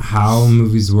know how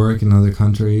movies work in other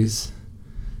countries.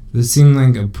 This seemed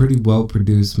like a pretty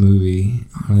well-produced movie,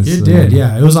 honestly. It did,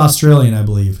 yeah. It was Australian, I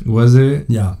believe. Was it?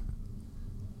 Yeah.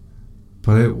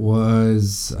 But it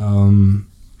was,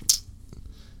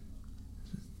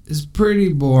 it's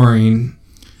pretty boring.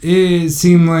 It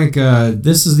seemed like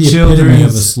this is the epitome of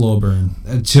a slow burn.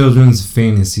 A children's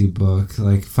fantasy book.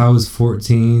 Like, if I was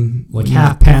 14... Like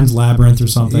Half Pan's Labyrinth or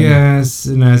something. Yes,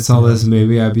 and I saw this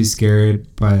movie, I'd be scared.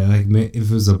 But, like,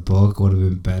 if it was a book, it would have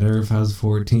been better if I was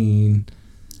 14.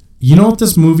 You know what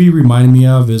this movie reminded me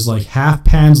of? Is like half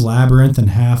Pan's Labyrinth and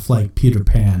half, like, Peter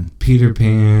Pan. Peter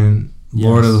Pan, yes.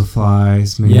 Lord of the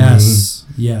Flies, maybe. Yes.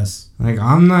 Like,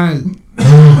 I'm not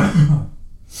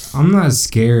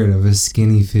scared of a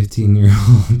skinny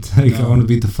 15-year-old. Like, no. I want to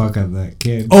beat the fuck out of that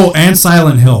kid. Oh, and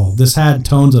Silent Hill. This had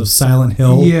tones of Silent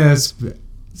Hill. Yes,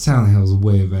 Silent Hill's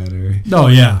way better. Oh,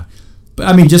 yeah. But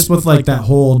I mean, just with like that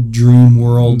whole dream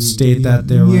world state that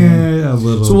they're in. Yeah, a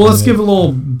little. So let's give a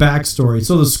little backstory.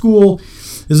 So the school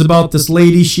is about this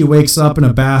lady. She wakes up in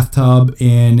a bathtub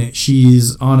and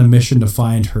she's on a mission to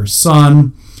find her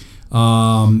son.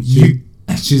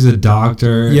 She's a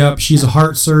doctor. Yep, she's a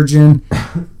heart surgeon.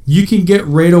 You can get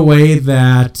right away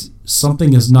that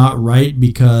something is not right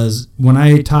because when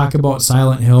I talk about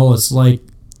Silent Hill, it's like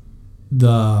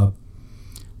the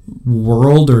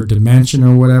world or dimension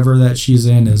or whatever that she's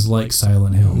in is like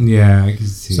Silent Hill. Yeah, I can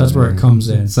see. So that's where it comes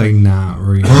in. It's like not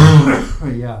real.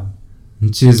 Yeah.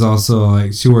 And she's also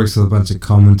like she works with a bunch of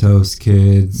comatose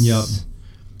kids. Yep.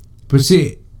 But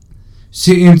she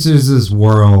enters this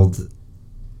world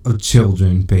of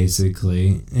children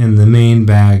basically, and the main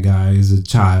bad guy is a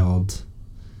child.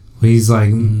 He's like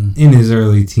in his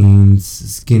early teens,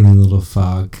 skinny little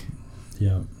fuck.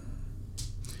 Yeah.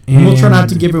 And we'll try not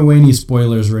to give away any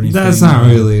spoilers or anything. That's not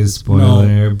really a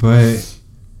spoiler, but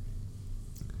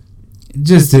it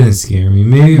just didn't scare me.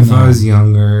 Maybe if I was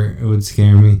younger, it would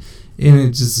scare me. And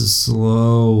it's just a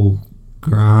slow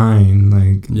grind.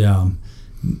 Like, yeah.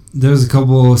 There's a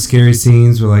couple of scary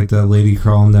scenes where, like, that lady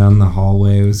crawling down the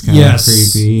hallway was kind of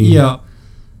creepy. Yeah.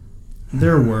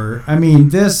 There were. I mean,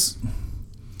 this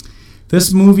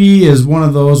movie is one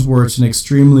of those where it's an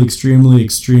extremely, extremely,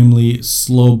 extremely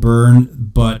slow burn,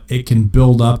 but it can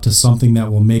build up to something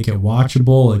that will make it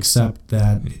watchable, except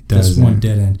that this one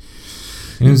didn't.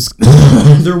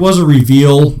 There was a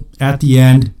reveal at the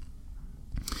end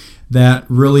that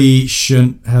really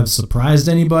shouldn't have surprised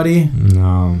anybody.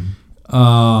 No.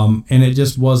 And it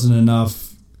just wasn't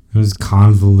enough. It was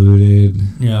convoluted.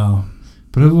 Yeah.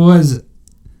 But it was,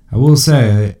 I will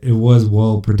say, it was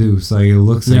well produced. Like, it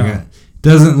looks like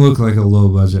doesn't look like a low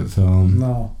budget film.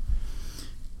 No.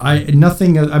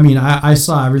 I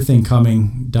saw everything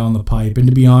coming down the pipe, and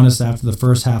to be honest, after the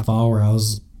first half hour, I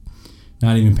was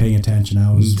not even paying attention.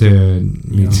 I was, dude,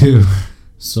 me too.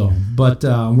 So, but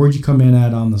where'd you come in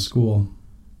at on the school?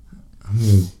 I'm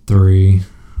a 3.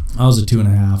 I was a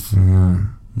 2.5. Yeah,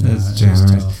 that's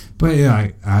generous. But yeah,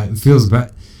 it feels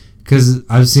bad because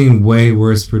I've seen way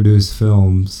worse produced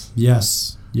films.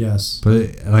 Yes. But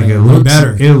it looks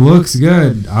better. It looks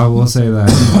good. I will say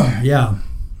that. Yeah.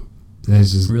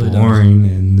 It's just really boring,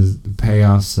 and the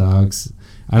payoff sucks.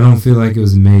 I don't feel like it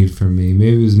was made for me.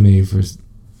 Maybe it was made for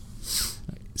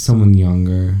someone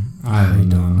younger. I don't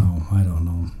know.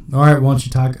 All right, why don't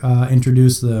you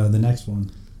introduce the next one?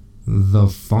 The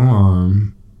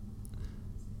Farm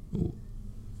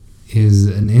is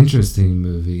an interesting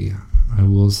movie. I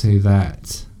will say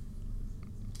that.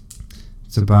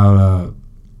 It's about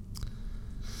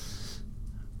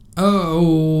I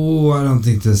don't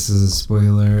think this is a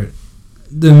spoiler.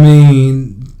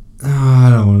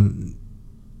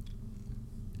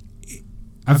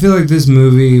 I feel like this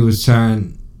movie was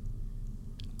trying.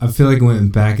 I feel like it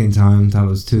went back in time. Thought it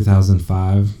was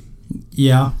 2005.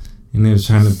 Yeah. And it was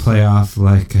trying to play off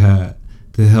like The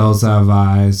Hills Have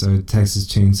Eyes or Texas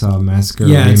Chainsaw Massacre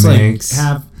remakes.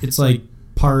 It's like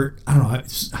part. I don't know.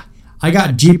 I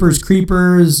got Jeepers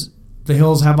Creepers, The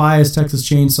Hills Have Eyes, Texas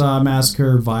Chainsaw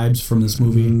Massacre vibes from this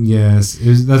movie. Yes,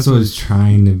 that's what it's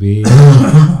trying to be,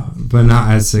 but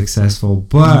not as successful.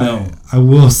 But I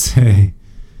will say,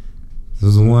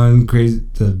 there's one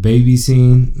the baby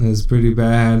scene that's pretty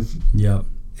bad. Yep.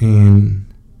 And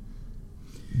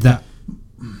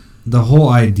the whole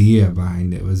idea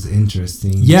behind it was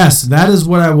interesting. Yes, that is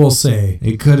what I will say.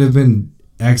 It could have been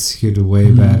executed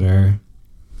way better.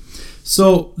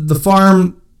 So The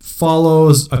Farm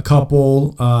follows a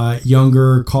couple,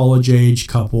 younger college-age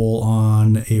couple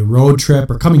on a road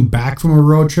trip, or coming back from a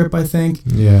road trip, I think.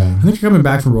 Yeah. I think they're coming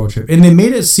back from a road trip. And they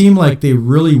made it seem like they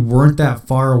really weren't that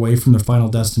far away from their final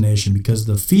destination because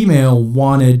the female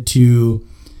wanted to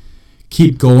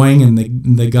keep going and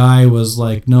the guy was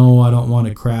like, no, I don't want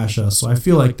to crash us. So I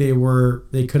feel like they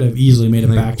could have easily made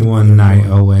it back to one night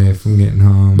away from getting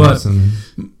home. But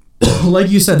like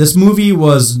you said, this movie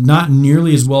was not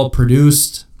nearly as well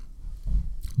produced,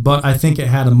 but I think it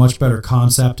had a much better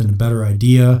concept and a better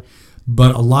idea.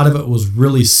 But a lot of it was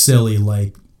really silly,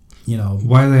 like,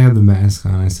 why do they have the mask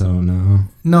on? I still don't know.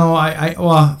 No,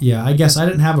 I guess I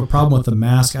didn't have a problem with the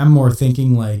mask. I'm more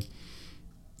thinking like,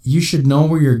 you should know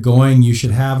where you're going. You should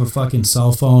have a fucking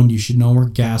cell phone. You should know where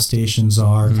gas stations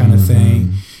are, kind of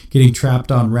thing. Getting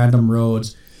trapped on random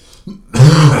roads.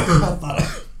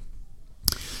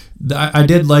 I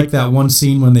did like that one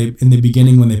scene in the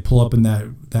beginning when they pull up and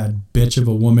that bitch of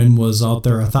a woman was out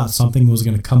there. I thought something was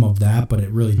going to come of that, but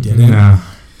it really didn't. Yeah.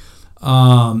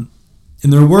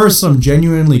 And there were some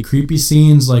genuinely creepy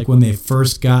scenes, like when they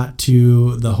first got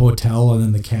to the hotel and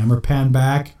then the camera panned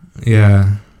back.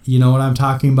 Yeah. You know what I'm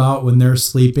talking about? When they're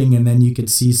sleeping and then you could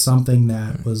see something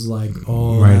that was like,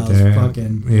 oh, right that was there.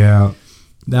 fucking... Yeah.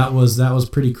 That was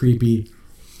pretty creepy.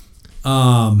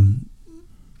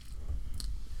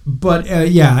 But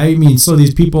yeah, I mean, so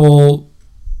these people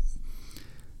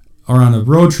are on a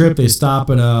road trip. They stop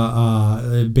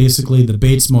at basically the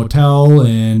Bates Motel,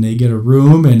 and they get a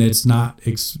room, and it's not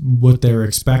what they're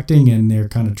expecting, and they're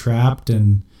kind of trapped.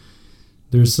 And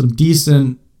there's some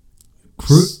decent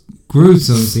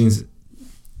gruesome scenes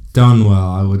done well,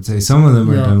 I would say. Some of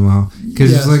them are done well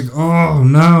because it's like, oh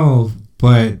no,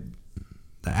 but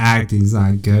the acting's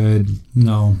not good.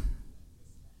 No.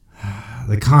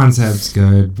 The concept's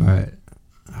good, but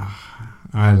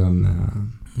I don't know.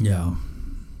 Yeah.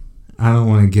 I don't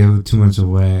want to give too much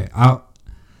away.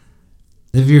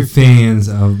 If you're fans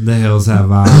of The Hills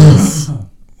Have Eyes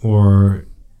or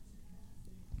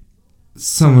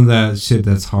some of that shit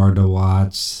that's hard to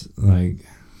watch, like...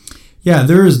 Yeah,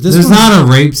 there's not a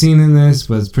rape scene in this,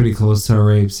 but it's pretty close to a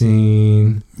rape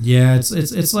scene. Yeah,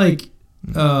 it's like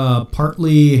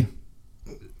partly...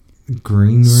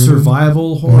 Green room?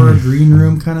 Survival horror, green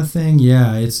room kind of thing.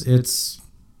 Yeah, it's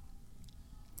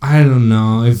I don't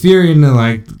know. If you're into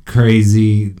like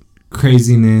craziness,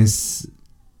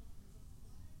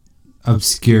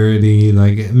 obscurity,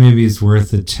 like maybe it's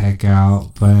worth a check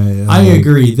out. But I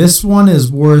agree. This one is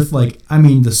worth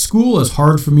The School is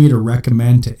hard for me to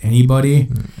recommend to anybody,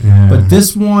 but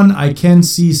this one I can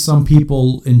see some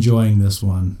people enjoying this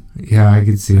one. Yeah, I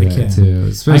could see that too.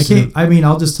 Especially,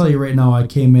 I'll just tell you right now. I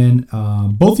came in.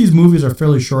 Both these movies are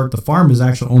fairly short. The Farm is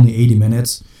actually only 80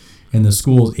 minutes, and The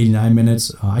School is 89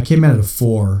 minutes. I came in at a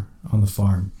 4 on The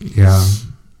Farm. Yeah,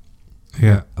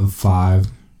 a 5.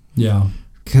 Yeah,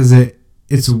 because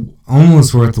it's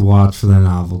almost worth the watch for the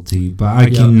novelty. But I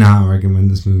cannot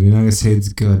recommend this movie. I'm not gonna say it's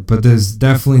good, but there's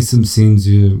definitely some scenes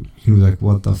you can be like,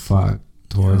 "What the fuck?"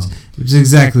 towards, which is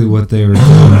exactly what they were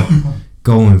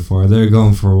going for. They're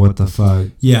going for what the fuck.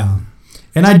 Yeah.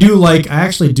 And I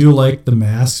actually do like the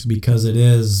masks because it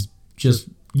is just,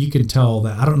 you can tell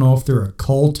that, I don't know if they're a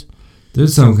cult.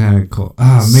 There's some kind of cult.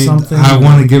 I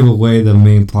want to give away the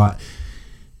main plot.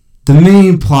 The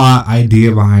main plot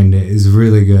idea behind it is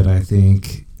really good, I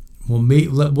think. Well,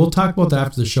 we'll talk about that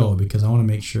after the show because I want to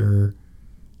make sure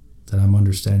that I'm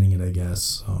understanding it, I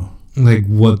guess. So. Like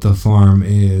what the farm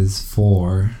is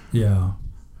for. Yeah.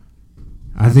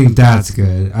 I think that's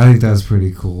good. I think that's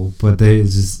pretty cool. But they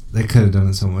could have done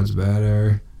it so much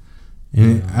better.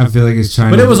 And I feel like it's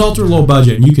trying But it was ultra low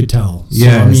budget, and you could tell. So,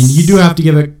 yes. I mean, you do have to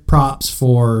give it props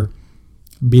for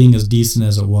being as decent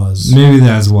as it was. Maybe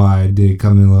that's why it did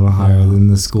come in a little higher than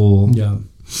The School. Yeah.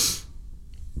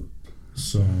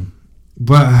 So.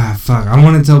 But, fuck, I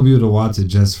want to tell people to watch it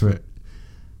just for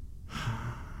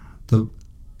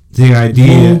the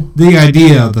idea. Well, the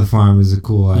idea of the farm is a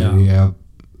cool idea.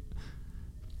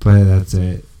 But that's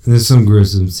it. There's some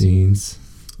gruesome scenes.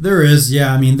 There is,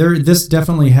 yeah. I mean, this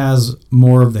definitely has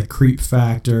more of the creep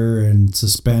factor and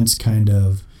suspense kind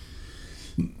of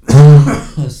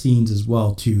scenes as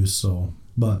well, too. So,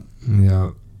 but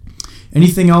yeah.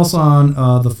 Anything else on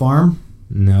The Farm?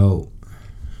 No.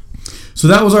 So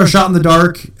that was our shot in the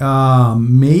dark.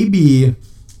 Maybe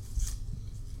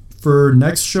for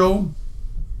next show,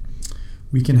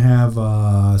 we can have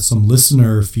some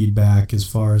listener feedback as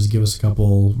far as give us a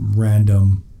couple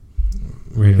random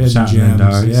shot gems. In the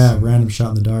dark. Yeah, random shot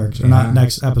in the dark. Or not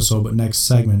next episode, but next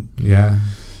segment. Yeah.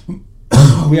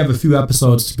 We have a few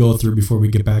episodes to go through before we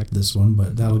get back to this one,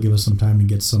 but that'll give us some time to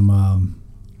get some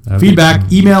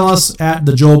feedback. Email us at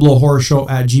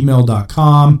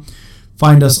thejoeblowhorrorshow@gmail.com.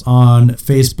 Find us on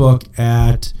Facebook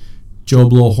at Joe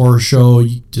Blow Horror Show.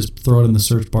 You just throw it in the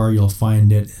search bar. You'll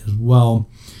find it as well.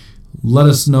 Let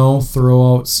us know.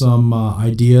 Throw out some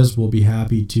ideas. We'll be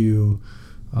happy to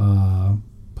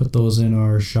put those in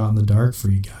our shot in the dark for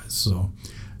you guys. So,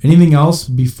 anything else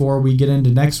before we get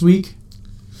into next week?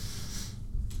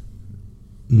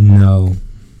 No.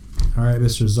 All right,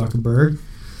 Mr. Zuckerberg.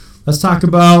 Let's talk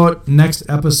about next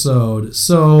episode.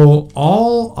 So,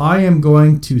 all I am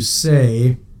going to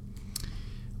say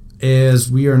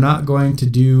is we are not going to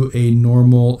do a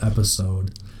normal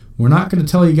episode. We're not going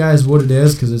to tell you guys what it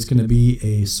is because it's going to be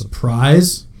a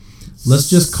surprise. Let's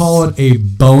just call it a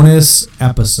bonus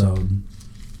episode.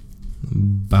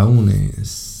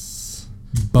 Bonus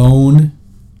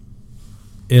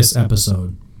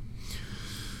episode.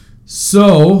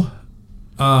 So,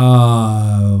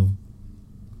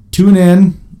 tune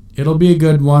in. It'll be a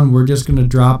good one. We're just going to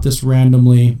drop this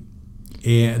randomly,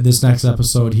 this next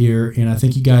episode here, and I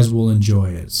think you guys will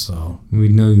enjoy it. So we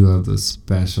know you love the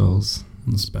specials.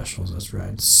 The specials, that's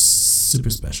right. Super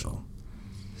special.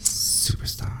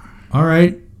 Superstar. All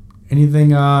right. Anything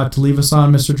to leave us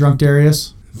on, Mr. Drunk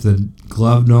Darius? If the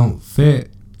glove don't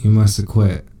fit, you must have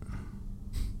quit.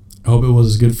 I hope it was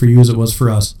as good for you as it was for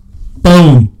us.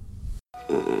 Boom!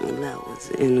 That was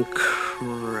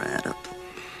incredible.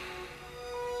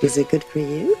 Was it good for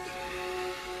you?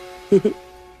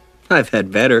 I've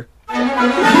had better.